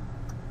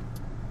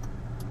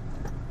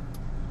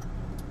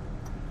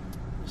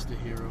 Mr.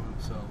 Hero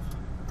himself.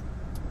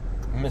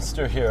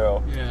 Mr.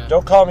 Hero. Yeah.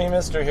 Don't call me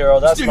Mr. Hero.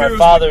 That's Mr. my Hero's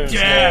father's my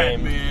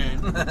dad,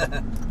 name.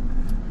 Man.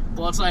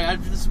 Well, it's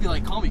like this would be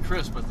like call me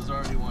Chris, but there's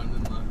already one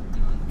in the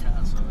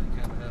cast, so I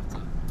kind of have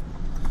to.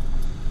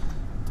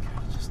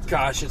 Just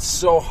Gosh, it's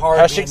so hard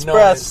Hash to Express.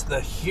 know it's the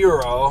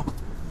hero.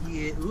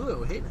 Yeah.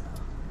 Ooh, hey now.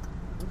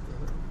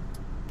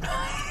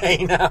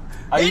 Hey now.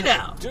 Hey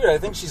now. Dude, I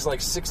think she's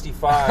like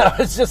 65. I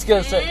was just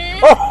gonna say.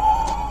 I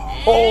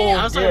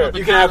was talking dear. about the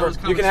You guy can have that her. was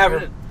You coming can have her.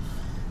 straight in.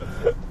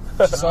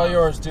 She's all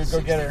yours, dude. Go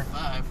get her.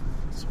 65.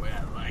 That's the way I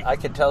like. I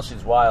can tell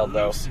she's wild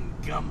though. Loose and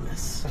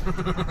gumless.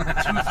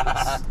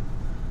 Toothless.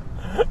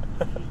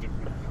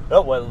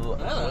 Oh well,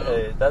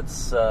 hey,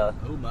 that's Oh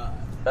my.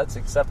 that's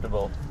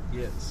acceptable.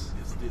 Yes,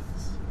 it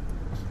is.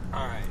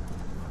 All right.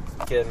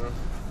 Kidding.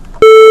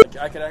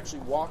 I could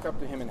actually walk up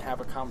to him and have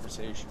a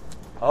conversation.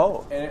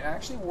 Oh. And it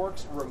actually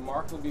works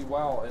remarkably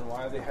well, and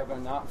why they have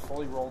not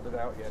fully rolled it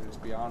out yet is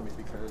beyond me,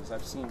 because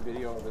I've seen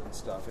video of it and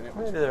stuff, and it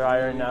was Maybe they're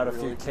ironing really, out a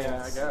really, few kinks.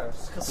 Yeah, I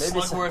guess. Because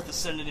Maybe Slugworth is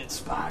sending in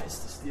spies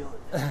to steal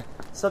it.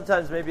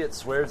 Sometimes maybe it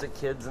swears at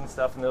kids and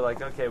stuff, and they're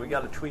like, okay, we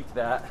got to tweak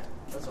that.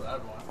 That's what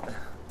I'd want.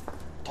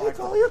 Take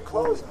all your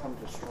clothes. Come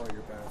destroy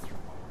your bathroom.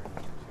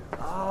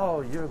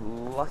 Oh, you're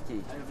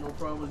lucky. I have no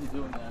problem with you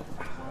doing that.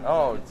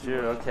 Oh,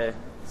 dude, okay.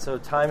 So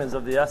time is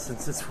of the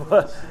essence is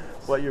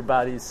what your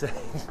body's saying.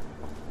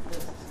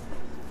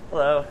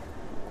 Hello.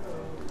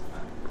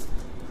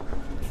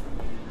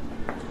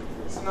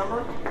 What's the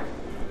number?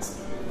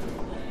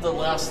 The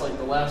last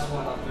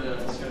one up there.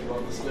 It's gonna go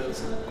up the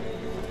stairs.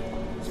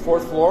 It's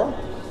 4th floor?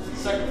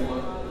 Second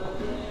floor.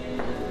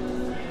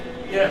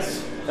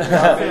 Yes.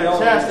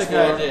 Fantastic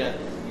idea.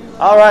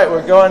 All right,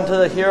 we're going to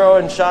the Hero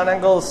and Sean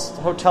Engel's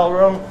hotel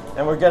room,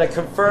 and we're going to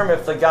confirm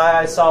if the guy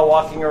I saw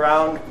walking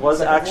around was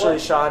actually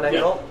Sean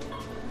Engel.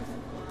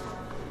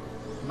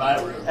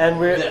 My room.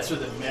 And that's where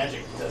the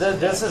magic does.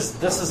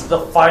 This is the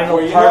final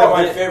Well, you part know of what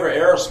my it. favorite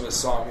Aerosmith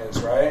song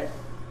is, right?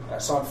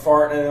 That song,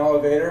 "Farting in an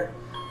Elevator."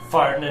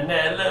 Farting in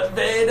an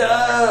elevator.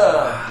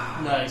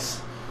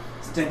 Nice.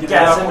 Stinking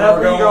Gassing when up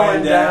we're and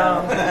going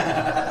down.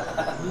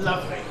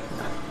 Lovely.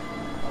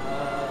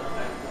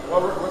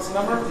 What's the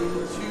number?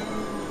 252.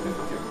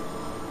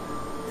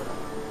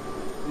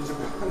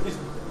 These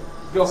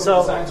building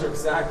designs are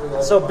exactly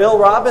like So mine. Bill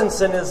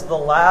Robinson is the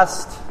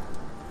last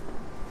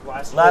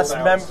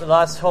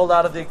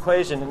holdout of the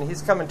equation, and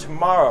he's coming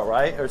tomorrow,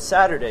 right? Or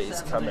Saturday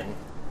he's coming.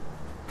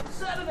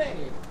 Saturday.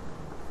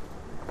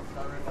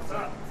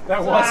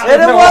 That was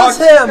And it was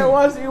him. It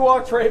was. You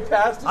walked right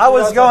past it. I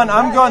was going, like,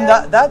 I'm going,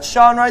 that's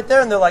Sean right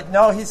there. And they're like,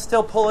 no, he's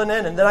still pulling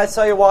in. And then I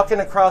saw you walking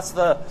across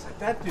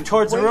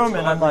towards the room,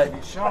 and I'm like,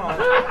 Sean.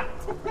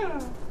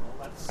 Well,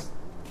 that's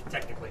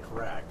technically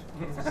correct.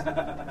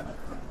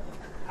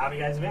 How have you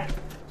guys been?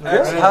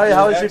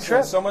 How was your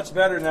trip? So much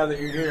better now that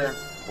you're here.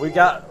 We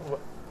got.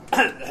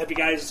 Have you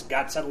guys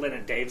got settled in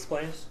at Dave's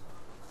place?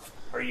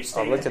 Or are you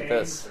staying look at at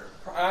Dave's? this. Or?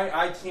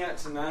 I can't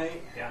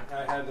tonight. Yeah.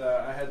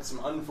 I had some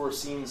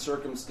unforeseen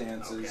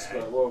circumstances, Okay.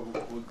 but we'll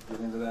get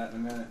into that in a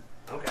minute.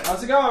 Okay.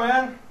 How's it going,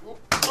 man?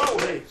 Whoa,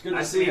 hey, It's good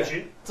nice to see meet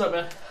you. What's up,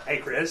 man? Hey,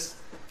 Chris.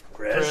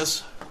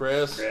 Chris.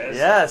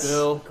 Yes.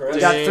 Bill. We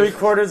got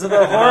 3/4 of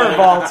the horror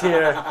vault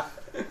here.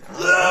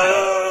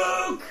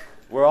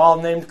 We're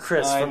all named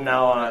Chris from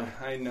now on.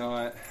 I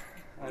know it.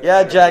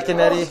 Yeah, Jack and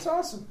Eddie. That's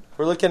awesome.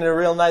 We're looking at a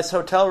real nice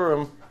hotel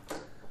room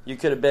you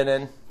could have been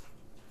in.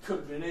 Could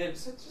have been in.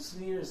 Is it just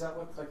me, or does that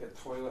look like a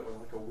toilet with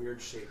like a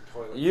weird shaped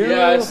toilet?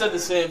 Yeah, I said the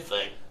same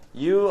thing.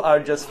 You are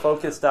just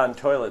focused on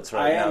toilets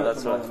right I now. am That's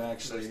at the what. moment,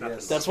 actually.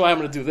 Yes. That's why I'm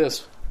going to do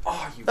this.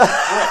 Oh, you.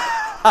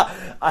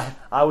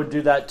 I would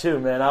do that too,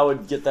 man. I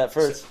would get that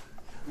first.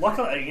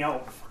 Luckily,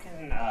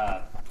 fucking,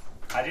 I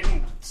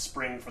didn't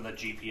spring for the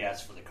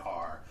GPS for the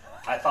car.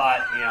 I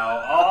thought,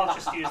 I'll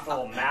just use the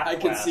little map. I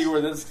can see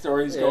where this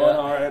story's going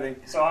already.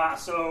 So,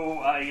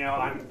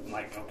 I'm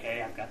like,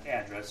 okay, I've got the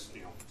address,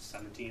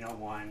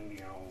 1701,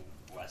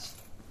 West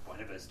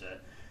Buena Vista.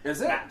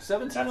 Is it? Map.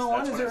 1701?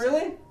 That's Is what it I said.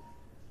 really?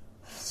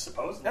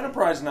 Supposedly.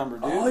 Enterprise number,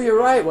 dude. Oh, you're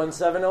right.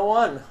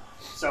 1701.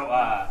 So,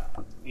 I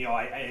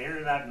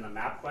entered that in the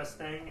MapQuest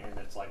thing, and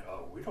it's like,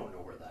 oh, we don't know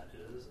where that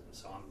is, and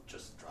so I'm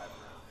just driving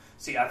around.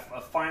 See,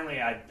 finally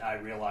I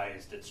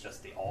realized it's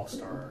just the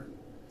All-Star.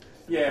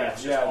 Yeah,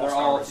 It's just they're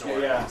all All-Star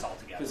Resort, yeah. it's all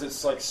together. Because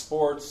it's like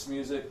sports,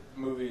 music,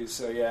 movies.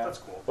 So yeah, That's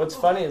cool. What's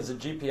funny is the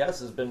GPS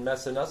has been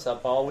messing us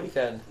up all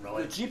weekend.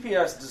 Really? The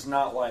GPS does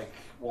not like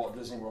Walt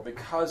Disney World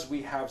because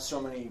we have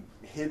so many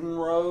hidden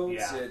roads.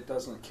 Yeah. It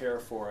doesn't care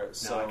for it.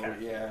 So okay.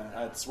 yeah,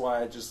 that's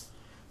why I just.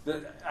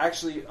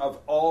 Actually, of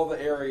all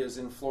the areas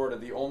in Florida,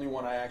 the only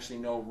one I actually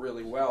know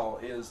really well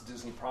is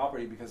Disney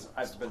property because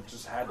I've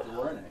just had to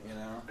learn it,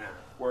 Yeah.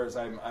 Whereas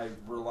I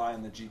rely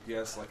on the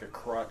GPS like a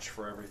crutch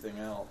for everything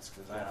else.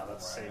 Cause I Yeah, don't know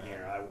that's the where same I am.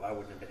 here. I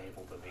wouldn't have been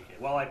able to make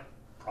it. Well, I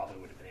probably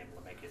would have been able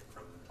to make it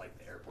from like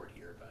the airport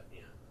here, but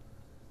yeah.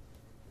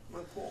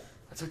 Well, cool.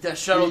 I took that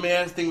shuttle,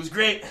 man. Thing was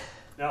great.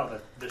 No,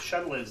 the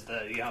shuttle is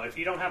if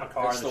you don't have a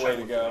car, That's the the way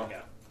shuttle to is go. the way to go.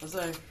 I was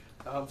like,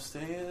 I'm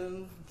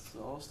staying. It's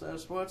All-Star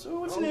Sports. Oh,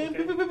 what's Oh, your name?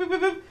 okay. Boop, boop, boop, boop,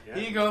 boop. Yeah.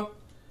 Here you go.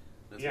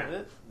 That's Yeah.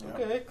 it? Yeah.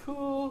 Okay,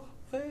 cool.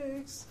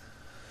 Thanks.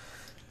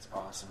 It's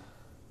awesome.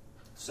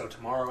 So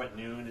tomorrow at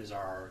noon is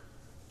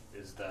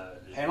the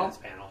Panel? dance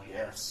panel.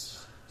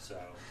 Yes. So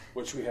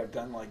Which we have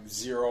done like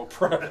zero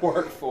prep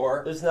work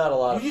for. There's not a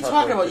lot What of are you prep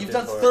talking work about? we You've did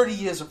done for it. 30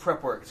 years of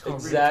prep work. It's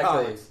called reading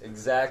comics.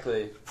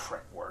 Exactly.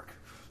 Prep work.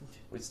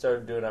 We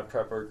started doing our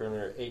prep work when we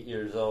were 8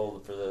 years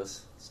old for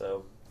this,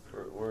 so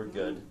we're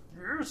good.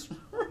 Yes.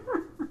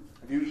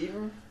 Have you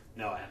eaten?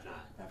 no, I have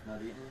not. Have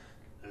not eaten.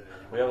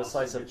 We have a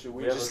slice of. We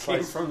We have a just came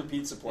slice. from the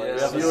pizza Yeah, place.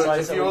 We have a if you,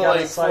 slice if of- you we were got a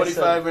like slice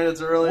 45 of-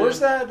 minutes earlier. Where's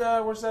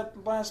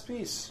that last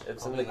piece?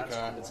 It's in Probably the in the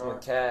car. It's in the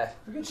car.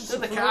 We'll get you It's some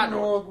in the food car and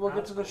door. we'll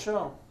get to the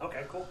show.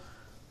 Okay, cool.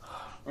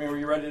 I mean, were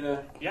you ready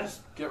to Yes.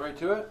 get right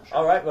to it?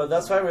 All right. Well,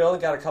 that's why we only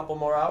got a couple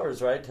more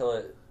hours, right? Till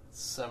it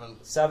 7.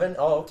 7?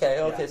 Oh,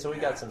 okay. So we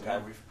got some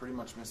time. We've pretty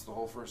much missed the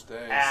whole first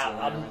day.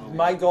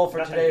 My goal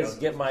for today is to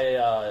get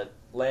my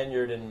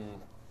lanyard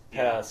and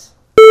pass.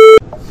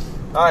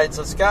 All right,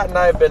 so Scott and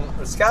I have been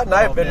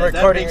recording.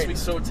 That makes me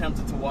so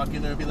tempted to walk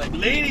in there and be like,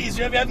 "Ladies,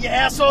 you ever have your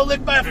asshole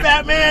licked by a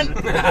fat man?"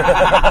 But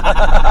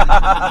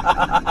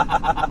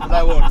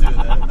I won't do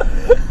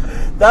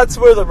that. That's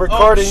where the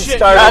recording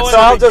started. So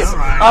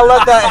I'll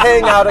let that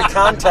hang out of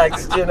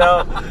context, you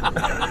know.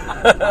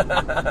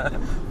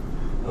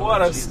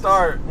 What a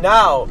start!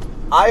 Now,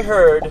 I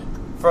heard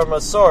from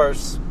a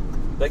source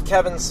that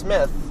Kevin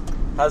Smith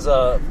has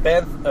a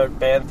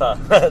Bantha.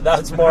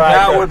 That's more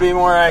accurate. That would be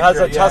more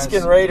accurate. Has a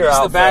Tusken Raider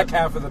outfit. It's the back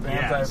half of the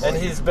Bantha. And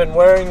he's been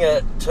wearing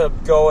it to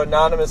go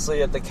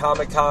anonymously at the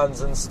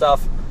Comic-Cons and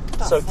stuff.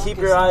 So keep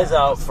your eyes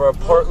out for a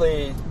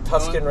portly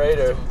Tusken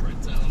Raider.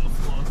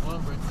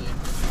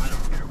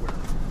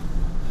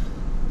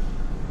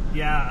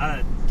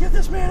 Yeah, Give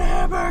this man a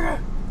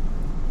hamburger!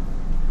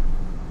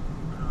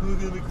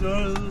 Look at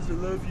McDonald's, I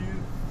love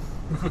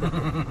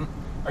you.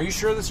 Are you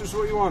sure this is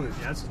what you wanted?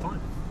 Yeah, this is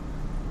fine.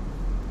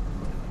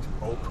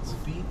 Oh,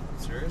 poopy?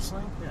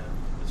 Seriously? Yeah.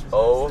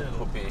 Oh,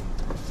 poopy.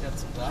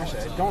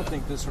 Actually, I don't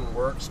think this one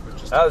works, but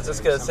just... I was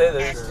just going to say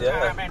this,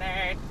 yeah.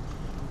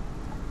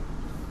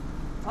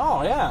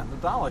 Oh, yeah, the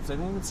Daleks. I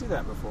didn't even see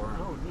that before.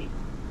 Oh, neat.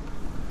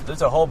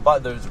 There's a whole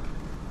bunch. There's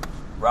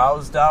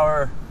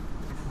Rousdower.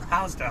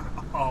 Rousdower.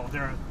 Oh,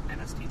 they're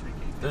MST3K.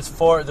 There's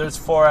four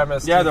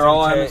MST3K. Yeah, they're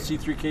all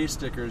MST3K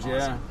stickers,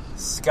 yeah.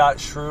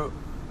 Scott Shrew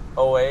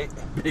 08.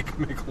 Big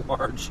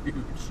McLarge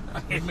Huge.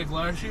 Big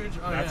McLarge Huge?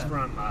 Oh, That's yeah.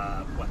 from,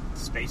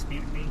 Space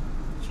Mutiny?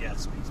 Yeah,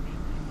 Space Mutiny.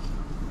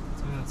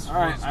 All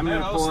right, I'm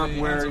going to pull up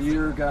where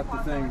you got the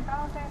thing.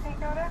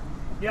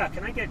 Yeah,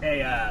 can I get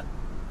a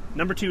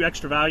number 2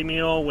 extra value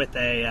meal with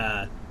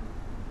a,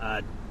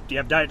 do you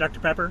have Diet Dr.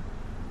 Pepper?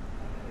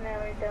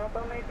 No, we don't.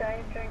 Only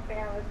diet drink we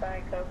have is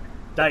Diet Coke.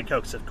 Diet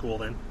Coke's cool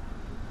then.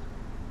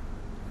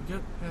 You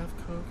get half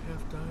Coke,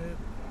 half Diet.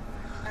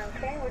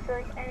 Okay, would you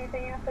like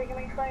anything else I can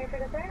make for you for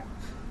dessert?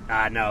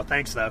 No,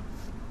 thanks though.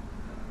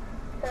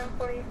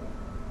 7:44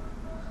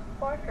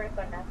 first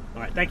one now.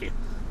 Alright, thank you.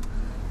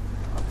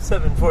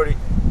 7:40.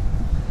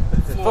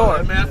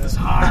 That math is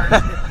hard.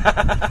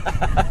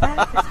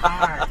 Math is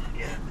hard.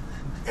 Yeah.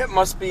 It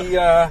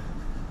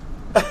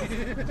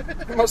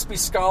must be,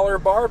 Scholar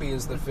Barbie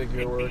is the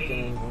figure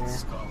working here.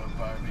 Scholar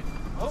Barbie.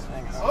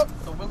 Oh,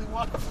 the Willy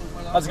Wonka.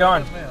 How's it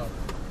going?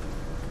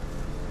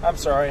 I'm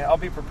sorry. I'll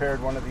be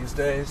prepared one of these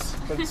days,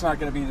 but it's not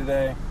going to be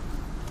today.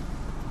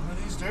 One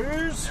of these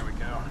days? There we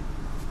go.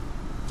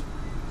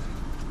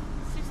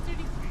 6:33.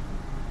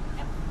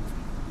 Yep.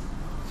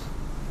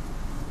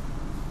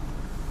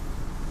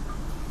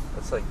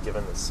 That's like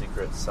giving the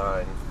secret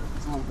sign.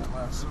 It's a little bit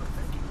less.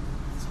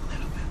 It's a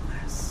little bit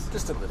less.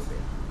 Just a little bit.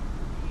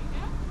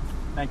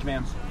 Thank you,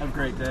 ma'am. Have a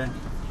great day.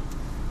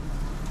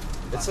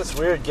 It's just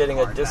weird getting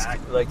a disc,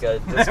 like a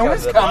disc. It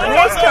was coming. It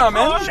was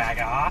coming. Shag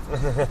off.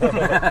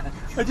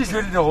 I just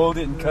wanted to hold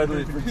it and cuddle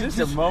it for just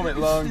a moment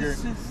longer.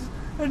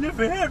 I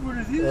never had one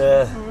of these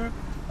before.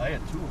 I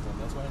had 2 of them.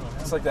 That's why I don't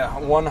have It's like that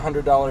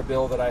 $100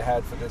 bill that I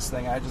had for this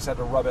thing. I just had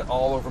to rub it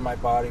all over my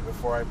body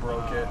before I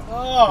broke it.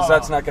 Because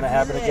that's not going to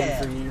happen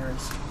again for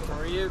years. How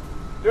are you?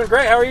 Doing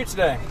great. How are you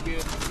today?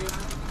 Good.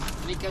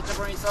 Any ketchup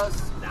or any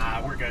sauce?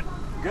 Nah, we're good.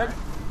 Good?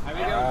 How are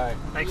you All right.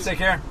 Thanks. Take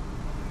care.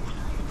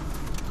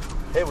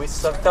 Hey, we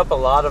sucked up a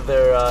lot of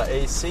their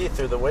AC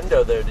through the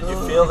window there. Did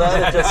you feel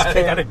that? It just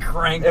came. Got it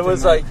cranked. It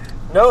was like,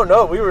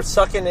 no, we were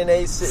sucking in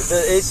AC.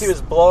 The AC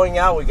was blowing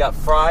out. We got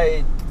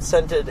fried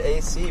scented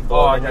AC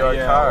blowing into our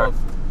car. Well,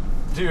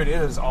 dude,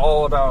 it is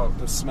all about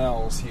the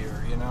smells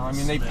here, you know? I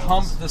mean, they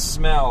pump the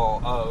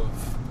smell of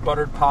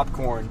buttered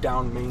popcorn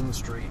down Main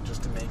Street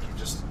just to make you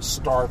just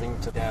starving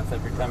to death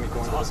every time you go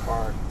into the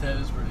park. That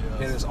is pretty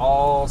awesome. It is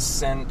all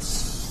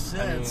scents.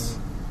 I mean,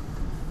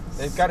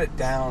 they've got it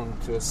down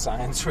to a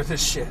science with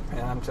this shit,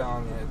 man. I'm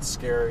telling you, it's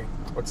scary.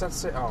 What's that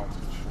say? Oh.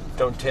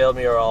 Don't tail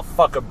me or I'll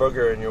fuck a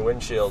booger in your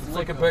windshield.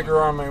 Flick a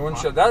booger on my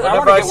windshield. I Whenever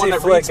want to I get one see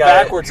that Flick, reads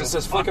backwards. It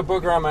says, flick a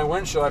booger on my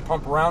windshield. I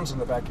pump rounds in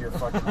the back of your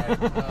fucking head.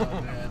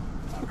 Oh, man.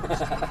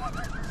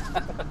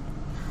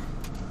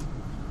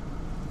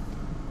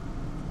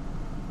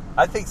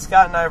 I think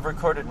Scott and I have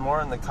recorded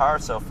more in the car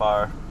so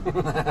far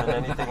than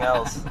anything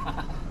else.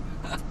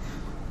 Yeah,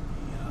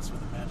 that's where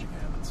the magic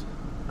happens.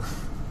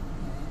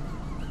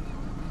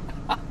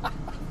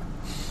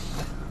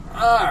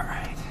 All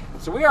right.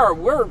 So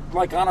we're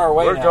like on our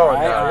way now. We're going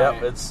right? now. All Yep.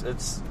 right.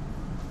 It's.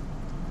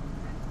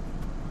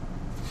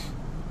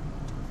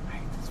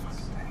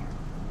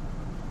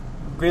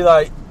 Green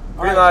light.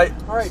 Green light.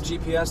 All right,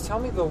 GPS. Tell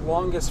me the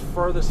longest,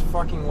 furthest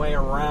fucking way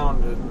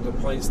around the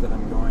place that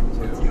I'm going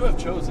to. You have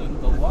chosen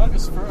the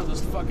longest,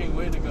 furthest fucking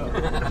way to go.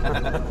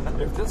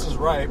 If this is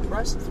right,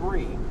 press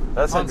 3.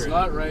 That's It's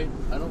not right.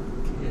 I don't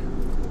care.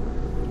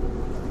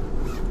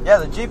 Yeah,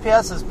 the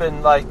GPS has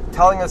been like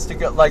telling us to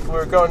go. Like we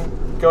were going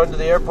to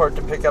the airport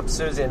to pick up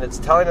Susie, and it's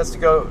telling us to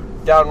go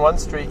down one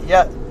street.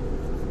 Yet,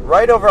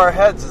 right over our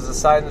heads is a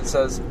sign that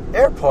says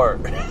airport,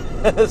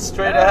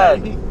 straight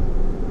ahead.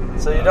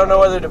 So you don't know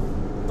whether to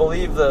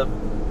believe the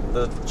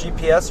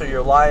GPS or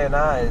your lying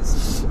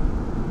eyes.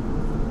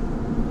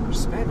 For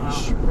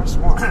Spanish, press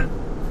 1.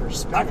 For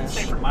Spanish, I can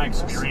say from my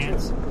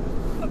experience,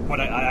 what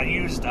I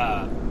used,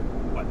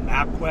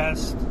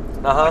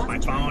 MapQuest, like my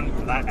phone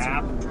for that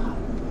app,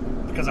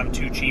 because I'm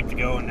too cheap to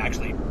go and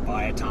actually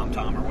buy a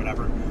TomTom or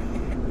whatever.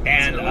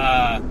 And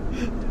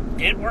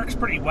it works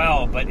pretty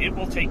well, but it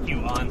will take you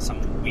on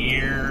some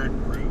weird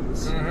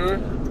routes.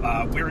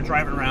 We were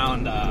driving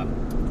around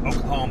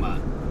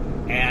Oklahoma,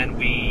 and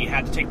we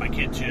had to take my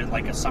kid to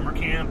like a summer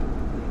camp,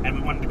 and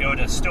we wanted to go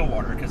to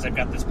Stillwater because they've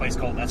got this place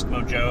called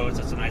Eskimo Joe's.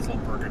 It's a nice little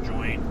burger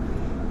joint.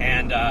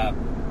 And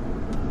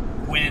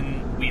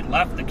when we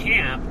left the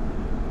camp,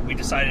 we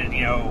decided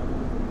to,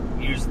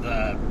 use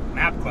the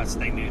MapQuest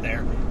thing to do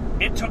there.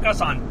 It took us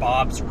on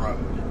Bob's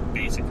Road,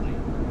 basically.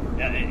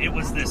 It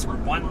was this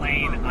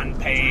one-lane,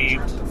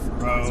 unpaved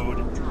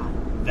road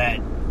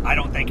that I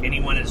don't think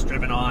anyone has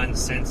driven on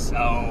since,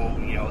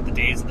 the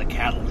days of the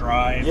cattle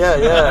drive.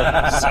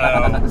 Yeah.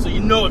 So you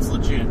know it's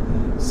legit.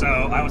 So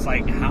I was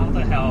like, how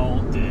the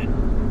hell did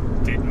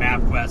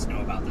MapQuest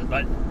know about this?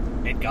 But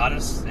it got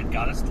us the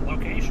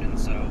location,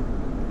 so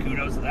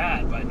kudos to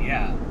that. But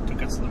yeah, it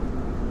took us the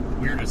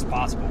weirdest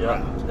possible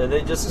route. And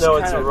they just know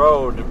it's a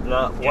road,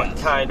 not what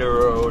kind of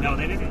road. No,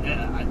 they didn't.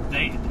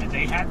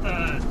 They had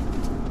the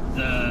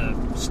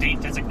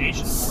state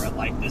designation for it.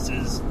 Like, this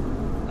is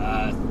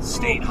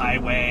state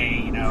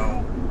highway,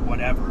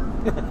 whatever.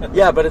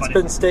 Yeah, but it's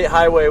been state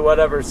highway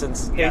whatever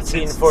since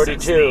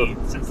 1842.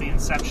 Since the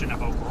inception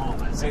of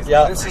Oklahoma.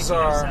 This is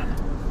our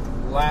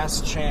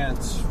last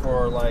chance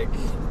for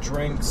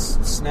drinks,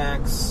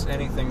 snacks,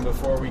 anything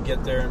before we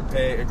get there and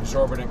pay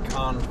exorbitant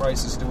con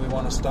prices. Do we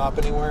want to stop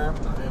anywhere?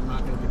 I am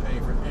not going to be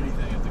paying for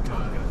anything at the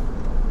con.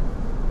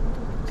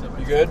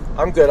 You good?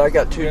 I'm good. I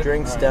got 2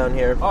 drinks down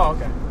here. Oh,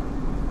 okay.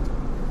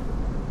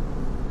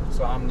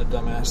 So I'm the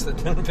dumbass that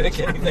didn't pick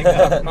anything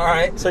up. All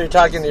right. So you're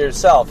talking to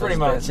yourself. Pretty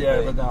much,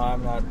 yeah. But no,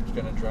 I'm not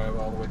going to drive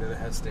all the way to the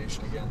head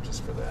station again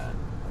just for that.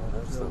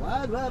 There's a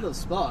lot of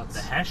spots.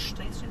 The Hesh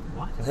station?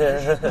 What?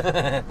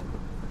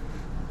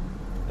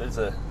 There's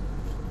a...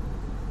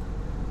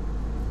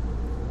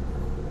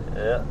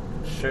 Yeah,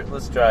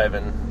 shirtless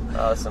driving.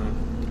 Awesome.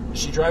 Is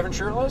she driving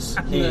shirtless?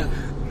 He. No.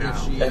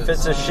 If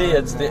it's a she,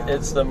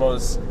 it's the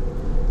most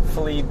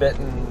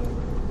flea-bitten...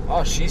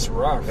 Oh, she's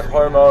rough.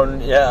 Hormone,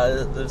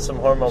 there's some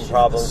hormone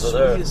problems with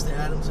her. Sweetest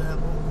Adam's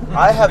apple.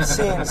 I have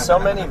seen so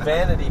many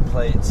vanity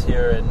plates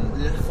here in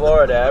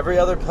Florida. Every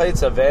other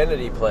plate's a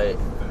vanity plate.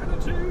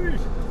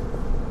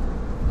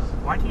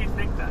 Why do you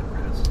think that,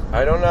 Chris?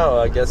 I don't know.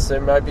 I guess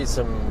there might be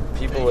some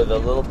people with a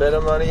little bit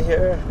of money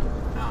here.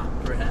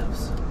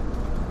 Perhaps.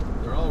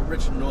 They're all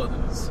rich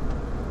northerners.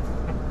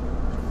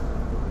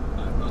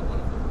 I'm not one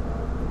of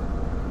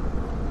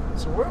them.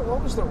 So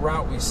what was the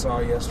route we saw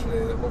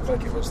yesterday that looked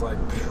like it was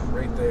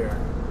right there?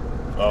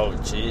 Oh,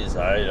 jeez,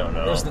 I don't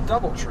know. It was the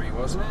DoubleTree,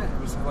 wasn't it?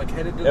 It was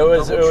headed to the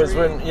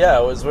DoubleTree.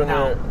 It was when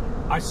now,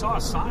 I saw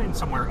a sign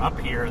somewhere up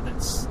here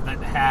that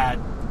had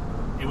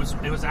it was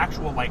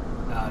actual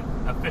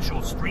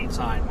official street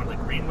sign, one of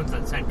the green ones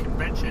that said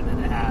convention,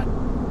 and it had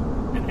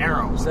an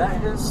arrow. Was that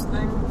his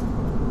thing?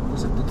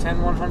 Was it the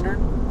 10-100?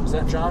 Was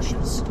that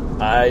Josh's?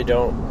 I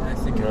don't. I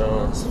think it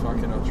was. Fuck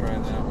it, I'll try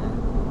that one.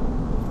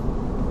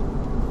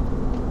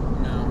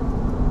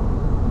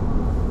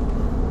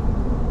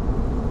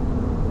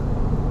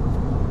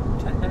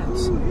 10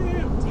 minutes.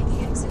 Take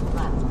the exit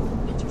left,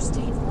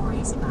 Interstate 4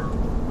 eastbound,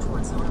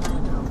 towards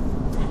Orlando.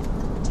 Then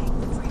take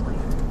the freeway.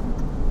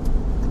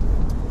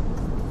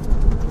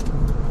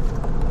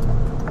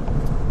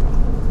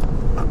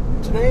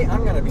 Today,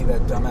 I'm going to be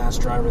that dumbass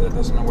driver that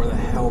doesn't know where the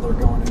hell they're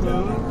going to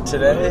go.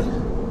 Today?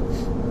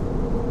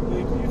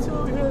 Hey, can you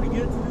tell me how to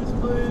get to this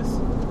place?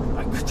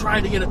 I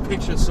tried to get a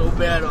picture so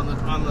bad on the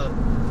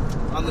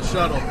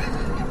shuttle.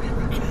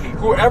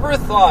 Whoever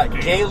thought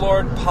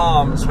Gaylord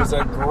Palms was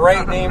a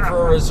great name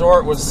for a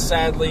resort was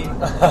sadly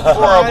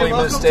horribly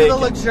welcome mistaken. to the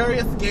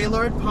luxurious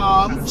Gaylord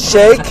Palms.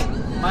 Shake.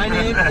 My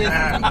name is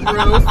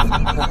Bruce.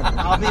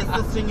 I'll be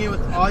assisting you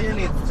with all your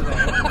needs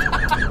today.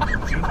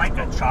 Would you like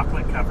a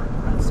chocolate-covered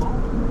pretzel?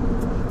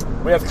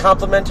 We have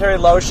complimentary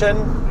lotion.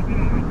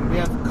 We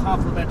have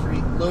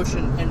complimentary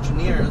lotion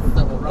engineers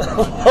that will run it.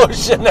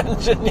 Lotion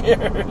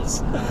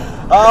engineers.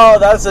 Oh,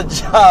 that's a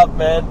job,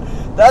 man.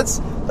 That's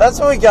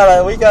what we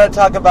gotta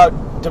talk about.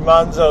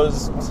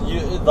 DeManzo's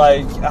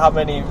how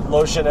many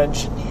lotion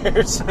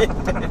engineers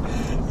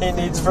he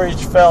needs for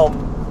each film.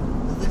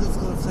 I think it's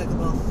going to take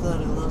about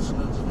 30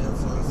 lotion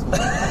engineers for this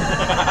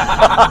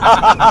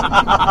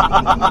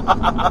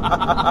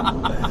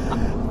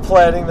one.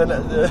 Planning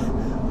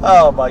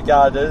oh my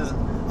god.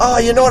 Oh,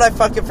 you know what I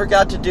fucking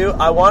forgot to do?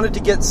 I wanted to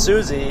get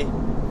Susie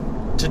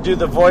to do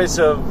the voice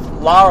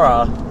of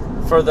Lara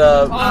for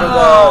the.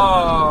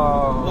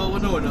 Well,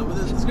 no.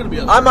 It's going to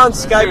be. I'm on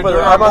Skype with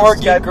her. I'm on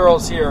Skype. Geek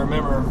girls here,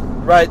 remember?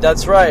 Right,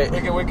 that's right.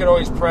 We could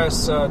always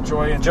press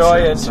joy into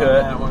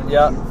it.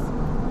 Yeah.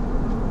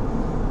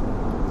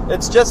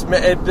 It's just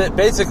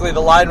basically the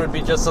line would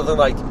be just something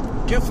like,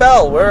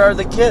 "Dufel, where are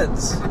the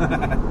kids?"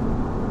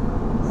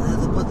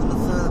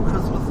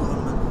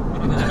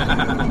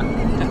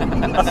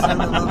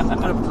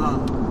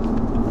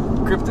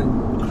 Krypton.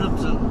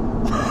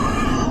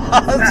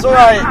 That's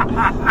right.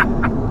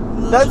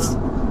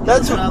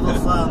 That's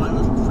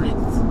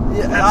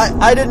yeah,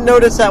 I didn't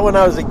notice that when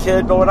I was a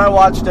kid, but when I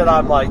watched it,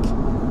 I'm like,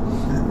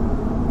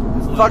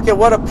 fucking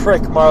what a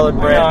prick, Marlon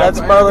Brando. That's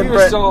Marlon Brando. If he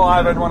was still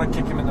alive, I'd want to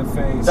kick him in the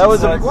face. That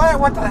was like,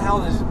 what the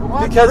hell is?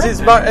 What? Because he's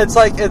it's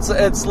like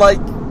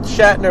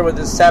Shatner with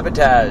his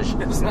sabotage.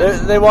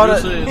 They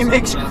want to. He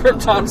makes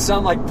Krypton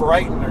sound like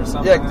Brighton or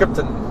something. Yeah,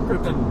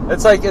 Krypton.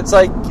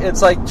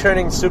 It's like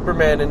turning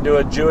Superman into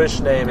a Jewish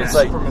name. It's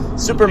like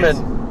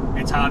Superman.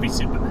 It's Hobby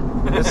Superman.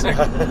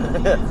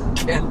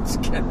 Kent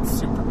Superman.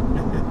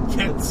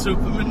 Kent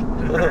Superman.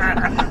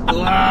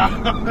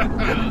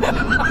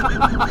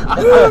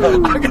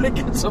 I'm gonna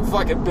get some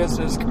fucking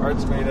business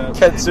cards made up.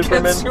 Kent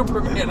Superman. Kent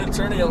Superman,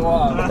 attorney at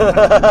law.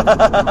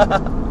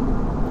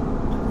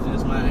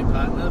 There's my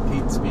partner,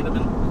 Pete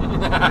Speederman.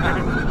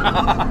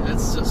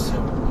 That's just so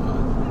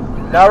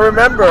odd.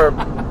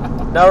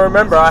 Now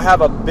remember, I have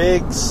a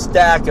big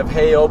stack of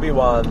Hey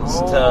Obi-Wans.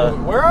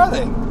 Where are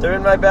they? They're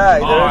in my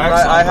bag.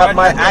 I have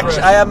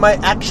my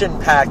action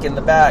pack in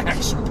the back.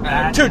 Action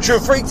pack. Two True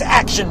Freaks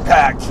action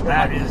pack.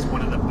 That is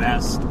one of the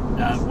best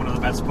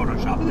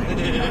Photoshop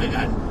things.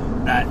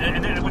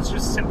 And it was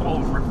just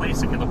simple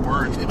replacing the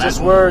words.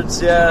 Just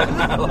words, yeah.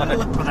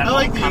 I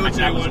like the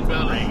OJ one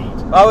better.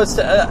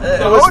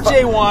 The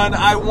OJ one,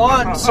 I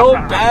want so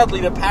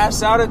badly to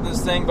pass out at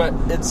this thing, but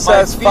it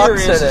says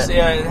fucks in it.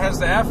 Yeah, it has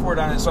the F word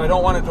on it, so I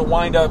don't want it to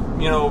wind up,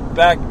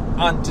 back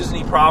on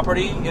Disney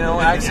property,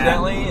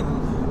 accidentally,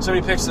 and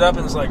somebody picks it up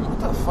and it's like, what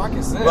the fuck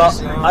is this? Well,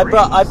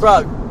 I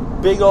brought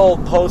big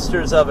old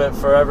posters of it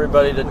for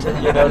everybody to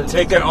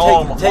take a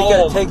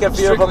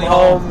few of them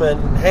home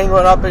and hang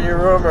one up in your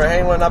room or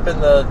hang one up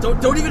in the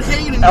don't even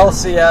hang it in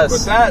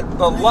LCS.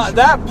 But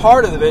that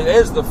part of it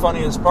is the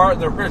funniest part.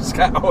 The rich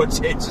guy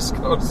OJ just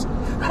goes,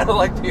 I don't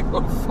like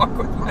people who fuck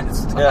with my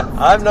stuff. Yeah,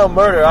 I'm no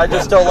murderer. I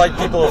just don't like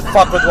people who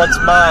fuck with what's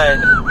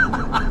mine.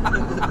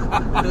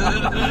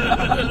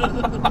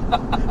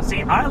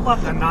 See, I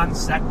love the non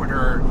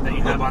sequitur that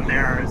you have on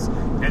there as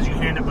you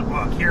hand him the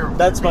book. Here,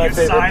 that's my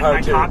favorite sign part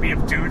my too. Copy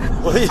of Dude.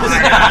 See,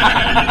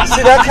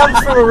 that comes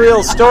from a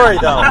real story,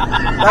 though.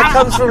 That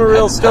comes from a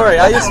real story.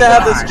 I used to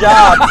have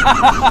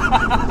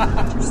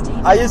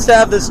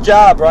this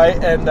job,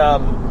 right? And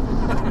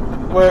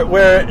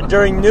where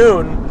during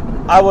noon,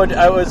 I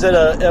was at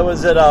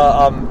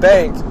a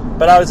bank.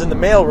 But I was in the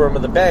mail room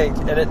of the bank,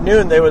 and at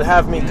noon they would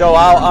have me go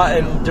out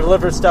and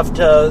deliver stuff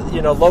to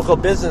local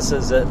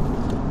businesses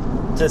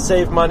to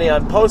save money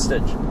on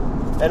postage.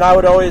 And I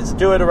would always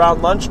do it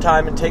around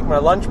lunchtime and take my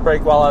lunch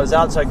break while I was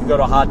out, so I could go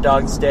to a hot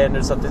dog stand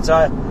or something. So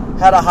I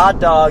had a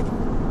hot dog,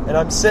 and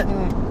I'm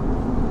sitting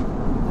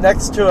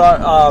next to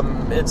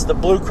it's the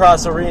Blue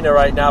Cross Arena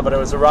right now, but it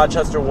was a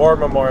Rochester War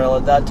Memorial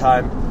at that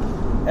time.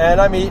 And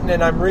I'm eating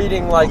and I'm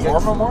reading like the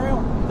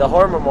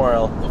War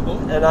Memorial,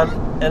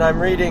 and I'm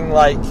reading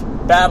like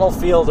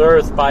Battlefield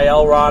Earth by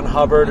L. Ron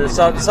Hubbard or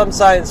some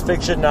science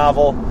fiction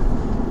novel.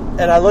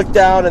 And I look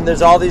down and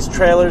there's all these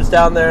trailers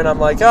down there, and I'm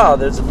like, oh,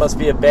 there must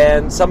be a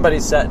band,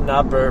 somebody's setting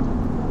up, or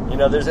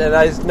and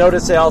I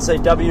notice they all say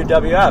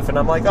WWF, and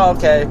I'm like, oh,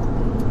 okay.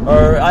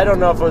 Or I don't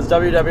know if it was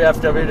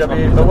WWF,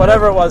 WWE, but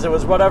whatever it was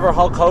whatever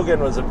Hulk Hogan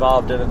was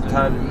involved in at the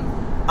time.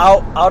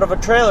 Out of a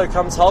trailer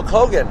comes Hulk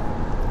Hogan.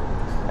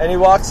 And he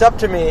walks up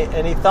to me,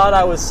 and he thought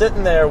I was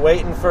sitting there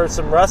waiting for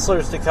some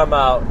wrestlers to come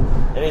out.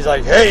 And he's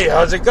like, hey,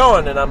 how's it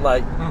going? And I'm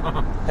like,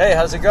 hey,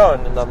 how's it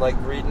going? And I'm like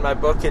reading my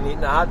book and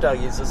eating a hot dog.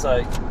 He's just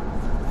like,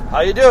 how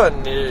you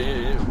doing?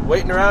 You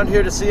waiting around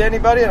here to see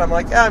anybody? And I'm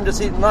like, yeah, I'm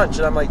just eating lunch.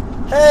 And I'm like,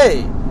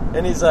 hey.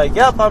 And he's like,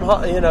 yep,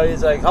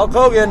 he's like, Hulk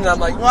Hogan. And I'm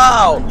like,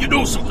 wow. You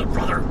know something,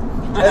 brother.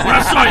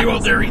 I saw you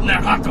out there eating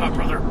that hot dog,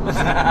 brother.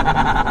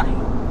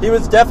 He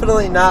was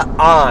definitely not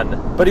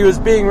on, but he was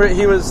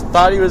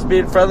thought he was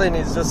being friendly, and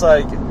he's just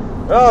like,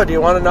 oh, do you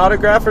want an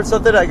autograph or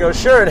something? I go,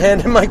 sure, and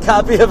hand him my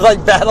copy of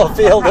like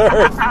Battlefield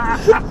Earth.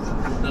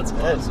 That's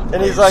awesome.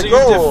 And he's like, so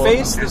you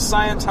deface the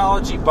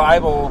Scientology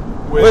Bible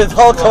with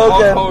Hulk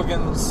Hogan. Hulk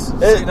Hogan's.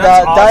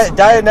 Awesome.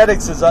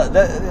 Dianetics is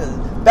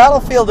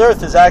Battlefield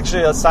Earth is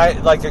actually a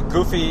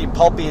goofy,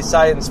 pulpy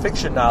science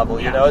fiction novel.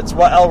 Yeah. It's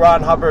what L.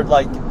 Ron Hubbard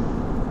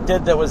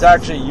did that was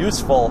actually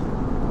useful.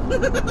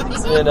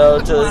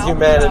 To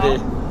humanity.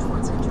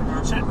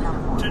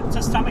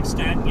 To some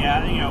extent,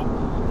 yeah,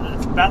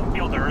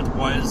 Battlefield Earth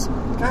was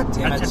a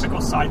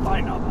typical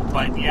sci-fi novel.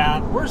 But yeah,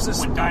 where's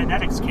this? When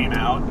Dianetics came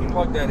out,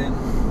 plug that in,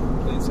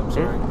 please. I'm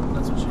sorry.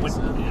 That's what she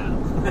said.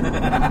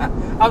 Yeah.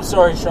 I'm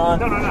sorry, Sean.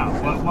 No.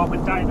 Well,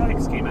 when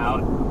Dianetics came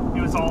out,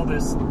 it was all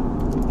this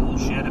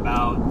bullshit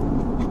about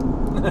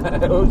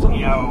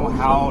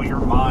how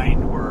your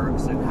mind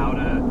works and how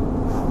to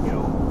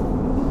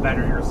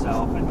better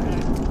yourself and.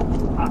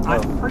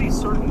 I'm pretty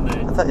certain that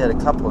I thought you had a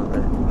couple in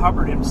there.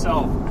 Hubbard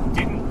himself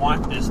didn't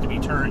want this to be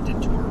turned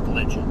into a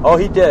religion. Oh,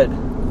 he did.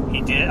 He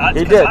did?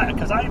 He did.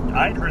 Because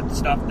I'd heard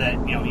stuff that,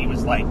 he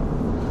was like,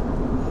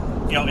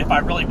 if I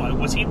really...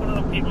 Was he one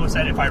of the people who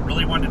said if I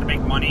really wanted to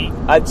make money...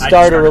 I'd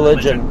start a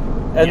religion.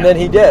 And then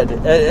he did.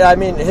 I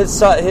mean, his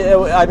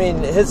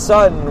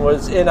son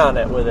was in on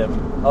it with him,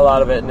 a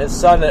lot of it, and his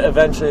son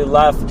eventually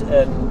left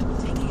and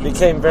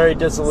became very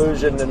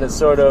disillusioned and has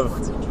sort of,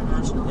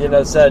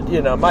 said,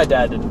 my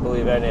dad didn't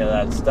believe any of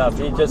that stuff.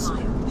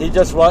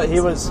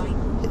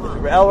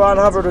 L. Ron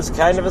Hubbard was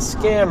kind of a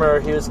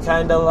scammer. He was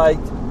kind of like,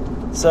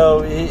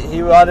 so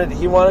he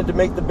wanted to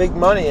make the big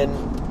money,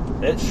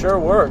 and it sure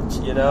worked,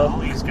 Well,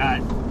 he's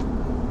got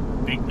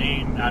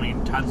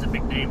tons of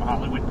big name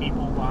Hollywood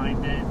people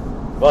behind it.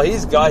 Well,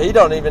 he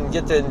don't even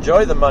get to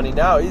enjoy the money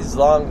now. He's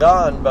long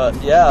gone. But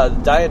yeah,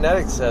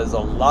 Dianetics has a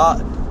lot.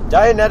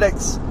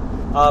 Dianetics,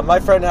 my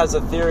friend has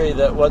a theory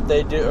that what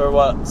they do, or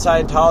what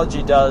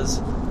Scientology does,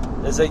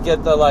 is they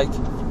get the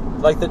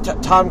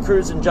Tom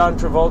Cruise and John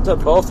Travolta,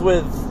 both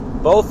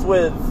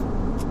with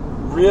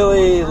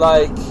really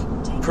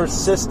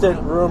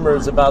persistent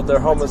rumors about their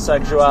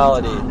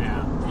homosexuality,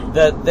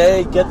 that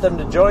they get them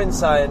to join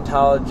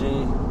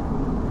Scientology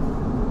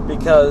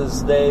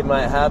because they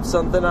might have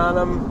something on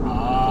them,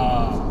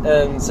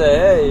 and say,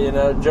 hey,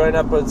 join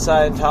up with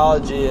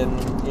Scientology, and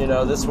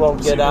this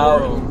won't get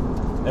out,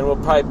 and we'll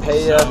probably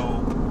pay you.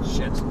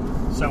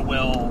 So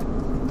we'll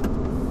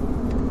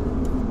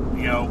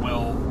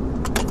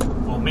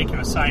make you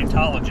a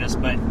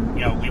Scientologist, but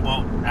we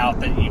won't out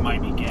that you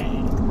might be gay.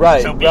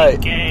 Right. So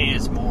being gay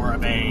is more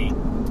of a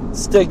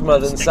stigma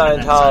than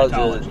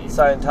Scientology.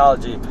 I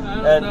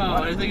don't know.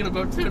 I'm thinking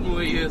about 10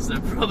 more years.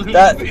 That probably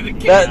that would be the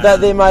case. That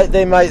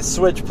they might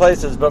switch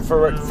places, but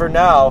for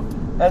now,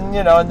 and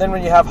then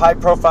when you have high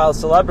profile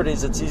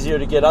celebrities, it's easier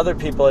to get other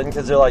people in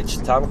because they're like,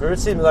 Tom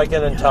Cruise seems like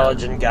an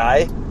intelligent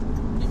guy.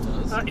 He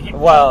does.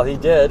 Well, he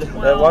did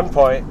at one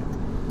point.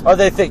 Or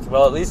they think,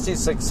 well, at least he's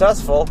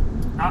successful.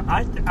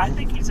 I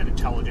think he's an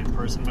intelligent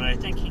person, but I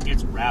think he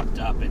gets wrapped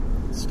up in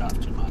stuff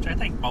too much. I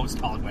think most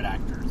Hollywood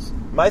actors.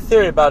 My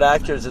theory about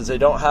actors is they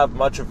don't have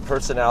much of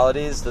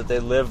personalities, that they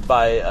live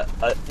by,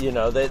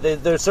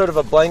 they're sort of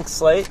a blank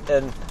slate,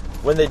 and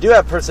when they do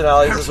have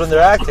personalities is when they're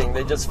acting.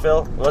 They just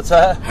fill. What's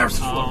that?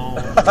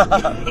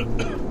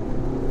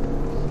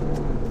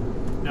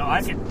 No,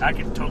 I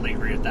can totally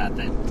agree with that.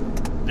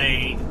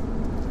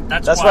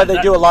 That's why they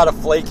do a lot of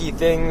flaky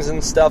things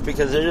and stuff,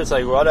 because they're just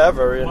like,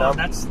 whatever,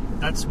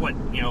 That's what,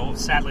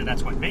 sadly,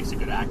 that's what makes a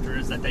good actor,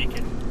 is that they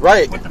can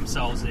put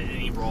themselves in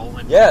any role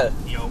and,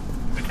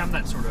 become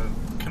that sort of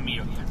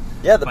chameleon.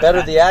 Yeah, the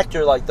better the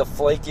actor, the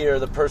flakier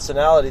the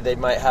personality they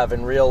might have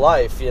in real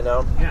life, Yeah,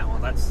 well,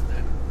 that's the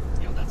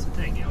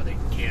thing, they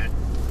can't,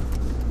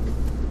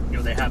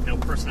 they have no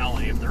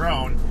personality of their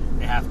own.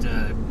 They have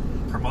to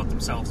promote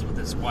themselves with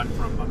this one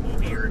from a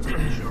movie or a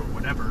TV show or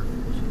whatever,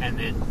 and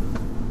it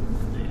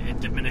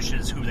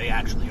diminishes who they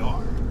actually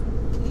are.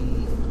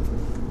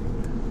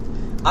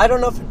 I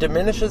don't know if it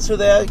diminishes who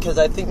they are, because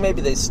I think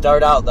maybe they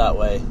start out that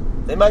way.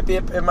 It might be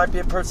a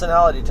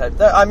personality type.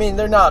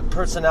 They're not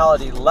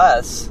personality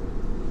less,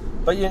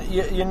 but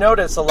you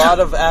notice a lot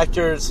of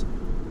actors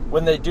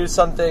when they do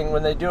something,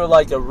 when they do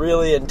a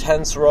really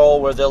intense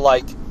role where they're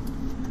like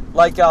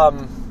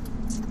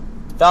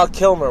Val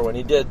Kilmer when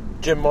he did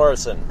Jim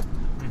Morrison.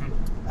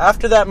 Mm-hmm.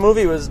 After that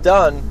movie was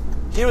done,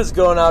 he was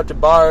going out to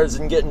bars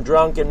and getting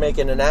drunk and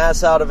making an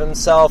ass out of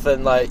himself,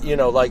 and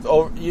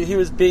he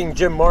was being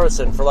Jim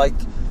Morrison for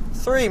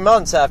 3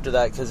 months after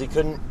that because he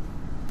couldn't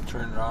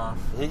turn it off.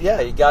 He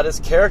got his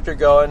character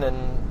going,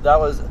 and that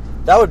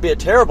would be a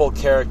terrible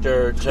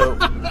character to.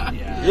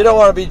 Yeah. You don't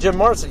want to be Jim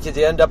Morrison because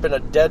you end up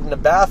dead in a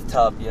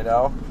bathtub.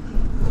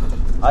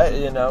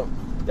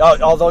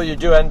 Although you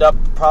do end up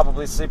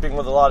probably sleeping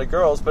with a lot of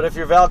girls, but if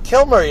you're Val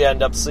Kilmer, you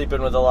end up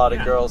sleeping with a lot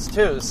of girls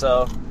too.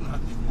 So.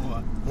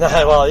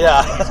 Well,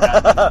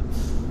 yeah.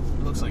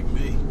 Looks like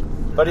me.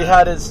 But he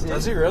had his.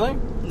 Does he really?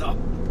 No,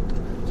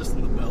 just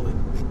in the belly.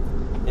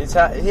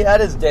 He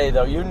had his day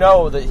though.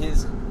 That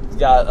he's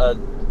got a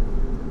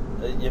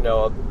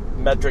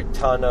metric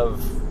ton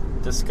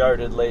of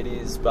discarded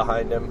ladies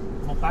behind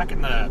him. Well, back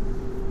in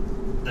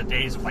the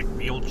days of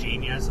Real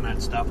Genius and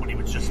that stuff when he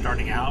was just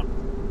starting out.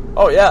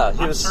 Oh yeah,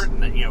 I'm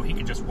certain that he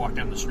could just walk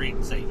down the street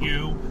and say,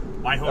 "You,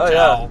 my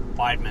hotel,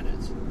 5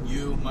 minutes.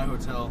 You, my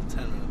hotel,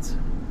 10 minutes."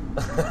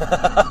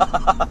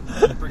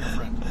 Bring a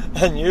friend.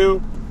 And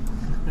you,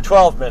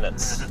 12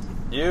 minutes.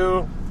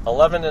 You,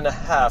 12 and a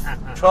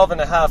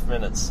half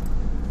minutes.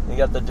 You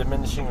got the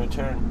diminishing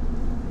return.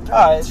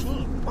 Guys,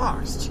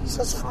 $13. Jesus,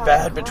 that's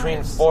bad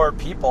between 4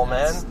 people,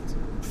 man.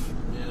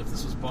 Yeah, if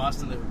this was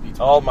Boston, it would be.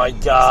 Oh my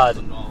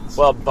God.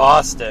 Well,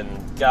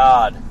 Boston,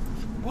 God.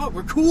 What?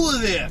 We're cooler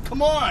there.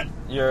 Come on.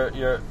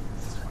 You're.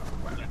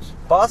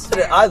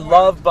 Boston. I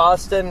love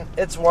Boston.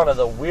 It's one of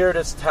the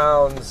weirdest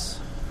towns.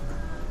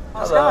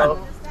 Hello.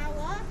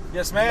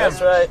 Yes, ma'am.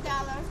 That's right.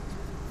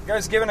 You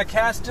guys giving a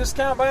cast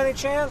discount by any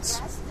chance?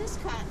 That's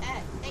discount.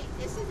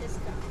 It's a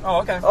discount. Oh,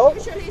 okay. Oh.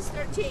 Usually it's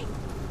 13.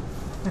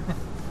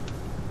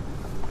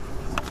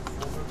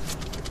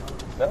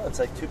 No, it's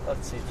 $2 each,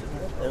 isn't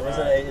it? It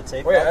wasn't 8. It's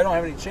 $8. Wait, I don't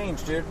have any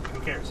change, dude. Who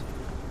cares?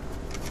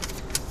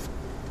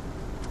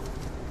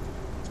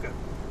 It's good.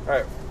 All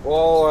right.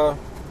 Well,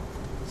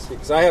 see,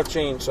 because I have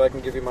change, so I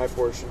can give you my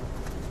portion.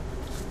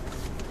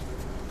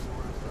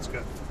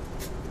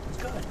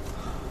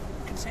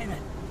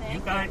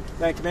 guy.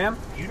 Thank you, ma'am.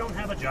 You don't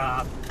have a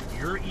job.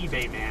 You're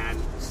eBay man.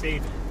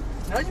 Save it.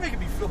 Now you're making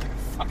me feel like a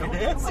fucking Don't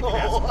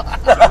asshole.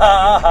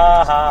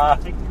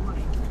 Take your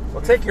money.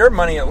 Well, take your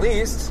money at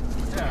least.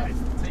 Yeah.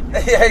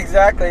 Yeah,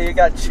 exactly. You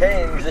got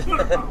change. It's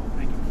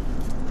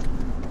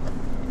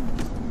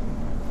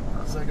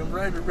like I'm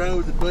riding around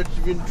with a bunch of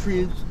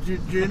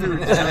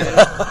transgenders.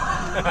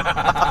 I'm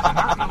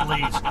not going to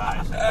leave,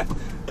 guys.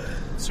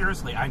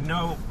 Seriously, I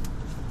know.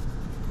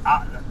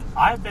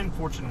 I've been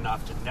fortunate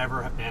enough to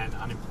never have been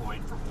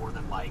unemployed for more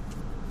than like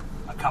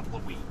a couple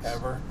of weeks.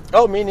 Ever?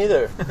 Oh, me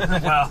neither.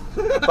 Well,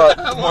 but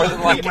more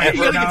than like no, ever.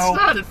 no,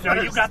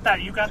 you got that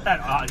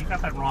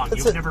wrong.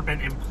 You've never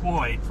been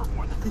employed for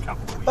more than a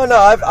couple of weeks. Oh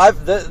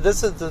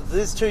no,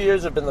 these 2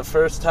 years have been the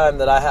first time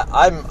that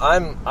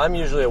I'm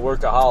usually a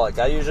workaholic.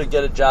 I usually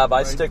get a job.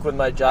 I stick with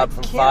my job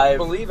from 5. I can't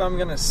believe I'm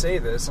going to say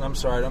this, and I'm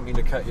sorry, I don't mean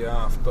to cut you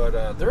off,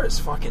 but there is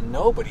fucking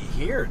nobody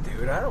here,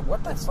 dude.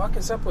 What the fuck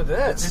is up with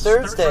this? It's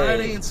Thursday.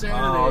 Friday and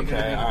Saturday. Oh,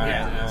 okay, all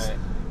right.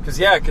 Because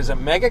at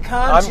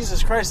MegaCon,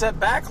 Jesus Christ, that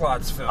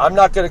backlot's filled. I'm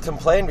not going to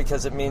complain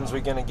because it means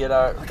we're going to get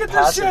our Look at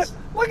passes. this shit.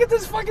 Look at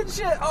this fucking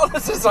shit. Oh,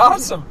 this is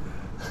awesome.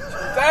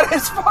 That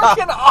is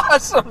fucking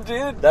awesome,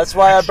 dude. That's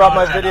why I brought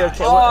my video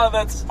camera. Oh,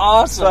 that's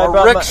awesome. So I a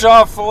brought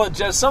rickshaw full of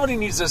Jedi. Somebody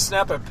needs to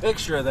snap a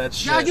picture of that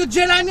shit. Yeah, you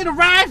Jedi need a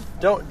ride?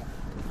 Don't.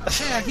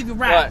 Yeah, I'll give you a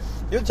ride.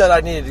 You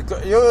Jedi need to go.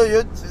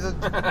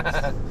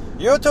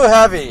 You're too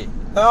heavy.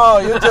 No,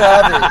 you're too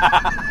heavy.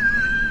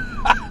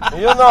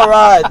 You're not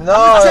right.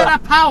 No. You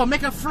Jedi power,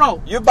 make it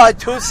float. You buy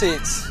 2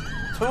 seats.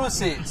 2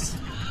 seats.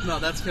 No,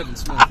 that's Kevin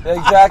Smith.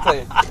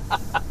 Exactly.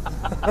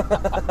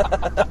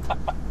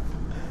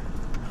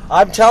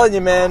 I'm telling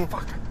you, man.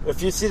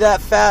 If you see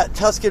that fat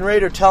Tusken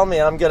Raider, tell me.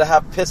 I'm gonna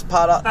have Piss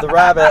Pot the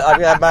rabbit. I'm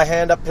gonna have my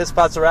hand up, Piss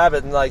Pot's the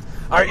rabbit, and like,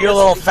 aren't you a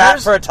little fat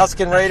for a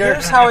Tusken Raider?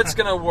 Here's how it's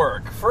gonna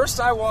work. First,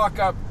 I walk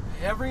up.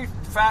 Every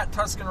fat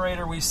Tusken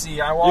Raider we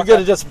see, I walk You're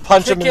gonna up, just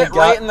punch him in the kick it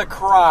gut? right in the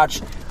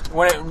crotch.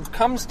 When it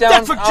comes down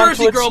That's for onto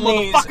Jersey its girl,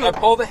 knees, motherfucker. I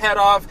pull the head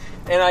off,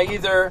 and I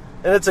either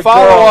And it's a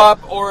follow girl.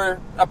 up or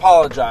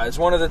apologize.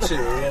 One of the two.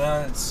 You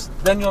know,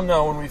 then you'll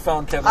know when we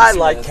found Kevin I Smith.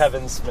 like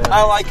Kevin Smith.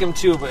 I like him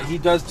too, but he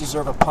does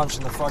deserve a punch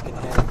in the fucking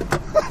head.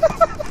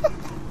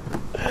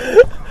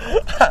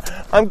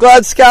 I'm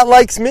glad Scott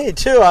likes me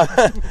too.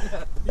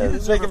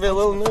 It's making me a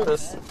little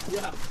nervous.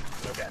 Yeah.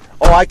 Okay.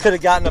 Oh, I could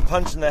have gotten a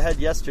punch in the head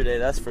yesterday.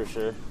 That's for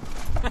sure.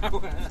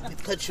 He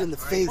touched you in the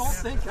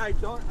face. I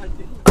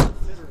didn't.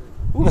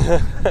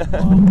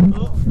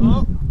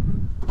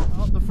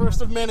 Oh, the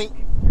first of many.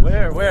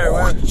 Where?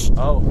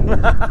 Oh.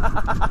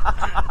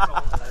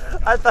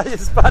 I thought you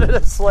spotted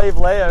a slave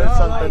Leia or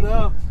something.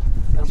 No.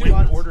 That's Dude,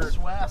 what you ordered.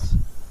 Swass.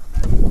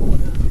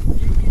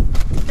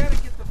 You gotta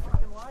get the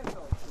fucking live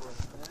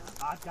shorts, man.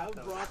 I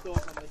brought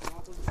those. I'm like,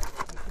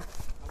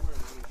 I'm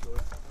wearing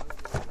shorts.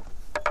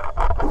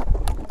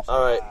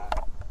 All right.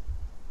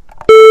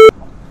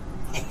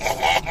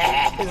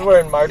 He's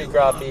wearing Mardi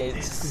Gras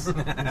beads.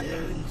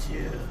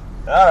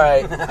 All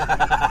right.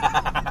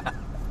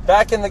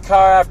 Back in the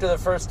car after the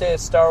first day of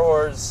Star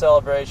Wars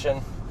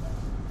celebration.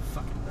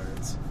 Fucking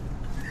nerds.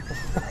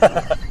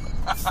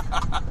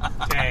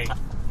 Okay.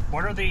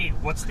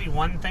 What's the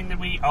one thing that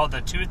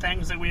the 2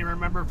 things that we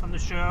remember from the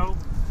show?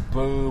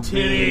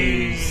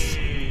 Boobies.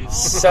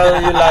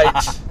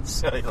 Cellulite.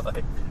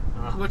 Cellulite.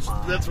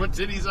 That's what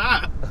titties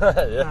are.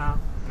 Yeah.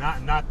 No,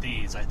 not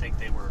these. I think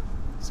they were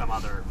some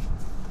other.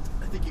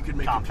 I think you could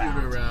make Compound.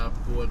 computer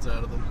boards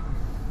out of them.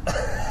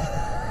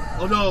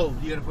 Oh no,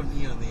 you gotta put an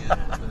E on the end.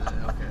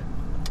 Okay.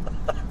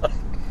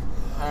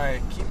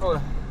 Alright, keep a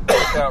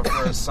lookout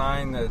for a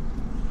sign that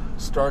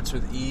starts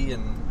with E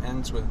and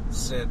ends with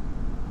Sid.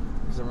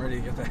 Because I'm ready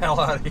to get the hell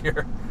out of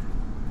here.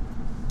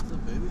 What's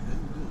up, baby?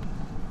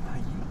 How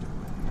you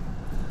doing?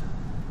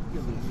 You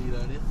got a little meat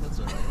on it. That's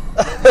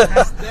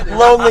alright.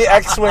 Lonely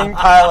X-Wing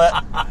pilot.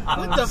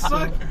 What the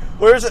fuck?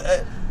 Where's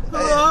it?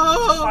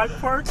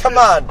 Come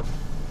on.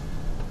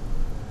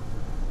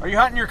 Are you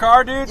hunting your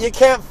car, dude? You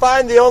can't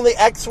find the only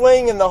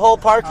X-Wing in the whole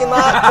parking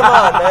lot? Come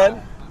on,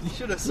 man. You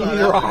should have saw You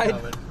that one ride?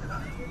 coming.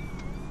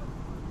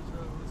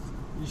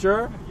 You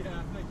sure?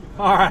 Yeah, thank you.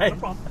 Alright.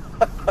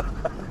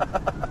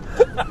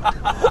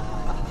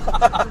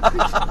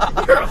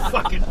 You're a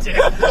fucking dick.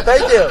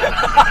 Thank you.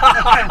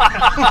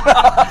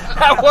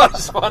 That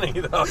was funny,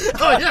 though.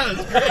 Oh, yeah,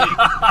 it's great.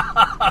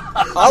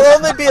 I'll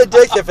only be a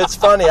dick if it's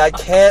funny. I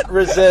can't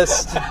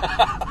resist.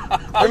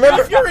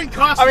 Remember? If you're in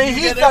costume, I mean, you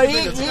he get thought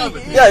everything that's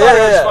coming. Yeah, it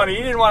was yeah. funny.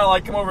 He didn't want to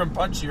like come over and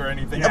punch you or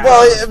anything.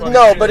 Well,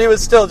 no, but he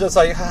was still just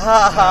like, ha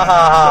ha ha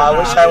ha. I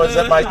wish I was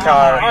at my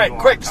car. All right,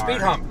 quick,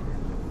 speed hump.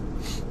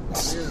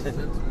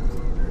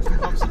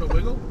 Pumps in a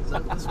wiggle? Is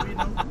that the speed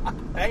hump?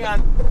 Hang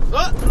on.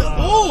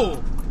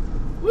 Oh!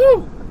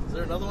 Woo! Is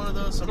there another one of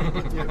those? Somebody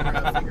put your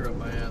finger up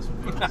my ass.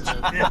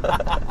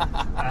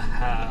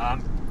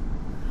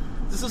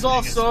 This is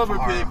all sober,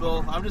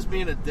 people. I'm just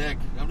being a dick.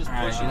 I'm just All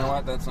right, pushing you know it.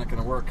 what? That's not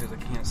going to work because I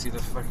can't see the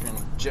fucking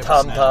gyps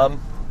Tom now.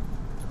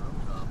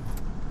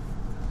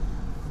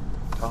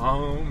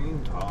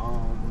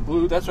 Tom.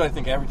 Blue. That's what I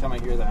think every time I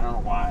hear that. I don't know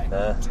why.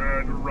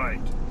 Turn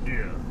right.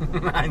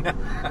 Yeah. I know.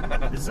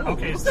 Is it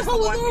okay? Is the this hell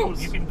the are one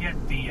those? you can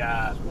get the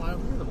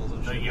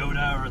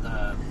Yoda or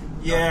the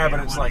Yeah, but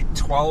it's one? like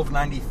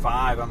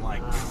 $12.95. I'm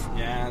like,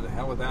 yeah, the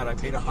hell with that. I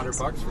paid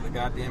 $100 for the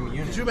goddamn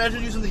unit. Could you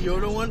imagine using the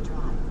Yoda one?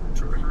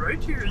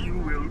 Right here, you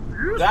will.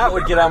 That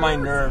would get on my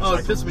nerves. Oh, it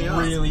like, pissed me off.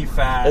 really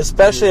fast.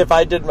 Especially if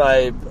I did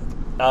my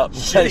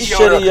Shitty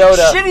shitty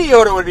Yoda. Shitty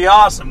Yoda would be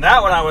awesome.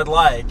 That one I would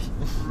like.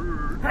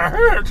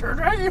 Right I'd be turn,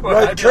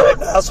 like,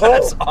 asshole.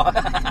 that's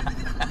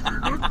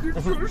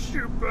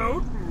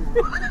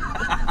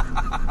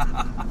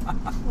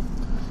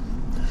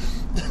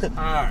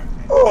Alright.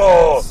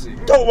 Oh,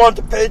 don't want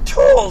to pay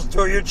tolls,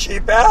 do you,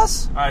 cheap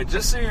ass? Alright,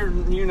 just so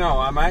you know,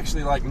 I'm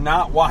actually like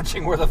not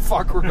watching where the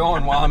fuck we're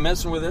going while I'm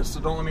messing with this, so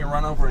don't let me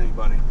run over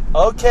anybody.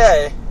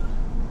 Okay.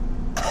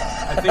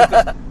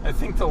 I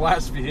think the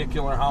last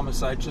vehicular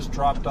homicide just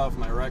dropped off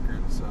my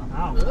record, so.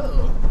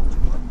 Oh.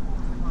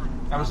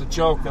 That was a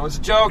joke. That was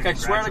a joke. I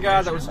swear to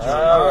God, that was a joke.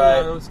 All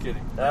right. I was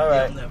kidding. All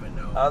right. You'll never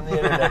know. On the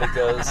internet it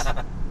goes.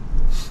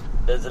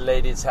 Those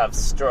ladies have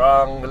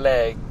strong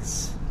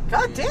legs.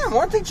 God damn,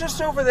 weren't they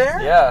just over there?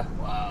 Yeah.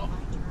 Wow.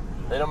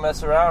 They don't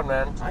mess around,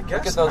 man. I guess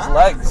Look at those not.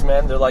 legs,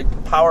 man. They're like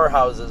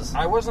powerhouses.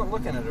 I wasn't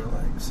looking at her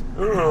legs.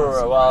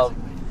 Ooh, well,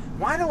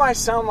 Why do I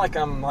sound like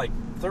I'm like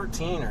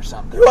 13 or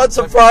something? you want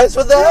some fries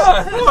with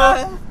that?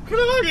 Can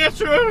I get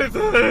you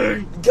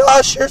anything?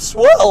 Gosh, you're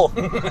swell.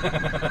 Hey,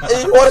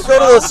 you want to go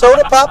to the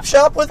soda pop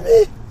shop with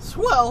me?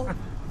 Swell.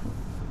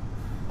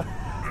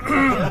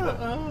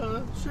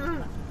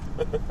 Sure.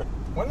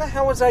 When the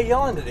hell was I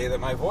yelling today that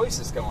my voice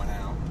is going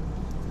out?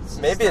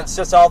 Maybe it's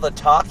just all the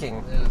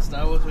talking. Yeah,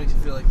 Star Wars makes you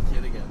feel like a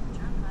kid again.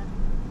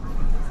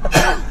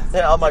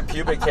 Yeah, all my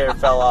pubic hair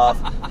fell off.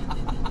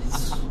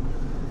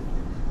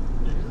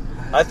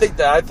 I think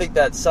that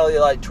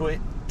cellulite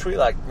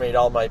Twi'lek made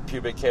all my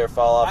pubic hair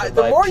fall off, and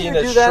The my more you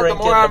penis do that, the shrink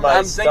more into I'm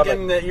my stomach.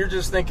 thinking that you're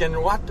just thinking,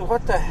 what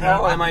the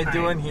hell am I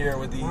doing here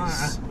with these?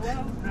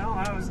 Well, no,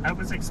 I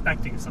was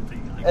expecting something.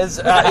 Like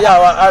Yeah,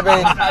 well, I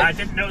mean, I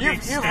didn't know the You've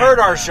extent. heard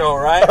our show,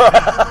 right?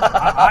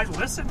 I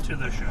listened to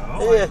the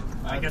show. Yeah.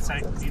 I guess I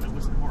need to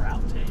listen to more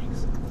outtakes.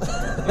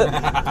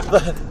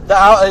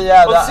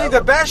 See,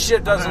 the best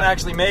shit doesn't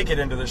actually make it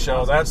into the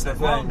show. That's the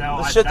thing. Well, no,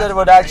 the shit that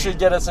would actually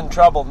get us in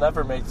trouble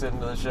never makes it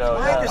into the show.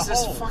 Why Yeah. does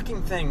this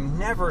fucking thing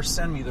never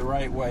send me the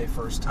right way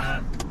first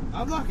time?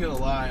 I'm not gonna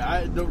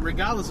lie.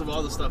 Regardless of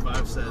all the stuff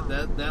I've said,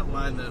 that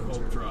line that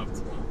Hope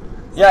dropped.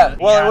 Yeah,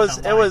 well,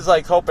 Yeah, it was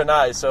like Hope and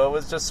I, so it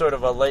was just sort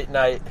of a late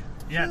night.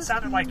 Yeah, it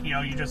sounded like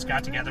you just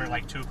got together at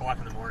like 2 o'clock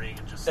in the morning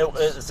and just.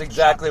 It's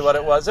exactly what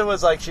it was. It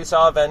was like she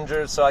saw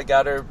Avengers, so I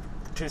got her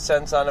 2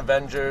 cents on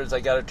Avengers. I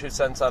got her 2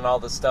 cents on all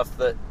the stuff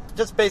that,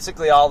 just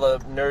basically all the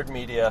nerd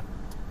media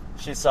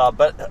she saw.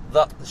 But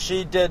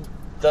she did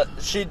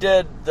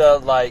the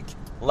like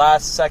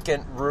last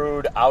second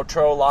rude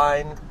outro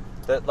line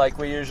that like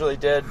we usually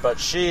did, but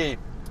she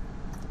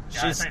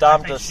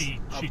stomped us.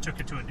 She took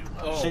it to a new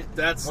level. Oh,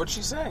 that's what'd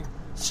she say?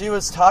 She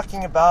was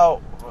talking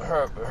about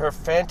her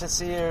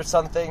fantasy or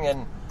something,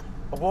 and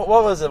what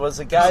was it? Was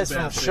the guys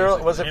from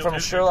Sherlock? Was it from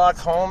Sherlock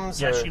Holmes?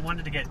 Yeah, or? she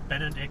wanted to get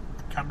Benedict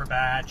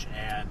Cumberbatch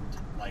and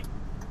like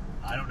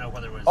I don't know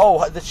whether it was.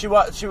 Oh, she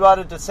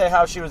wanted to say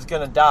how she was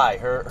going to die.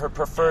 Her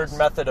preferred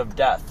method of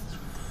death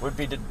would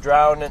be to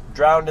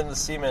drowned in the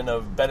semen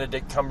of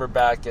Benedict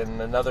Cumberbatch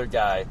and another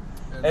guy.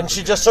 And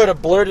she just sort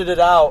of blurted it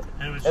out,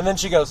 and then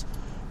she goes,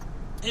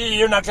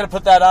 "You're not going to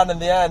put that on in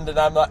the end." And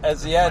I'm like,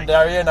 "As the end,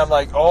 are you?" And I'm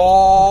like,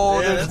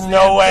 "Oh, Yeah, there's that's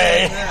no the way."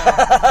 end,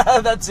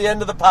 yeah. That's the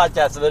end of the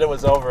podcast, and then it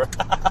was over.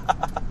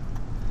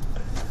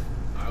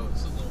 I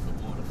was a little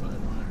bit mortified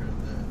when I heard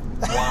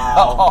that.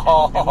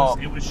 Wow.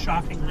 It was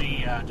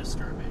shockingly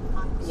disturbing.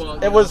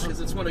 Well, It was- because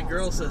it's when a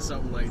girl says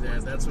something like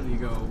that. That's when you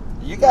go.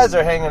 You guys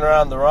are hanging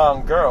around the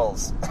wrong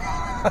girls.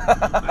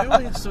 I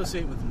only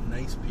associate with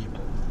nice people.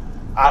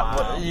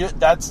 I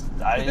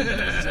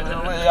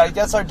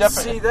guess our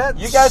See,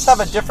 that's- you guys have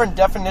a different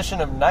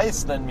definition of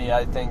nice than me,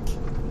 I think.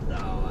 No,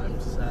 I'm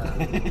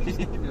sad.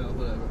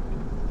 Whatever.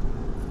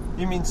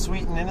 You mean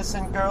sweet and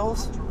innocent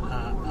girls?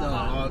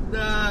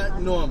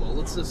 Normal.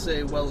 Let's just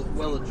say well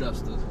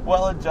adjusted.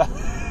 Well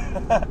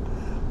adjusted.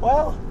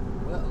 Well,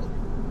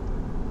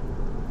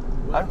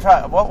 I'm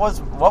trying. What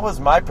was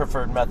my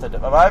preferred method?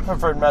 My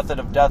preferred method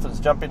of death was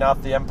jumping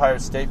off the Empire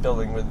State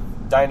Building with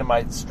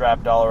dynamite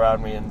strapped all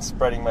around me and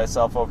spreading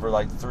myself over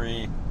like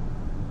three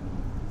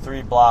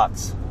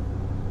blocks.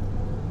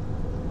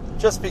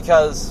 Just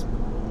because,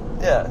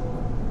 yeah,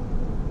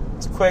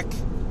 it's quick,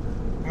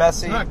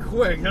 messy. Not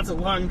quick. That's a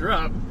long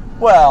drop.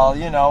 Well,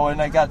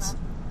 and I got,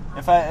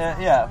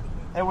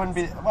 it wouldn't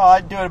be. Well,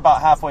 I'd do it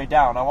about halfway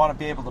down. I want to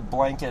be able to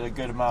blanket a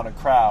good amount of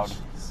crowd.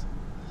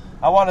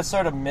 I want to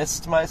sort of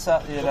mist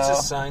myself, What's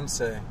his sign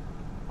say?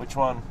 Which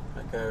one?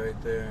 That guy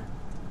right there.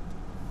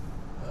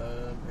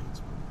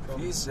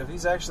 If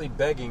he's actually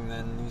begging,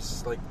 then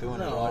he's like doing it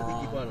No, all I think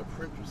he wrong. bought a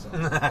print or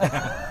something.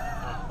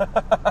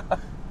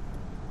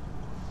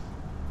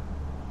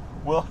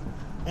 Well,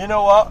 you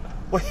know what?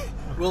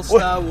 Will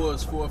Star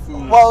Wars for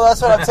food. Well,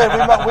 that's what I'm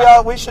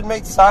saying. We should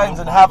make signs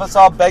and have us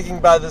all begging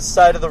by the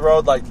side of the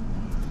road, like,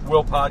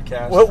 Will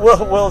podcast.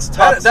 Will's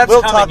talk. That's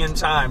Will coming talk, in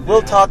time.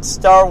 We'll talk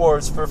Star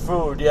Wars for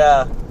food.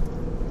 Yeah.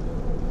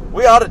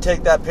 We ought to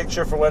take that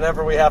picture for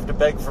whenever we have to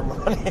beg for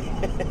money.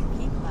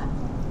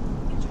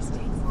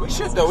 We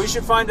should though. We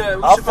should find a.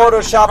 I'll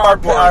Photoshop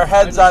our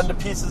heads onto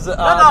pieces. No,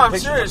 I'm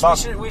serious.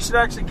 We should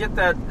actually get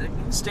that,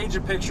 stage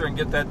a picture and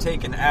get that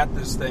taken at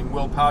this thing.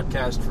 Will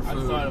podcast for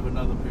food. I thought of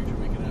another picture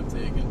we can have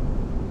taken.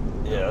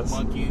 Yes.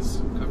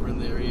 Monkeys covering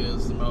their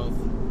ears, the mouth,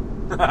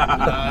 and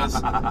eyes.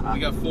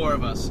 We got 4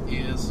 of us: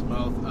 ears,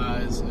 mouth,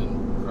 eyes,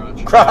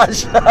 and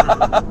crotch.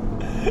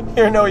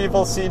 Hear no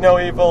evil, see no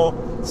evil,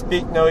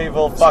 speak no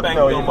evil, fuck Spank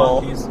no no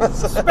evil.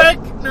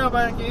 Spank no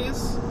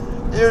monkeys.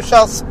 You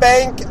shall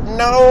spank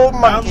no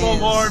monkeys.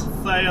 And the Lord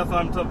saith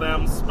unto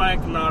them,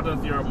 spank not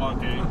of your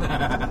monkey,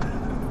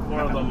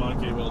 for the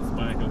monkey will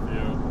spank of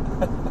you.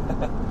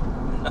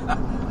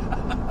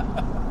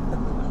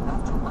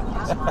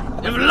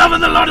 If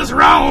loving the Lord is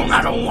wrong,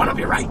 I don't want to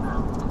be right.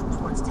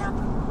 Towards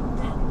Tampa,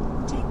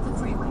 then take the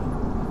freeway.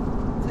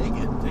 Take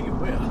it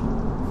where?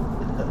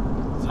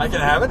 I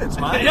can have it. It's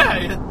mine.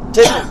 Yeah.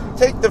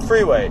 Take the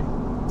freeway,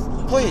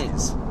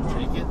 please.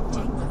 Take it.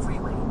 Take the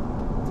freeway.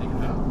 Take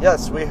it out.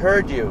 Yes, we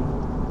heard you.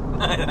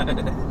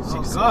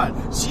 Oh God!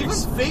 Even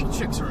fake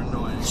chicks are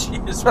annoying. She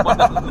is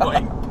one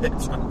annoying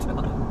bitch. I'm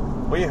telling you.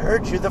 We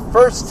heard you the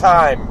first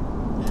time.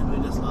 Yeah, we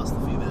just lost the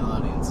female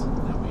audience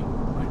that we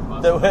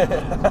might We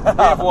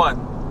have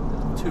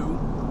 1, 2,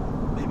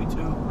 maybe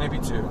 2, maybe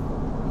 2,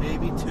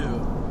 maybe 2.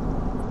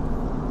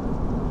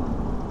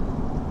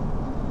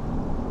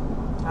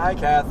 Hi,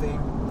 Kathy.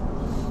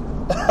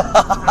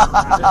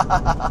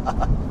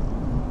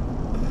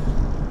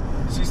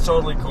 She's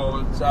totally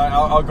cool.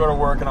 I'll go to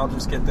work and I'll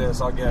just get this.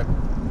 I'll get.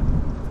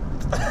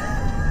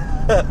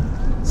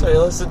 So you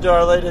listened to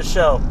our latest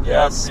show?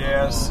 Yes.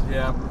 Yes.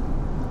 Yeah.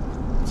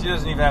 She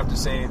doesn't even have to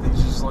say anything.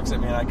 She just looks at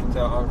me and I can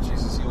tell. Oh,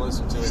 Jesus, you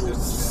listened to it, didn't you?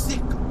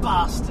 Sick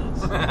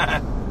bastards.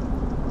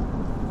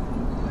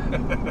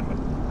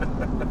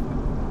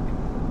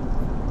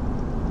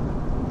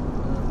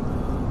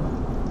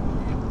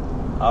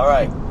 All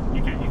right.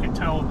 You can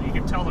tell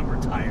that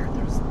we're tired.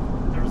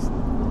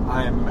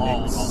 I am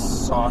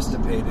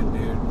exhausted, dude.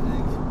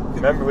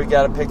 Remember, we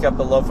got to pick up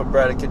a loaf of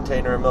bread, a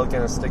container of milk,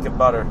 and a stick of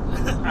butter.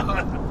 And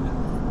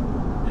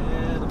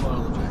a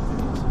bottle of Jack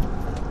Daniels.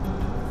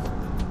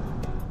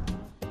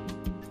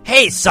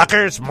 Hey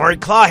suckers, Maury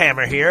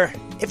Clawhammer here.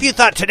 If you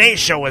thought today's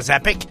show was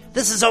epic,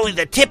 this is only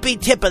the tippy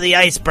tip of the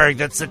iceberg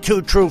that's the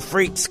Two True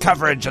Freaks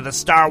coverage of the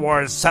Star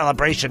Wars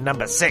Celebration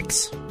number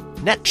 6.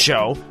 Next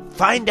show,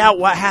 find out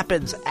what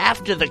happens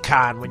after the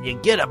con when you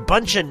get a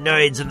bunch of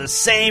nerds in the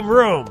same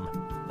room.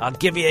 I'll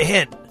give you a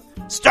hint.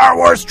 Star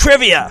Wars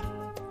trivia!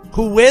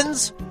 Who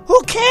wins? Who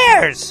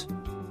cares?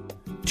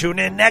 Tune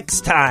in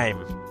next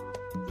time.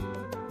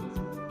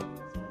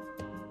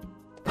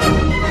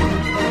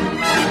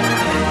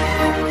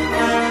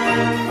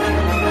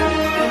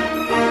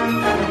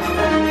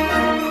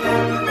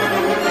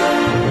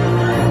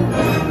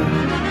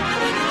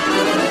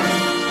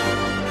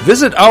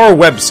 Visit our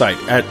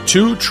website at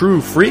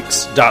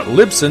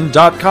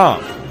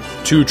twotruefreaks.libsyn.com.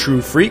 Two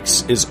True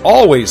Freaks is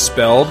always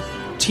spelled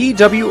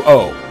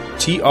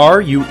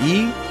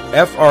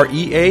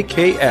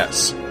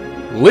TWOTRUEFREAKS.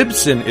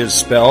 Libsyn is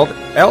spelled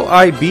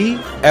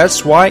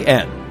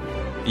LIBSYN.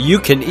 You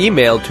can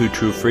email Two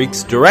True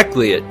Freaks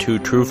directly at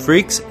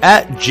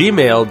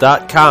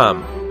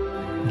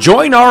twotruefreaks@gmail.com.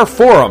 Join our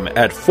forum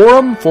at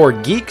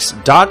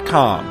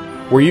forumforgeeks.com,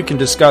 where you can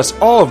discuss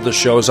all of the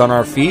shows on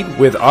our feed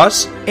with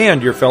us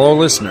and your fellow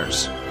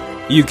listeners.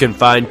 You can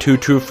find Two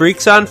True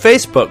Freaks on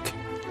Facebook.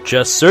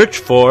 Just search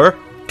for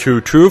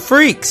Two True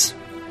Freaks.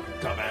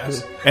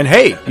 Dumbass. And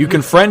hey, you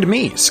can friend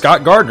me,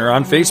 Scott Gardner,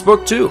 on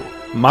Facebook too.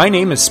 My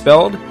name is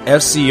spelled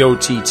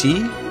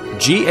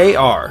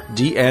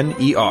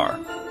SCOTTGARDNER.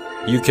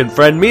 You can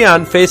friend me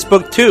on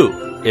Facebook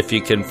too, if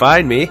you can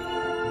find me.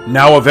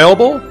 Now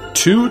available,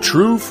 Two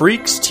True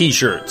Freaks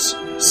t-shirts.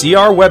 See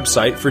our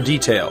website for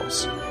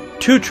details.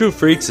 Two True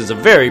Freaks is a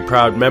very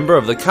proud member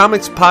of the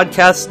Comics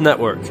Podcast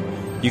Network.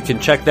 You can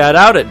check that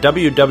out at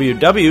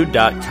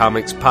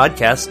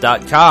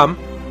www.comicspodcast.com,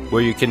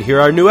 where you can hear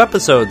our new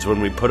episodes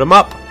when we put them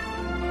up.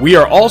 We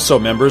are also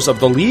members of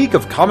the League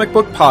of Comic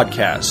Book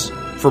Podcasts.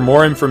 For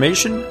more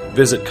information,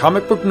 visit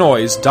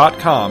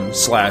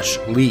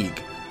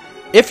comicbooknoise.com/league.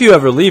 If you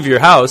ever leave your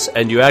house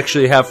and you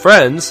actually have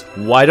friends,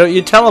 why don't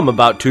you tell them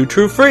about Two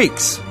True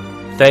Freaks?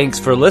 Thanks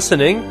for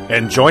listening.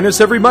 And join us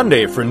every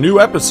Monday for new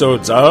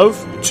episodes of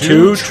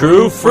Two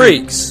True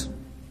Freaks.